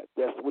thought of that.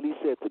 That's what he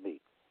said to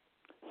me.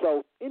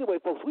 So, anyway,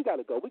 folks, we got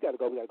to go.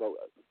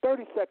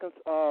 30 seconds.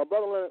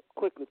 Brother Leonard,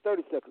 quickly,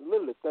 30 seconds,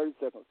 literally 30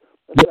 seconds.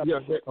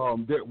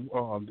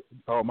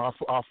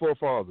 Our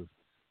forefathers,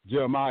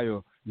 Jeremiah,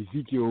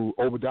 Ezekiel,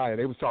 Obadiah,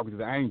 they was talking to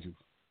the angels.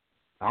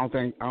 I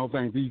don't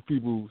think these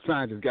people,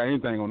 scientists, got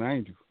anything on the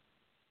angels.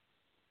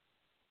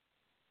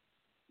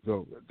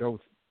 So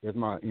that's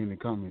my ending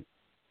comment.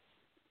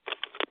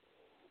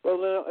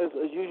 Well, as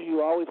usual,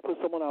 you always put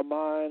someone on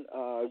mind.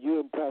 You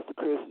and Pastor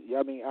Chris,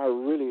 I mean, I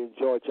really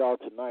enjoyed y'all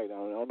tonight. I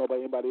don't know about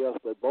anybody else,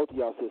 but both of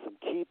y'all said some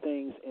key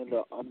things in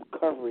the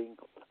uncovering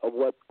of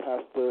what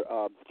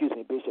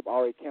Bishop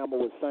R.A. Campbell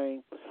was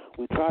saying.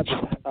 We tried to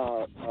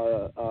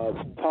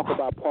talk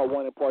about part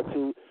 1 and part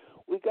 2.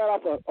 We got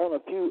off on a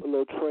few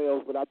little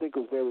trails, but I think it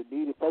was very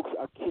needed. Folks,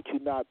 I kid you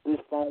not, this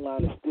phone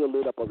line is still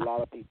lit up a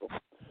lot of people.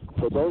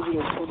 So those of you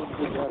that tune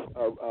in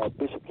to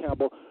Bishop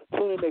Campbell,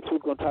 tune in next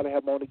week. We're going to try to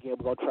have him on again.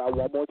 We're going to try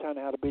one more time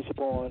to have the Bishop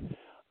on.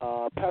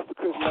 Pastor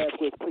Chris, last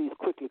words, please,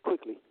 quickly.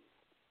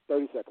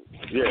 30 seconds.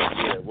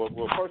 Yeah.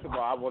 Well, first of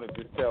all, I want to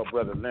just tell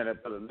Brother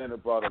Leonard. Brother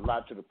Leonard brought a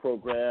lot to the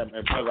program,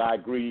 and Brother, I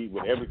agree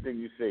with everything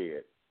you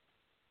said.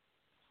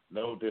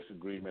 No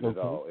disagreement at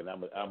all. And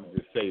I'm gonna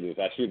just say this.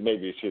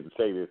 Maybe I shouldn't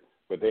say this,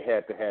 but they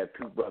had to have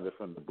two brothers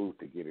from the booth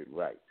to get it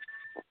right.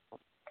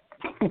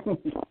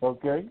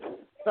 Okay.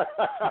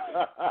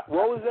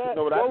 What was that?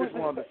 No, but I just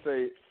wanted to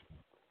say,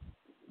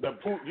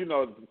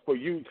 for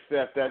you,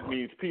 Seth, that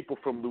means people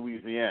from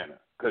Louisiana,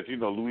 because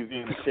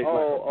Louisiana shaped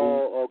like a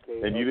boot.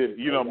 Okay. And you did,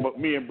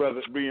 me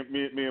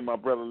and my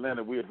brother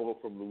Leonard, we are both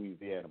from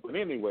Louisiana. But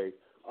anyway,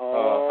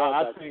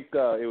 I think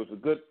it was a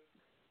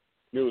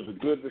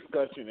good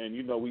discussion, and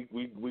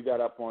we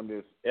got up on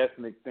this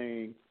ethnic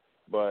thing,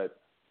 but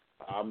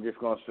I'm just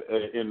going to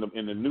say in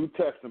the New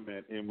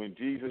Testament, and when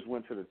Jesus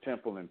went to the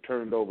temple and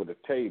turned over the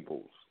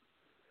tables,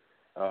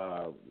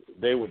 the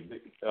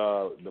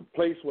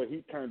place where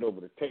he turned over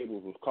the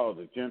tables was called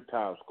the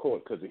Gentiles'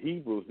 court, because the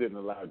Hebrews didn't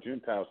allow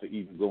Gentiles to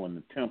even go in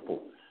the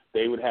temple.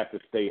 They would have to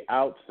stay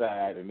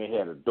outside, and they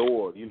had a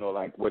door,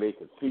 like where they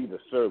could see the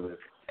service,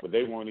 but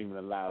they weren't even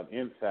allowed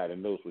inside.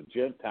 And those were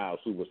Gentiles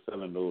who were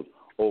selling those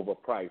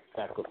overpriced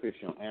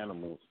sacrificial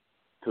animals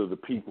to the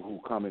people who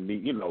come and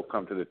need,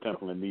 come to the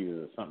temple and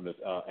needed something that's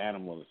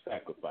animal to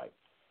sacrifice.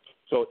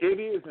 So it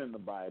is in the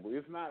Bible.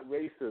 It's not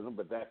racism,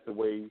 but that's the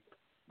way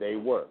They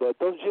were. But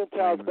those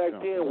Gentiles back Plain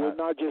and then simple. were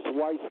not just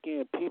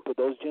white-skinned people.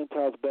 Those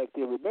Gentiles back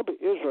then, remember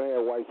Israel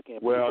had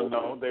white-skinned people. Well,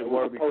 no, they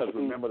were because supposed to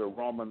remember the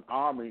Roman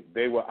army,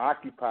 they were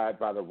occupied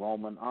by the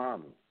Roman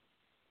army.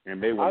 And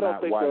they were I don't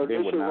not think white, the they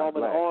were initial not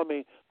Roman black.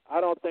 army.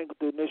 I don't think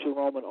the initial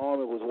Roman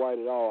army was white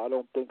at all. I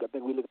think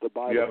we look at the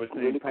Bible. You ever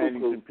seen really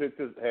paintings cuckoo. and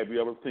pictures? Have you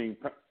ever seen?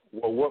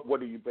 Well,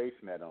 what are you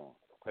basing that on?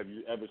 Have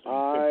you ever seen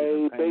I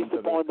pictures and paintings based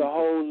of those upon the people?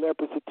 whole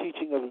leprosy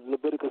teaching of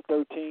Leviticus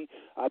 13.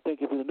 I think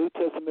if in the New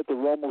Testament the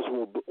Romans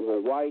were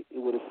white, it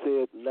would have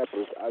said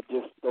lepers. I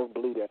just don't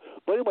believe that.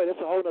 But anyway,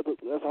 that's a whole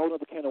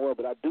other can of worms.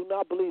 But I do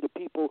not believe the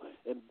people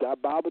in the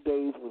Bible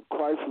days when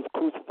Christ was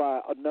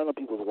crucified, none of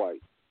people was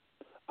white.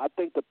 I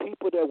think the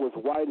people that was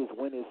white is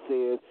when it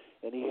says,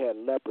 and he had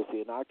leprosy,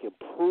 and I can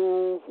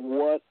prove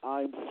what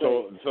I'm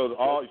saying.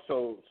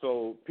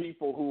 So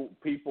people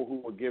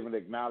who were given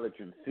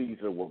acknowledging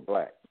Caesar were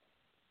black.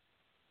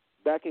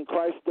 Back in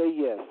Christ's day,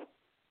 yes.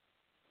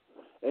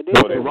 And then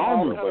Well, they there's all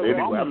Romans, kind but of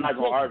anyway, records. I'm not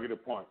going to argue the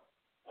point.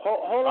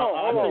 Hold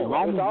on.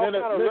 There's all kind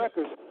of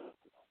records.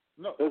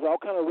 No. There's all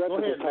kind of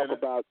records ahead, that talk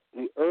about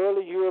the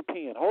early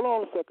European. Hold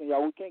on a second,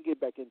 y'all. We can't get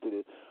back into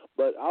this.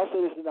 But I'll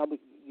say this, and I'll give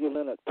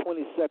Leonard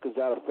 20 seconds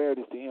out of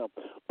fairness to him.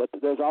 But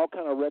there's all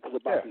kind of records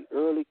about the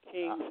early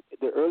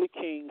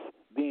kings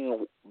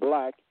being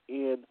black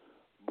in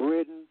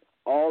Britain.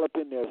 All up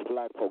in there is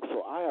black folks.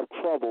 So I have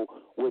trouble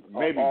with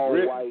maybe all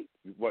Britain, white.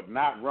 but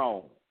not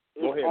Rome.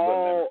 Go ahead,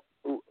 all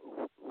Brother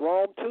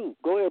Rome too.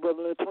 Go ahead,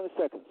 Brother Leonard. 20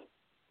 seconds.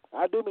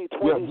 I do mean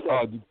 20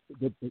 seconds.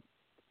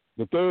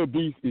 The third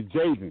beast is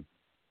Javan.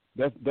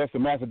 That's the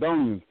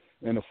Macedonians,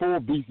 and the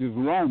fourth beast is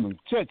Romans,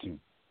 Chechen.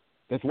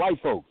 That's white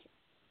folks.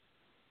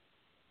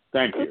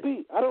 Thank Could you.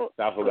 be. I don't.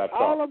 That's what I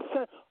all thought. I'm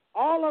saying.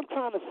 All I'm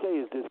trying to say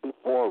is this: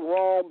 before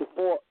Rome,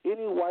 before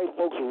any white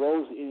folks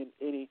arose in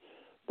any,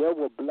 there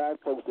were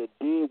black folks that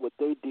did what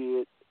they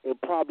did and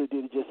probably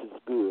did it just as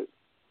good.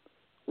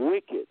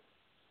 Wicked.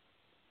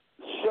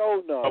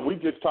 Show no. We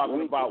just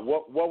talking about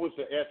what was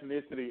the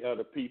ethnicity of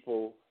the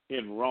people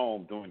in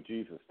Rome during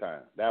Jesus'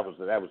 time. That was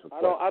the question.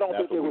 I don't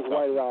think it was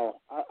white at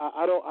all.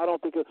 I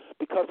don't think it,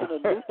 because in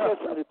the New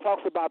Testament it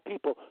talks about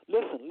people.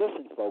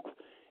 Listen, folks.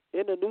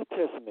 In the New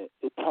Testament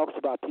it talks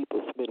about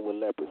people smitten with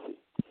leprosy.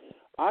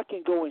 I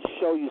can go and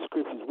show you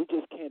scriptures. We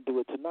just can't do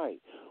it tonight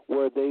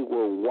where they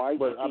were white.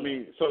 But I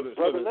mean,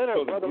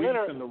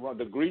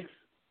 the Greeks.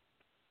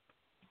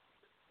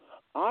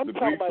 I'm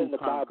talking about in the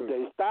Bible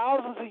days.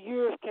 Thousands of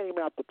years came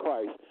after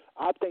Christ.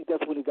 I think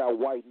that's when it got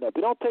whitened up.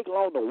 It don't take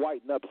long to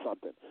whiten up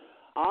something.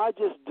 I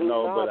just do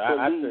not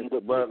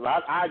believe.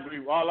 I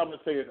agree. All I'm going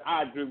to say is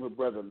I agree with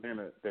Brother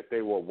Leonard that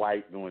they were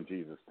white during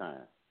Jesus'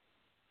 time.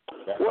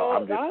 That's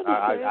all.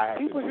 I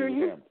people hear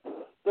you.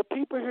 The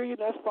people hear you.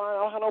 That's fine.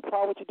 I don't have no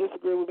problem with you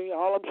disagree with me.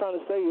 All I'm trying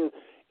to say is,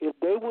 if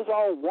they was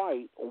all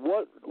white,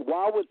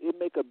 why would it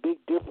make a big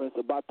difference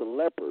about the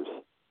lepers?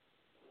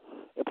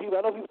 And people,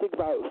 I know people think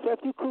about Seth,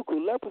 you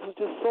cuckoo. Lepers is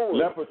just sores.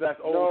 Lepers, that's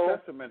Old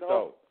Testament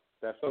though.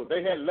 That's so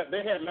they had lepers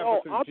in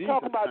Jesus' time. I'm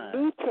talking about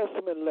New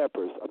Testament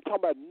lepers. I'm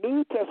talking about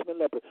New Testament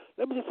lepers.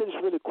 Let me just say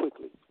this really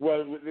quickly.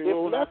 Well,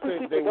 when I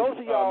say they were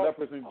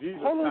lepers in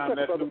Jesus' time,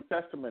 that's New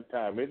Testament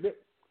time, isn't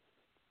it?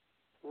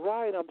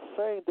 Right, I'm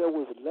saying there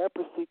was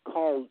lepers in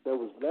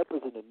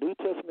the New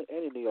Testament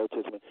and in the Old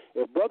Testament.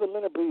 If Brother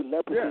Leonard believed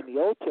leprosy in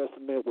the Old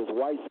Testament was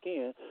white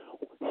skin,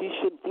 he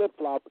shouldn't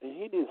flip-flop, and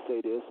he didn't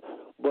say this,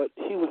 but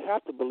he would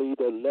have to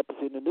believe that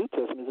leprosy in the New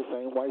Testament is the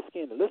same white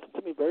skin. And listen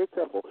to me very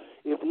careful.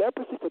 If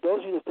leprosy, for those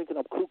of you that are thinking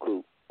I'm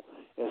cuckoo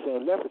and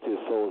saying leprosy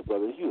is sores,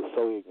 brother, you are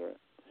so ignorant.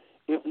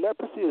 If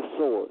leprosy is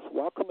sores,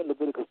 why come in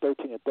Leviticus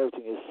 13 and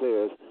 13 it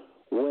says,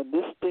 when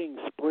this thing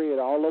spread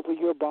all over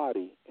your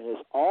body, and it's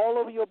all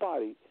over your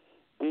body,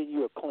 then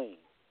you're clean.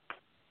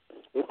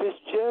 If it's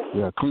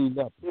just cleaned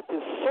up. If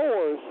it's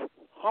sores,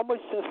 how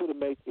much sense would it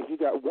make if you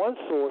got one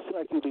sore? It seems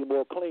like you'd be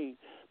more clean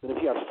than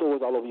if you have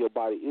sores all over your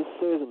body. It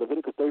says in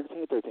Leviticus 13,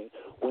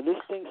 when this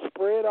thing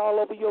spread all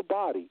over your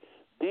body,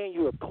 then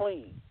you're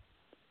clean.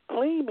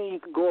 Clean means you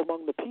can go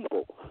among the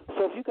people.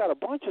 So if you got a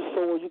bunch of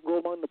sores, you can go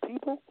among the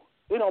people.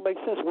 It don't make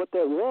sense. What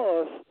that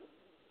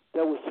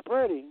was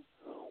spreading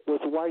was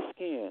white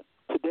skin.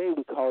 Today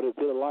we call it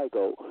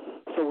vitiligo.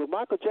 So when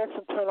Michael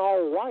Jackson turned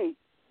all white,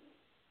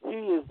 he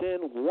is then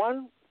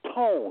one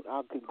tone.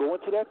 I can go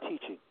into that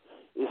teaching.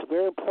 It's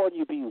very important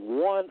you be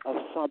one of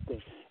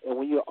something. And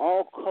when you're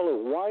all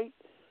colored white,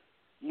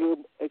 you're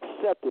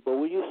accepted. But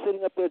when you're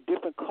sitting up there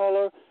different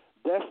color,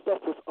 that stuff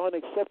was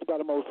unaccepted by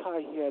the Most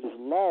High. He had his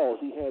laws.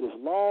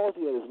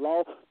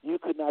 You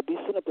could not be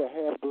sitting up there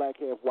half black,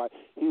 half white.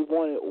 He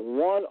wanted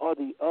one or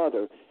the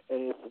other.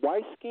 And if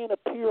white skin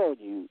appear on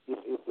you,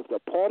 if the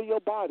part of your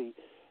body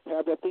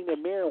have that thing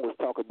that Miriam was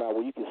talking about,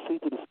 where you can see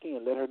through the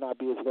skin, let her not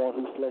be as one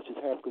whose flesh is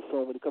half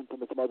consumed when it comes from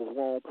his mother's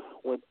womb.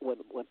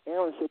 When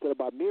Aaron said that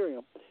about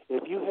Miriam,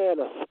 if you had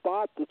a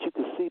spot that you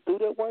could see through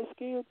that white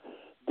skin,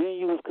 then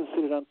you was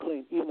considered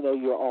unclean, even though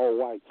you're all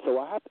white. So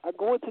I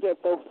go into that,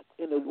 folks,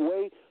 in a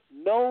way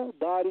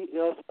nobody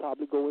else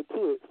probably go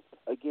into it.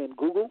 Again,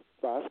 Google,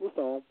 Gospel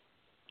Song,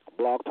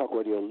 Blog Talk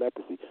Radio,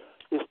 leprosy.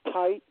 It's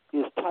tight.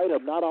 It's tight.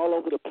 I'm not all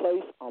over the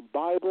place. I'm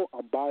Bible.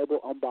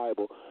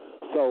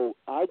 So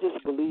I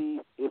just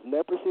believe if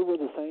leprosy was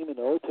the same in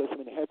the Old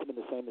Testament, it had to be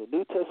the same in the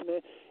New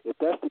Testament. If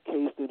that's the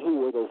case, then who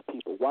were those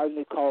people? Why didn't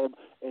they call them?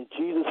 And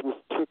Jesus was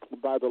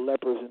tricked by the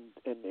lepers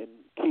and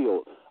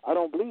killed. I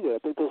don't believe that. I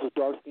think those are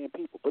dark-skinned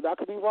people. But I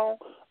could be wrong.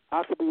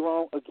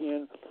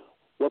 Again,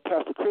 what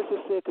Pastor Chris has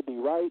said could be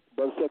right.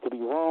 Brother said could be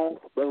wrong.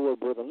 What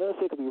Brother Leonard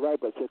said could be right.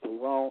 Brother said could be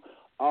wrong.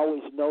 I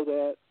always know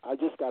that. I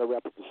just got to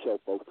wrap up the show,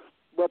 folks.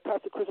 But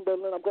Pastor Chris and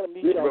Brother Leonard, I'm going to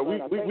meet y'all. We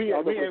ain't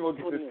going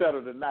to get to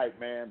settle tonight,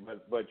 man.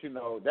 But you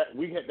know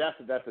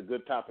that's a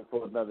good topic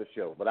for another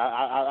show. But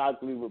I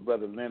agree with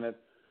Brother Leonard.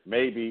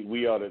 Maybe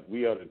we ought to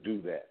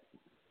do that.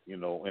 You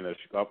know, in a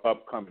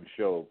upcoming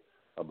show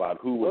about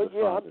who was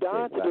the I'm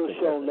dying to do a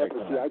show on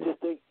leprosy. I just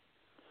think.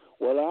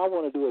 Well, I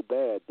want to do it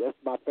bad. That's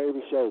my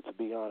favorite show, to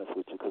be honest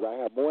with you, because I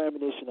have more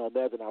ammunition on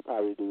that than I'll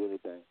probably do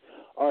anything.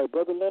 All right,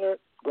 Brother Leonard,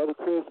 Brother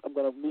Chris, I'm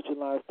going to mute your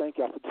lines. Thank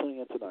y'all for tuning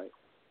in tonight.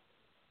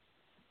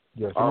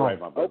 Yes, all right,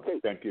 my brother. Okay.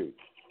 Thank you.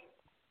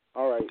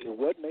 All right, and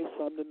wasn't they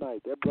something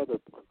tonight? That brother,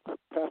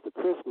 Pastor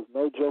Chris, was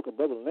no joke, and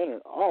Brother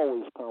Leonard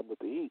always come with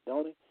the heat,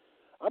 don't he?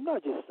 I'm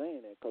not just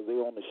saying that because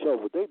they're on the show,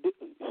 but they did.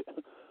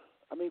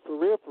 I mean, for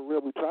real,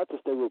 we tried to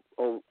stay with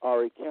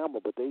R.A. Campbell,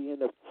 but they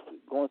ended up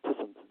going to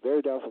some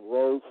very down some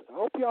roads. I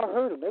hope y'all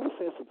heard them. They were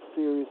saying some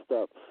serious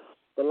stuff.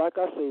 But like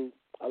I say,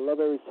 I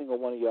love every single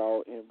one of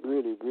y'all and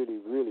really, really,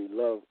 really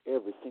love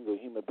every single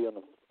human being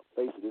on the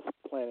face of this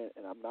planet,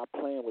 and I'm not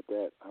playing with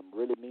that. I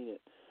really mean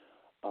it.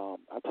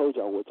 I told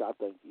y'all which I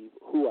think evil,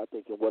 who I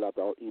think and what I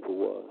thought evil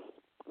was.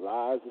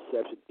 Lies,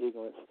 deception,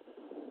 ignorance,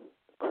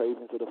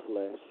 cravings of the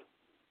flesh,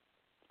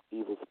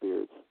 evil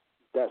spirits.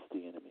 That's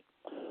the enemy.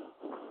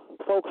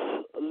 Folks,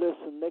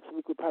 listen, next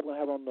week we're probably going to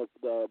have on the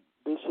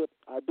Bishop.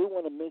 I do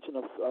want to mention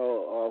a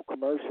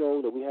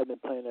commercial that we have been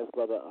playing as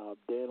Brother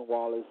Dan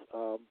Wallace.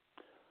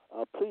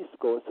 Please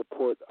go and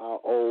support our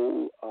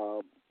old.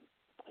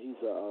 He's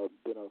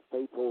been a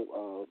faithful,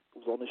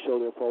 was on the show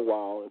there for a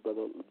while, and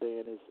Brother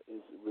Dan is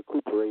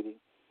recuperating.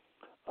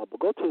 But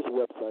go to his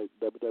website,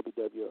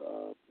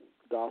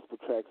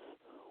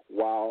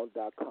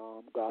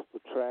 www.gospeltrackswow.com,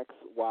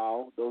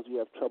 gospeltrackswow. Those of you who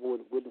have trouble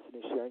with witnessing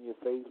and sharing your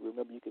faith,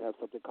 remember you can have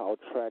something called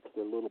tracks.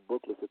 They're little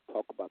booklets that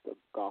talk about the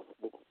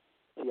gospel,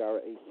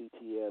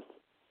 TRACTS.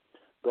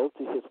 Go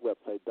to his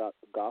website,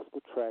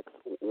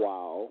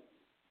 gospeltrackswow,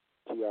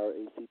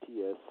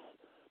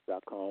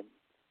 TRACTS.com,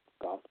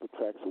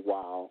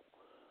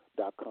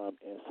 gospeltrackswow.com,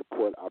 and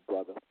support our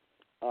brother.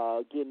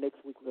 Again,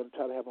 next week we're going to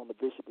try to have on the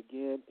Bishop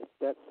again. If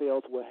that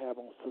fails, we'll have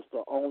on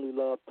Sister Only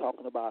Love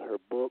talking about her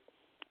book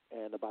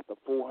and about the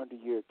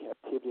 400-year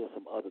captivity and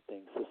some other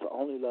things. Sister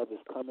Only Love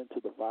is coming to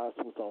the Fire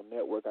Smooth Zone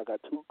Network. I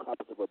got 2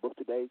 copies of her book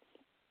today.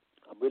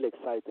 I'm really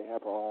excited to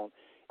have her on.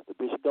 If the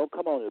Bishop don't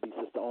come on, it'll be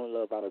Sister Only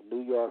Love out of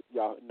New York.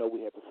 Y'all know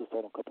we had the sister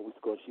on a couple weeks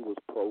ago, and she was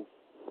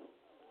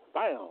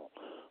profound.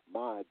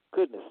 My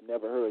goodness,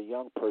 never heard a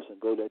young person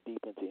go that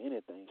deep into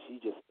anything. She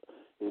just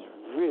is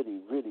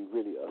really, really,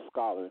 really a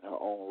scholar in her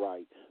own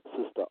right.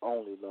 Sister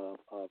Only Love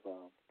of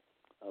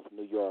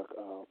New York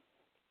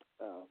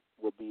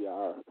will be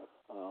our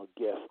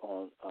guest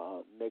on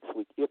next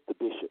week if the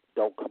Bishop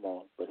don't come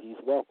on, but he's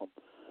welcome.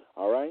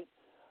 All right?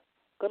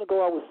 Going to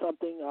go out with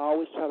something. I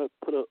always try to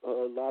put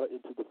a lot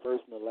into the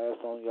first and the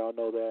last song. Y'all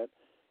know that.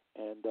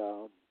 And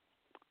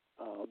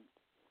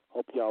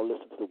hope y'all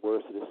listen to the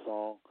words of this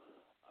song.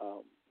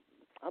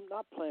 I'm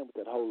not playing with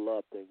that whole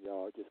love thing,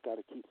 y'all. I just got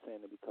to keep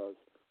saying it because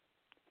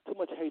too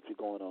much hatred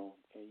going on,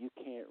 and you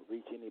can't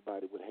reach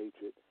anybody with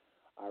hatred.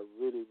 I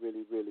really,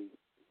 really, really,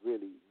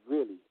 really,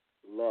 really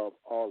love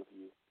all of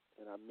you,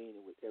 and I mean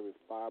it with every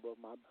fiber of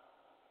my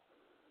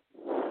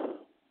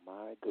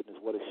goodness,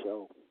 what a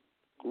show.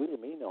 We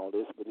didn't mean all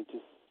this, but it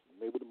just,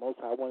 maybe the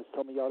Most High wants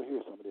some of y'all to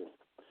hear some of this.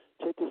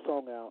 Check this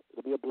song out.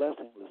 It'll be a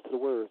blessing. Listen to the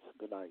words.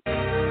 Good night.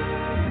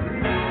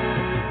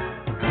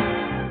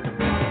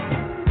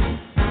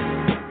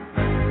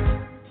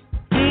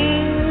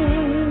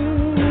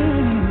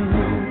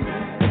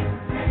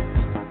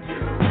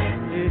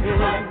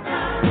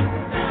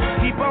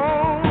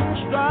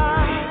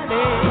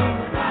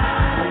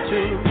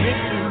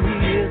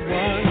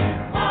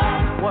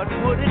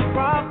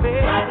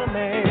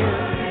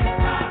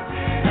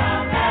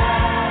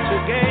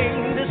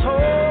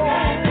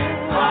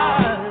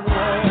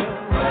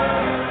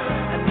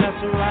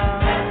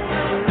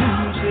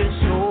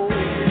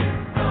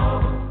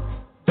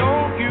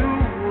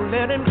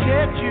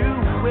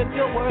 With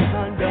your work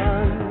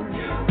undone,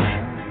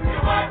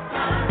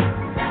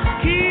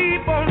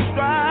 keep on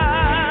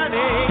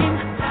striving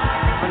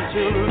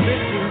until the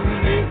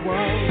victory is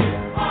won.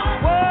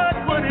 What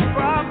would it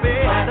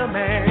profit a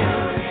man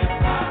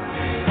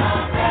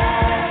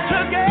to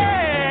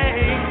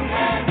gain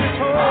this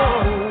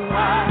whole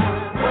wide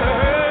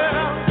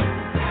world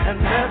and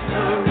mess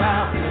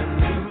around and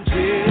lose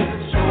his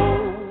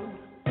soul?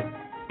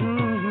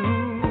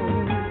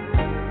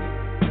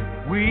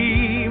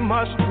 We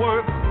must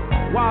work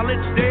while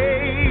it's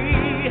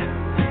day,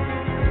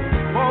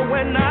 for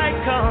when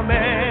night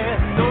cometh,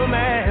 no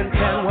man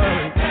can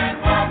work.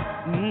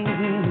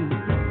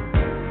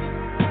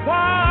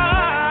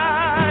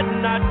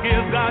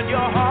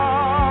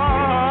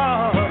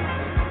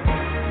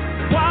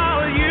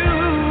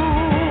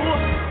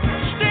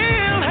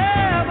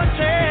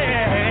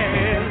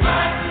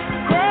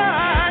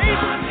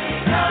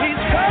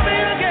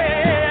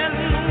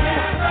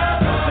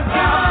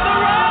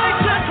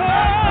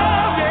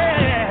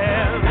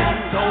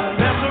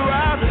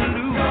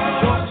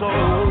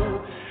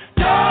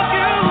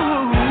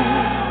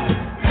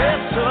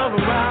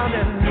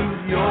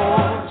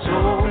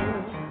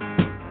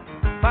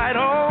 right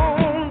on.